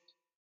coach.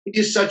 He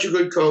is such a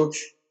good coach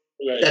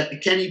Right. that the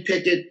Kenny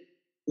Pickett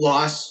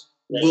loss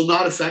will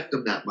not affect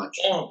them that much.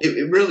 No.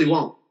 It really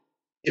won't.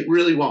 It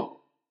really won't.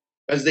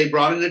 As they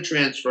brought in a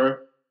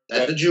transfer,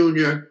 that's a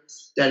junior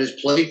that has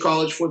played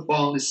college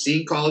football and has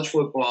seen college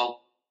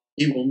football.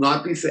 He will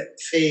not be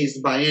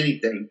fazed by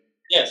anything.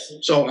 Yes.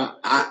 So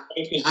I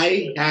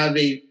have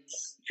a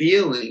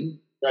feeling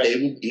they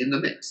will be in the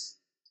mix.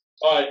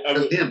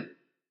 With him.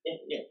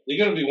 Yeah, they're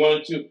going to be 1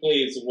 or 2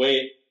 plays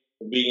away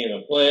from being in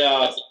a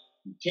playoffs,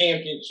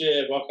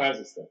 championship, all kinds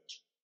of stuff.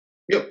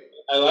 Yep.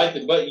 I like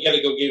it, but you got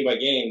to go game by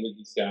game with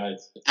these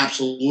guys.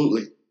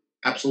 Absolutely.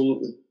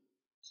 Absolutely.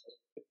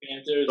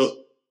 Panthers,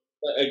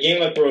 a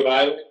game like Rhode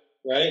Island,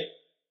 right?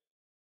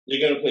 They're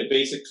going to play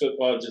basic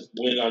football, just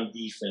win on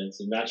defense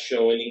and not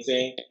show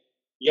anything.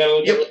 You got to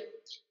look at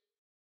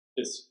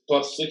it's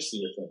plus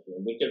 60 or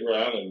something. Look at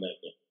Rhode Island in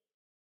that game.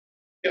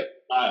 Yep.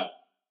 Wow.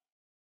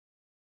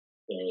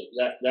 So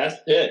that's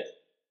Pitt.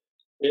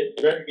 Pitt,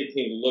 very good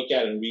team to look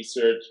at and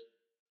research.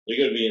 They're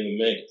going to be in the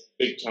mix,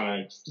 big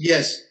time.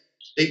 Yes,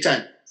 big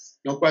time.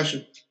 No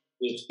question.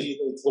 The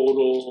season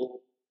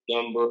total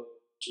number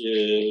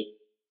is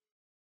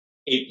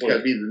 8. Got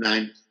to be the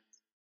 9.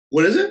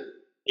 What is it?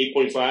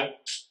 8.5. I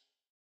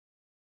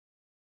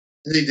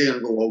think they're going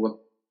to go over.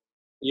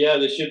 Yeah,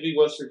 there should be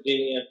West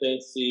Virginia,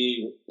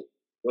 Tennessee,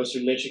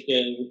 Western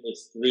Michigan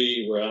is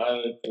 3, Rhode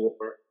Island 4.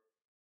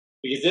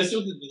 Because this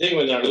was the thing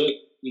when they're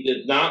looking, he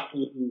did not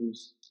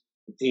lose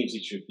the teams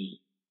he should beat.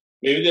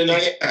 Maybe they're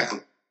not Exactly.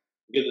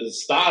 because of the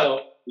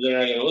style, they're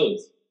not going to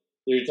lose.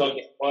 So you're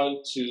talking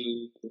 1,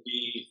 2,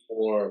 3,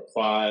 4,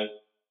 5,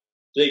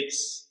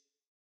 6,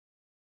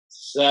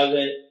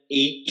 7,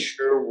 8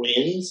 sure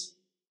wins.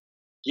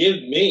 Give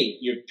me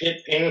your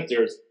Pitt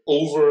Panthers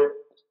over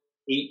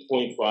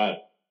 8.5.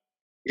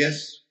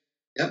 Yes.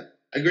 Yep.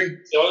 I agree.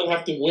 You only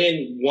have to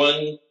win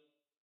 1.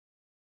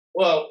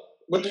 Well,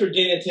 West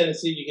Virginia,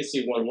 Tennessee, you can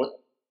see 1 win,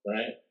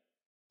 right?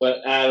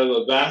 But out of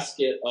a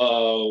basket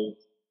of,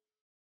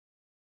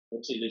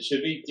 let's see, there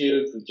should be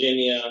Duke,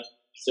 Virginia,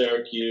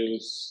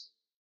 Syracuse.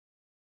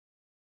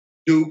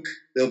 Duke.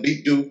 They'll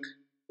beat Duke.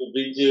 They'll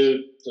beat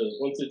Duke. So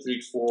 1, 2,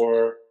 3,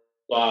 4,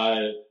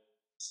 5,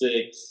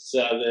 6,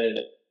 7.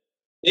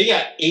 They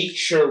got 8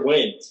 sure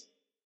wins.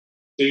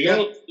 So you're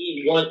going to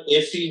see 1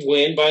 iffy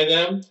win by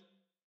them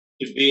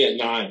to be at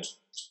 9.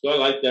 So I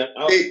like that.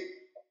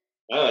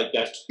 I like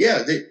that.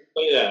 Yeah.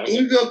 Play that.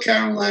 Louisville,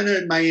 Carolina,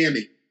 and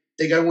Miami.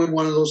 They got to win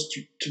one of those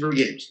 2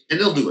 games. And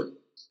they'll do it.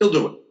 They'll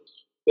do it.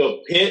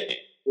 So Pitt,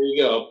 there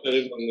you go. Put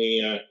it on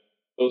the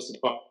post the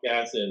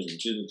podcast and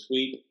do the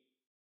tweet.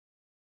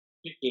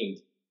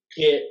 Picking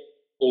Pitt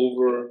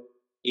over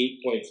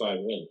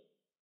 8.5 win.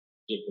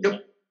 Yep.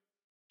 There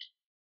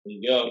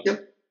you go.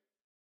 Yep.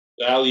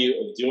 Value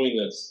of doing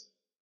this.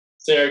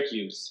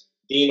 Syracuse,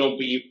 Dino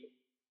Beavers.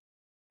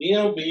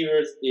 Dino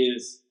Beavers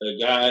is a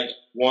guy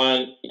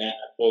won at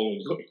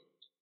Bowling Green.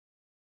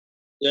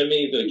 That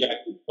means the guy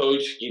who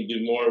coach can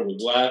do more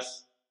with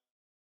less.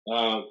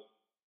 I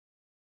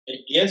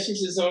guess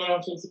he's his own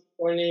offensive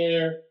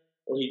coordinator,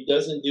 or he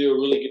doesn't do a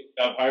really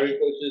good job hiring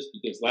coaches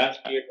because last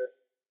year,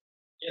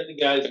 the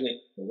guy's name.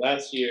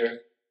 Last year,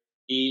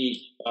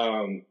 he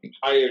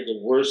hired the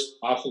worst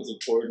offensive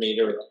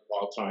coordinator of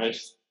all time.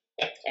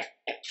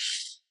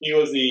 He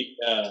was he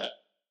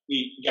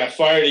got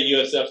fired at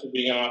USF for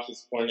being an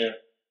offensive coordinator.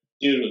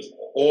 Dude was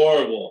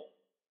horrible.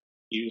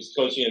 He was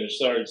coaching under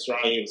Sergeant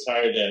Strong. He was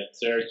hired at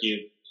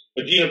Syracuse.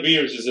 But Dino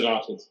Beavers is an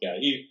offensive guy.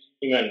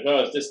 he meant,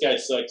 oh, if this guy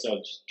sucks, I'll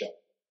just jump.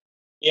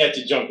 He had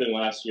to jump in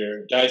last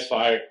year. The guy's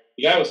fired.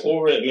 The guy was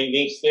over at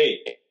McNeese State.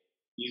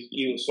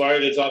 He was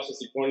fired as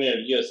offensive coordinator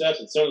at USF,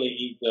 and certainly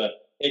he's the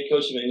head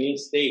coach of McNeese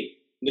State.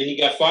 And then he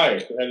got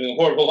fired for having a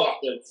horrible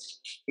offense.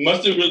 He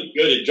must be really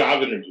good at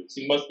job interviews.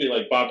 He must be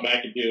like Bob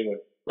McAdoo or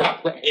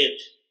Rob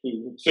Bryant,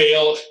 who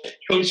fail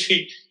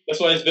coaching. That's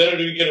why it's better to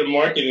be good at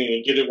marketing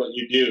and good at what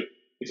you do.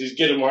 Because he's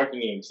good at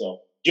marketing himself.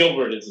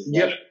 Gilbert is his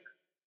name.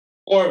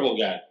 Horrible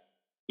guy.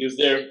 He was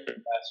there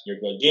last year,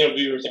 but Daniel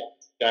Beaver's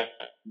guy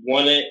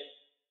won it.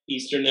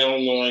 Eastern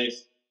Illinois.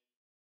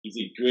 He's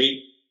a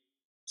great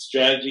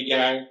strategy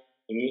guy.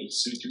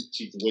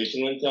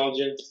 Situational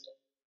intelligence.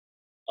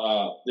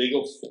 They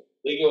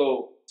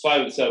go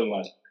 5-7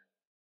 last year.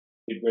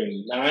 They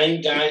bring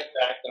 9 guys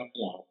back up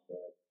now.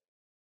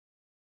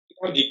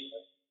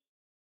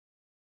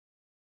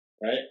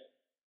 Right?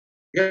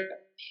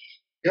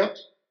 Yep.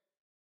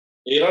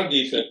 8 on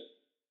defense.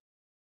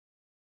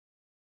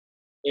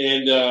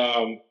 And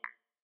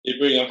they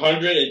bring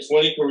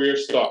 120 career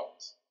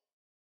starts.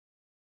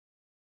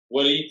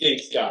 What do you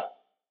think, Scott?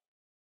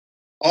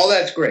 All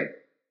that's great.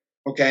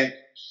 Okay.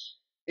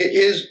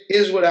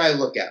 Here's what I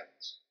look at.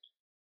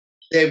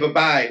 They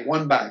have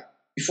one bye.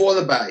 Before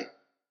the bye,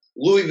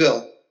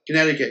 Louisville,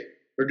 Connecticut,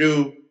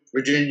 Purdue,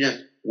 Virginia,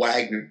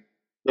 Wagner.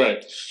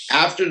 Right.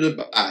 After the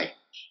bye,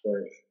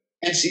 right.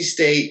 NC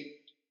State,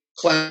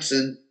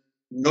 Clemson,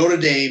 Notre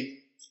Dame,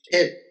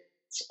 Pitt,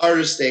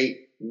 Florida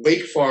State,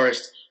 Wake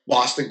Forest,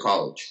 Boston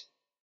College.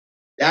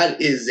 That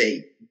is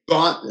a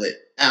gauntlet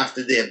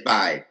after their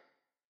bye.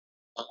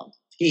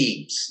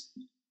 Teams.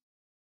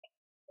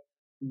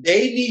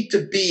 They need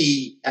to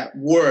be at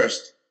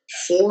worst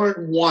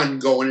 4-1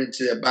 going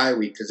into their bye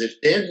week, because if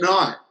they're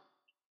not,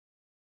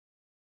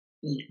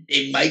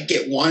 they might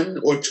get 1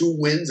 or 2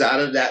 wins out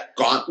of that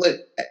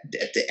gauntlet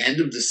at the end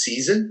of the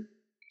season.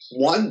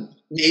 One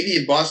maybe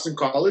in Boston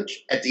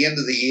College at the end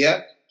of the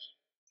year.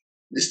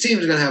 This team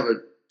is going to have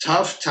a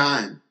tough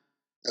time.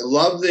 I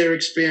love their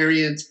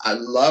experience. I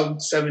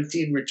love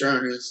 17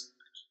 returners.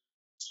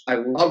 I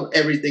love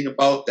everything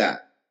about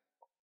that.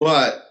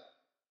 But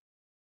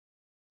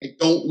I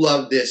don't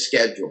love their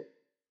schedule.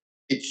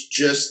 It's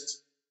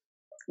just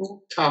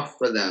too tough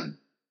for them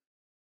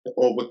to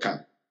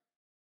overcome.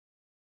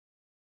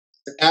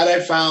 The ad I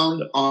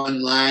found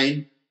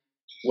online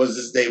was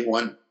that they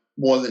won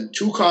more than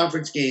 2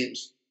 conference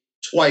games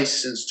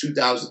twice since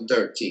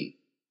 2013.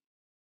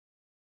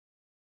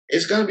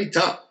 It's going to be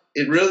tough.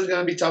 It really is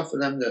going to be tough for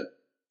them to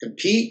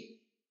compete,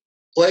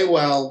 play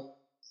well,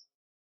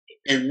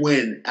 and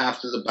win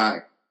after the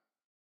bye.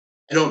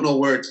 I don't know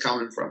where it's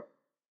coming from.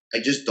 I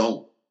just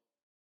don't.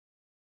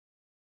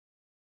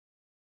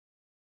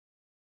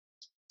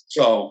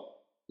 So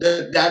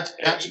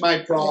that's my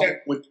problem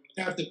with.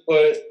 Have to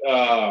put.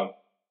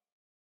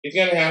 He's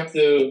going to have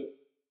to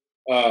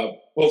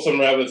pull some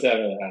rabbits out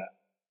of the hat.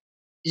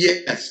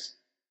 Yes.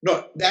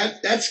 No,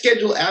 that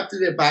schedule after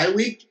their bye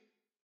week,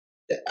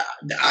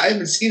 I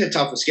haven't seen a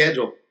tougher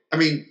schedule. I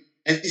mean,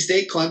 NC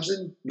State,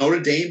 Clemson, Notre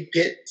Dame,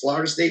 Pitt,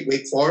 Florida State,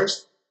 Wake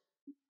Forest.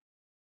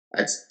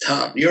 That's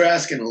tough. You're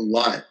asking a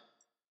lot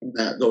from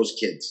those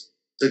kids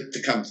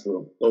to come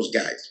through, those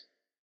guys.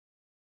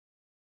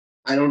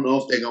 I don't know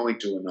if they're going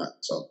to or not.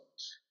 So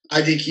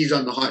I think he's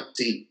on the hot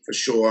seat for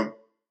sure.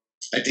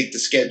 I think the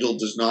schedule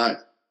does not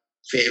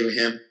favor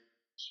him.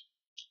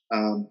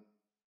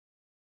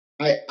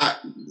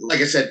 Like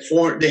I said,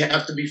 they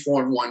have to be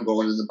 4-1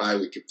 going in the bye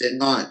week. If they're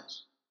not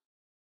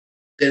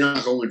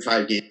going to win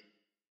 5 games.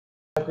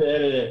 I have to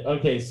edit it.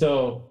 Okay,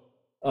 so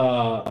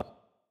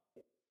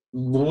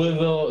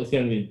Louisville is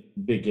going to be a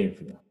big game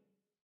for them.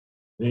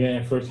 They're going to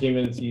have first game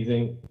of the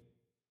season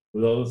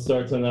with all the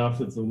starts on the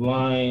offensive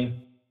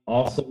line.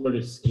 Also, we're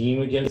to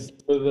scheme against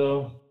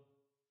Louisville.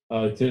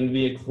 It's going to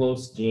be a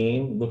close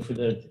game. Look for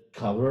them to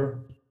cover.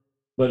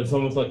 But it's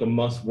almost like a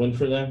must-win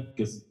for them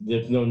because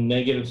there's no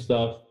negative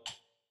stuff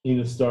in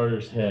the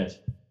starter's head,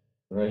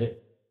 right?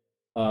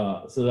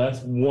 So that's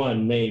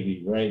one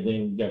maybe, right? Then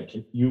you got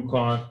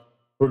UConn.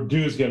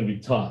 Purdue's going to be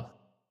tough.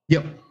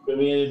 Yep. Going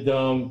to be in the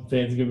dome.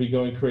 Fans are going to be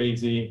going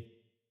crazy.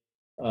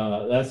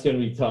 That's going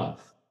to be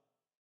tough.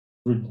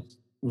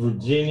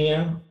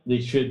 Virginia, they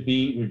should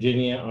beat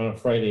Virginia on a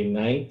Friday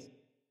night.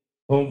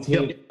 Home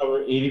team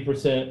cover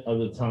 80% of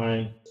the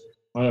time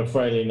on a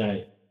Friday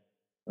night.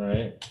 All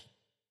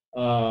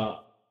right.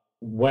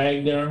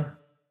 Wagner,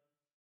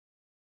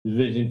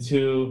 Division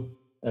II,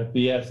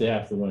 FBS, they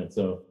have to win.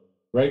 So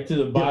right to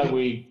the bye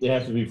week, they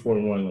have to be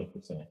 4-1, like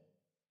you're saying.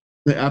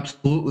 Yeah,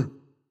 absolutely.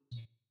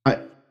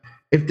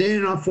 If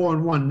they're not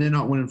 4-1, they're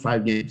not winning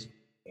 5 games.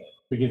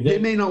 Because they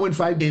may not win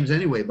 5 games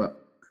anyway, but.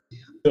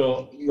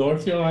 So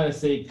North Carolina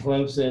State,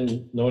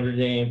 Clemson, Notre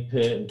Dame,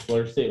 Pitt, and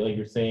Florida State, like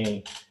you're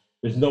saying,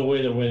 there's no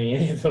way they're winning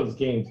any of those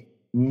games.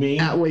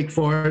 At Wake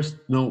Forest,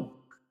 no.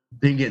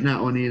 Didn't get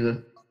that one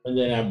either. And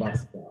then at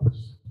Boston College.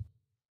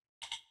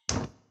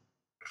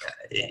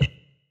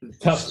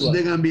 Tough luck.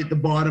 They're going to be at the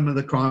bottom of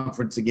the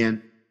conference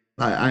again.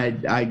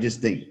 I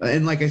just think.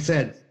 And like I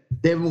said,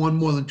 they haven't won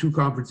more than 2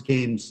 conference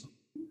games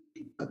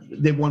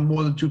they've won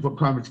more than 2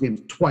 conference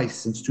games twice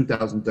since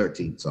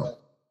 2013. So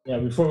yeah,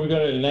 before we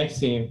go to the next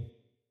team,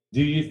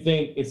 do you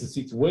think it's a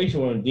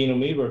situation where Dino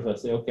Meadworth will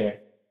say, okay,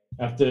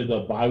 after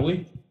the bye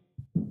week,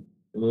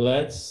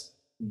 let's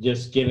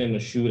just get in a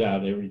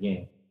shootout every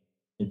game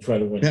and try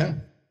to win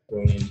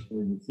going into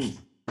the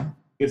season?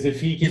 Because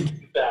if he can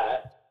do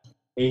that,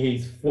 and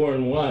he's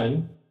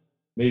 4-1,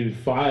 maybe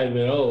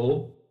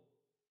 5-0,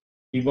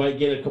 he might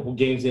get a couple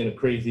games in a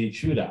crazy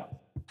shootout.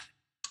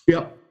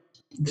 Yep.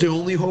 It's the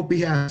only hope he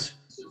has.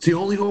 It's the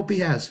only hope he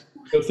has.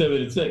 Go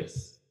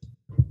 7-6.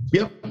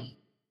 Yep.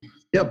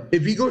 Yep.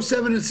 If he goes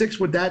 7-6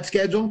 with that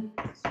schedule,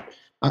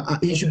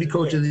 he should be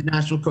coaching the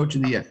National Coach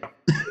of the Year.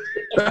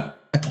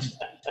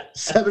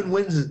 7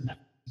 wins.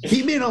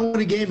 He may not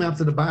win a game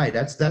after the bye.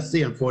 That's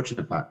the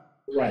unfortunate part.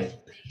 Right.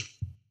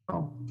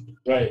 Oh.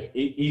 Right.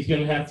 He's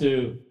going to have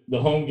to –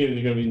 the home games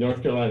are going to be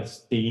North Carolina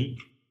State,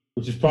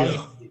 which is probably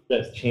his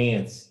best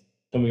chance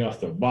coming off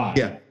their bye.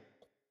 Yeah.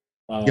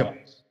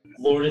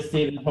 Florida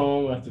State at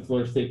home after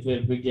Florida State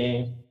played a big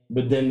game.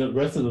 But then the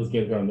rest of those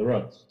games are on the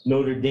road.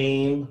 Notre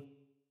Dame,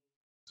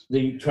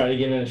 they try to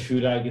get in a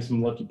shootout, get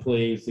some lucky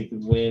plays, they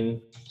could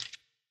win.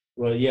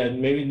 Well, yeah,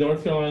 maybe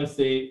North Carolina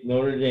State,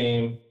 Notre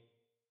Dame,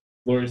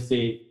 Florida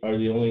State are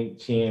the only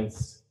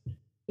chance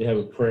they have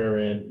a prayer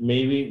in.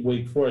 Maybe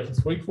Wake Forest,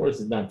 because Wake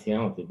Forest is not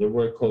talented. They're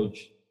where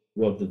Coach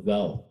will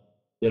develop.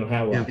 They don't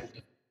have a lot.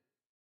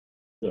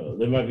 So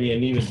there might be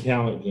an even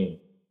talent game.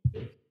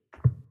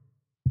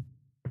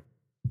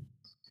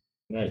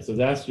 All right, so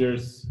that's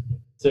yours.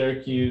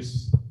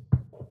 Syracuse,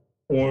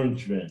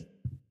 Orangemen.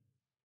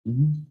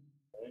 Mm-hmm.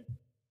 Right.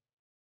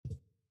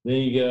 Then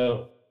you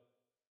go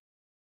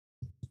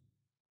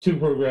 2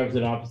 programs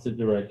in opposite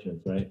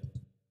directions, right?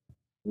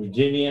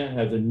 Virginia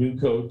has a new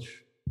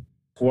coach,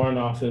 4 on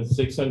offense,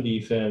 6 on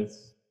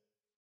defense.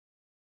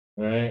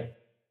 All right.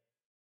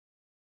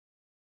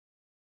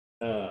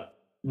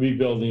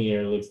 Rebuilding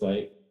year, looks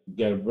like. You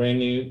got a brand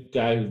new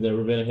guy who's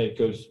never been a head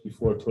coach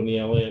before, Tony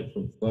Elliott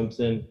from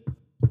Clemson.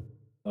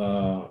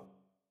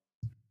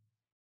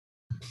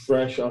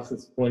 Fresh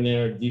offensive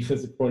coordinator,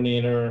 defensive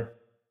coordinator.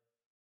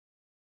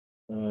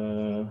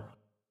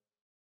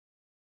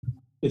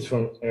 Is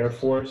from Air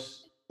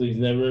Force, so he's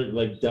never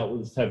dealt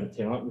with this type of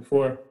talent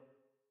before.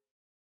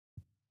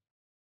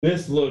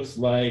 This looks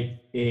like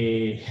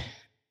a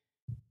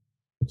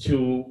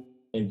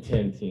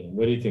 2-10 team.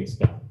 What do you think,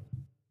 Scott?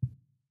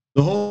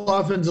 The whole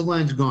offensive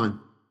line's gone.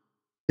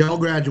 They all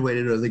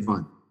graduated or they're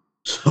gone.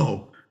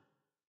 So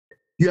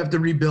you have to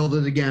rebuild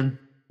it again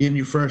in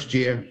your first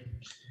year.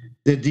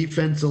 The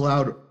defense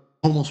allowed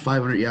almost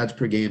 500 yards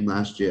per game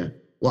last year,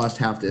 lost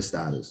half their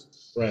starters.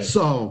 Right.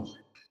 So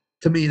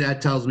to me,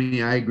 that tells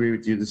me I agree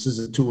with you. This is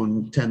a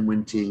 2-10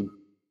 win team.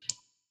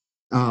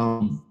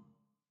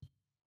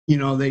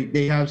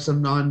 They have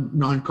some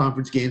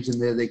non-conference games in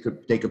there they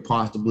could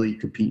possibly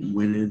compete and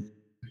win in.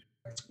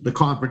 The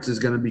conference is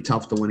going to be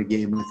tough to win a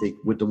game, I think,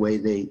 with the way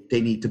they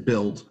need to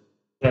build.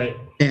 Right.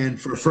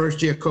 And for a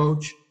first-year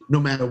coach, no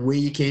matter where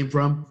you came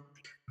from,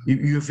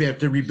 you have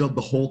to rebuild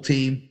the whole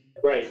team.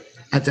 Right.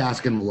 That's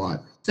asking a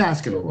lot. It's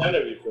asking a lot. Not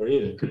every before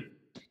either.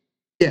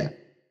 Yeah.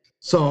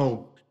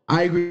 So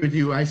I agree with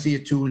you. I see a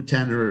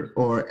 2-10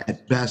 or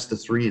at best a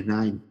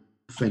 3-9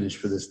 finish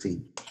for this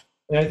team.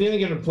 And I think they're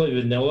going to play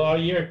vanilla all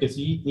year because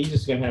he's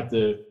just going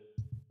to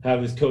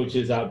have his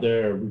coaches out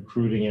there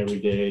recruiting every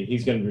day.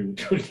 He's going to be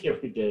recruiting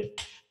every day.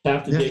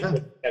 Half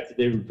the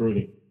day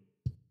recruiting.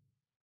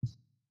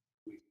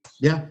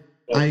 Yeah,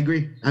 I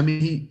agree. I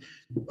mean,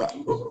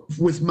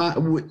 with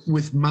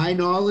my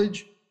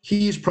knowledge,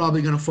 he's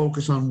probably going to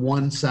focus on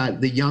one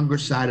side, the younger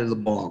side of the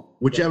ball,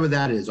 whichever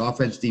that is,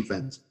 offense,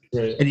 defense.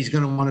 Right. And he's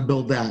going to want to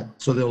build that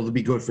so they'll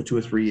be good for 2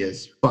 or 3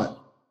 years. But,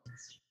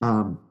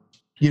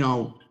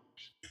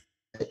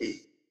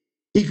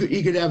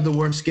 he could have the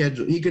worst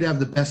schedule. He could have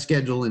the best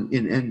schedule in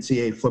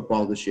NCAA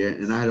football this year,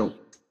 and I don't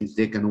think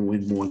they're going to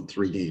win more than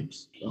 3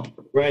 games. So.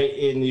 Right,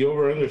 in the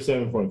over-under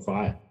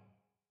 7.5.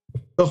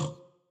 Oh,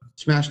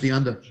 smash the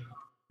under.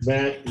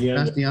 Smash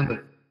the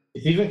under.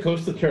 It's even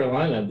Coastal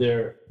Carolina.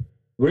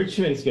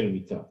 Richmond's going to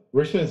be tough.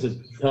 Richmond's a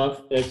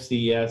tough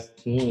FCS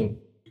team.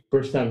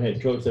 First-time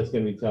head coach, that's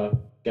going to be tough.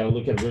 Got to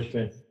look at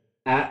Richmond.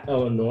 At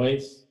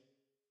Illinois,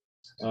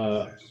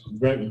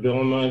 Brent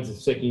Bielema's the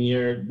second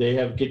year. They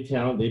have good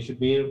talent. They should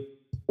beat him.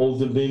 Old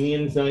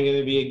Dominion's not going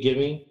to be a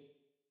gimme.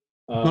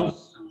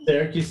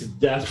 Syracuse is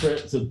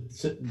desperate. So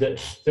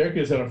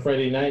Syracuse on a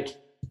Friday night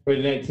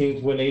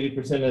teams win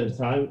 80% of the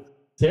time.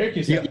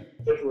 Syracuse has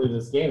to win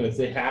this game if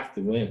they have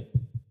to win.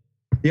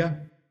 Yeah.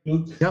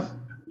 Yep.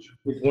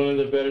 It's one of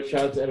the better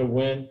shots at a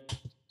win.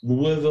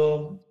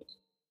 Louisville,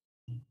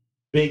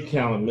 big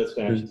talent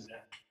mismatches.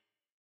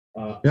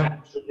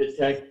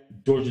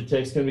 Georgia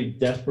Tech's going to be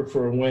desperate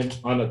for a win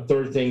on a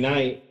Thursday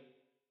night.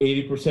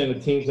 80%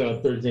 of teams on a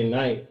Thursday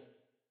night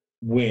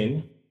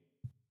win.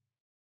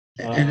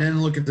 And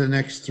then look at the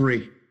next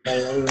 3.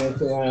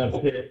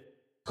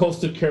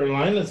 Coastal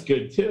Carolina's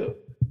good too.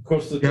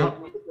 Coastal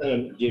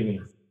Carolina, give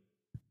me.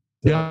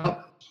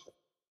 Yeah.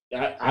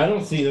 I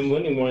don't see them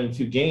winning more than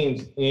 2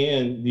 games,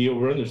 and the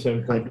over-under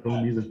 7. I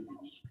don't either.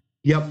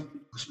 Yep.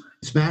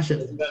 Smash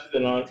it.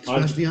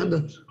 Smash the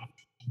under.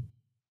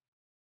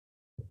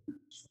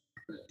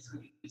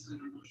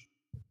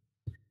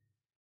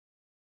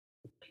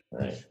 All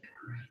right.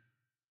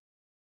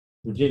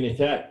 Virginia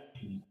Tech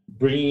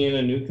bringing in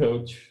a new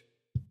coach.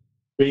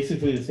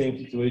 Basically the same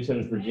situation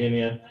as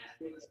Virginia.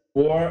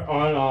 4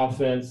 on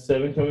offense,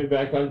 7 coming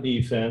back on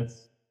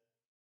defense.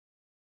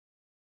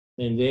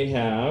 And they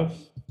have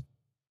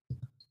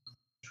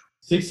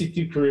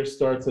 62 career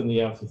starts on the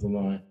offensive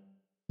line.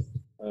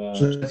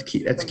 So that's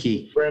key. That's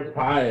key. Brent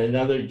Pye,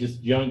 another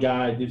just young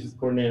guy, defensive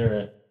coordinator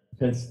at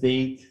Penn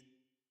State.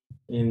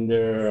 And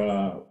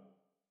their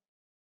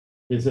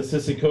his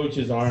assistant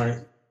coaches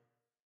aren't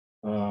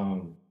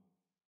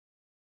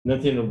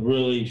nothing to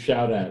really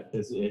shout at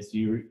as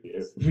you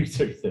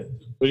research it.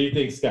 What do you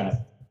think, Scott?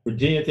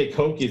 Virginia Tech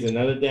Hokies,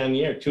 another down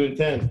year,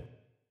 2-10.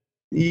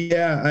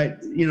 Yeah,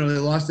 they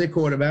lost their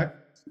quarterback.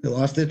 They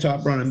lost their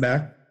top running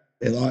back.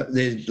 They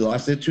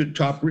lost their 2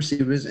 top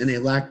receivers, and they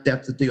lack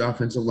depth at the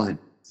offensive line.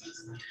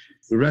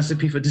 The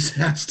recipe for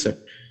disaster.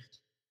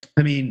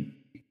 I mean,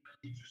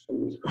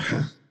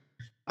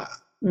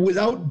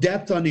 without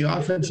depth on the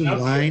offensive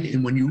line,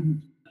 and when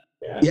you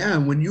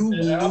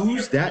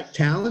lose that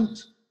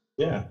talent,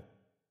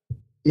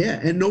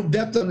 and no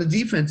depth on the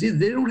defense,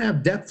 they don't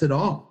have depth at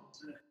all.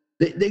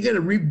 They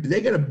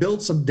gotta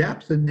build some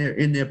depth in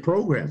their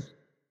program.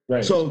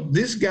 Right. So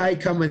this guy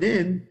coming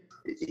in,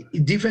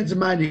 defensive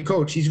minded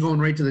coach, he's going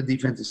right to the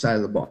defensive side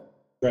of the ball.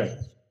 Right.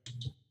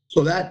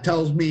 So that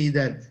tells me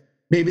that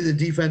maybe the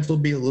defense will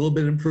be a little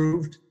bit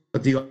improved,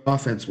 but the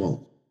offense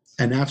won't.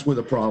 And that's where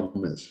the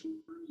problem is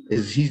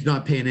he's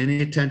not paying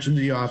any attention to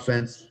the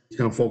offense. He's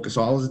going to focus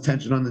all his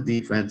attention on the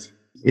defense.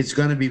 It's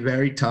going to be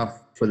very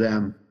tough for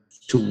them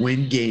to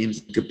win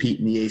games and compete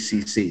in the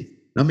ACC.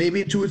 Now,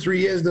 maybe in 2 or 3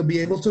 years they'll be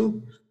able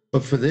to,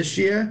 but for this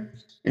year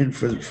and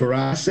for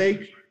our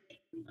sake,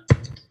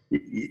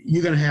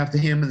 you're going to have to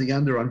hammer the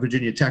under on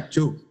Virginia Tech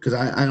too, because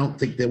I don't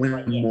think they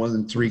win more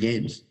than 3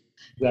 games.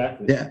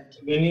 Exactly. Yeah.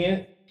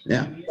 Virginia,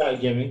 yeah. Not a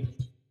gimme.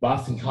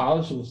 Boston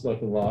College looks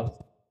like a loss.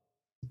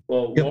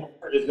 Well,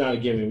 Warford is not a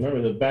gimme.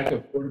 Remember, the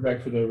backup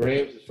quarterback for the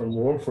Rams is from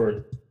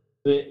Warford.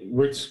 The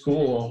rich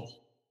school,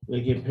 they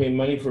get paid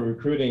money for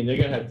recruiting. They're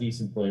going to have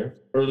decent players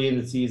early in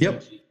the season.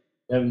 Yep.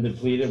 Haven't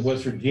depleted.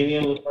 West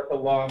Virginia looks like a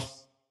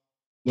loss.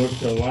 North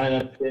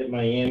Carolina, Pitt,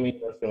 Miami,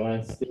 North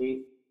Carolina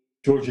State.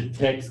 Georgia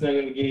Tech's not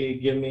going to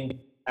give me.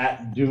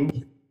 At Duke,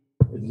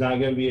 it's not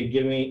going to be a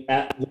gimme.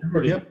 At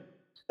Liberty,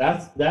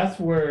 that's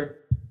where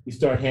you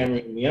start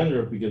hammering the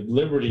under, because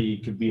Liberty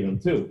could beat them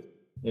too.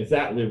 It's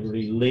at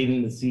Liberty late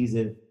in the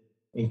season,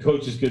 and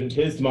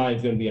his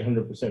mind's going to be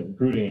 100%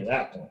 recruiting at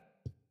that point,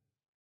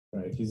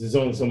 right? Because there's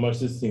only so much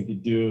this team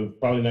could do.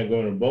 Probably not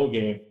going to a bowl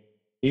game.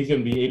 He's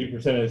going to be 80%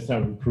 of his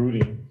time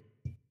recruiting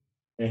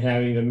and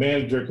having the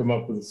manager come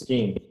up with a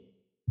scheme.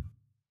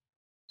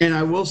 And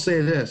I will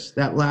say this,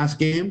 that last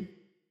game,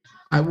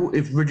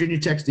 if Virginia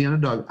Tech's the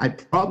underdog, I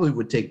probably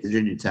would take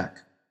Virginia Tech.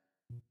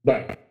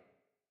 Right.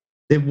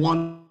 They've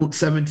won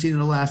 17 of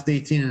the last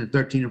 18 and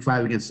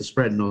 13-5 against the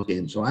spread in those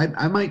games. So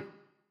I might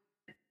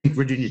take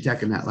Virginia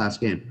Tech in that last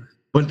game.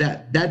 But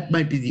that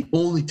might be the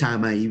only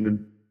time I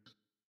even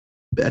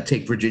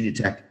take Virginia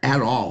Tech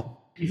at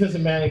all.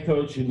 Defensive man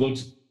coach who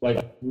looks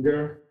like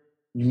under,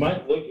 you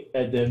might look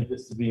at them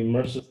just to be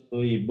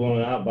mercilessly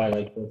blown out by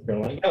like North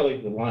Carolina. You gotta look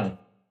at the line.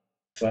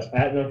 But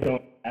at North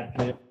Carolina, at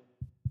Pitt,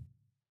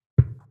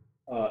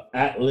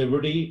 at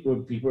Liberty,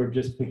 when people are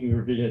just picking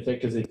Virginia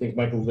Tech because they think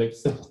Michael Vick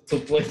still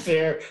plays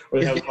there, or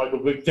they have a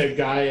Michael Vick type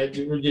guy at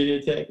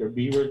Virginia Tech, or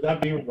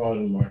not Beaver Ball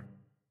anymore.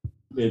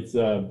 It's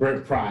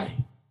Brent Pry,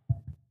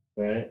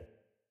 right?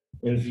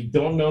 And if you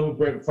don't know who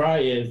Brent Pry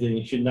is, then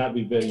you should not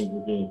be betting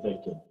Virginia Tech.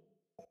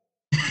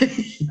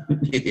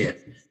 Yeah.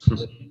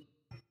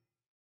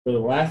 For the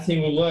last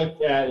team we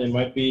looked at, it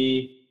might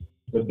be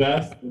the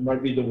best, it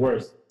might be the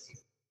worst.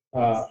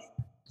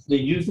 They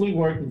usually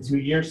work in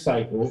 2-year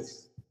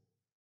cycles.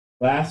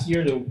 Last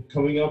year, they're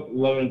coming up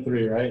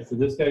 11-3, right? So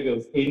this guy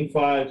goes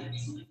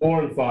 8-5,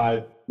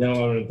 4-5, then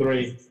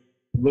 11-3.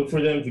 Look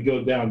for them to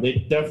go down. They're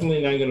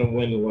definitely not going to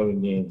win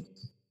 11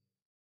 games,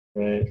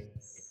 right?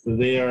 So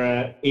they are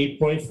at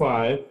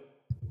 8.5,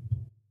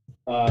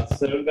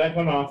 7 back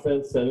on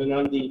offense, 7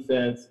 on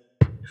defense,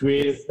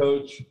 creative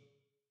coach.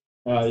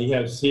 You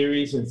have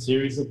series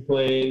of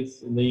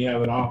plays, and then you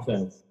have an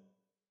offense.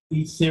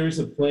 Each series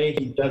of plays,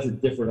 he does a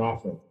different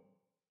offense.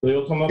 So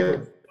he'll come up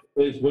with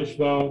plays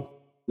wishbone,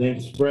 then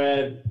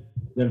spread,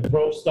 then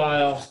pro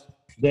style,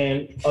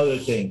 then other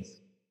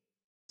things.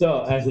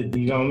 So as a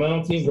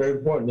developmental team, very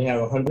important. They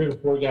have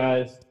 104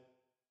 guys,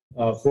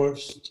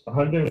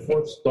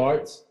 104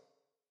 starts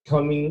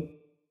coming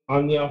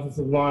on the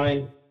offensive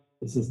line.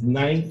 This is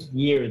 9th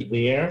year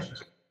there.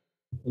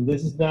 And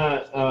this is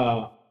not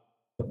a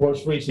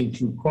horse racing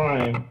true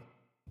crime,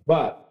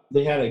 but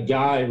they had a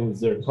guy who was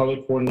their color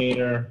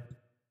coordinator,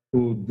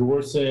 who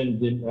Dorson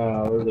did,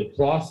 or the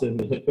Clausen,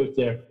 the head coach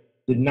there,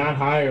 did not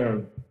hire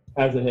him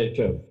as a head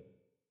coach.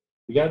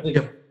 You got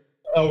to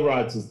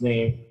Elrod's his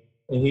name,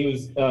 and he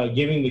was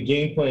giving the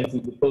game plan to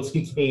the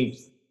opposing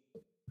teams.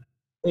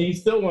 And he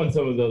still won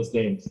some of those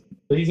games.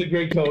 But he's a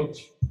great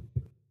coach.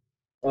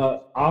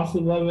 Off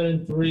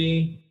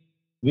 11-3,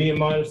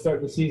 VMI to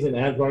start the season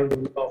at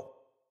Vanderbilt.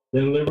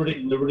 Then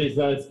Liberty's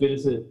not as good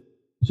as it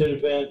should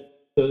have been.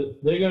 So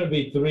they're going to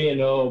be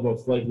 3-0,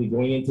 most likely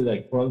going into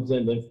that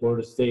Clemson, then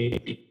Florida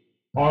State.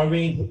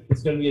 Army,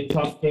 it's going to be a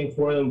tough game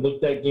for them.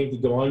 Look that game to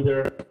go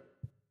under.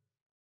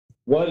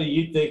 What do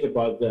you think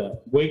about the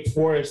Wake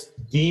Forest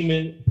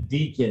Demon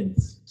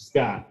Deacons,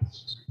 Scott?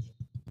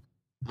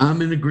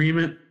 I'm in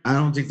agreement. I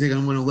don't think they're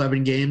going to win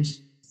 11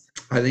 games.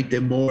 I think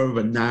they're more of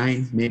a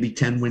 9, maybe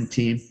 10-win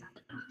team.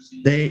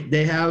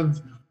 They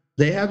have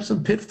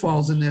some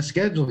pitfalls in their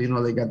schedule. You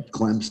know, they got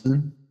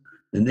Clemson,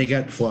 then they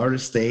got Florida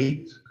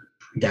State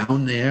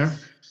down there.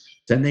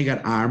 Then they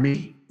got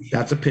Army.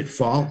 That's a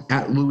pitfall.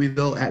 At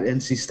Louisville, at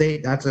NC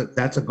State, that's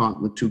a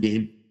gauntlet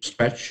 2-game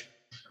stretch.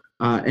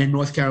 And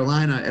North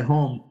Carolina at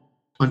home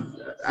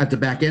at the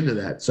back end of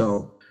that.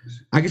 So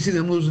I can see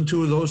them losing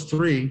 2 of those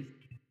 3.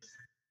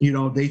 You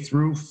know, they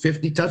threw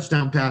 50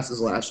 touchdown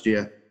passes last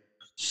year.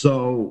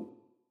 So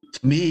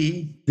to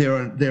me,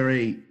 they're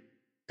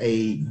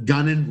a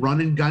gun and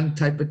run and gun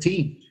type of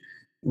team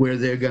where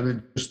they're going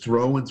to just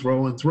throw and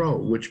throw and throw,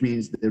 which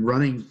means the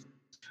running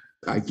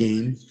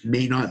game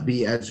may not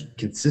be as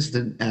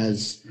consistent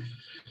as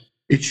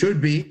it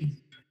should be,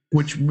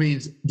 which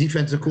means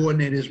defensive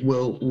coordinators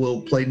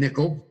will play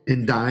nickel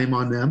and dime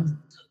on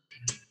them.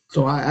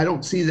 So I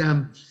don't see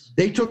them.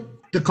 They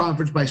took the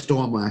conference by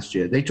storm last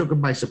year. They took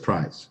them by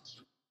surprise.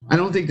 I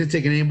don't think they're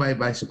taking anybody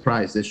by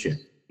surprise this year.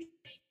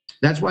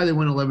 That's why they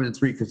went 11-3,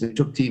 because they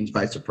took teams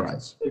by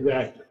surprise.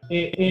 Exactly.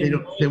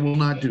 They will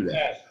not do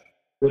that.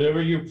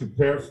 Whatever you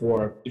prepare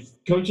for, if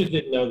coaches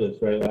didn't know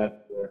this right last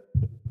year,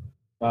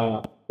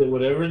 that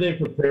whatever they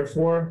prepare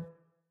for,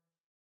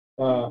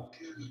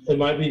 it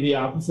might be the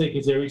opposite,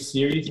 because every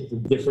series is a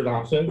different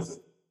offense.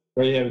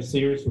 Right? You have a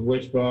series for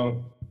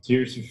wishbone,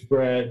 series for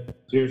spread,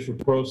 series for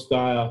pro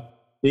style.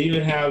 They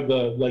even have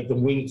the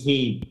wing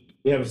key.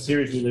 They have a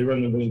series where they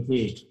run the wing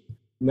key.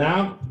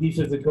 Now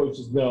defensive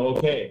coaches know,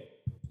 okay,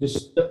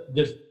 just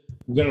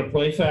we're gonna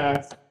play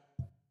fast.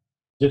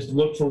 Just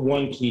look for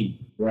one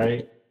key,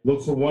 right?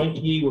 Look for one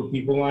key where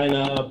people line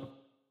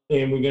up,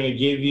 and we're gonna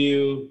give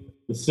you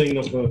the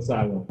signal from the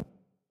sideline.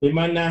 They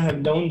might not have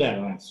known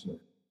that last year,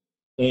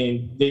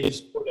 and they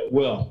just put it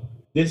well.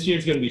 This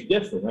year's gonna be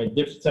different, right?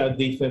 Different side of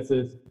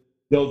defenses.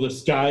 They'll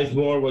disguise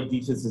more what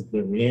defenses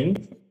they're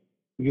in,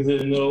 because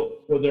they know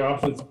what their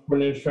offensive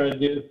coordinator is trying to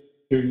do.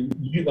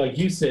 Like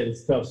you said,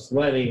 it's tough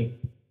sledding.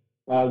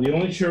 The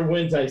only sure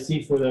wins I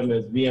see for them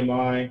is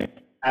VMI,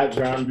 at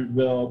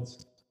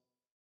Vanderbilt.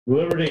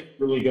 Liberty can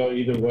really go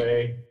either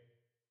way.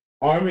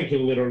 Army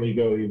can literally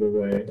go either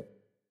way.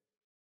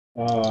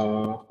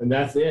 And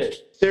that's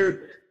it.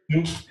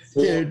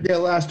 Their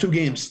last 2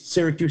 games,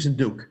 Syracuse and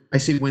Duke. I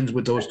see wins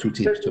with those 2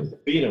 teams too.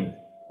 Beat them.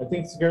 I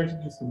think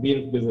Syracuse can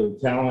beat them because of the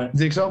talent. You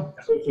think so?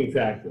 Coaching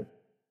factor.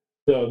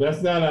 So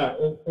that's not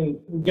and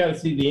we got to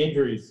see the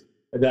injuries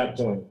at that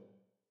point.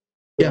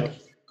 Yeah.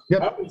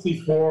 Yep. I would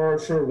see 4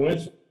 sure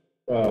wins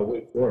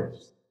Wake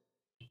Forest.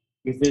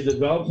 If they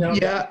develop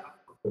talent,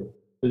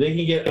 so they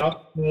can get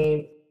out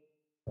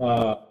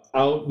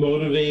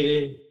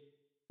motivated.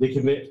 They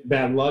commit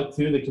bad luck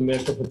too. They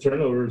commit a couple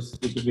turnovers.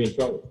 They could be in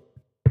trouble.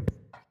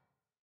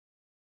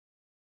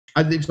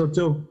 I think so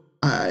too.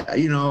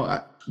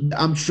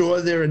 I'm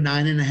sure they're a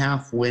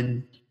 9.5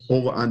 win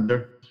over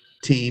under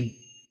team.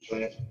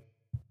 Right.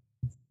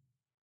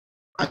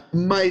 I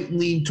might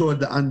lean toward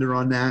the under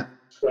on that.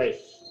 Right.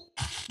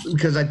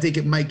 Because I think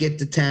it might get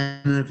to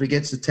 10, and if it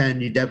gets to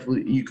 10,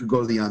 you could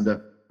go the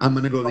under. I'm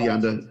going to go the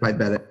under if I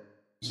bet it.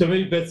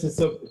 Somebody bets this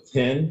up to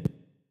 10.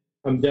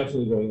 I'm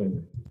definitely going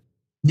under.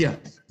 Yeah.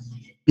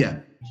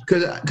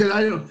 Because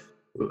I don't.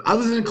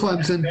 Other than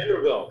Clemson,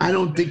 Vanderbilt. I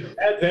don't think.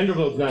 At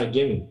Vanderbilt's not a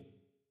gimme.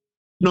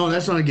 No,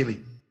 that's not a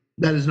gimme.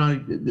 That is not.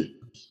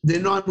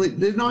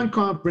 They're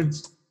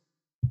non-conference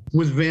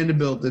with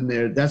Vanderbilt in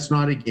there. That's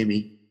not a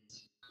gimme.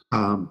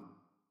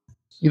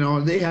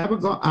 They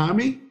have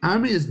Army.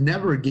 Army is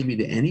never a gimme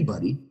to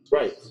anybody.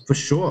 Right. For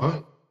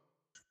sure.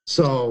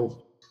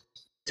 So,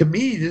 to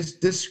me,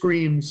 this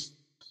screams,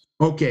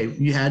 okay,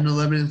 you had an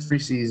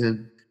 11-3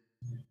 season.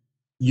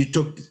 You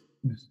took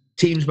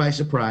teams by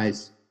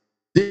surprise.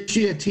 This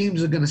year,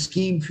 teams are going to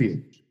scheme for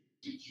you.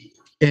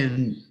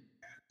 And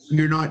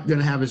you're not going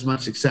to have as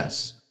much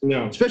success.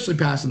 No. Especially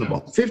passing the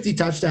ball. 50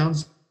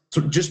 touchdowns,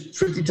 so just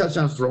 50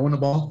 touchdowns throwing the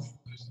ball.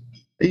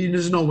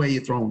 There's no way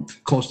you're throwing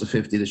close to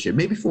 50 this year.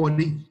 Maybe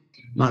 40,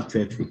 not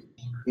 50.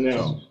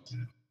 No.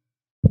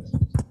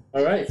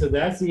 All right, so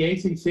that's the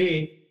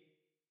ACC.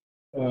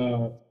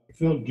 I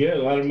feel good.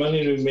 A lot of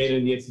money to be made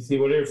in the ACC.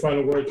 What are your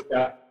final words,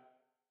 Scott?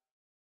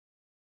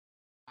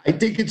 I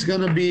think it's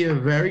going to be a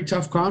very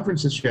tough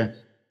conference this year.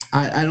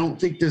 I don't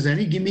think there's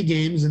any gimme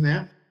games in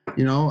there.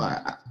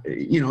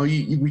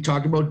 We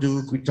talked about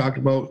Duke. We talked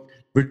about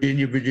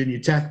Virginia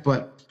Tech,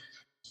 but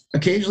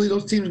occasionally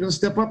those teams are going to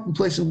step up and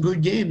play some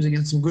good games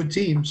against some good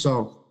teams.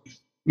 So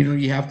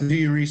you have to do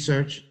your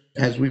research,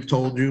 as we've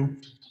told you.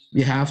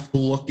 You have to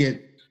look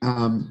at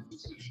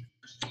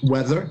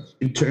weather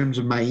in terms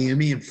of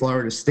Miami and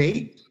Florida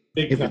State.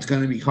 If it's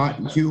going to be hot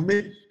and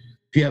humid,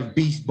 if you have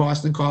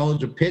Boston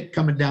College or Pitt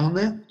coming down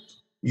there,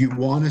 you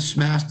want to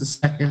smash the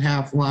second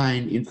half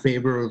line in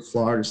favor of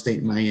Florida State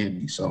and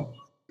Miami. So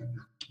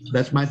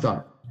that's my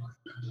thought.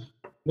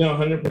 No,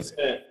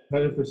 100%.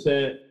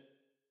 100%.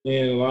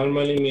 And a lot of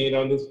money made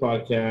on this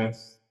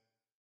podcast.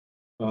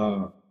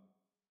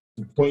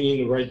 Pointing in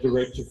the right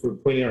direction, for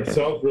pointing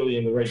ourselves really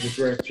in the right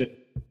direction.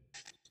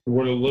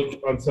 Where to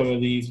look on some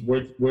of these,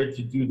 where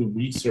to do the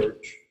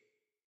research.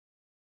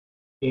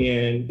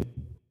 And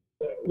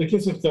looking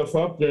some stuff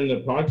up during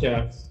the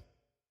podcast,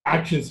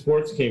 Action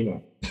Sports came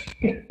up.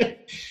 in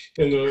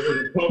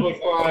the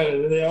public line,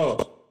 and they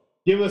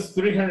give us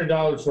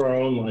 $300 for our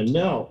own line.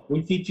 No,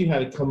 we teach you how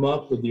to come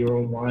up with your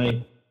own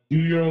line, do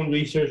your own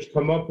research,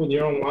 come up with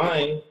your own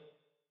line,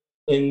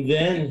 and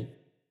then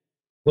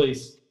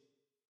place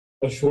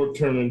a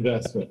short-term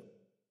investment.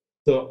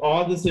 So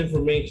all this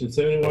information,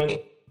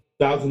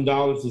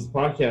 $71,000 this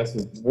podcast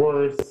is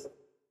worth,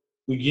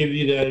 we give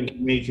you that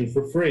information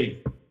for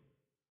free.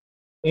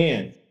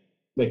 And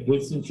like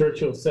Winston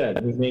Churchill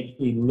said, we make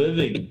a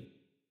living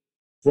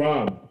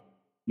from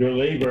your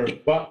labor,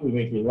 but we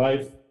make your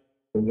life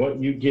from what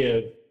you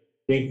give.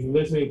 Thank you for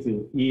listening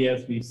to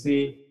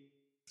ESBC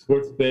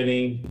Sports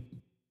Betting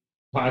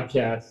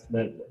Podcast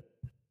Network.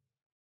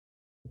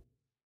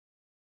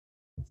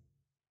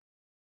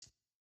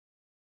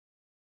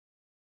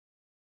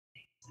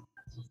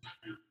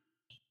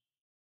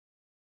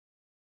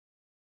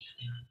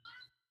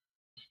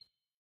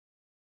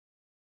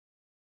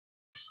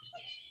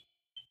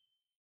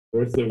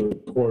 Where's the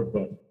record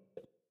button?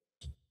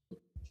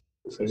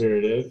 So here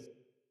it is.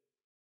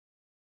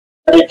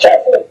 Very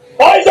careful.